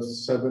for the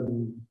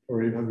 $700,000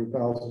 or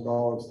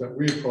 $800,000 that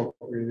we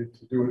appropriated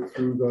to do it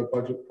through the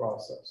budget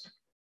process.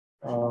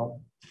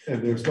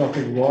 And there's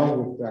nothing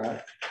wrong with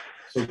that.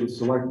 So the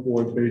select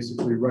board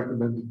basically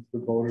recommended to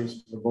the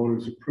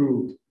voters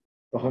approved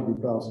the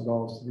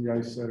 $100,000 to the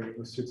ice center and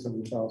the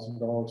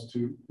 $600,000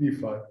 to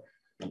EFUD.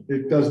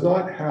 It does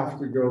not have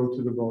to go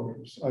to the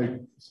voters. I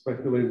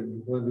speculated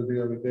with Linda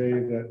the other day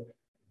that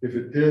if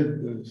it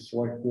did, the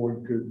select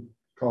board could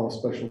call a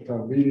special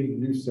town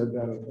meeting. You said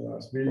that at the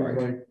last meeting, right.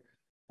 Mike.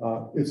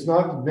 It's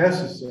not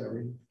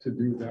necessary to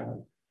do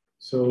that.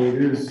 So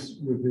it is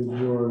within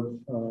your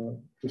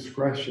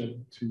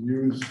discretion to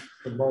use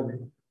the money.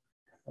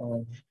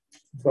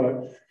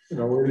 But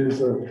it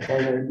is a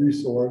finite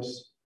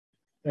resource.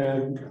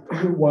 And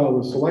while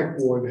the select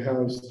board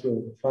has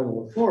the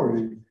final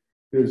authority,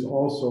 there's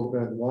also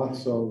been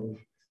lots of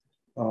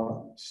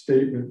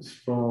statements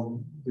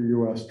from the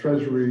US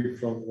Treasury,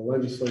 from the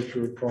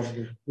legislature, from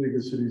the League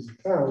of Cities and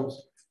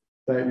Towns,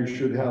 that you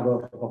should have a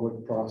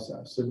public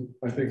process. And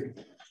I think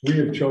we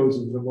have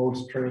chosen the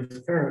most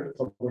transparent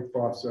public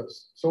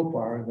process so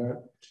far, in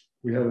that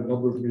we had a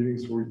number of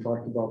meetings where we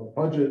talked about the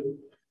budget,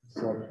 the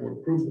select board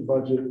approved the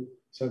budget,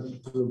 sent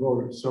it to the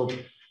voters. So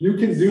you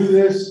can do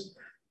this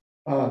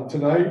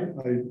tonight.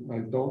 I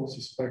don't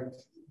suspect,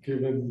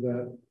 given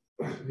that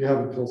you have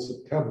until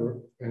September,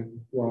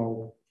 and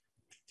while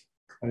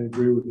I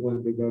agree with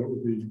Linda that it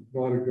would be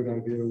not a good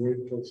idea to wait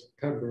until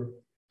September,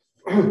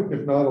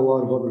 if not, a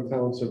lot of other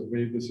towns have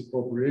made this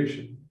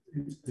appropriation.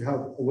 You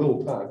have a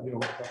little time, you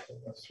don't have to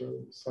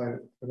necessarily decide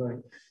it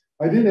tonight.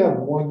 I did have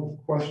one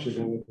question,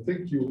 and I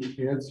think you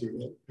answered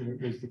it, and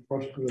it was the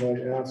question that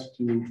I asked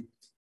you.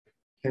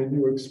 Can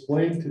you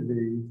explain to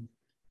me,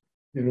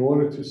 in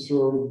order to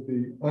serve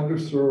the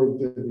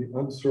underserved and the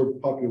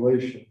unserved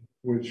population,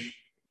 which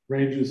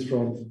ranges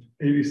from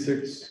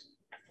 86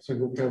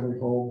 single-family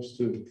homes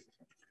to,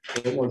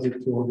 what was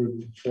it,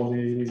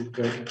 220,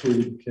 that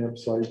included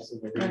campsites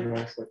and everything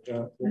else like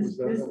that? What was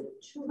that? There's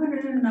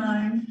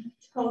 209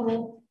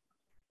 total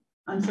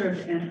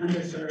unserved and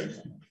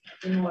underserved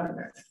in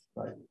Waterbury.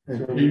 Right.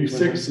 And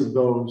 86 of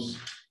those.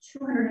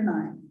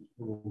 209.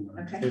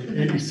 Okay. And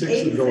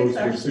 86 of those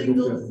are are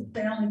single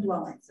family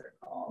dwellings, they're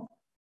called,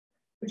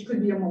 which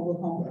could be a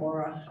mobile home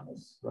or a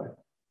house. Right.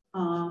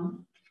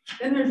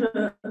 Then there's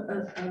a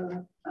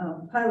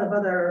pile of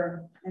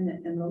other,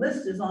 and the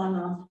list is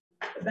on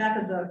the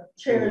back of the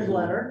chair's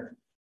letter.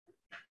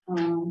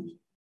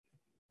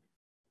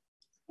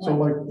 So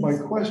my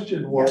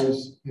question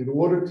was, in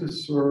order to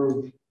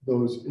serve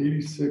those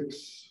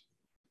 86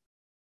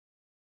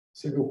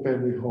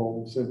 single-family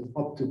homes and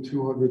up to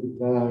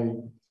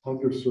 209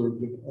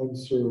 underserved and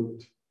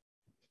unserved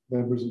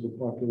members of the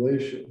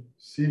population,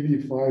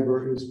 CV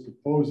Fiber is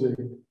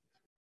proposing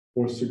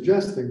or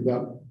suggesting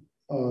that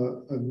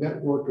a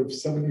network of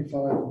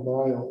 75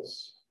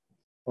 miles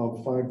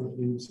of fiber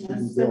needs to be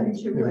built.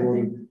 72, I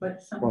think,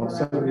 but well,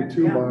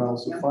 72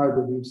 miles of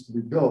fiber needs to be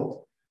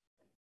built.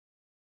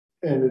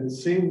 And it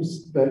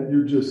seems that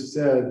you just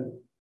said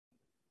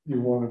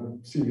you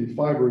want CV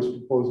Fiber is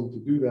proposing to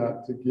do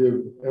that to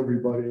give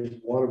everybody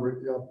in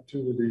Waterbury the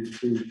opportunity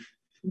to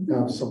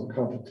have some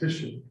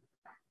competition.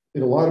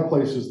 In a lot of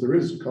places, there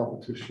is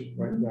competition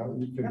right now.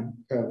 You can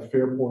have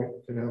Fairpoint,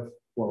 you can have,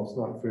 well, it's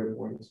not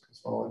Fairpoint, it's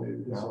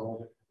consolidated now.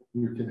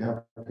 You can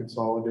have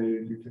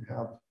consolidated, you can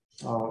have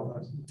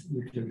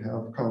You can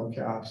have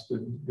Comcast,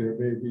 and there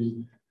may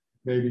be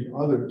maybe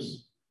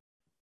others.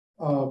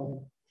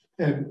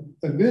 And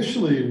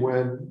initially,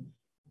 when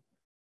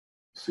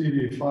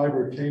CV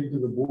Fiber came to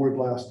the board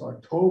last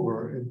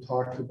October and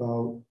talked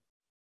about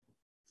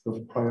the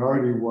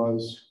priority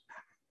was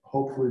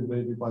hopefully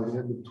maybe by the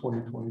end of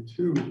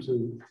 2022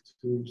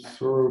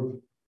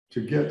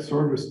 to get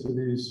service to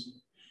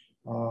these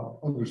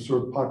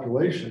underserved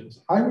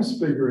populations. I was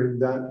figuring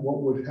that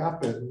what would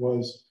happen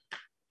was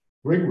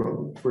Ring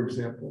Road, for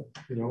example.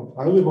 You know,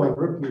 I live on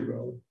Ripley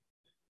Road.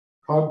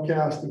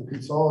 Comcast and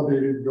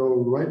Consolidated go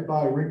right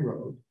by Ring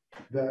Road.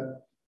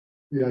 That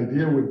the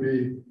idea would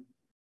be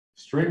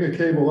string a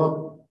cable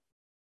up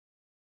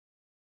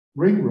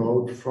Ring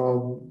Road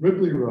from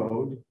Ripley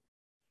Road,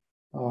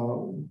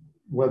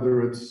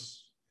 whether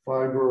it's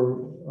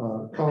fiber,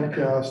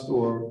 Comcast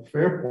or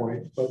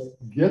Fairpoint, but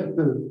get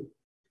the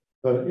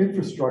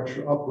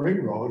infrastructure up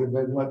Ring Road and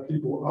then let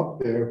people up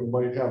there who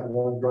might have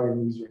long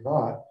driveways or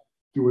not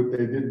do what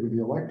they did with the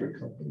electric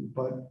company.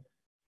 But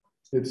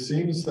it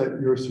seems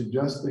that you're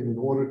suggesting in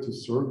order to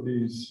serve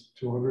these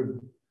 200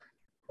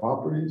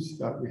 properties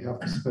that we have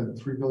to spend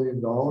 $3 million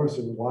and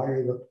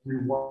rewire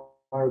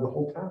the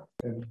whole town.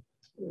 And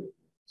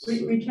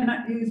we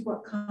cannot use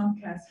what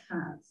Comcast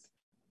has.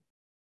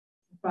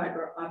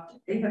 Fiber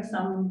optic. They have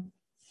some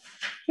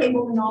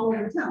cabling all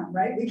over town,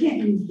 right? We can't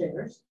use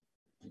theirs.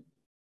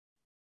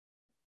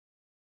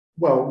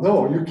 Well,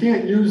 no, you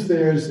can't use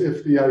theirs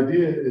if the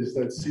idea is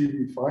that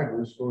CV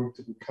Fiber is going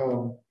to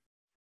become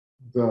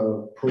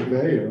the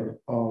purveyor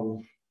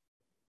of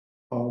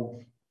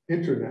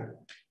internet.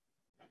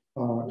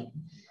 ARPA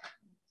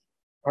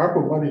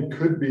money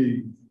could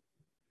be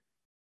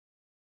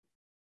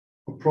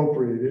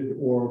appropriated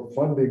or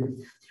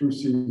funding through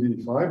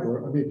CV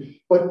Fiber. I mean,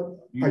 but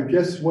I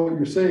guess what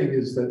you're saying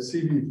is that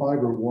CV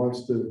Fiber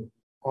wants to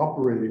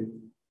operate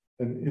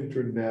an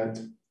internet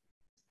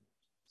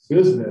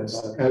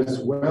business as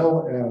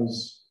well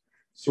as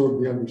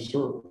serve the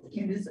underserved.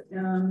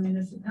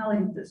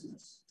 Municipality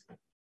business.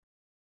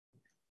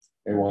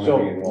 They want to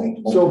be an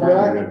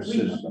alternative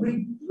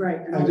system.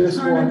 Right. I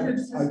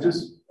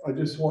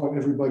just want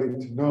everybody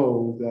to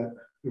know that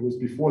it was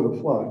before the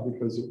flood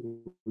because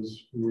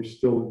we were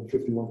still in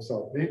 51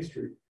 South Main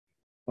Street.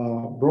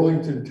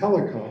 Burlington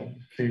Telecom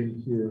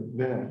came here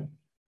then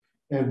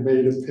and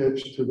made a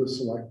pitch to the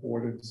select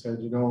board and said,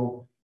 you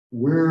know,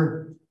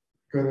 we're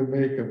going to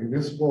make a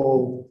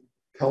municipal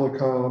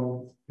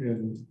telecom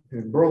in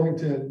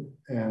Burlington,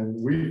 and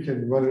we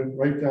can run it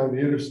right down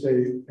the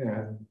interstate,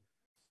 and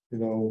you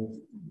know,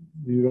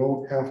 you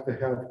don't have to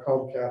have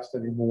Comcast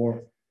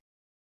anymore.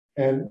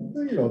 And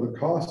you know, the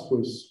cost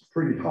was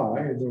pretty high,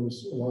 and there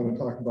was a lot of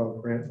talk about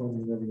grant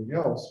money and everything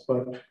else.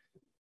 But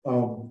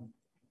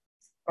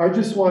I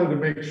just wanted to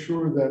make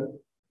sure that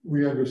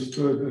we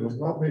understood, and I'm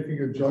not making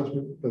a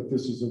judgment that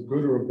this is a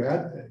good or a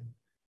bad thing.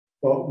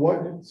 But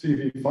what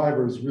CV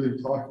Fiber is really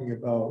talking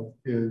about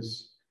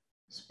is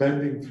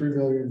spending $3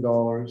 million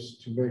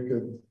to make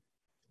a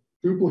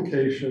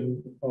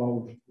duplication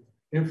of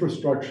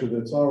infrastructure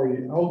that's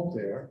already out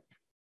there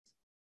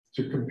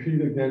to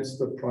compete against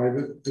the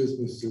private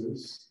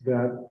businesses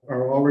that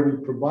are already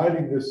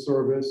providing this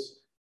service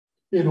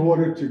in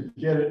order to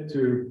get it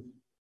to.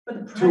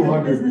 But the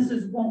private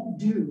businesses won't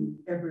do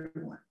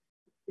everyone.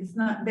 It's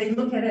not, they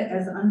look at it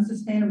as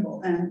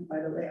unsustainable. And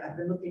by the way, I've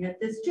been looking at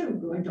this too,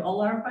 going to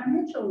all our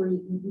financial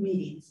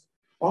meetings.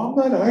 I'm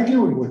not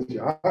arguing with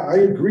you. I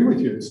agree with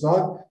you. It's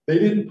not, they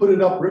didn't put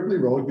it up Ripley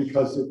Road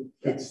because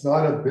it's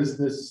not a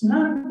business. It's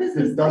not a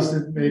business. It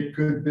doesn't make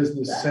good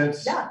business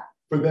sense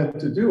for them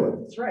to do it.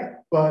 That's right.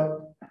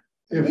 But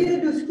if we either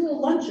do school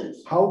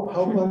lunches. How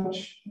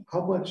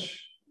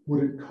much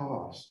would it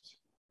cost?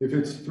 If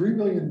it's $3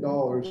 million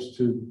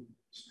to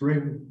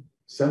string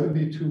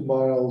 72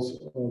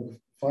 miles of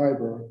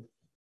fiber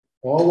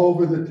all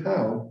over the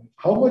town,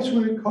 how much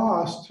would it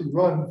cost to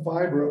run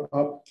fiber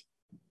up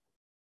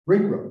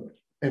Ring Road?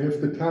 And if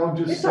the town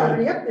just it's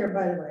already up there,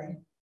 by the way.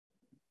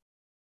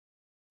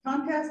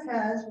 Comcast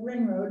has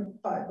Ring Road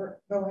fiber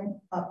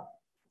going up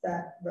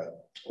that road.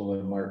 Well,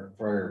 then Mark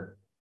Fryer.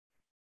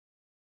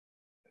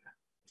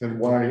 And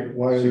why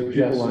are the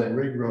people on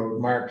Ring Road?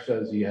 Mark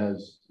says he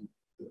has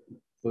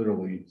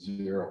literally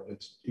zero.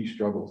 He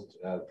struggles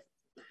to have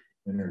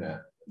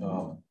internet.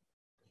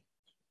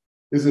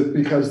 Is it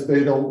because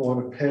they don't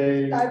want to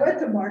pay? I went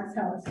to Mark's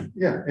house.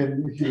 Yeah,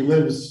 and he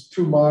lives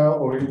 2 miles,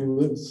 or he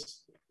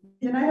lives.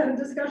 And I had a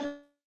discussion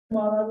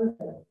while I was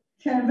there,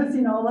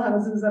 canvassing all the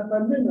houses up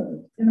on Ring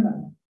Road in the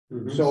mountain.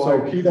 Mm-hmm.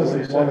 So he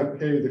doesn't want to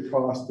pay the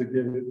cost to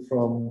get it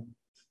from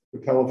the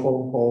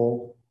telephone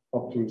pole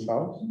up to his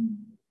house?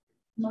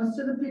 Most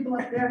of the people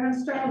up there have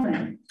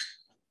Starlink.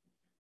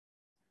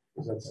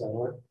 Is that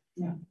satellite?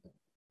 Yeah.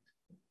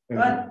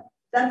 But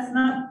that's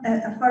not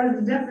a part of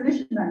the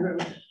definition I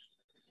wrote.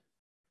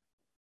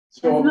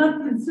 So it's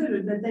not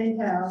considered that they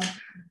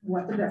have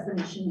what the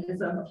definition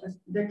is of.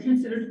 They're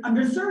considered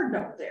underserved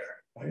up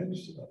there. I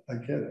understand. I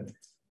get it.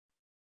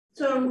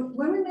 So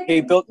when we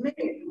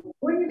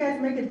when you guys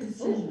make a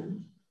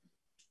decision,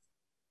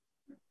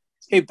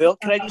 Hey, Bill,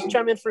 can I just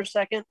chime in for a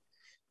second?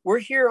 We're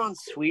here on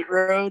Sweet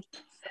Road,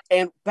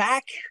 and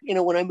back,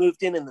 when I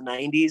moved in the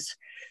 90s,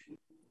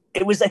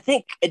 it was, I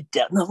think,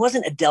 no, it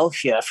wasn't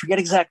Adelphia. I forget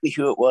exactly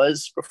who it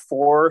was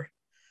before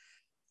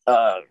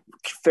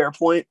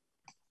Fairpoint,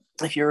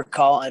 if you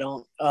recall. I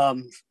don't.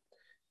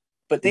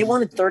 But they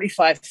wanted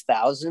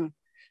 $35,000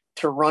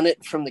 to run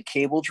it from the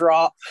cable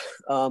drop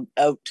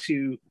out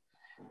to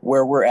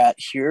where we're at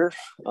here.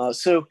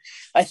 So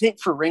I think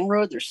for Ring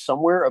Road, there's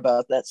somewhere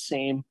about that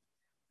same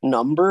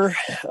number.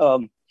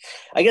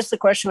 I guess the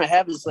question I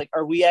have is, like,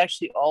 are we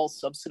actually all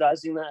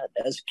subsidizing that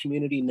as a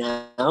community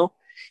now?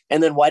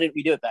 And then why didn't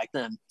we do it back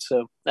then?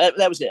 So that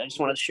was it. I just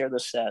wanted to share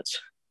those stats.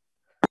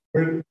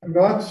 We're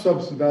not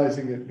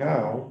subsidizing it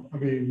now. I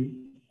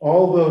mean,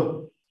 all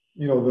the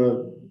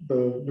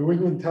New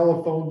England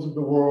telephones of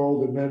the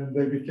world, and then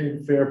they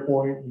became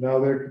Fairpoint, and now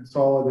they're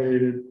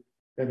consolidated,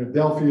 and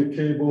Adelphia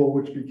Cable,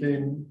 which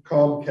became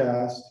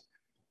Comcast.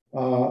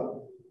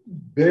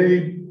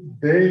 They,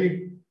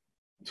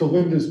 to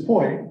Linda's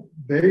point,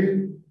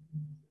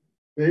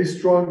 they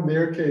strung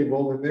their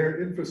cable and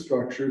their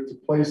infrastructure to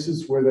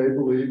places where they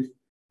believe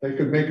they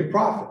could make a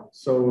profit.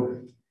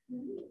 So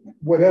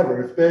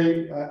whatever, if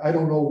I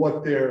don't know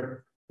what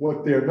their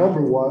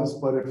number was,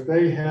 but if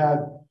they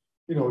had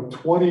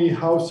 20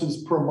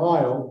 houses per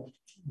mile,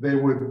 they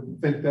would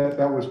think that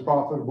that was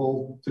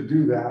profitable to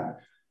do that.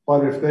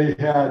 But if they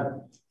had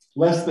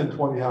less than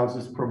 20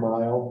 houses per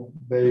mile,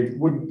 they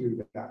wouldn't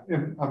do that.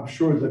 And I'm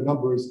sure the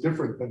number is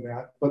different than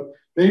that, but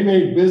they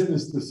made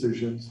business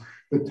decisions.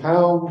 The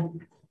town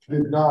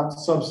did not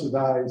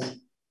subsidize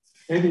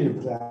any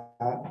of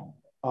that.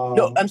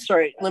 No, I'm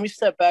sorry. Let me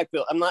step back,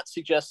 Bill. I'm not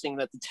suggesting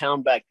that the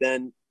town back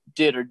then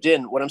did or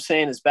didn't. What I'm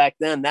saying is back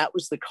then, that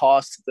was the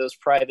cost that those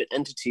private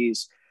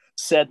entities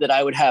said that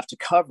I would have to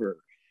cover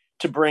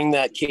to bring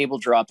that cable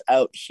drop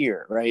out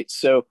here, right?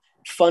 So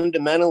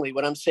fundamentally,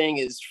 what I'm saying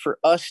is for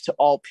us to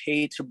all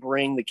pay to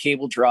bring the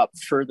cable drop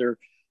further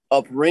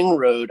up Ring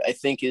Road, I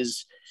think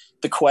is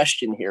the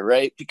question here,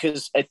 right?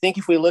 Because I think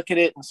if we look at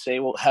it and say,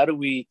 well, how do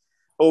we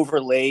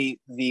overlay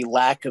the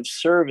lack of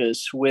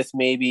service with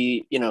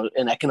maybe,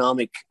 an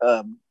economic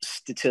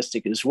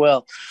statistic as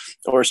well,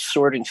 or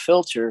sorting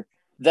filter,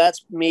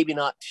 that's maybe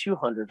not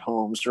 200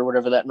 homes or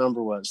whatever that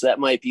number was. That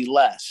might be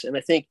less. And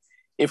I think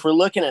if we're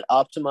looking at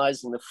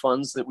optimizing the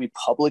funds that we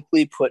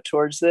publicly put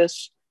towards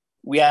this,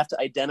 we have to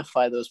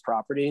identify those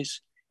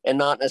properties and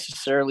not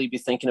necessarily be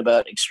thinking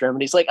about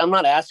extremities. Like, I'm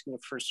not asking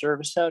for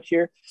service out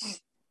here.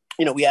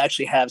 We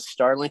actually have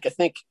Starlink. I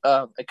think,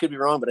 I could be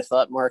wrong, but I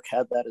thought Mark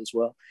had that as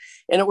well.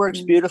 And it works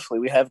beautifully.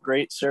 We have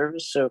great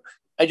service. So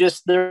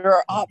there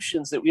are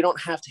options that we don't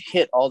have to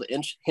hit all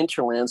the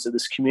hinterlands of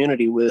this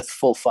community with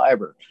full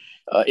fiber.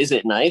 Is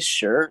it nice?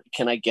 Sure.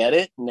 Can I get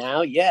it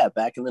now? Yeah.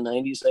 Back in the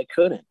 90s, I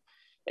couldn't.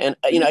 And,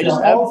 I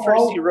prefer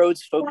to see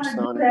roads focused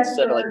on it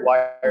instead of like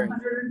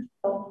wiring.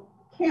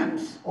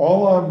 Camps.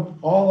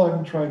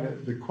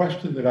 The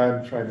question that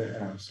I'm trying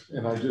to ask,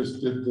 and I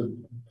just did the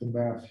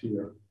math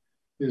here,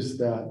 is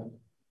that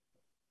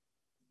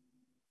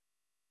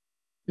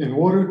in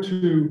order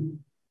to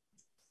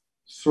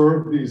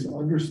serve these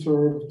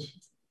underserved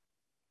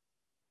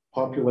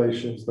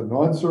populations, the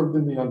non-served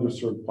and the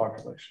underserved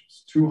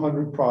populations,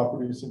 200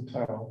 properties in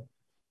town,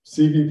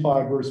 CV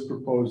Fiber is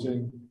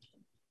proposing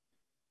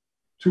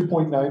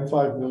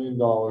 $2.95 million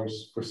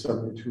for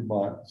 72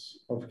 miles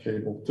of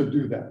cable to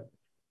do that.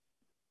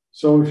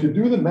 So if you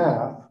do the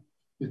math,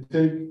 you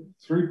take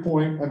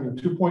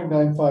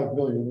 2.95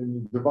 million and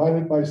you divide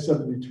it by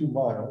 72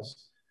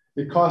 miles,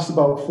 it costs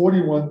about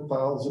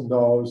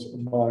 $41,000 a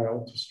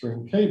mile to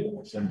string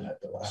cable.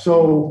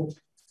 So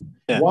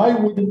why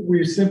wouldn't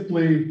we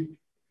simply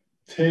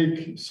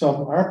take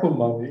some ARPA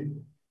money,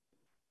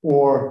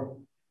 or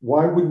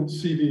why wouldn't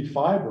CV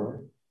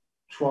Fiber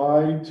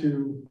try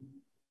to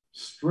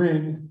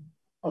string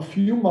a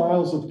few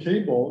miles of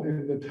cable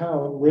in the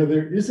town where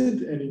there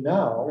isn't any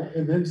now,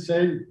 and then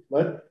say,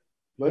 let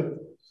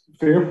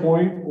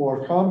Fairpoint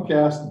or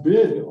Comcast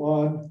bid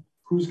on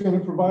who's going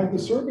to provide the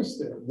service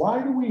there?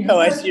 Why do we have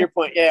I see your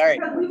point. Yeah, all right.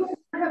 Because we won't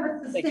have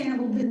a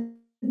sustainable business.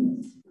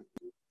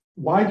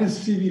 Why does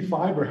CV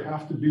Fiber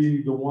have to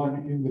be the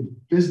one in the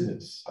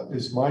business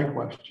is my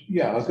question.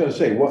 Yeah, I was going to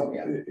say, what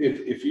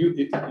if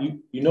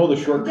you know the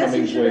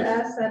shortcomings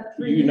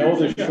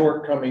with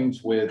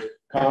shortcomings with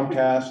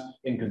Comcast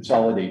and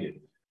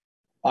Consolidated.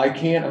 I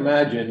can't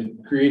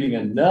imagine creating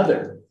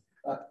another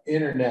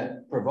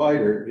internet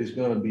provider is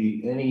going to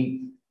be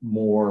any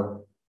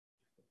more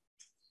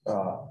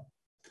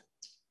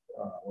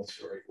what's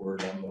the right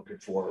word I'm looking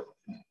for?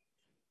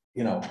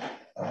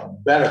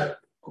 Better,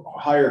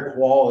 higher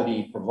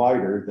quality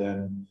provider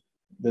than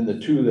the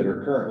two that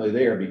are currently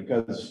there,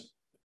 because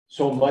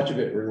so much of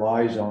it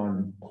relies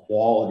on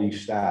quality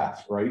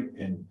staff, right?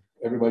 And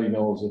everybody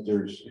knows that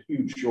there's a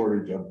huge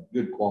shortage of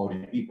good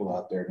quality people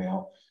out there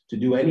now to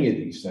do any of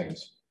these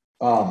things.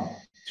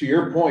 To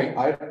your point,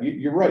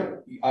 you're right.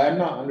 I'm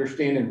not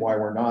understanding why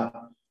we're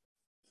not.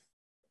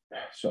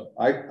 So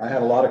I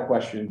had a lot of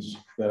questions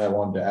that I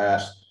wanted to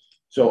ask.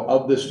 So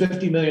of this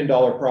 $50 million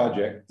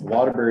project,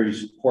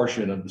 Waterbury's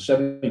portion of the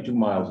 72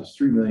 miles is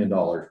 $3 million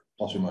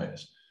plus or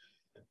minus.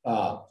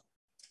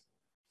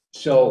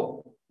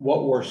 So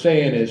what we're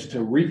saying is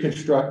to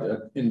reconstruct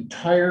an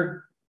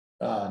entire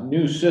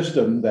new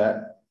system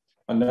that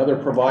another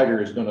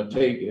provider is going to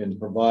take and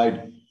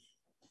provide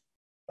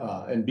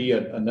and be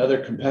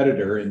another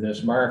competitor in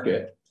this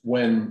market,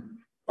 when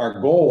our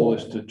goal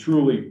is to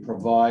truly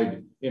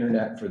provide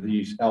internet for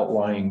these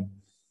outlying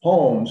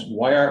homes.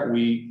 Why aren't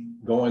we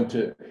going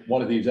to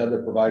one of these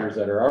other providers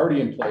that are already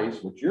in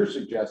place, which you're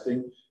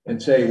suggesting,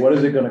 and say, what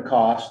is it going to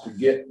cost to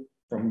get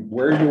from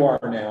where you are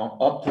now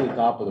up to the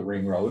top of the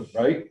ring road,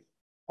 right?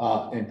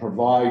 And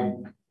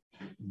provide,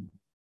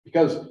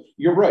 because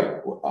you're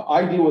right,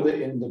 I deal with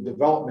it in the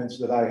developments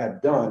that I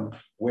have done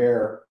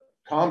where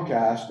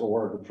Comcast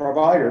or the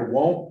provider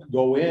won't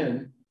go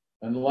in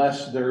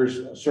unless there's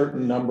a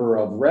certain number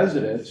of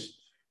residents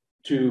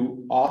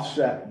to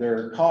offset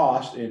their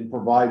cost and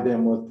provide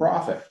them with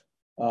profit.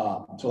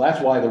 So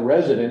that's why the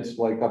residents,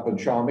 like up in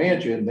Shaw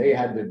Mansion, they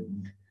had to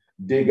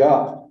dig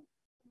up,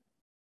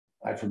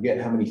 I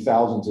forget how many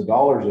thousands of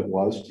dollars it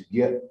was to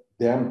get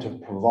them to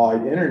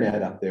provide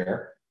internet up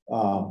there,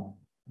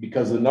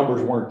 because the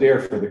numbers weren't there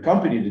for the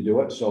company to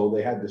do it. So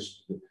they had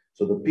this,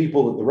 so the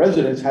people, the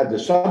residents had to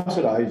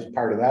subsidize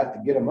part of that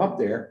to get them up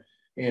there.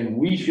 And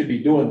we should be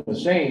doing the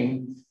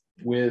same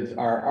with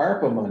our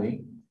ARPA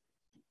money,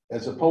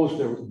 as opposed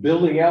to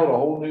building out a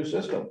whole new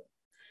system.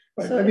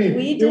 Right. So I mean,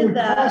 we it did would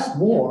that. cost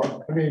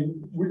more. I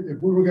mean,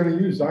 if we were going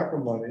to use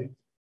ARPA money,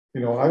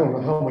 you know, I don't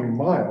know how many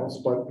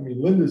miles, but I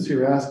mean, Linda's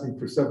here asking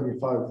for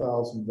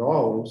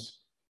 $75,000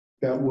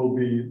 that will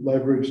be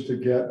leveraged to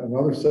get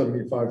another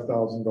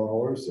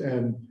 $75,000,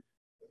 and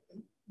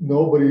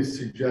nobody's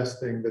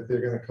suggesting that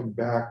they're going to come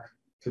back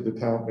to the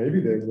town. Maybe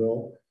they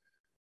will.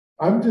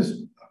 I'm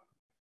just,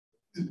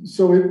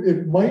 so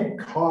it might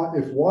cost,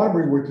 if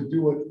Waterbury were to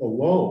do it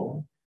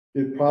alone,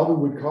 it probably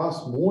would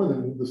cost more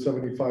than the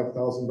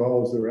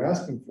 $75,000 they're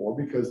asking for,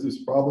 because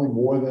there's probably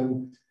more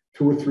than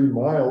 2 or 3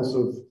 miles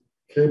of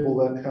cable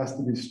that has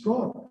to be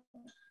strung.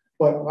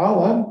 But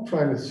all I'm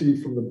trying to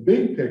see from the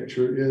big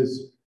picture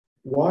is,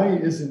 why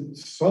isn't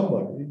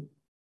somebody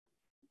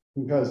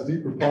who has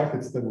deeper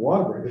pockets than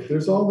Waterbury, if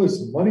there's all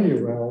this money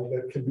around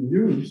that can be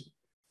used,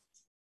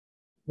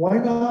 why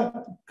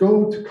not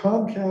go to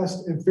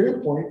Comcast and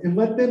Fairpoint and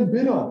let them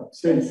bid on it?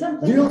 Say,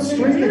 we'll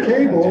string the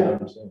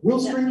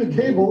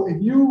cable,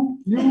 and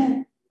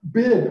you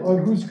bid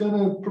on who's going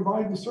to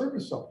provide the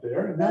service up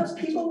there. And that's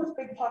people with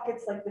big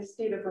pockets like the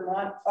state of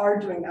Vermont are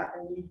doing that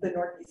in the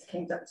Northeast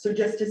Kingdom. So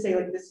just to say,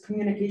 like, this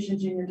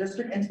communications union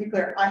district, and to be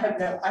clear, I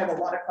have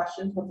a lot of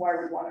questions with why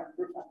we want to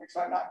improve that.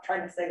 So I'm not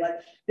trying to say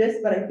like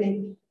this, but I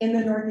think in the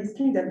Northeast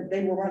Kingdom,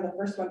 they were one of the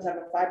first ones to have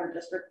a fiber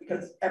district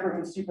because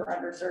everyone's super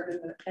underserved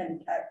in the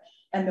NK.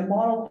 And the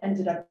model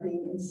ended up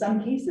being, in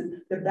some cases,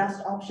 the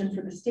best option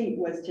for the state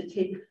was to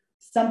take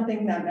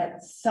something that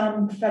met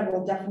some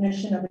federal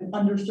definition of an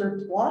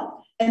underserved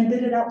block and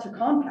bid it out to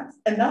Comcast.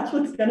 And that's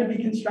what's going to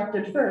be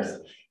constructed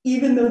first,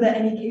 even though the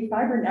NEK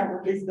fiber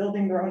network is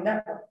building their own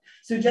network.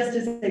 So just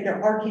to say,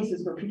 there are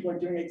cases where people are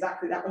doing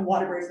exactly that, and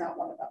Waterbury is not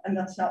one of them, and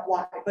that's not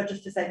why, but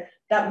just to say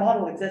that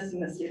model exists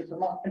in the state of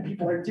Vermont and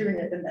people are doing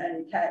it in the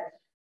NEK.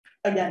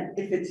 Again,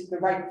 if it's the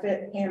right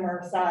fit,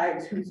 hammer,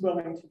 size, who's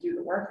willing to do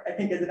the work, I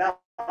think is a valid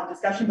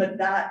discussion, but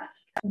that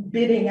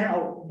bidding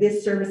out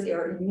this service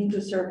area, you need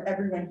to serve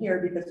everyone here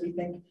because we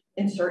think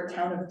insert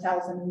town of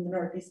 1,000 in the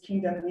Northeast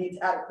Kingdom needs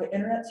adequate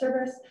internet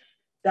service.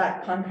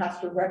 That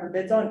Comcast or whoever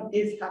bids on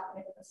is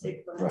happening in the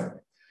state of Vermont.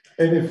 right.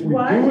 And if we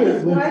Why do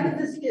did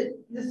this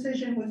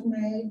decision was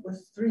made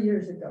was 3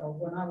 years ago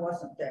when I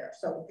wasn't there.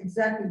 So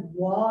exactly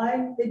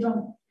why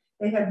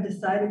they have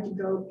decided to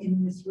go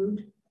in this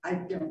route, I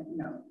don't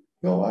know.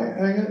 No,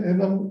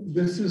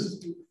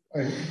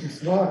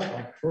 it's not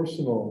a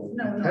personal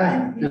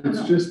attack.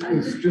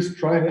 It's just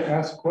trying to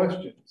ask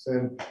questions.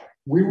 And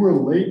we were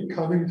late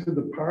coming to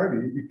the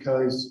party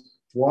because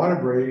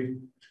Waterbury,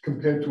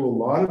 compared to a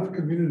lot of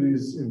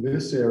communities in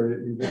this area,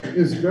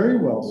 is very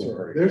well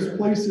served. There's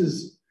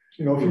places,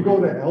 you know, if you go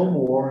to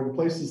Elmore and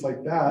places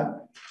like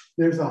that,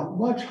 there's a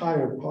much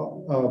higher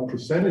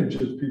percentage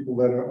of people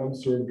that are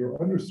unserved or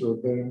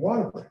underserved than in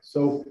Waterbury.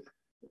 So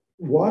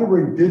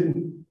Waterbury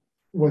didn't,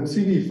 when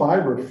CD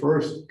Fiber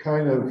first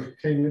kind of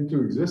came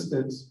into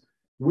existence,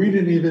 we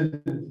didn't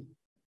even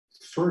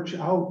search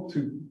out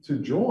to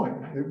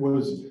join.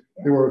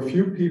 There were a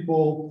few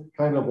people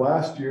kind of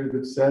last year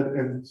that said,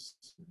 and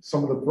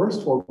some of the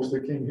first folks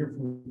that came here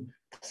from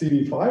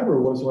CD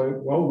Fiber was like,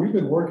 well, we've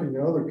been working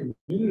in other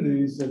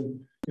communities, and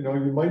you know,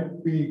 you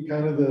might be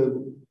kind of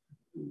the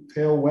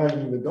tail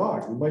wagging the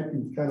dog. You might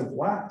be kind of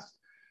last.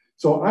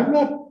 So I'm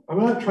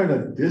not trying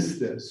to diss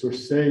this or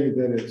say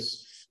that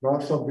it's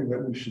not something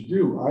that we should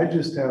do. I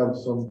just have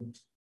some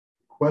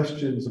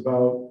questions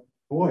about,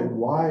 boy,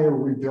 why are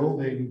we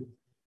building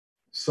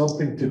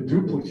something to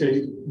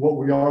duplicate what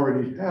we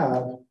already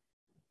have?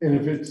 And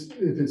if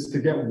it's to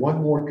get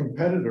one more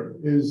competitor,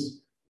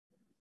 is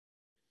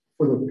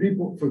for the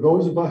people, for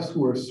those of us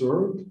who are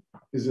served,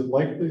 is it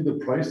likely the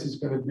price is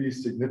going to be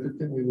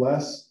significantly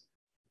less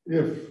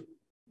if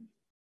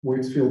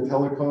Waitsfield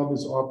Telecom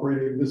is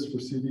operating this for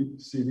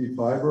CV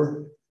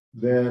fiber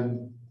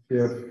than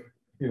if,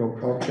 you know,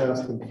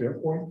 Comcast and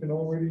Fairpoint can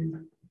already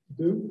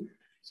do?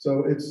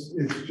 So it's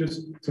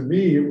just, to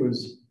me, it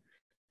was,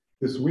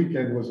 this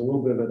weekend was a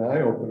little bit of an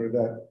eye opener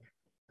that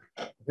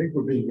I think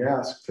we're being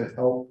asked to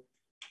help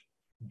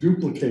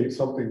duplicate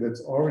something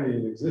that's already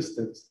in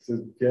existence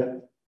to get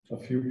a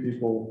few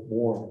people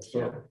more.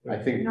 So I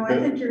think, No, I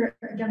think you're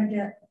gonna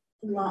get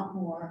a lot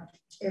more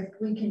if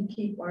we can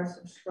keep our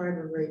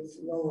subscriber rates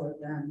lower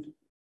than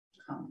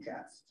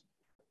Comcast.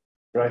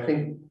 but I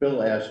think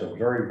Bill asked a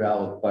very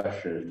valid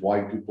question, is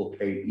why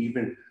duplicate?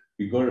 Even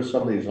you go to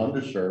some of these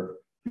underserved,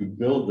 you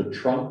build the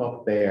trunk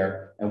up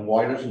there, and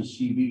why doesn't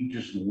CV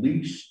just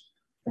lease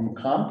from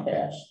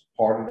Comcast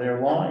part of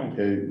their line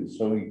to,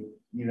 so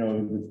you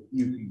know,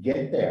 you could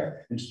get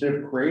there instead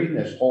of creating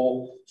this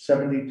whole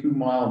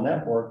 72-mile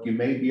network? You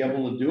may be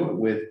able to do it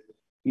with,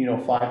 you know,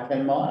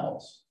 5-10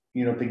 miles,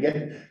 you know, to get,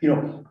 you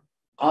know,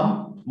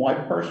 my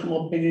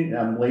personal opinion,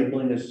 I'm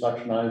labeling as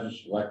such, not as a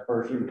select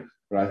person,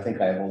 but I think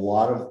I have a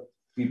lot of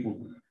people.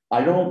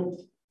 I don't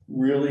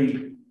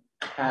really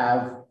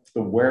have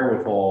the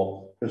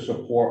wherewithal to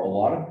support a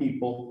lot of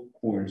people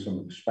who are in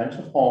some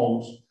expensive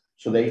homes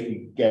so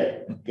they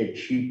can get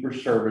cheaper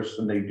service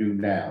than they do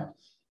now.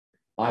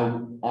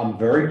 I'm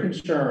very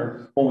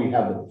concerned when we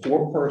have a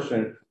poor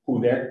person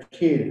who their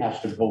kid has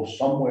to go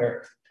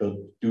somewhere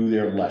to do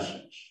their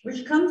lessons.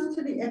 Which comes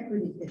to the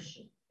equity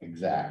issue.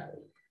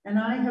 Exactly. And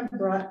I have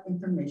brought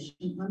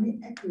information on the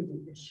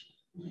equity issue.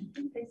 I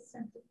think they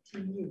sent it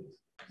to you,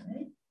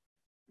 right?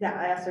 Yeah,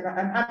 I asked her,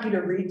 I'm happy to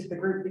read to the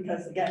group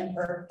because again,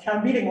 for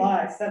town meeting law,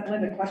 I sent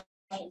Linda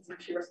questions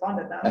and she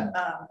responded them.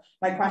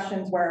 My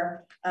questions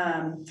were,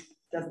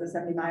 does the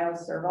 70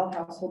 miles serve all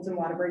households in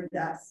Waterbury?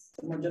 Yes.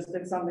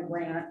 Logistics on the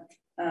grant,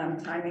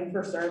 timing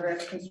for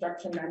service,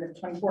 construction end of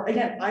 24.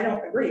 Again, I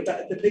don't agree,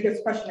 but the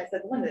biggest question I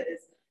said to Linda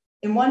is,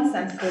 in one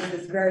sense, there's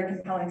this very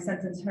compelling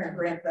sentence in her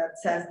grant that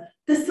says,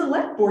 the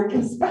select board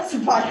can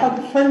specify how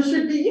the funds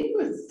should be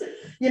used.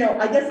 You know,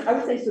 I guess I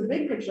would say, so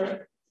big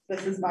picture,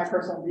 this is my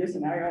personal view, so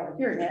now you're all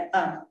hearing it.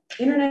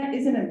 Internet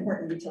is an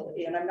important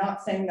utility, and I'm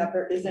not saying that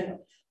there isn't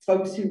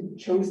folks who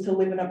chose to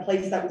live in a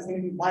place that was going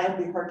to be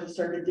wildly hard to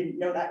serve and didn't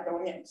know that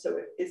going in. So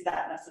is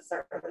that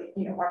necessarily,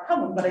 you know, our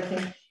problem? But I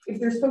think if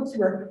there's folks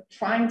who are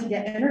trying to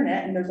get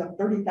internet and there's a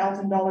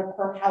 $30,000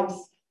 per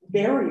house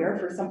barrier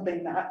for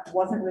something that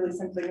wasn't really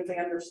something they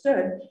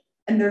understood,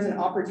 and there's an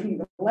opportunity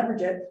to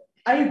leverage it,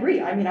 I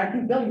agree. I mean, I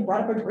think, Bill, you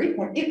brought up a great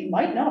point. It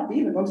might not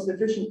be the most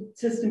efficient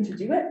system to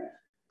do it.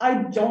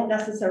 I don't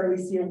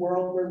necessarily see a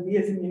world where we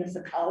as a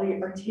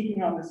municipality are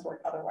taking on this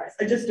work otherwise.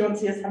 I just don't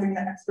see us having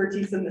the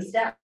expertise and the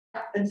staff.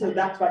 And so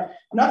that's why I'm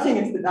not saying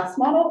it's the best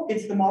model,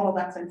 it's the model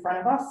that's in front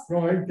of us.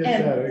 No, I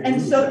get and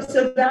so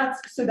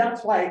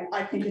that's why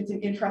I think it's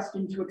an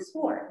interesting to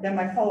explore. Then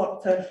my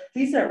follow-up to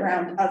Lisa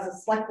around, as a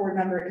select board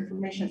member,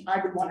 information I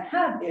would want to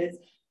have is,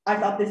 I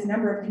thought this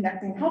number of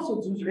connecting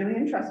households was really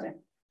interesting.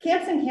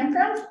 Camps and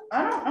campgrounds,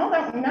 I don't know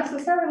that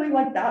necessarily,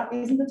 like, that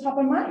isn't the top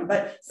of mind,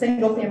 but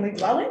single family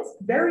dwellings,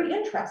 very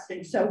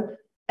interesting. So,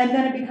 and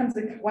then it becomes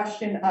a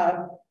question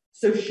of,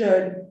 so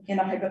should, in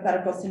a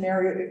hypothetical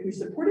scenario, if we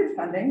supported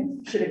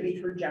funding, should it be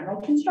through general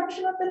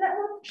construction of the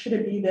network? Should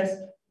it be this,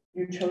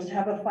 you chose to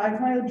have a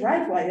 5-mile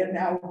driveway and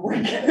now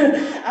we're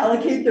gonna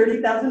allocate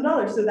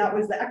 $30,000. So that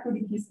was the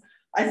equity piece.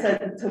 I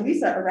said to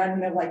Lisa around,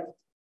 you know, like,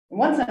 in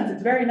one sense,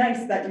 it's very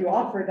nice that you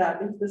offer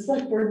that if the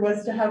select board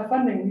was to have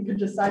funding, we could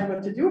decide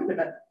what to do with it.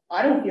 But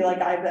I don't feel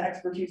like I have the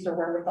expertise or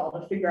wherewithal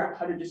to figure out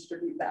how to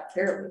distribute that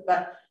fairly.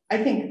 But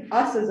I think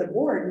us as a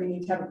board, we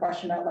need to have a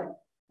question about, like,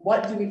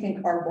 what do we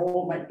think our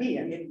role might be?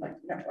 I mean, like,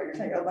 you know, what you're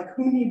saying, like,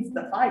 who needs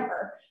the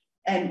fiber?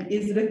 And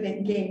is it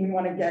a game we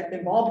want to get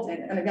involved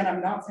in? And again,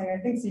 I'm not saying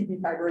I think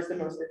CV fiber is the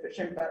most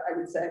efficient, but I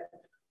would say,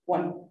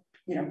 one,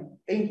 you know,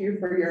 thank you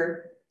for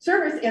your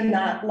service in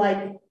that,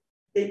 like,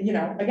 it, you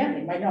know, again,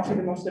 it might not be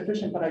the most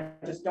efficient, but I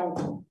just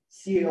don't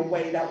see a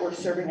way that we're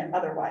serving it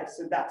otherwise.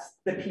 So that's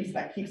the piece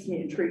that keeps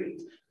me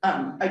intrigued.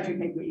 I do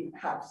think we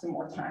have some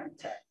more time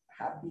to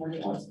have more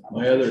nuanced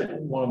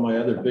conversation. One of my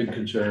other big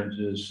concerns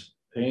is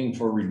paying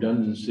for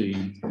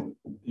redundancy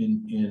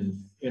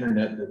in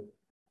internet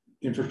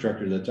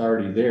infrastructure that's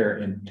already there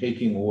and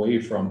taking away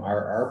from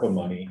our ARPA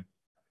money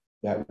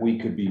that we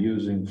could be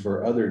using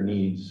for other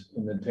needs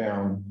in the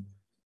town.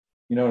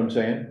 You know what I'm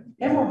saying?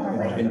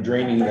 And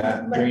draining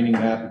that,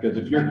 because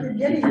if you're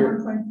getting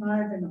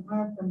 1.5 in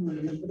ARPA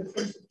money for the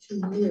course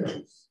of 2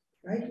 years,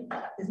 right?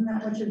 Isn't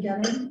that what you're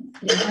getting?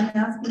 I'm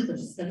asking for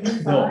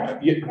 75. No,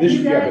 but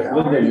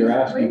Linda, you're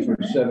asking for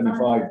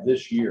 75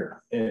 this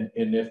year, and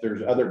if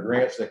there's other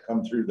grants that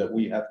come through that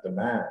we have to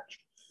match,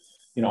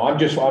 you know, I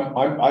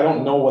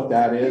don't know what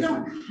that is. You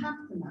don't have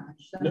to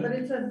match that, no, but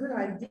it's a good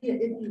idea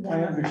if you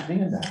want. I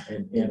understand that,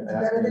 it's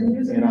better than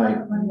using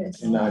ARPA money.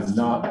 And I'm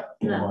not,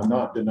 you know, I'm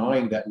not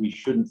denying that we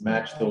shouldn't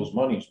match those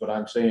monies, but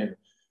I'm saying,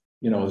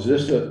 you know, is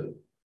this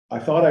I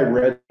thought I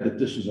read that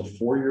this is a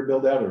 4-year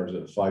build out, or is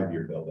it a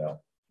 5-year build out?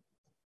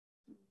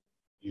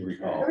 you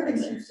recall.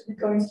 Everything seems to be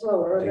going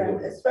slower,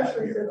 than,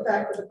 especially the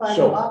fact that the fiber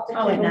So- optic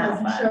cable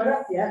hasn't showed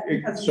up yet.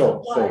 because of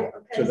So, supply. so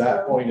Okay, to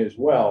that point as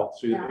well,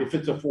 so Yeah. if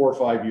it's a 4 or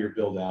 5 year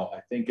build out,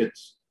 I think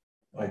it's,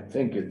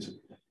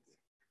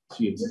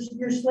 see, it's,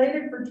 You're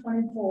slated for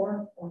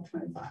 24 or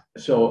 25.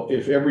 so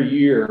if every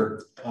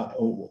year,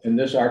 and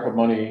this ARPA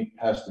money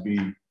has to be,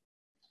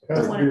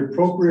 Has to be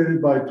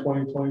appropriated by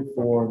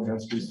 2024 and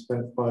has to be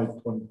spent by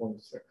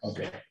 2026.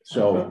 okay,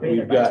 so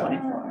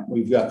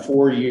we've got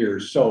 4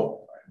 years, so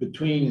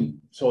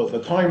so the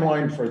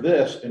timeline for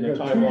this and the You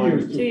got 2 timeline.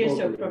 years 2 years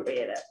to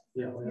appropriate it.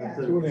 Yeah. we have Yeah,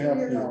 to- 2.5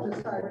 years years. to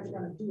decide what you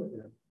want to do with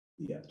it.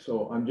 Yeah,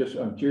 so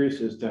I'm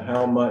curious as to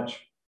how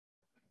much,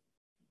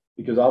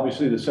 because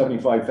obviously the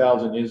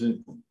 75,000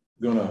 isn't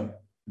gonna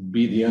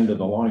be the end of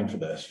the line for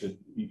this.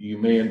 You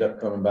may end up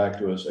coming back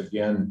to us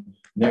again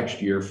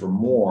next year for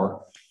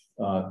more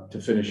to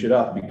finish it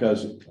up,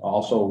 because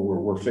also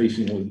we're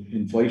facing with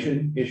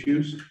inflation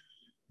issues,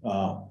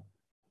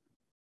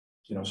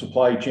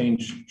 supply chain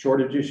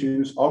shortage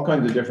issues, all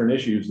kinds of different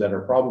issues that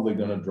are probably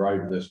gonna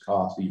drive this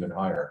cost even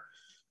higher.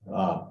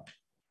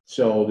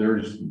 So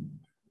there's,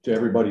 to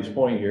everybody's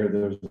point here,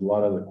 there's a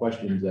lot of the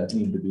questions that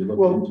need to be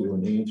looked into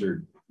and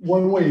answered.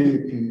 One way you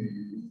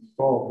can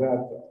solve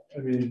that,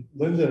 I mean,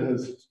 Linda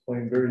has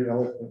explained very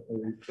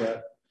eloquently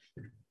that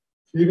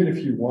even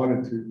if you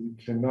wanted to, you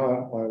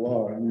cannot by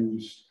law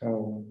use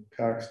town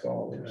tax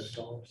dollars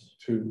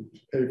to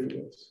pay for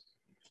this.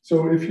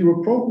 So if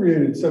you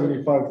appropriated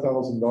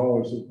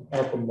 $75,000 of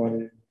ARPA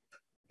money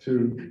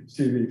to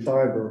CV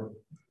Fiber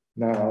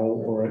now,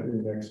 or at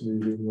your next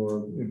meeting,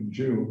 or in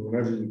June,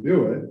 whenever you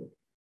do it,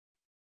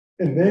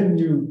 and then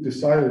you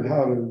decided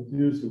how to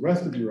use the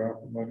rest of your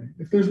ARPA money,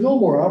 if there's no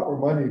more ARPA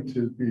money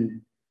to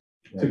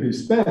be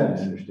spent, I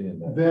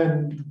understand that.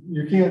 then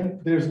you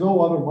can't, there's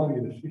no other money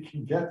that you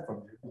can get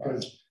from you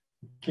because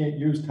you can't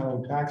use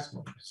town tax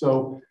money.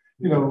 So,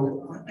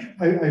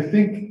 I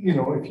think,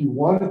 if you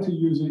wanted to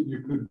use it,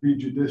 you could be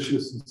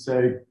judicious and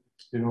say,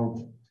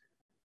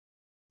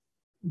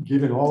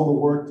 given all the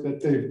work that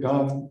they've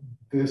done,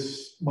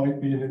 this might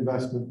be an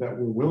investment that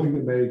we're willing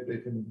to make. They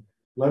can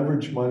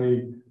leverage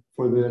money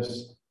for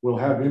this. We'll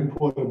have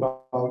input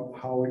about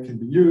how it can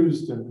be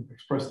used and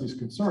express these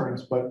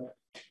concerns, but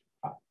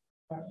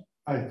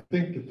I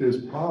think that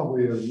there's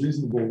probably a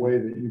reasonable way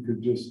that you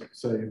could just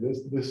say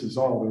this is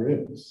all there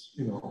is,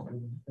 and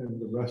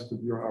the rest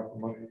of your ARPA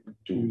money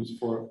to use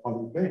for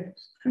other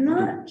things. I'm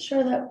not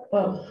sure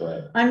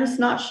that, I'm just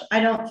not, I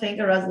don't think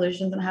a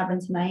resolution is gonna happen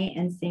tonight,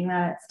 and seeing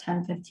that it's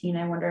 10:15,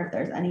 I wonder if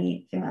there's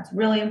anything that's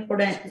really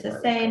important to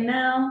say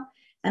now.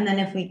 And then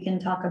if we can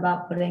talk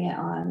about putting it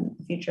on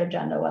a future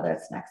agenda, whether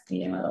it's next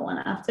meeting or the one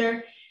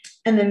after.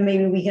 And then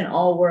maybe we can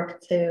all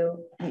work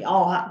we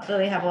all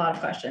really have a lot of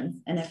questions.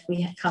 And if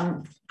we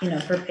come,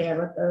 prepared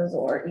with those,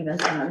 or even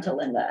send them to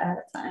Linda ahead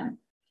of time.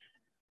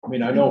 I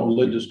mean, I know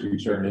Linda's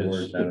concern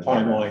is the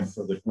timeline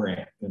for the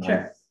grant. And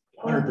Sure.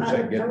 I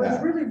 100% get I was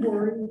that. really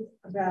worried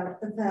about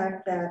the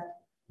fact that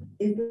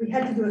if we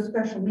had to do a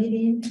special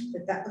meeting,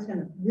 that was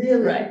gonna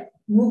really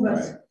move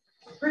us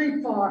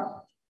pretty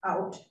far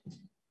out,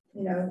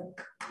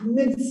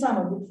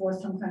 midsummer before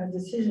some kind of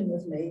decision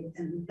was made.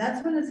 And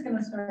that's when it's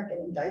gonna start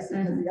getting dicey,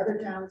 because the other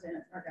towns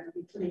are gonna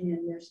be putting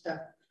in their stuff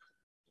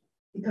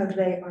because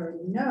they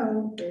already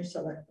know their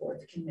select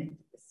boards can make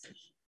the decision.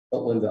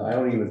 But Linda, I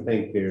don't even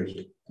think there's,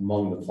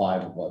 among the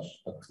 5 of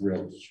us, a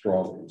real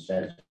strong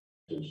consensus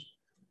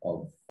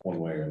of one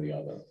way or the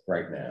other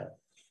right now.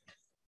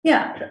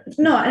 Yeah,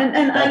 no,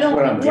 and I That's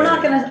what I'm don't, we're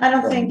not getting gonna, I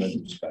don't from think, the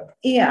discussion.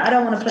 I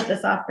don't want to put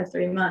this off for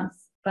 3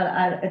 months,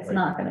 but it's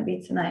not gonna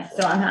be tonight.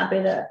 So I'm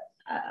happy to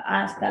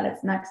ask that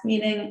it's next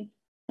meeting.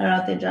 I don't know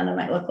what the agenda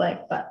might look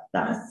like, but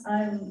that's.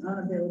 I'm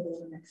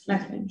unavailable the next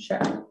meeting, sure.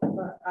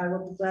 But I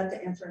will be glad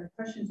to answer any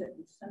questions that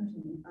you send to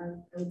me. I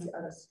will be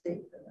out of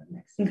state for the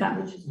next Okay.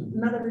 meeting, which is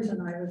another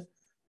reason I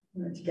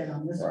wanted to get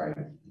on this. Right.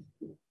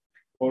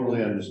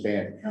 Totally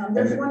understand.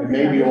 There's And one thing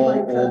maybe I would all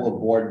like the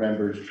board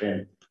members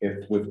can,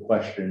 if with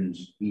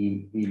questions,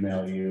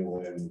 email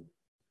you and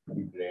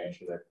you could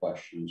answer their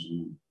questions.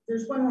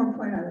 There's one more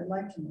point I would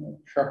like to make.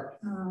 Sure.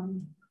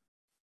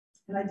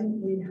 And I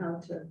didn't read how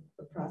to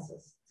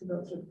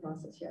go through the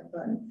process yet,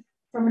 but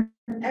from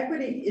an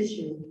equity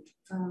issue,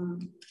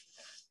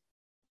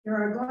 there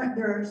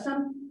are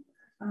some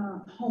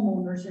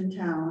homeowners in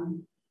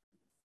town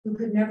who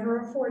could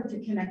never afford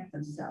to connect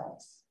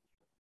themselves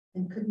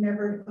and could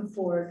never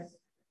afford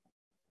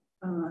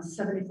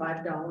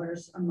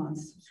 $75 a month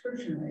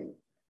subscription rate.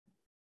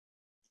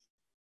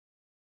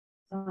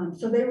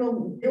 So they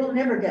will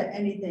never get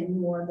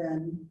anything more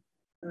than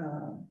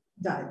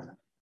dial-up.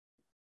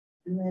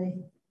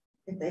 And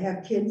if they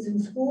have kids in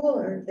school,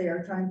 or if they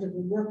are trying to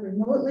work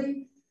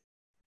remotely,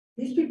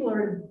 these people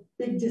are at a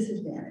big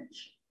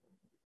disadvantage.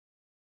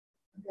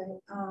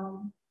 Okay,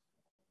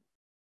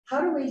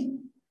 how do we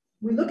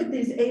look at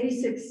these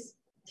 86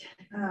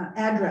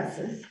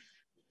 addresses,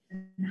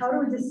 and how do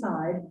we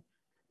decide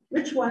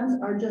which ones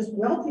are just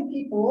wealthy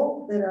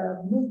people that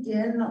are moved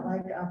in,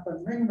 like up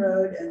on Ring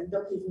Road and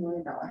built these $1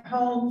 million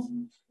homes,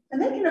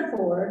 and they can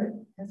afford,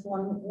 as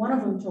one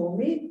of them told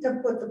me, to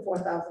put the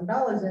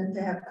 $4,000 in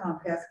to have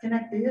Comcast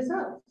connect to his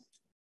house,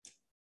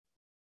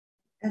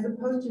 as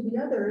opposed to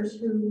the others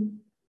who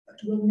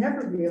will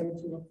never be able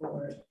to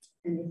afford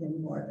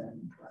anything more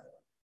than.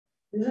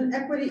 There's an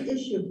equity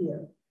issue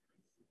here.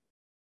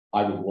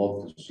 I would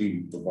love to see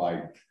you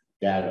provide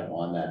data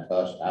on that to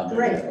us.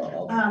 Great,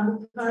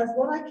 because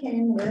what I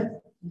came with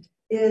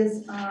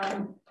is,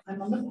 I'm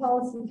on the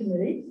policy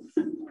committee.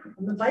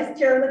 I'm the vice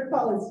chair of the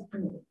policy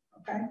committee,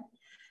 okay?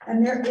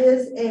 And there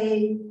is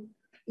a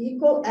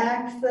equal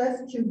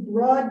access to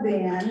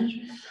broadband,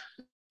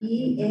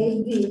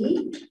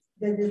 EAD,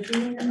 that is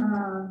being,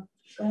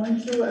 going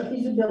through a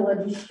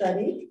feasibility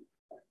study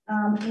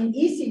in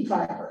EC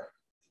Fiber.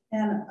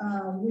 And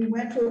we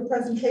went to a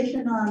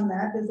presentation on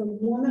that. There's a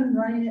woman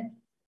running it.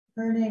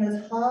 Her name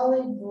is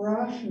Holly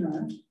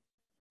Groshner,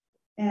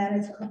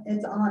 and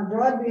it's on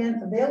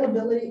broadband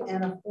availability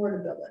and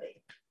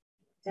affordability.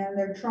 And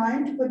they're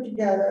trying to put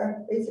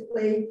together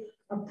basically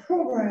a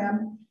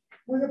program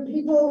where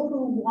people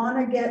who want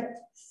to get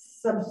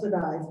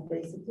subsidized,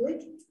 basically,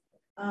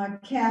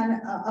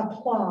 can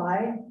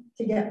apply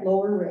to get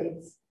lower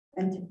rates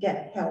and to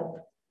get help,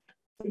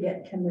 to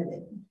get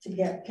committed, to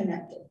get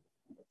connected.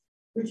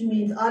 Which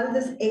means out of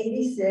this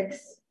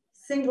 86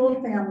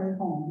 single family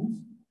homes,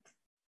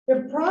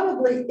 there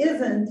probably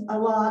isn't a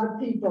lot of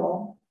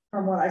people,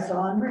 from what I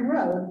saw on Ring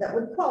Road, that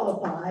would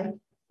qualify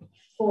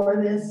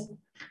for this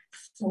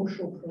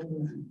social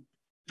program.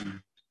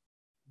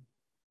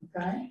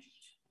 Okay.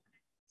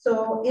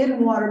 So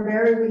in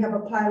Waterbury, we have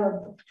a pile of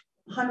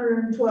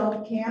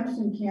 112 camps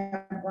and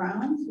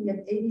campgrounds. We have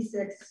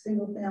 86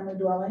 single family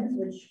dwellings,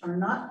 which are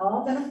not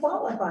all going to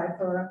qualify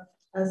for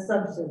a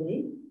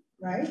subsidy,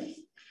 right?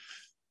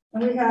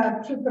 And we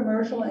have 2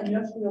 commercial and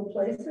industrial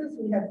places.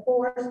 We have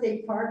 4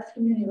 state parks,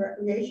 community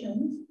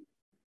recreations.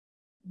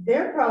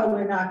 They're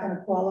probably not going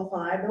to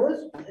qualify.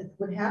 Those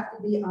would have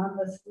to be on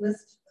this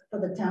list for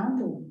the town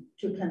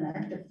to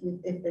connect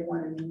if they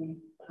wanted to meet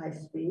high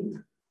speed.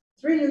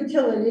 3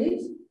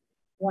 utilities,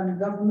 1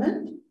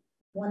 government,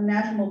 1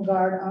 National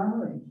Guard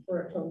armory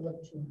for a total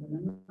of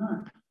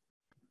 209.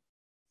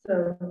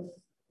 So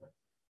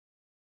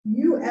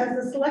you as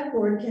the select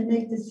board can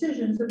make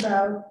decisions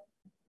about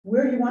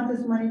where you want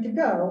this money to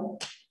go.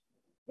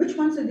 Which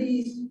ones of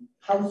these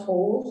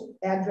households,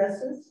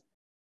 addresses,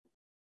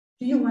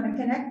 do you want to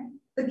connect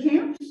the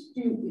camps?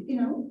 Do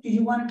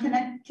you want to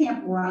connect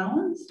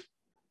campgrounds?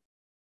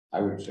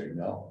 I would say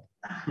no.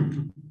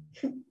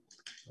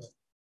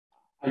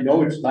 I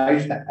know it's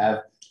nice to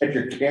have at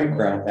your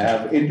campground to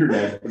have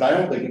internet, but I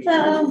don't think it's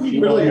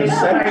really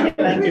essential.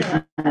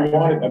 If you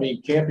want it, I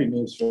mean, camping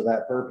is for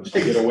that purpose, to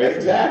get away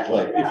from that.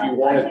 Like if you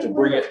wanted to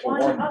bring it to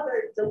one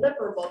other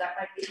deliverable that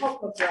might be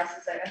helpful for us,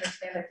 is I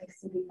understand, I think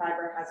CD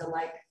Fiber has a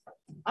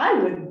I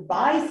would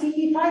buy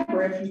CD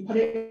Fiber if you put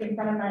it in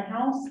front of my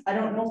house. I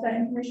don't know if that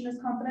information is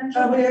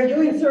confidential. Oh, they're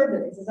doing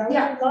surveys. Is that what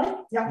yeah. you like?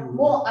 Yeah.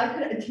 Well,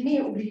 to me,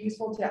 it would be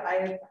useful I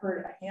have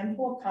heard a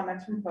handful of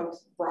comments from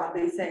folks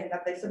broadly saying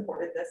that they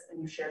supported this,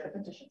 and you share the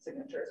petition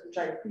signatures, which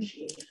I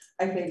appreciate.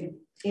 I think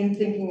in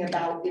thinking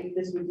about if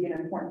this would be an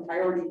important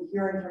priority,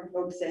 hearing from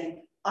folks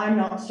saying, I'm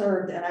not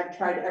served and I've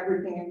tried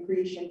everything in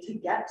creation to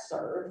get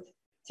served,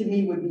 to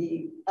me would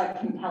be a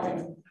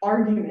compelling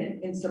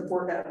argument in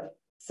support of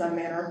some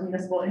manner of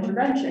municipal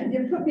intervention.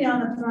 You put me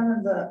on the front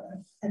of the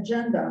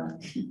agenda.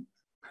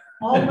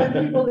 All the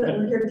people that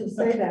were here to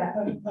say that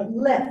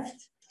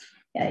left.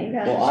 Yeah, you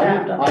got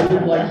I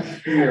would like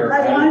to hear.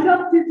 I want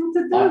up people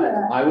to do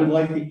that. I would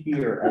like to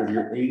hear of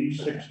your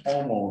 86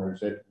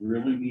 homeowners that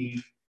really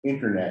need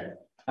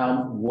internet.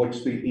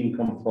 What's the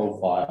income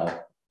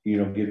profile? You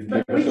know,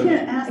 but we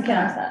can't ask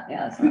that.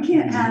 Yeah, we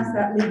can't ask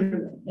that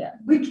legally. Yeah.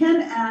 We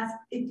can ask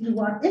if you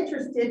are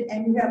interested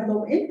and you have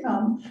low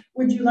income,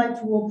 would you like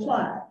to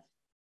apply?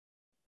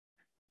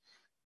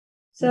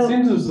 So it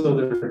seems as though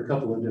there are a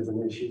couple of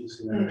different issues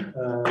here,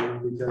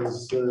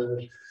 because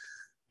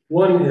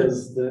one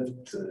is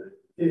that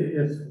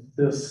if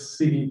this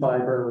CD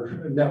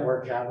Fiber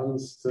network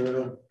happens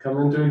to come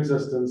into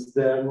existence,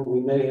 then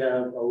we may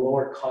have a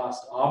lower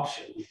cost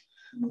option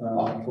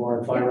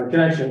for fiber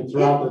connection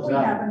throughout the town.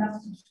 We have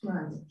enough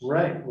subscribers.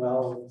 Right.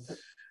 Well,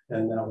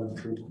 and that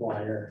would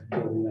require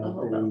building out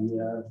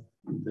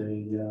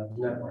the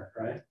network,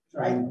 right?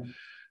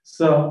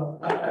 So,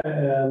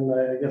 and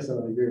I guess I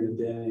would agree with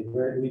Danny.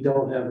 We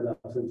don't have enough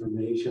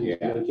information to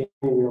make any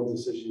real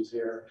decisions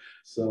here.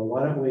 So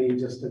why don't we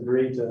just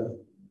agree to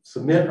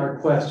submit our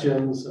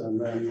questions,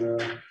 and then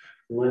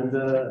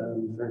Linda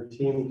and her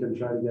team can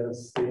try to get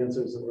us the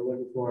answers that we're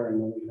looking for, and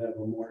then we can have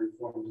a more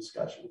informed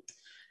discussion.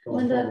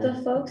 Linda,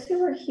 the folks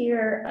who are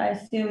here, I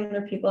assume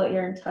they're people that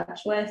you're in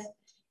touch with.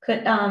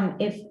 Could,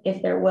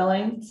 if they're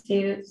willing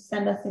to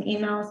send us an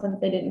email since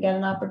they didn't get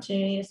an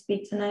opportunity to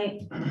speak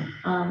tonight.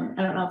 I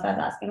don't know if that's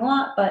asking a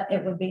lot, but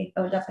it would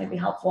definitely be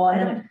helpful. I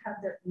don't have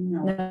their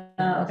email.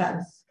 No, okay.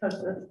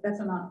 Because that's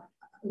not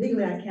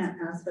legally, I can't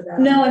ask for that.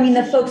 No, I mean,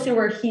 the folks who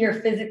were here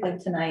physically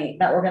tonight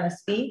that were gonna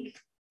speak.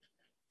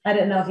 I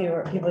didn't know if you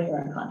were people you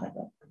were in contact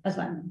with. That's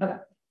fine. Okay.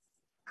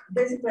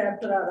 Basically, I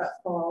put out a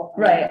call.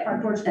 Right.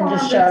 On Porch And Farm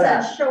just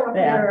that show said, show up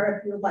Yeah. here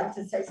if you would like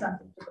to say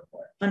something to the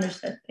board.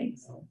 Understood.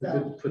 Thanks. We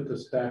could put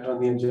this back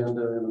on the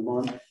agenda in a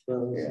month,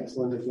 since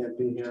Linda can't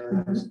be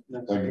here next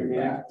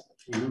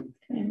meeting.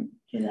 Can you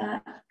do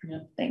that? Yeah.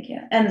 Thank you.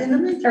 And In the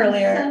meantime,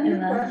 earlier send me in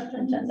the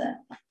questions. agenda.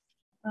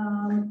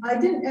 I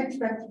didn't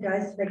expect you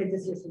guys to make a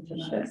decision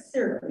tonight. Sure.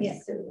 Seriously, Yeah.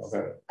 seriously.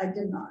 Okay. I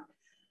did not.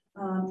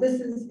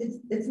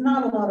 It's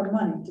not a lot of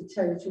money, to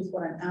tell you the truth,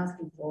 what I'm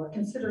asking for,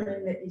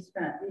 considering that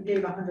you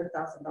gave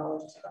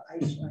 $100,000 to the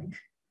ice rink.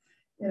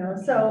 You know,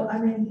 so I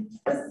mean,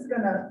 this is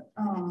gonna.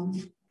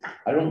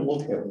 I don't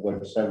look at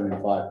what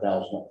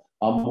 75,000.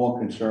 I'm more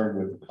concerned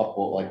with a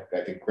couple, like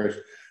I think Chris.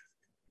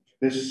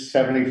 This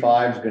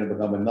 75 is going to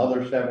become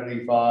another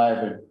 75,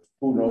 and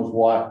who knows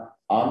what.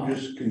 I'm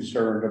just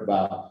concerned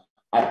about.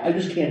 I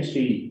just can't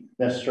see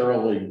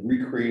necessarily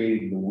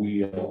recreating the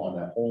wheel on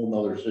a whole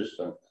nother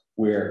system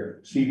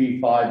where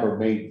CV fiber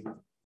may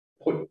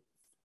put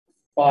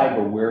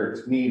fiber where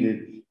it's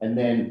needed, and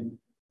then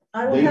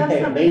they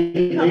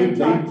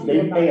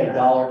pay a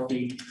dollar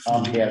fee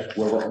on gas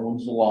whoever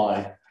owns the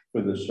line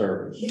for the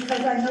service.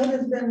 Because I know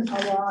there's been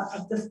a lot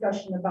of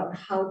discussion about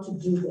how to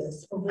do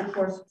this over the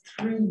course of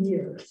 3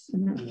 years.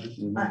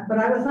 But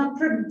I was not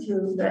privy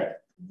to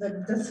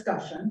the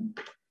discussion.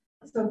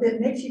 So if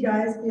it makes you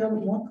guys feel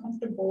more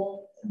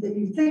comfortable that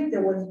you think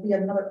there would be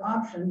another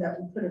option that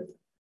we could have,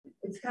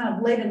 it's kind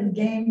of late in the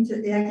game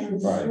to actually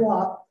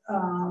swap.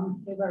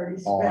 They've already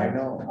spent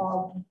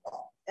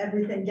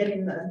everything,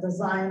 getting the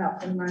design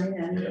up and running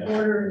and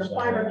ordering the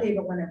fiber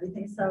cable and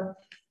everything. So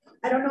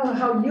I don't know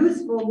how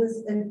useful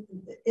this,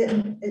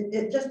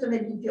 it just to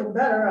make you feel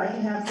better, I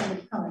can have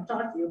somebody come and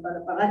talk to you about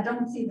it, but I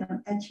don't see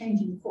them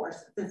changing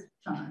course at this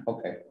time.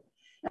 Okay.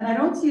 And I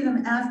don't see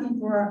them asking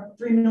for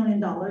 $3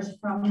 million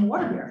from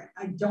Waterbury.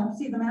 I don't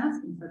see them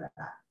asking for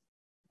that.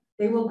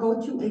 They will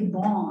go to a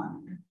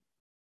bond,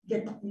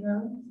 get, you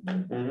know,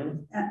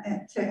 and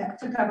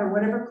to cover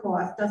whatever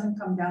cost doesn't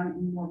come down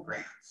in more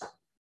grants.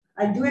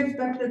 I do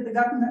expect that the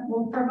government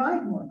will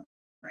provide more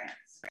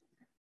grants.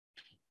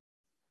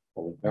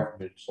 Well, the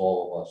government's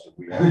all of us, if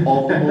we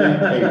ultimately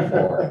pay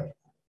for it.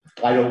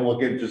 I don't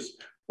look at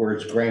just where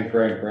it's grant,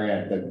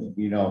 but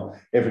you know,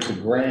 if it's a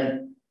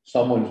grant,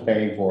 someone's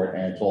paying for it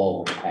and it's all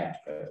over the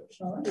taxpayers.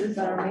 Well, it is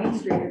on our Main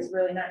Street, it's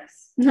really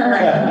nice.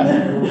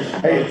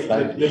 Hey,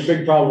 the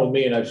big problem with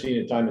me, and I've seen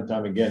it time and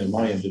time again in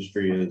my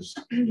industry, is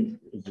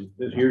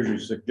here's your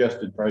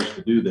suggested price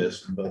to do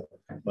this, but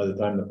by the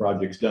time the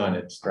project's done,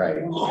 it's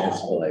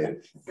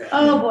escalated.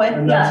 Oh boy,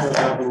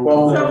 yes.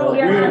 Well, So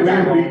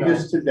we beat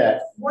this to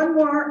death. One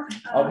more,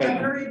 Okay.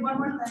 I'm gonna read one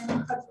more thing,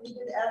 because we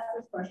did ask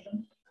this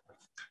question.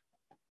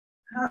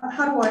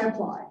 How do I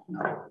apply?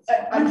 No.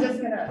 I'm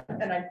just gonna,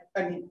 and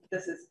I mean,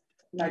 this is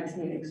tonight's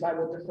meeting, so I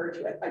will defer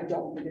to it. I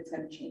don't think it's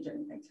gonna change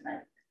anything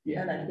tonight.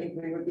 Yeah. And I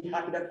think we would be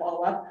happy to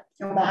follow up.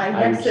 My I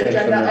would next say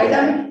agenda some-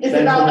 item is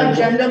send about some-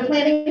 agenda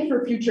planning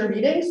for future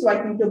meetings, so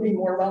I think you'll be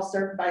more well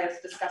served by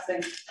us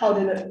discussing how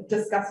to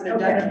discuss an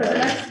agenda for the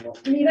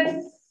next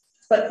meeting.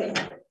 But thanks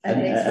for all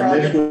And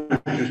this your.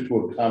 was just to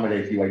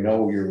accommodate you. I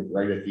know you're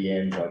right at the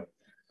end, but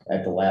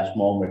at the last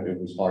moment,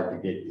 it was hard to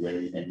get you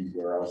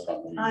anywhere else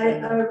on the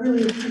I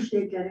really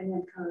appreciate getting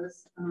it,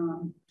 because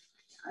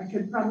I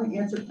could probably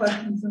answer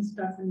questions and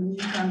stuff in the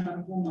meantime, but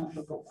a whole month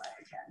will go by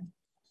again.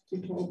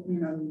 People, you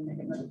know, make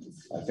another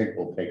decision. I think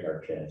we'll take our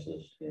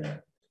chances. Yeah.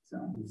 So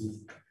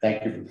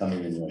Thank you for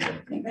coming in,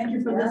 Linda. thank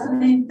you for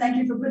listening. Thank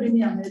you for putting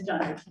me on the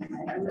agenda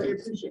tonight. I really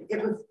appreciate it.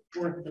 It was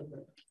worth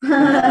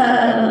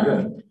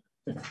it.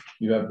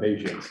 You have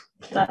patience.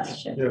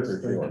 That's true.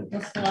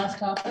 What's the last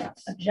topic?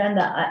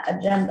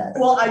 Agenda.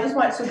 Well, I just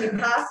want, so we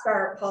passed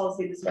our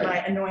policy, this is my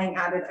annoying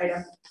added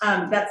item,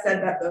 that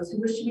said that those who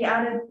wish to be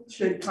added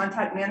should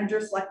contact manager,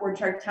 select board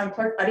chair, town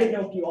clerk. I didn't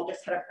know if you all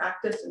just had a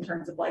practice in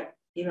terms of like,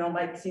 email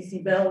like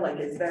CC Bill, like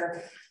is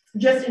there,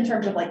 just in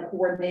terms of like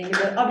coordinating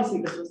it.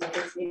 Obviously this was the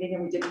first meeting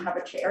and we didn't have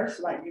a chair,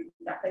 so I knew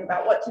nothing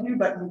about what to do,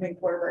 but moving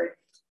forward,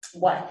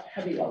 what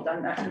have you all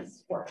done that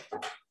has worked?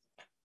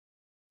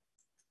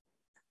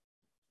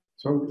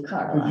 So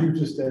could you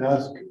just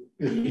ask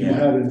if you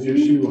had an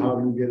issue, how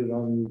do you get it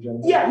on the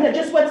agenda? Yeah,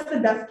 just what's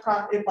the best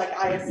if like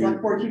I as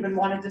select board even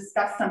want to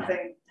discuss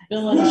something.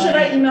 Bill and Should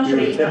I email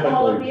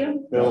all of Typically,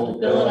 you?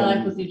 Bill and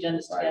I put the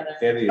agendas together.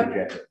 They're the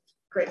agenda.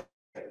 Great.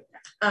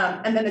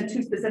 And then the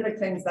two specific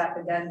things that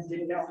again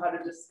didn't know how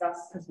to discuss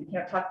because we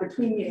can't talk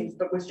between meetings,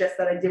 but was just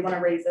that I did want to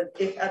raise it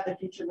if at the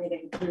future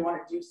meeting we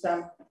want to do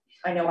some.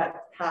 I know at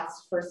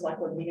past first select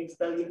board meetings,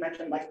 Bill, you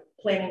mentioned like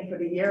planning for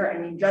the year. I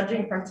mean,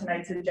 judging from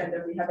tonight's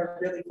agenda, we have a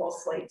really full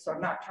slate. So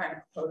I'm not trying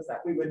to propose that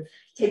we would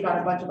take on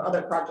a bunch of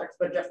other projects,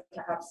 but just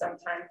to have some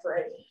time for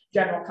a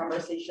general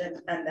conversation.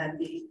 And then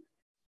the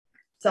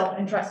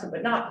self-interested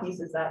but not piece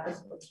is that, as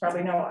folks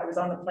probably know, I was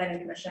on the planning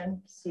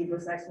commission. Steve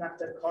was nice enough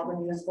to call the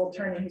municipal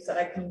attorney who said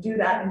I can do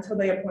that until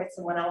they appoint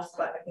someone else,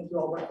 but I think you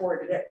all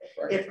recorded it.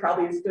 It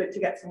probably is good to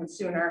get someone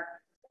sooner.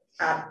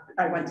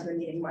 I went to a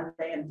meeting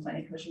Monday and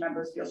planning commission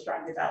members feel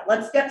strongly about,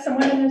 let's get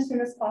someone in as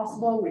soon as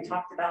possible. We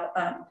talked about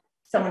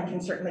someone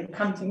can certainly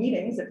come to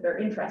meetings if they're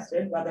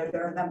interested, whether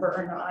they're a member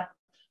or not.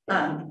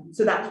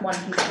 So that's one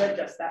piece of it,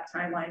 just that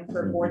timeline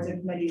for boards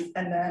and committees.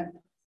 And then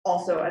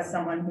also, as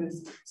someone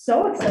who's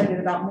so excited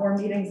about more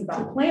meetings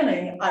about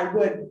planning, I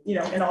would, you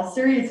know, in all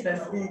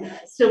seriousness,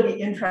 still be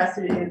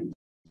interested in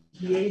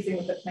liaising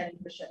with the planning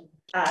commission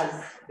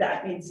as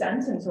that made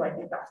sense. And so I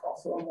think that's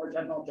also a more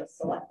general, just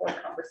select board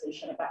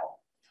conversation about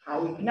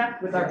how we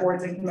connect with our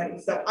boards and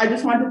committees. So I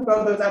just wanted to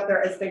throw those out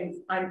there as things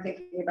I'm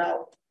thinking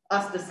about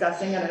us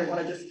discussing, and I don't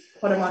want to just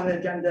put them on the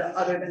agenda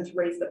other than to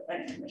raise the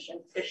planning commission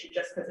issue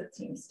just because it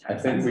seems time I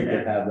think we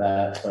could have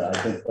that, but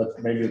I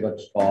think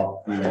let's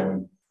talk, you know,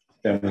 and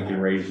then we can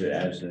raise it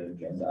as an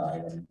agenda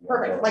item.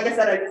 Perfect. Like I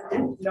said, I just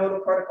didn't know the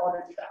protocol to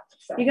do that.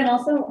 So. You can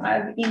also,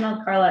 I've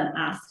emailed Carla and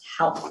asked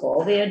how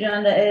full the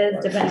agenda is,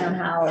 depending on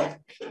how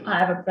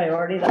high of a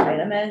priority the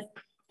item is.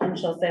 And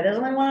she'll say there's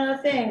only one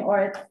other thing,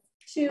 or it's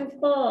too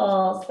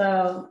full.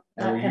 So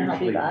that can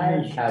help you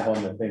guys. We have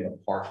on the thing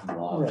a parking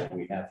lot, right.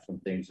 We have some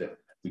things that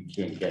we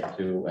can't get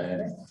to,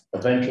 and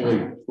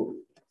eventually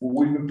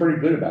we've been pretty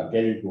good about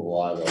getting to a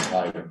lot of those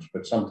items,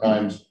 but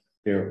sometimes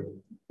they're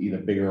either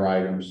bigger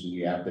items and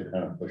you have to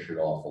kind of push it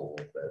off a little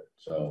bit.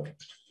 So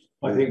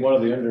I think one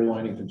of the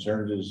underlying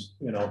concerns is,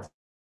 you know,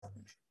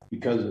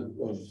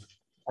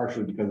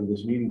 partially because of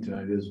this meeting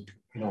tonight is,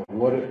 you know,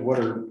 what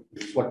are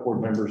select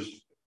board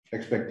members'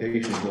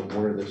 expectations of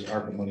where this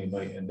ARPA money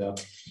might end up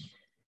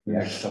in the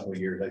next couple of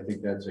years? I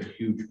think that's a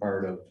huge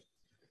part of,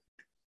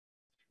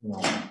 you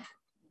know,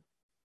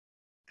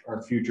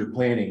 our future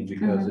planning,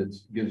 because it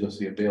gives us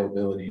the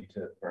availability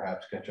to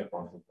perhaps catch up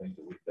on some things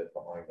that we've been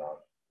behind on.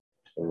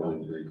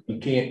 You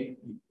can't,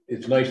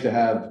 it's nice to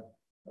have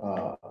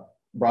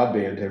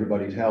broadband to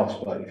everybody's house,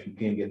 but if you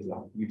can't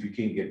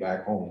get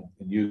back home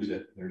and use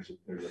it, there's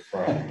a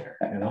problem there,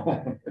 you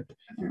know.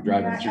 You're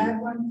driving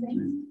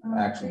through,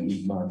 actually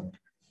need money.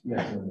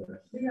 Yes.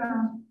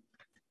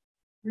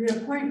 The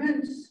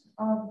reappointments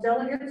of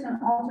delegates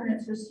and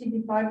alternates for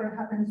CB Fiber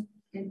happens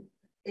in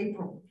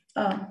April.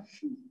 Oh.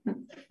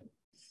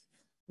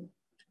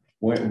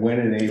 When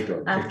in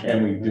April? After.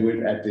 Can we do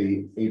it at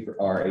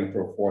our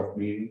April 4th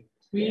meeting?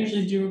 We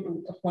usually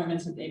do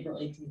appointments at the April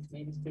 18th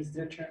meeting because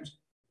their terms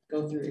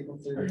go through April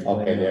 30th.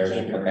 Okay, there's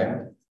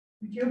okay.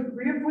 Would you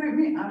reappoint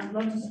me? I'd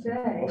love to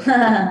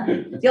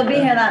stay. You'll be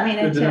here that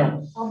meeting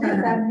too. I'll be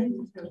at that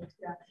meeting too,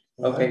 yeah.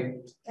 Okay.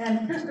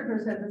 And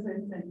Christopher said the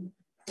same thing.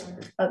 So.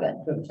 Okay.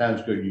 That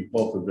sounds good. You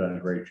both have done a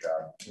great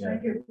job.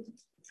 Thank you.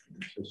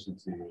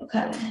 Consistency.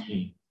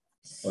 Okay.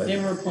 They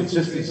were appointed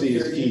Consistency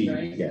is key.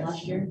 right, Yes.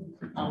 last year.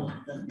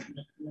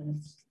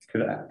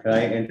 Can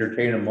I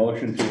entertain a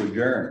motion to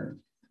adjourn?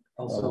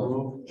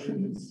 Also,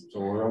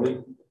 So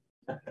early.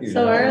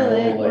 So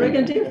early. What are we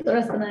gonna do for the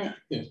rest of the night?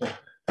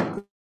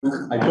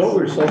 I thought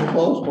we were so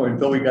close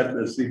until we got to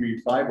the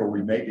CB5 where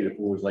we make it if it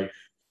was like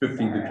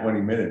 15 to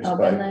 20 minutes. Oh,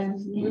 But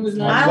It was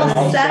I not.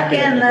 will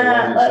second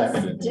that. Let's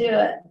Seconded. do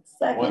it.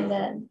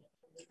 Seconded.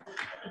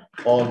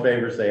 all in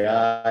favor, say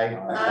aye.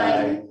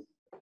 Aye.